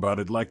calm about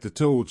it like the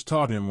toads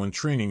taught him when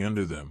training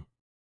under them.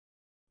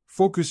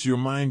 Focus your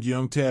mind,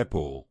 young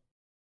tadpole.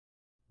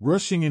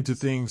 Rushing into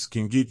things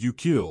can get you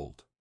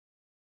killed.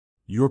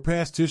 Your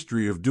past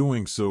history of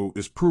doing so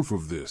is proof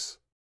of this.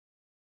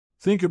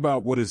 Think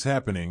about what is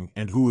happening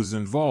and who is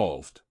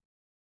involved.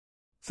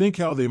 Think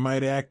how they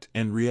might act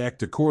and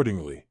react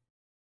accordingly.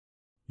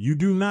 You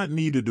do not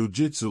need a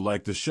dojutsu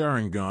like the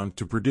Sharingan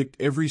to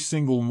predict every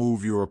single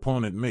move your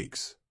opponent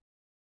makes.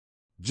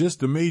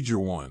 Just the major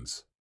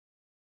ones.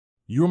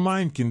 Your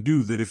mind can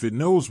do that if it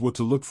knows what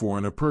to look for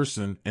in a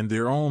person and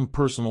their own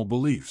personal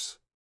beliefs.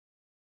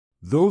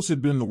 Those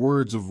had been the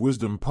words of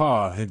wisdom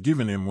Pa had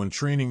given him when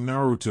training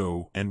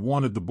Naruto and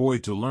wanted the boy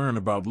to learn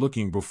about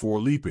looking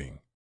before leaping.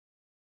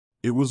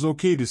 It was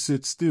okay to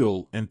sit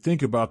still and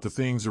think about the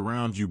things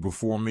around you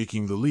before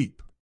making the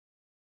leap.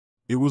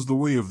 It was the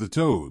way of the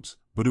toads,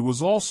 but it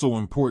was also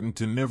important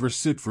to never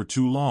sit for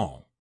too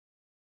long.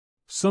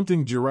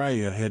 Something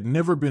Jiraiya had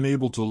never been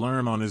able to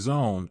learn on his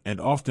own and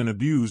often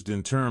abused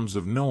in terms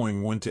of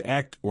knowing when to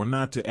act or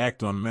not to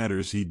act on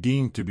matters he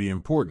deemed to be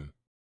important.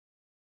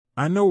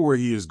 I know where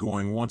he is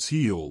going once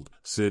healed,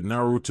 said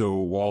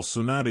Naruto while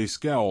Tsunade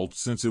scowled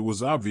since it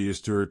was obvious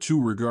to her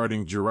too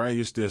regarding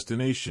Jiraiya's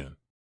destination.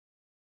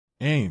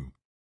 Aim.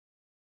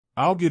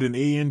 I'll get an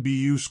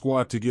ANBU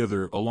squad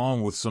together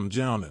along with some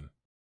jounin.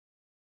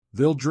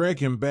 They'll drag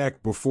him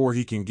back before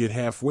he can get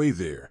halfway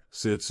there,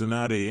 said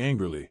Tsunade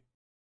angrily.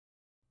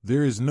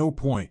 There is no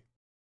point.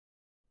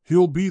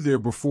 He'll be there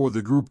before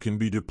the group can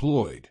be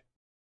deployed.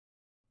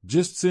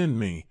 Just send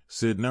me,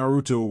 said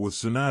Naruto with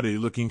Tsunade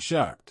looking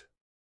shocked.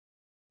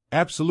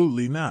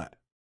 Absolutely not.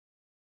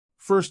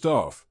 First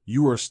off,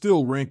 you are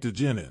still ranked a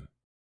genin.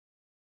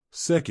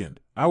 Second,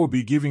 I would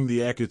be giving the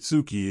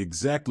Akatsuki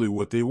exactly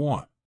what they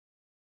want.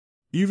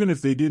 Even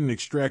if they didn't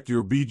extract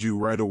your Biju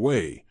right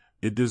away,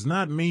 it does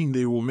not mean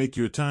they will make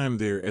your time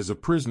there as a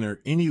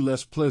prisoner any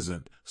less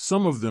pleasant.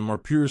 Some of them are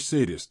pure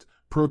sadists,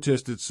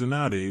 protested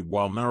Tsunade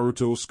while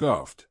Naruto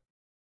scoffed.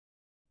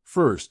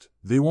 First,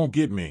 they won't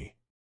get me.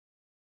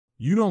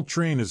 You don't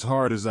train as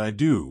hard as I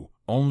do,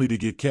 only to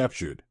get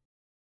captured.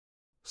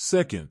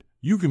 Second,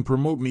 you can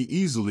promote me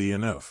easily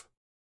enough.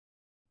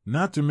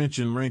 Not to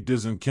mention rank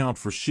doesn't count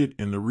for shit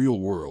in the real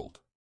world.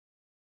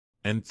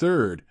 And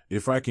third,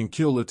 if I can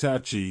kill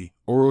Itachi,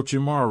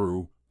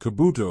 Orochimaru,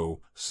 Kabuto,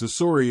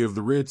 Sasori of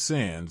the Red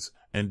Sands,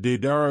 and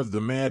Deidara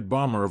the Mad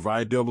Bomber of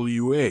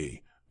IWA,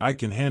 I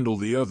can handle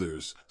the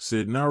others,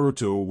 said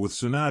Naruto with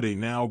Tsunade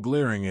now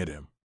glaring at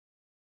him.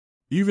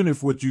 Even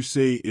if what you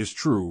say is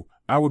true,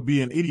 I would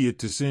be an idiot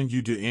to send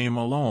you to aim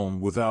alone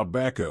without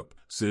backup,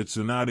 said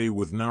Tsunade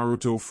with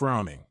Naruto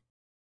frowning.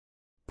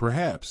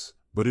 Perhaps,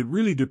 but it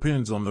really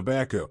depends on the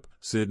backup,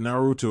 said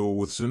Naruto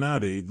with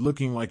Tsunade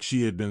looking like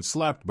she had been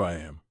slapped by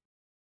him.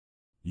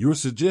 You're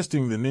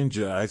suggesting the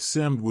ninja I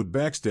summoned would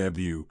backstab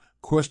you,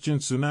 questioned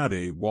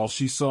Tsunade while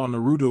she saw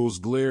Naruto's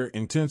glare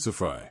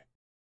intensify.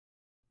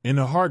 In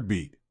a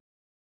heartbeat.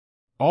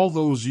 All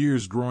those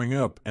years growing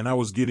up and I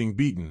was getting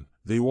beaten,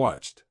 they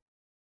watched.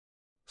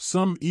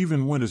 Some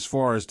even went as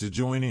far as to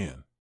join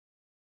in.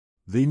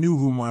 They knew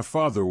who my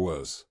father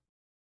was.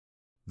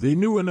 They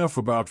knew enough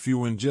about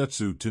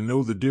Fuinjutsu to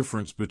know the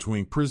difference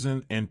between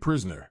prison and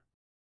prisoner.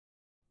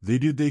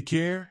 Did they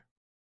care?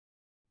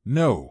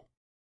 No.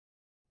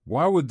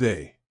 Why would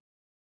they?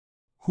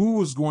 Who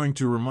was going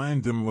to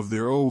remind them of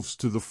their oaths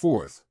to the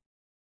fourth?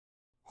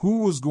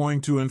 Who was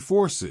going to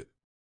enforce it?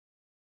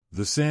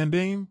 The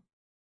Sandaime?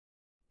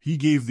 He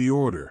gave the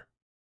order.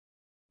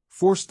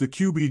 Force the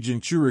Kyuubi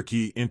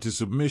Jinchuriki into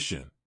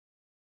submission.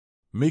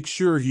 Make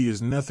sure he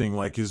is nothing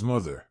like his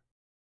mother.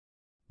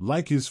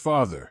 Like his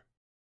father.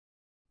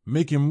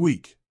 Make him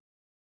weak.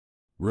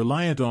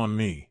 Reliant on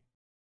me.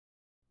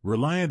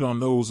 Reliant on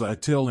those I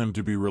tell him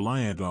to be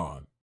reliant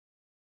on.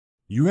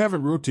 You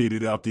haven't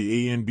rotated out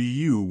the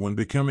ANBU when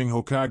becoming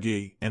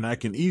Hokage, and I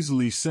can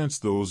easily sense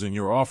those in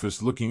your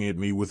office looking at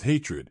me with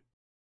hatred.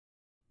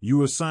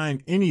 You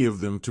assign any of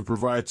them to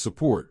provide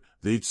support,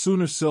 they'd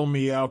sooner sell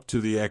me out to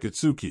the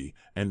Akatsuki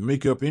and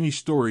make up any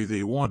story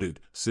they wanted,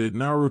 said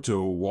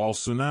Naruto while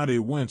Tsunade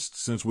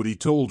winced since what he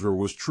told her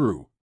was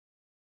true.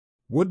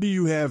 What do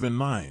you have in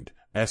mind?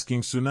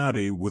 Asking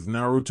Tsunade with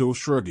Naruto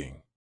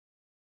shrugging.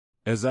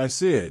 As I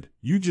said,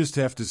 you just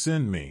have to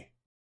send me.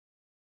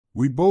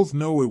 We both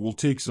know it will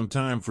take some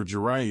time for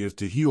Jiraiya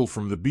to heal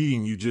from the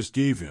beating you just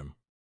gave him.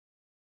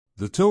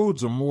 The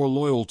toads are more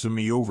loyal to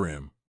me over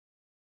him.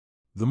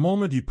 The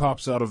moment he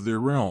pops out of their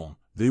realm,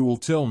 they will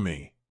tell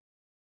me.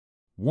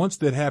 Once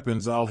that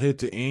happens, I'll head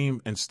to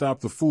aim and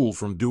stop the fool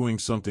from doing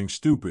something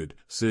stupid,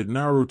 said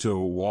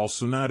Naruto while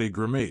Tsunade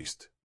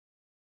grimaced.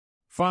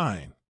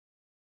 Fine.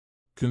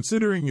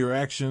 Considering your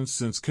actions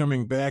since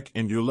coming back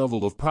and your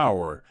level of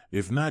power,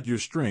 if not your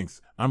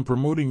strength, I'm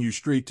promoting you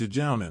straight to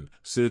Jounin,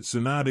 said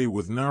Tsunade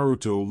with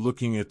Naruto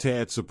looking a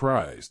tad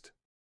surprised.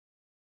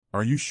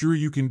 Are you sure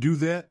you can do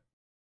that?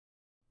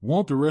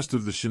 Won't the rest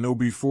of the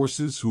shinobi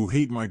forces who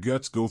hate my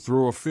guts go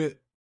throw a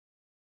fit?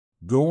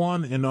 Go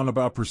on and on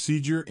about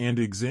procedure and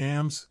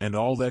exams and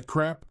all that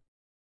crap?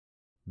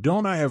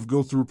 Don't I have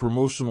go through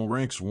promotional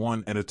ranks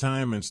one at a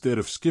time instead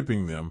of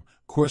skipping them?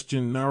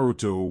 Questioned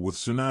Naruto, with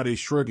Tsunade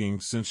shrugging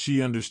since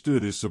she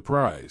understood his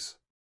surprise.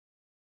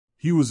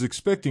 He was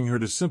expecting her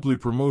to simply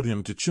promote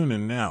him to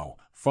Chunin now,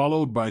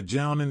 followed by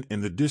Jounin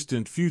in the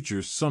distant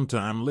future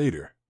sometime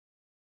later.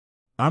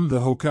 I'm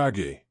the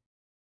Hokage.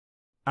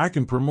 I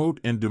can promote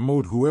and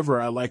demote whoever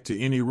I like to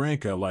any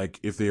rank I like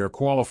if they are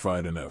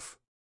qualified enough.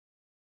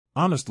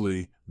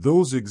 Honestly,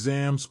 those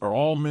exams are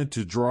all meant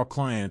to draw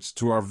clients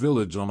to our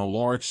village on a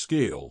large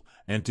scale,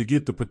 and to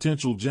get the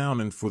potential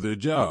Jounin for their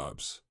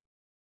jobs.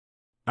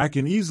 I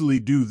can easily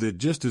do that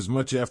just as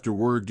much after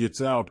word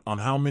gets out on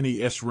how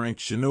many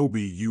S-ranked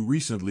shinobi you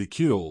recently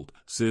killed,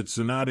 said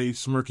Tsunade,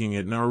 smirking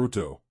at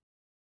Naruto.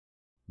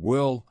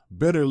 Well,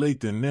 better late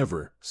than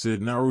never,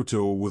 said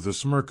Naruto with a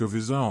smirk of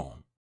his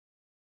own.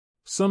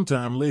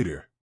 Sometime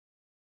later.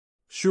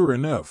 Sure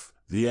enough,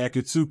 the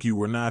Akatsuki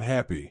were not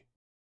happy.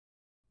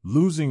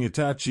 Losing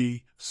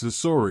Itachi,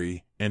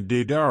 Sasori, and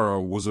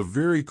Deidara was a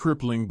very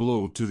crippling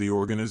blow to the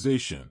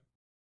organization.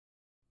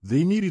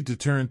 They needed to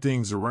turn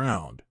things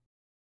around.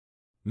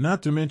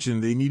 Not to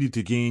mention they needed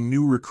to gain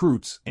new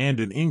recruits and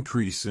an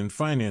increase in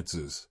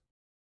finances,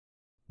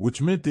 which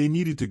meant they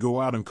needed to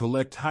go out and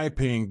collect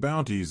high-paying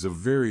bounties of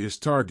various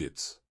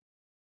targets.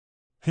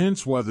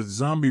 Hence why the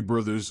zombie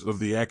brothers of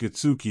the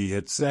Akatsuki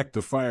had sacked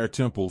the fire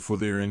temple for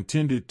their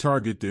intended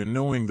target there,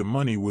 knowing the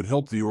money would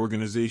help the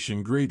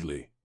organization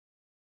greatly.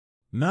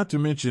 Not to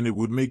mention it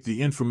would make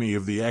the infamy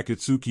of the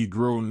Akatsuki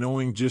grow,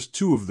 knowing just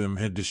 2 of them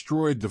had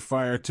destroyed the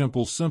fire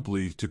temple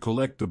simply to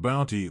collect the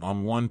bounty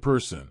on one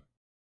person.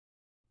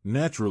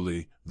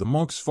 Naturally, the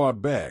monks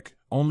fought back,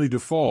 only to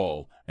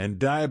fall and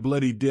die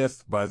bloody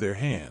death by their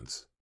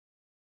hands.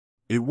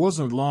 It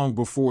wasn't long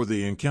before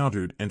they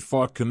encountered and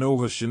fought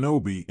Konoha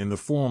shinobi in the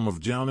form of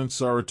Jounin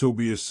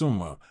Sarutobi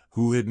Asuma,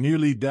 who had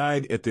nearly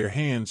died at their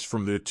hands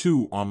from their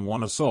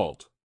 2-on-1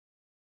 assault.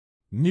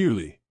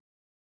 Nearly.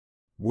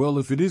 Well,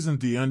 if it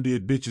isn't the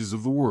undead bitches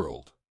of the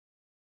world.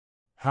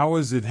 How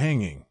is it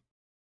hanging?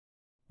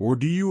 Or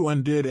do you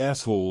undead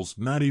assholes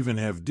not even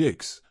have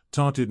dicks?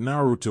 Taunted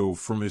Naruto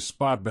from his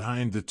spot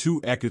behind the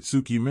 2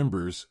 Akatsuki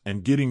members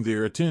and getting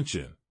their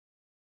attention.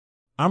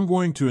 I'm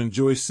going to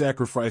enjoy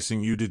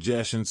sacrificing you to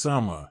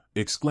Jashin-sama,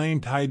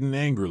 exclaimed Haiden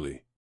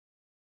angrily.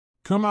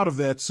 Come out of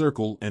that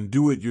circle and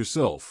do it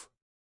yourself.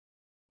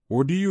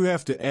 Or do you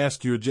have to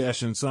ask your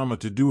Jashin-sama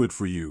to do it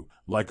for you,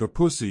 like a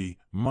pussy?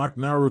 Mocked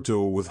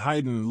Naruto, with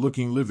Haiden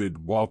looking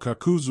livid while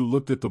Kakuzu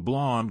looked at the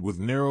blonde with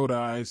narrowed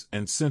eyes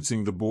and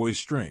sensing the boy's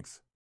strength.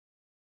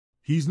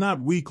 He's not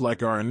weak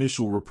like our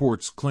initial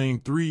reports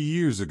claimed 3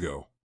 years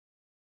ago.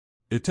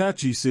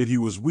 Itachi said he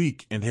was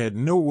weak and had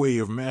no way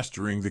of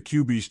mastering the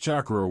Kyuubi's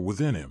chakra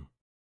within him.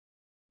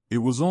 It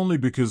was only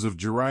because of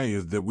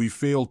Jiraiya that we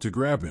failed to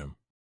grab him.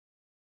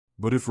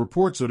 But if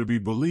reports are to be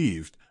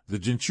believed, the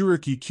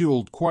Jinchuriki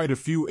killed quite a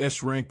few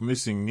S-rank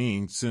missing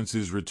nin since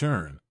his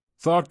return,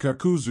 thought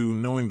Kakuzu,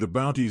 knowing the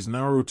bounties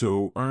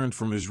Naruto earned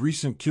from his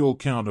recent kill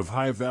count of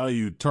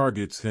high-valued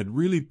targets had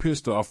really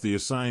pissed off the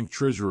assigned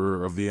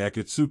treasurer of the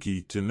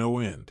Akatsuki to no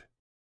end.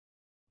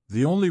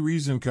 The only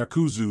reason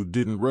Kakuzu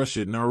didn't rush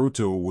at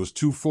Naruto was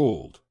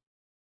twofold.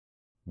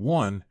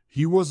 1.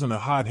 He wasn't a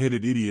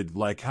hot-headed idiot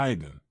like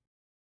Haiden.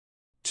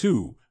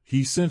 2.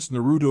 He sensed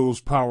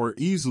Naruto's power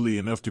easily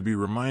enough to be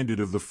reminded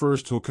of the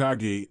first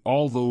Hokage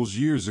all those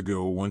years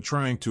ago when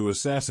trying to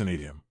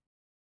assassinate him.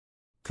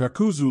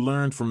 Kakuzu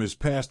learned from his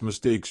past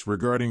mistakes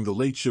regarding the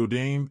late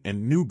Shodaime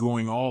and knew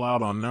going all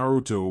out on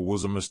Naruto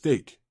was a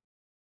mistake.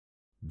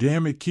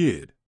 Damn it,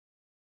 kid.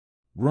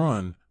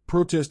 Run,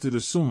 protested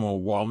Asuma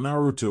while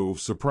Naruto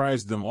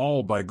surprised them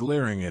all by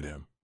glaring at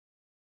him.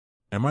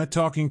 Am I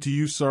talking to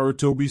you,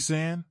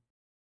 Sarutobi-san?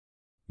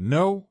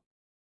 No?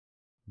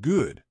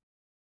 Good.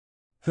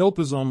 Help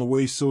is on the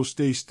way, so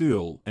stay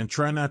still and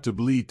try not to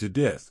bleed to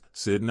death,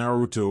 said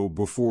Naruto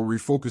before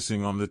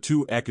refocusing on the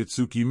 2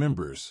 Akatsuki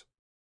members.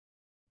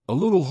 A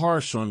little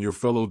harsh on your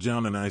fellow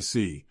Jounin, I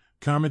see,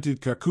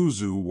 commented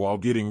Kakuzu while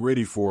getting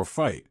ready for a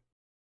fight.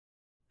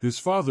 His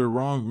father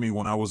wronged me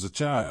when I was a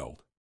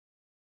child.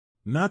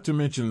 Not to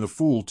mention the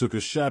fool took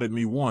a shot at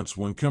me once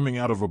when coming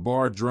out of a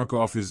bar drunk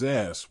off his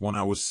ass when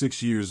I was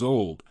 6 years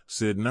old,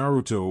 said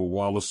Naruto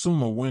while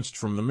Asuma winced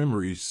from the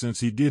memories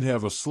since he did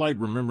have a slight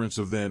remembrance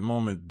of that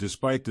moment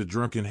despite the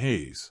drunken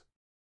haze.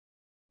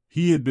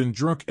 He had been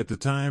drunk at the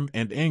time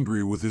and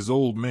angry with his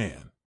old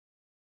man.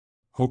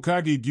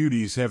 Hokage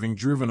duties having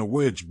driven a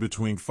wedge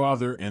between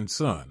father and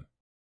son.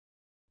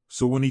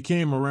 So when he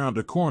came around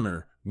a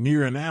corner,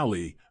 near an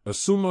alley,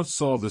 Asuma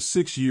saw the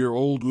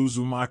 6-year-old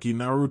Uzumaki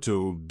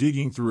Naruto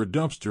digging through a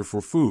dumpster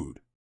for food.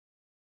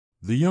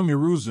 The young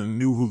Hiruzen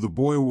knew who the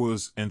boy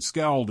was and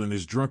scowled in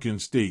his drunken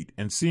state,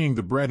 and seeing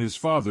the brat his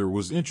father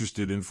was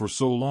interested in for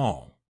so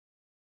long.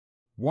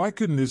 Why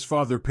couldn't his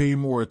father pay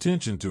more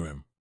attention to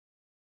him?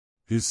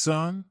 His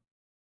son?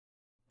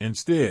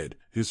 Instead,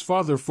 his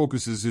father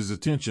focuses his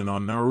attention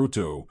on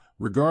Naruto,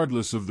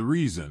 regardless of the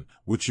reason,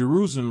 which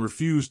Hiruzen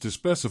refused to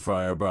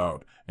specify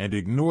about, and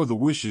ignore the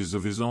wishes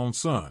of his own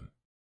son.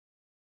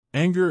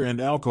 Anger and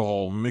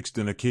alcohol mixed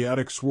in a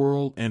chaotic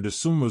swirl, and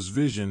Asuma's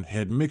vision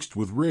had mixed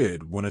with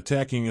red when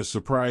attacking a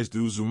surprised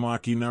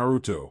Uzumaki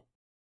Naruto.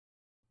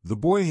 The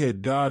boy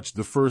had dodged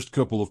the first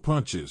couple of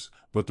punches,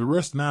 but the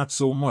rest not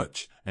so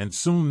much, and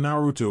soon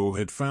Naruto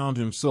had found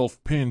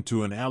himself pinned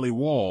to an alley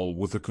wall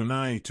with a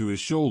kunai to his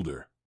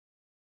shoulder.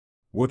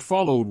 What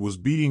followed was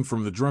beating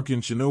from the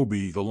drunken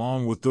shinobi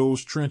along with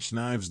those trench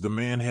knives the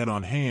man had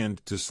on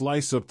hand to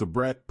slice up the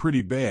brat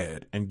pretty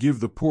bad and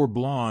give the poor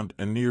blonde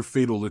a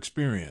near-fatal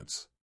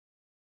experience.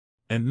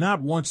 And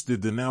not once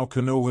did the now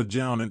Konoha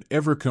Jounin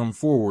ever come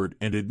forward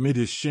and admit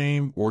his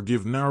shame or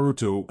give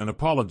Naruto and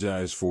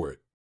apologize for it.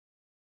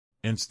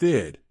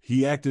 Instead,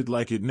 he acted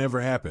like it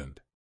never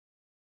happened.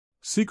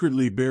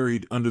 Secretly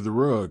buried under the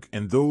rug,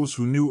 and those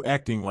who knew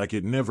acting like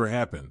it never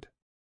happened.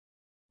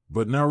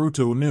 But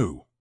Naruto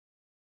knew.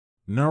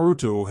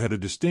 Naruto had a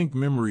distinct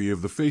memory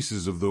of the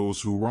faces of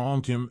those who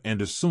wronged him,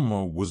 and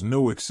Asuma was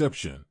no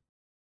exception.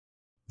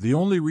 The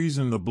only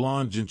reason the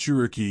blonde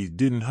Jinchuriki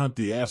didn't hunt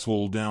the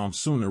asshole down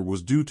sooner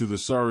was due to the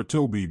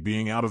Sarutobi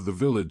being out of the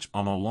village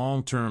on a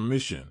long-term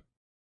mission.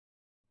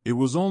 It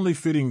was only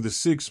fitting the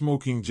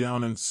cig-smoking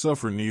Jounin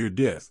suffer near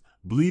death,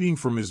 bleeding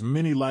from his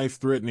many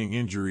life-threatening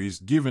injuries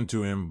given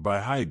to him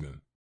by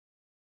Haiden.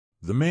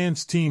 The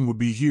man's team would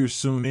be here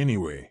soon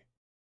anyway.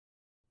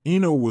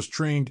 Ino was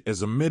trained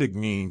as a medic,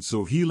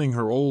 so healing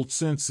her old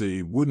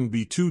sensei wouldn't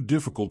be too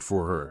difficult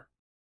for her.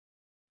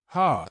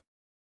 Ha!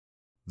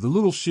 The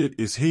little shit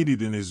is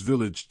hated in his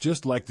village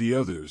just like the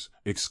others,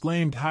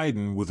 exclaimed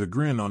Haiden with a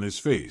grin on his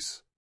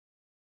face.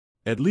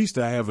 At least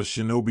I have a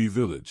shinobi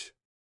village.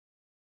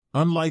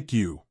 Unlike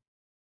you.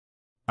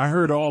 I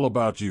heard all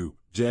about you,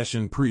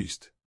 Jashin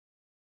priest.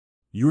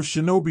 Your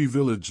shinobi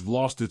village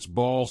lost its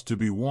balls to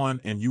be one,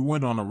 and you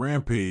went on a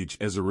rampage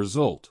as a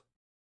result.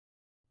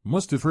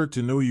 Must have hurt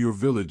to know your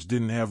village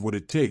didn't have what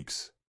it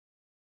takes.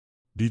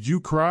 Did you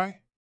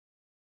cry?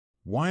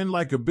 Whine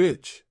like a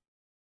bitch?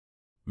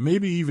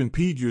 Maybe even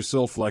peed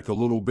yourself like a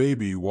little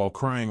baby while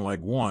crying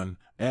like one?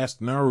 Asked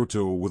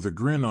Naruto with a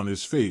grin on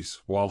his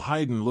face, while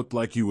Haiden looked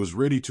like he was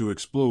ready to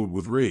explode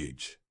with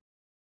rage.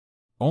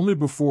 Only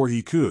before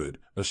he could,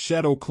 a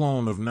shadow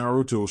clone of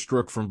Naruto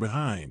struck from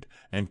behind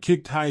and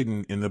kicked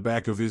Haiden in the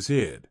back of his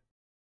head.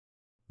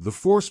 The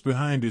force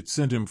behind it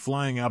sent him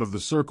flying out of the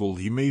circle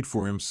he made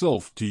for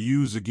himself to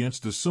use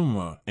against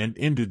Asuma and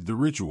ended the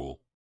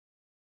ritual.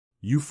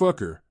 You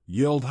fucker,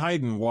 yelled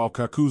Haiden while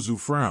Kakuzu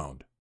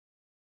frowned.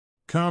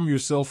 Calm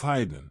yourself,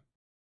 Haiden.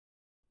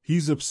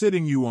 He's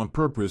upsetting you on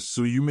purpose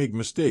so you make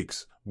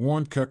mistakes,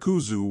 warned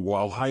Kakuzu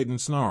while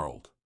Haiden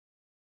snarled.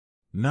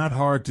 Not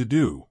hard to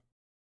do.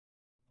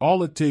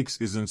 All it takes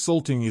is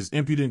insulting his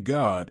impudent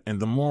god,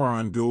 and the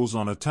moron goes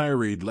on a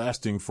tirade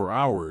lasting for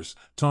hours,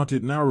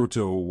 taunted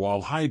Naruto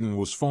while Haiden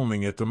was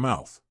foaming at the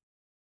mouth.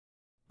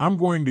 I'm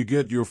going to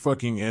get your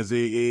fucking ass,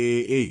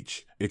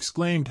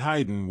 exclaimed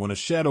Haiden when a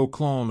shadow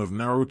clone of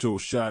Naruto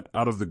shot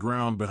out of the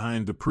ground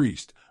behind the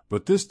priest,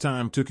 but this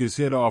time took his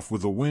head off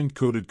with a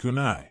wind-coated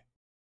kunai.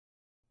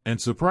 And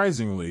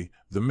surprisingly,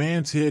 the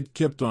man's head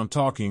kept on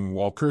talking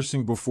while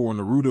cursing before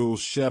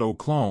Naruto's shadow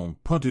clone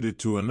punted it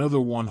to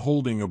another one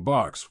holding a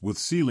box with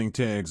ceiling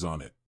tags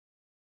on it.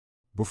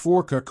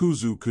 Before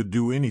Kakuzu could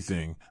do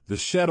anything, the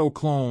shadow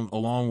clone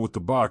along with the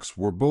box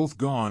were both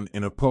gone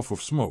in a puff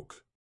of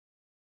smoke.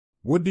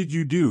 What did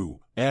you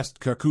do? Asked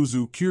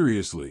Kakuzu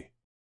curiously.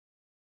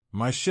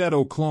 My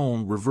shadow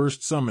clone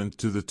reversed summoned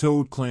to the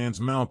Toad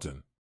Clan's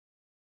mountain.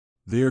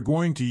 They are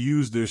going to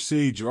use their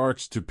sage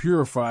arts to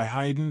purify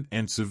Haiden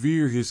and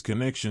sever his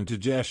connection to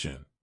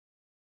Jashin.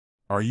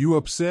 Are you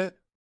upset?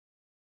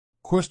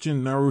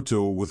 Questioned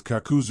Naruto with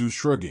Kakuzu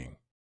shrugging.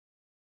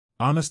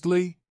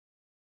 Honestly?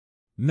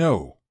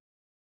 No.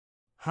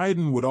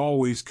 Haiden would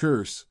always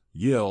curse,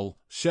 yell,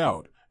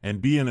 shout,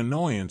 and be an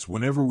annoyance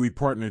whenever we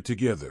partnered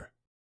together.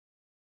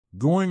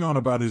 Going on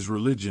about his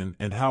religion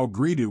and how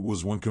great it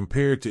was when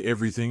compared to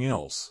everything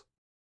else.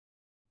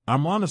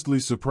 I'm honestly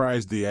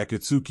surprised the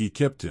Akatsuki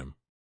kept him.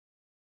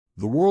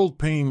 The world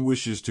Pain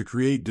wishes to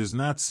create does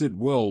not sit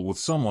well with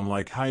someone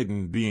like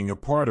Haiden being a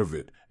part of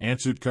it,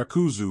 answered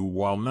Kakuzu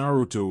while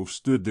Naruto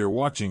stood there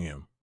watching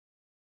him.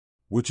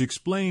 Which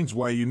explains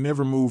why you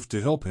never moved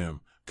to help him,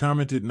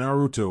 commented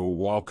Naruto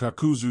while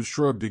Kakuzu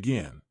shrugged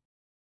again.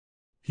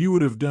 He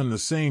would have done the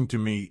same to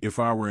me if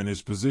I were in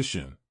his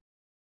position.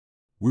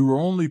 We were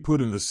only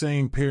put in the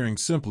same pairing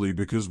simply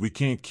because we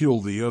can't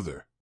kill the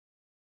other.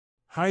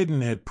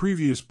 Haiden had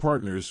previous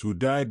partners who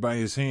died by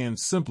his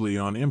hands simply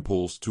on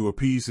impulse to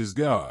appease his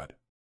god.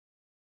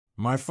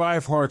 My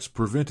 5 hearts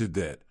prevented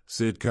that,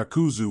 said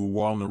Kakuzu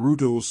while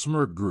Naruto's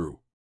smirk grew.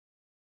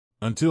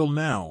 Until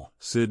now,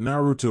 said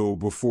Naruto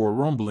before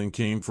rumbling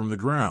came from the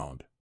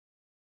ground.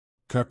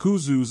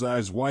 Kakuzu's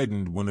eyes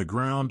widened when the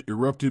ground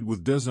erupted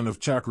with dozens of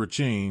chakra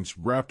chains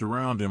wrapped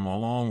around him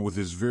along with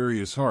his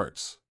various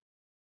hearts.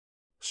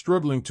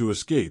 Struggling to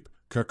escape,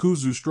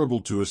 Kakuzu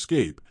struggled to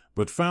escape,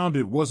 but found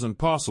it wasn't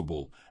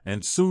possible,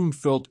 and soon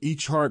felt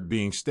each heart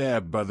being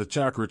stabbed by the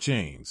chakra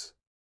chains.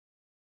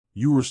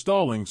 You were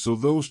stalling so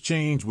those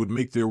chains would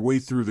make their way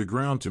through the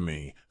ground to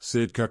me,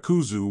 said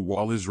Kakuzu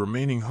while his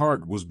remaining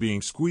heart was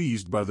being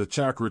squeezed by the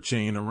chakra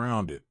chain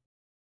around it.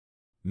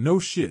 No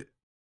shit.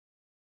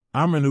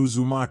 I'm an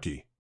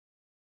Uzumaki.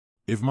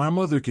 If my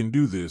mother can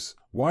do this,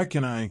 why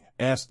can I?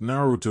 Asked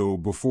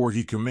Naruto before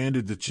he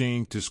commanded the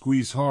chain to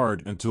squeeze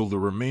hard until the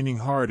remaining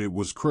heart it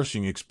was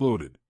crushing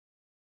exploded,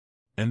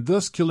 and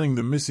thus killing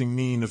the missing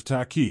nin of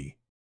Taki.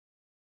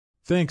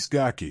 Thanks,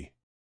 Gaki.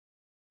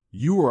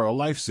 You are a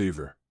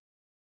lifesaver.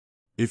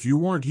 If you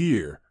weren't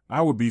here,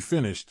 I would be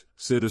finished,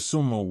 said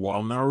Asuma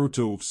while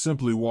Naruto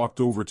simply walked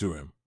over to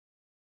him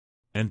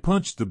and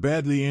punched the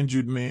badly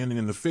injured man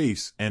in the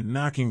face and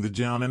knocking the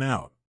jounin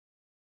out.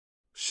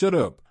 Shut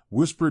up,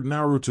 whispered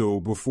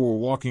Naruto before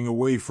walking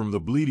away from the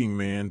bleeding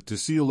man to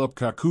seal up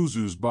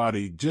Kakuzu's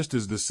body just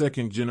as the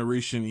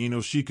second-generation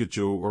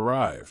Ino-Shikacho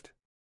arrived.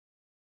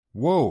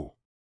 Whoa!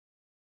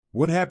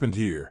 What happened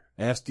here?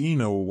 Asked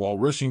Ino while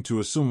rushing to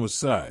Asuma's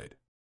side.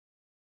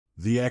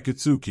 The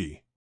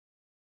Akatsuki.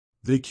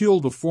 They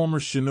killed a former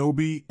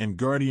shinobi and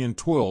Guardian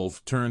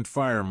 12 turned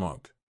fire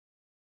monk,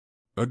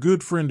 a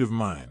good friend of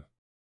mine.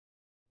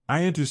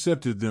 I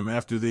intercepted them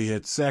after they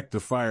had sacked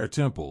the fire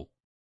temple.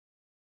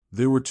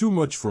 They were too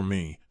much for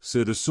me,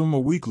 said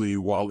Asuma weakly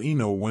while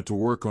Ino went to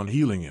work on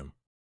healing him.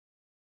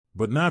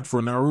 But not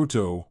for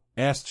Naruto,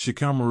 asked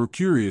Shikamaru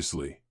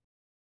curiously.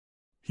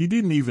 He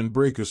didn't even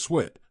break a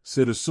sweat,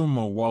 said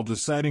Asuma while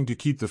deciding to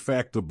keep the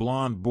fact the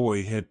blonde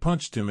boy had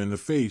punched him in the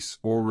face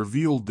or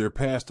revealed their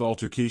past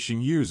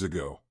altercation years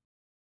ago.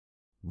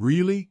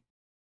 Really?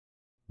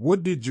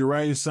 What did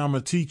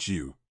Jiraiya-sama teach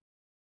you?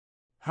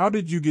 How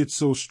did you get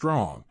so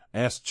strong?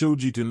 Asked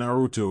Choji to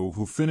Naruto,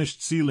 who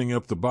finished sealing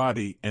up the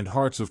body and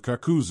hearts of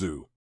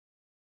Kakuzu.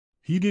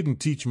 He didn't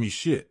teach me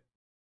shit.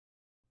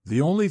 The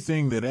only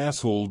thing that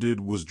asshole did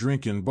was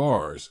drink in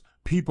bars,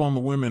 peep on the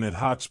women at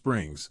hot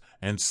springs,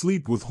 and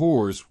sleep with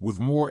whores with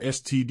more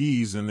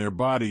STDs in their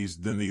bodies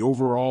than the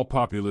overall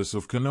populace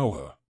of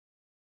Konoha.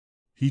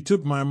 He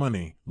took my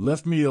money,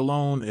 left me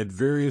alone at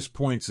various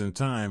points in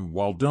time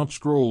while dumped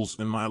scrolls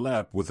in my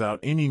lap without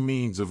any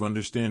means of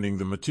understanding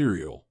the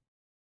material.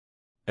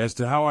 As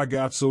to how I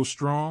got so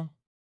strong?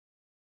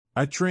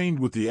 I trained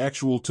with the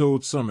actual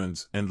toad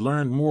summons and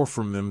learned more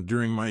from them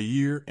during my 1.5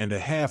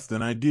 years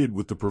than I did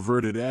with the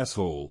perverted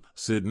asshole,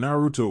 said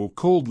Naruto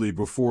coldly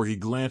before he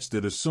glanced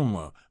at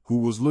Asuma, who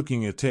was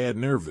looking a tad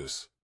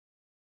nervous.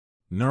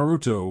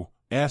 Naruto?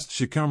 Asked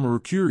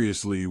Shikamaru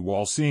curiously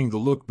while seeing the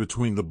look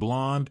between the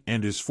blonde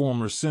and his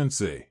former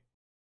sensei.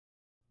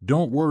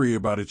 Don't worry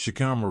about it,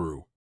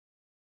 Shikamaru.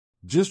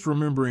 Just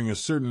remembering a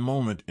certain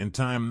moment in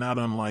time not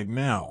unlike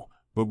now,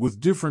 but with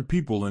different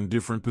people in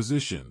different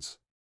positions.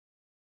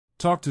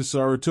 Talk to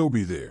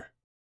Sarutobi there.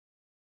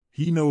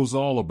 He knows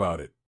all about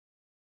it.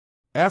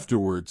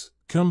 Afterwards,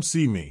 come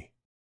see me.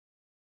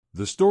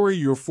 The story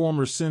your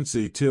former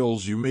sensei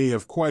tells you may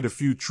have quite a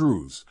few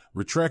truths,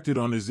 retracted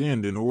on his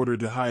end in order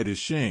to hide his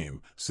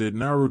shame, said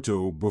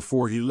Naruto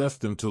before he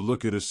left them to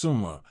look at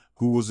Asuma,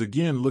 who was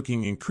again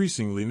looking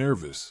increasingly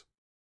nervous.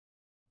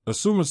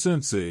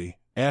 Asuma-sensei?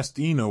 Asked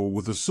Ino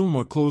with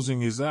Asuma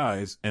closing his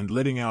eyes and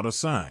letting out a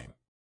sign.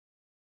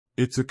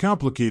 It's a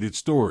complicated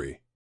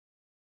story.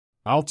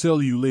 I'll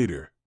tell you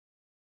later.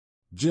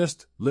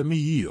 Just let me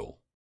heal.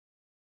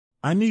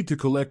 I need to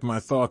collect my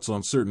thoughts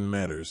on certain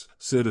matters,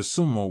 said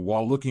Asuma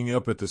while looking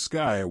up at the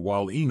sky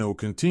while Ino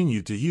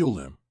continued to heal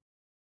him.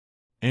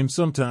 And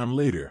sometime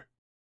later.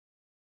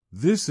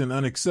 This is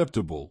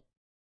unacceptable.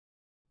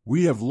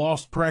 We have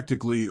lost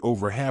practically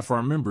over half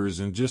our members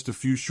in just a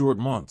few short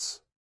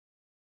months.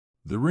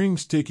 The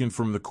rings taken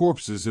from the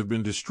corpses have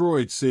been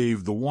destroyed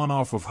save the one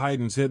off of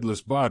Heiden's headless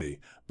body,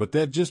 but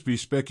that just be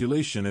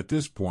speculation at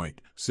this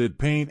point, said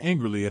Pain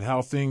angrily at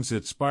how things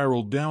had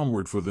spiraled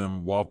downward for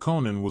them while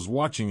Conan was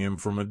watching him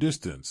from a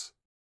distance.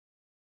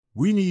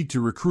 We need to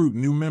recruit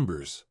new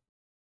members.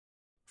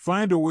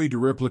 Find a way to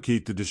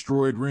replicate the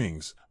destroyed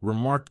rings,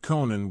 remarked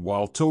Conan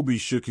while Toby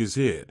shook his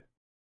head.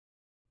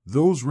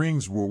 Those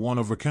rings were one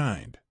of a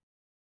kind.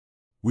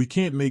 We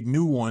can't make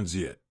new ones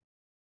yet.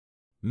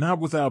 Not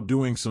without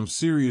doing some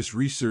serious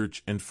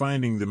research and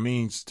finding the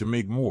means to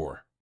make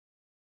more.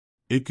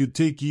 It could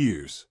take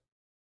years.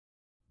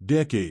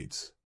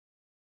 Decades.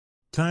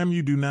 Time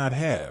you do not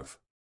have.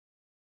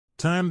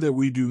 Time that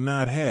we do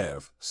not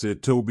have,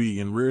 said Toby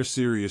in rare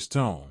serious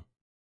tone.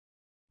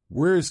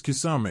 Where is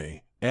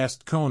Kisame?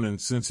 Asked Conan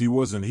since he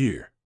wasn't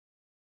here.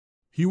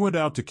 He went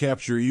out to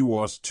capture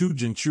Iwa's 2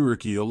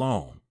 Jinchuriki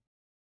alone.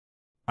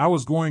 I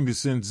was going to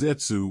send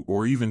Zetsu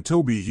or even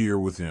Toby here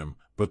with him,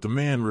 but the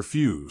man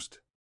refused.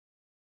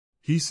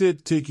 He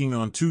said taking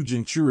on 2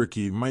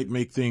 Jinchuriki might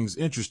make things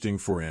interesting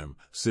for him,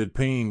 said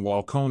Pain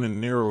while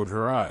Conan narrowed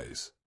her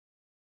eyes.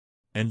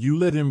 And you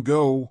let him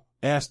go?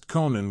 Asked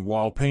Conan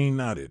while Pain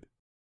nodded.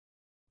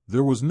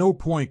 There was no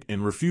point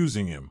in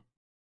refusing him.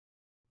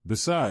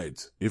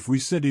 Besides, if we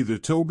sent either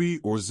Toby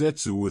or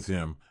Zetsu with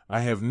him, I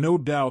have no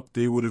doubt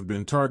they would have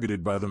been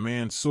targeted by the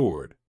man's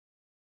sword.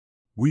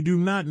 We do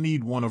not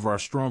need one of our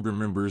stronger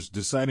members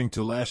deciding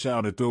to lash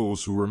out at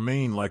those who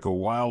remain like a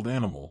wild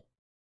animal.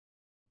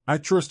 I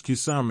trust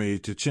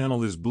Kisame to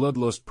channel his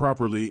bloodlust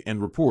properly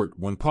and report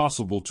when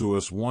possible to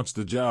us once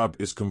the job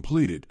is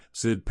completed,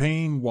 said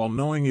Pain, while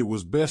knowing it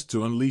was best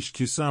to unleash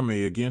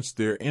Kisame against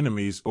their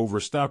enemies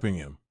over stopping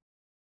him.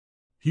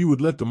 He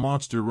would let the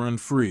monster run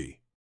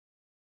free.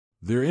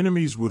 Their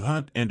enemies would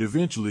hunt and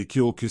eventually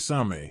kill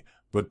Kisame,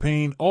 but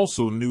Pain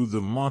also knew the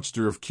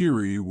monster of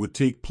Kyuubi would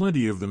take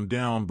plenty of them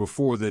down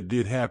before that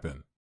did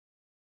happen.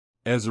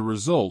 As a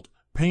result,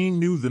 Pain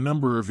knew the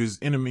number of his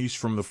enemies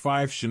from the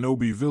 5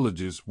 shinobi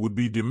villages would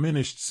be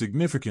diminished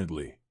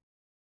significantly.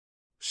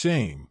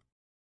 Shame.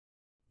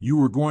 You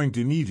were going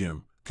to need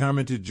him,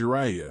 commented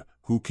Jiraiya,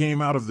 who came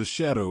out of the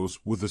shadows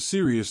with a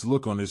serious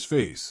look on his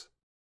face.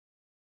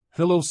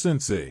 Hello,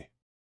 Sensei.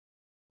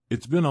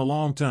 It's been a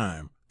long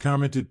time,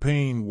 commented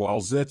Pain,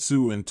 while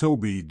Zetsu and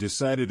Tobi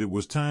decided it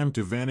was time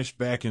to vanish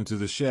back into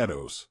the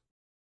shadows.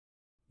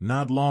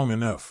 Not long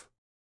enough.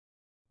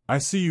 I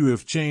see you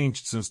have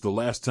changed since the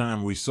last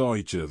time we saw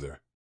each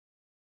other.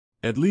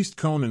 At least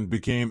Conan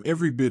became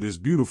every bit as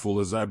beautiful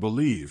as I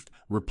believed,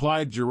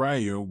 replied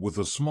Jiraiya with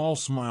a small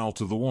smile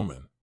to the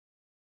woman.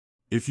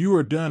 If you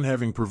are done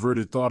having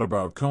perverted thought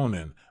about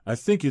Conan, I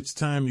think it's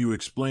time you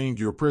explained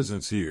your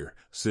presence here,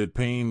 said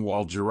Pain,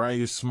 while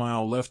Jiraiya's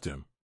smile left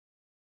him.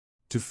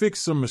 To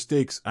fix some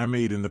mistakes I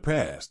made in the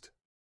past.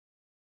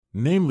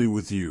 Namely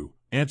with you,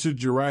 answered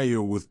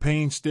Jiraiya with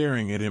Pain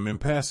staring at him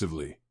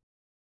impassively.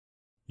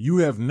 You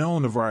have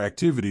known of our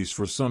activities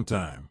for some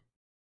time.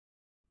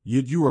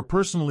 Yet you are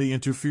personally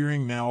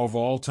interfering now of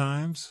all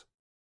times?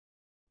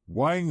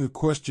 Why?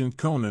 Questioned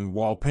Conan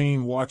while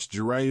Pain watched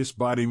Jiraiya's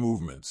body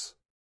movements.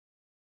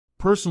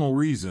 Personal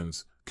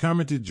reasons,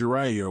 commented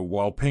Jiraiya,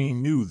 while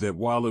Pain knew that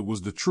while it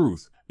was the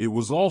truth, it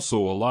was also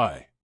a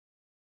lie.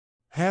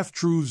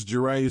 Half-truths,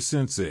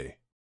 Jiraiya-sensei.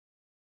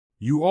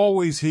 You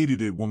always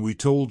hated it when we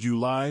told you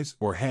lies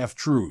or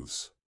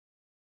half-truths.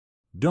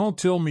 Don't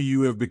tell me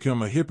you have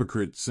become a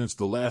hypocrite since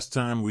the last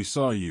time we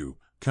saw you,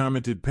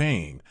 commented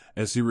Pain,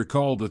 as he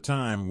recalled a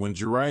time when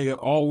Jiraiya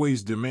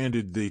always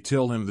demanded they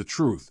tell him the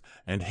truth,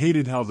 and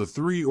hated how the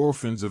 3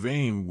 orphans of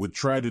Aim would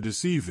try to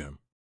deceive him.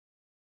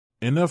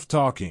 Enough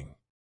talking.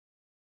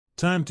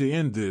 Time to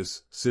end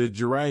this, said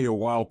Jiraiya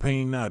while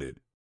Pain nodded.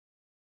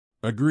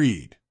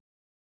 Agreed.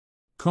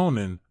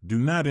 Conan, do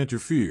not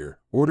interfere,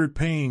 ordered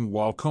Pain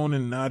while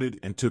Conan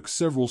nodded and took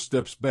several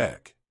steps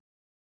back.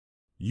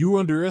 You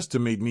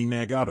underestimate me,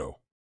 Nagato.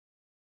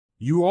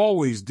 You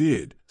always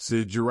did,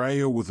 said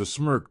Jiraiya with a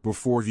smirk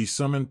before he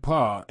summoned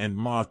Pa and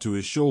Ma to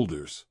his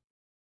shoulders.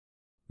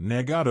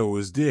 Nagato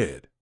is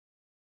dead.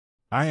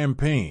 I am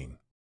Pain.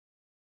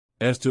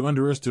 As to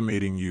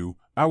underestimating you,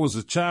 I was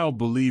a child,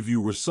 believe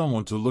you were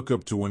someone to look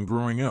up to when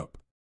growing up.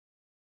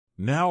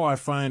 Now I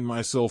find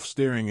myself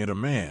staring at a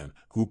man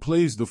who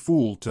plays the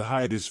fool to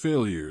hide his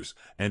failures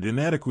and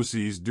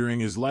inadequacies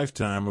during his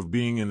lifetime of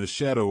being in the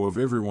shadow of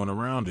everyone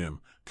around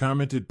him,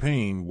 commented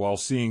Pain while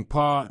seeing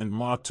Pa and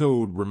Ma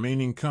Toad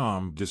remaining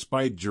calm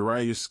despite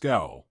Jiraiya's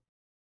scowl.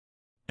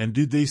 And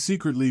did they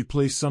secretly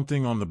place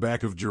something on the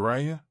back of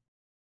Jiraiya?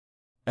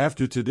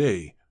 After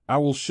today, I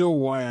will show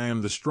why I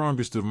am the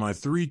strongest of my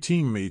 3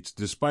 teammates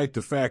despite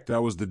the fact I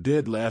was the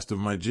dead last of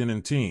my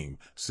Genin team,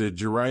 said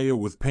Jiraiya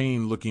with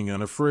Pain looking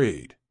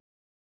unafraid.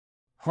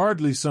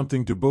 Hardly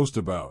something to boast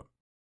about.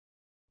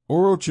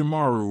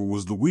 Orochimaru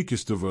was the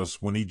weakest of us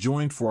when he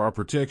joined for our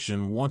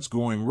protection once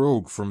going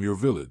rogue from your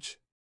village.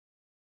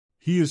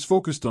 He is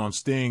focused on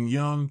staying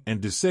young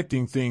and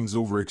dissecting things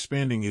over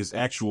expanding his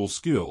actual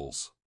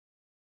skills.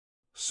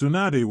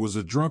 Tsunade was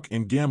a drunk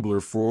and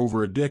gambler for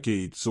over a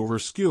decade, so her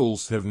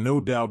skills have no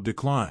doubt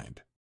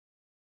declined.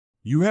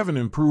 You haven't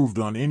improved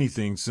on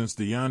anything since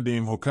the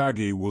Yondaime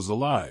Hokage was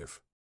alive.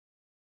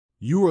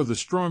 You are the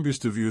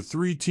strongest of your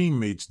 3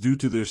 teammates due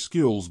to their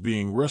skills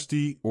being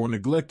rusty or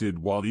neglected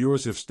while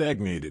yours have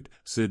stagnated,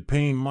 said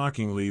Pain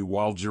mockingly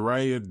while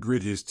Jiraiya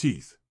grit his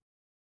teeth.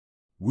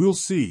 We'll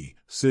see,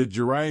 said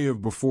Jiraiya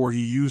before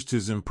he used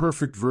his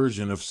imperfect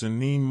version of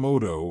Sennin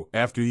Moto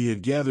after he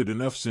had gathered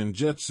enough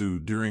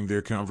Senjutsu during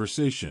their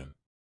conversation.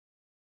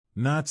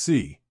 Not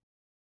see.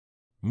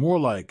 More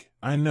like,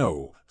 I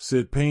know,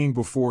 said Pain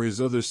before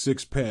his other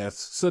 6 paths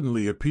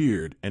suddenly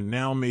appeared and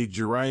now made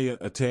Jiraiya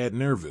a tad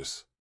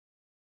nervous.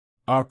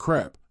 Ah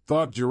crap,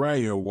 thought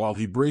Jiraiya while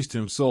he braced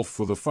himself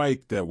for the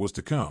fight that was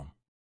to come.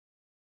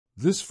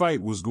 This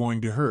fight was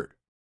going to hurt.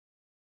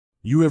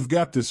 You have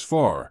got this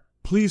far.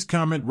 Please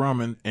comment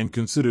ramen and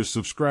consider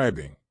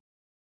subscribing.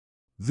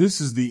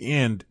 This is the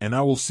end, and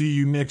I will see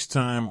you next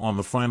time on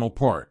the final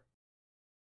part.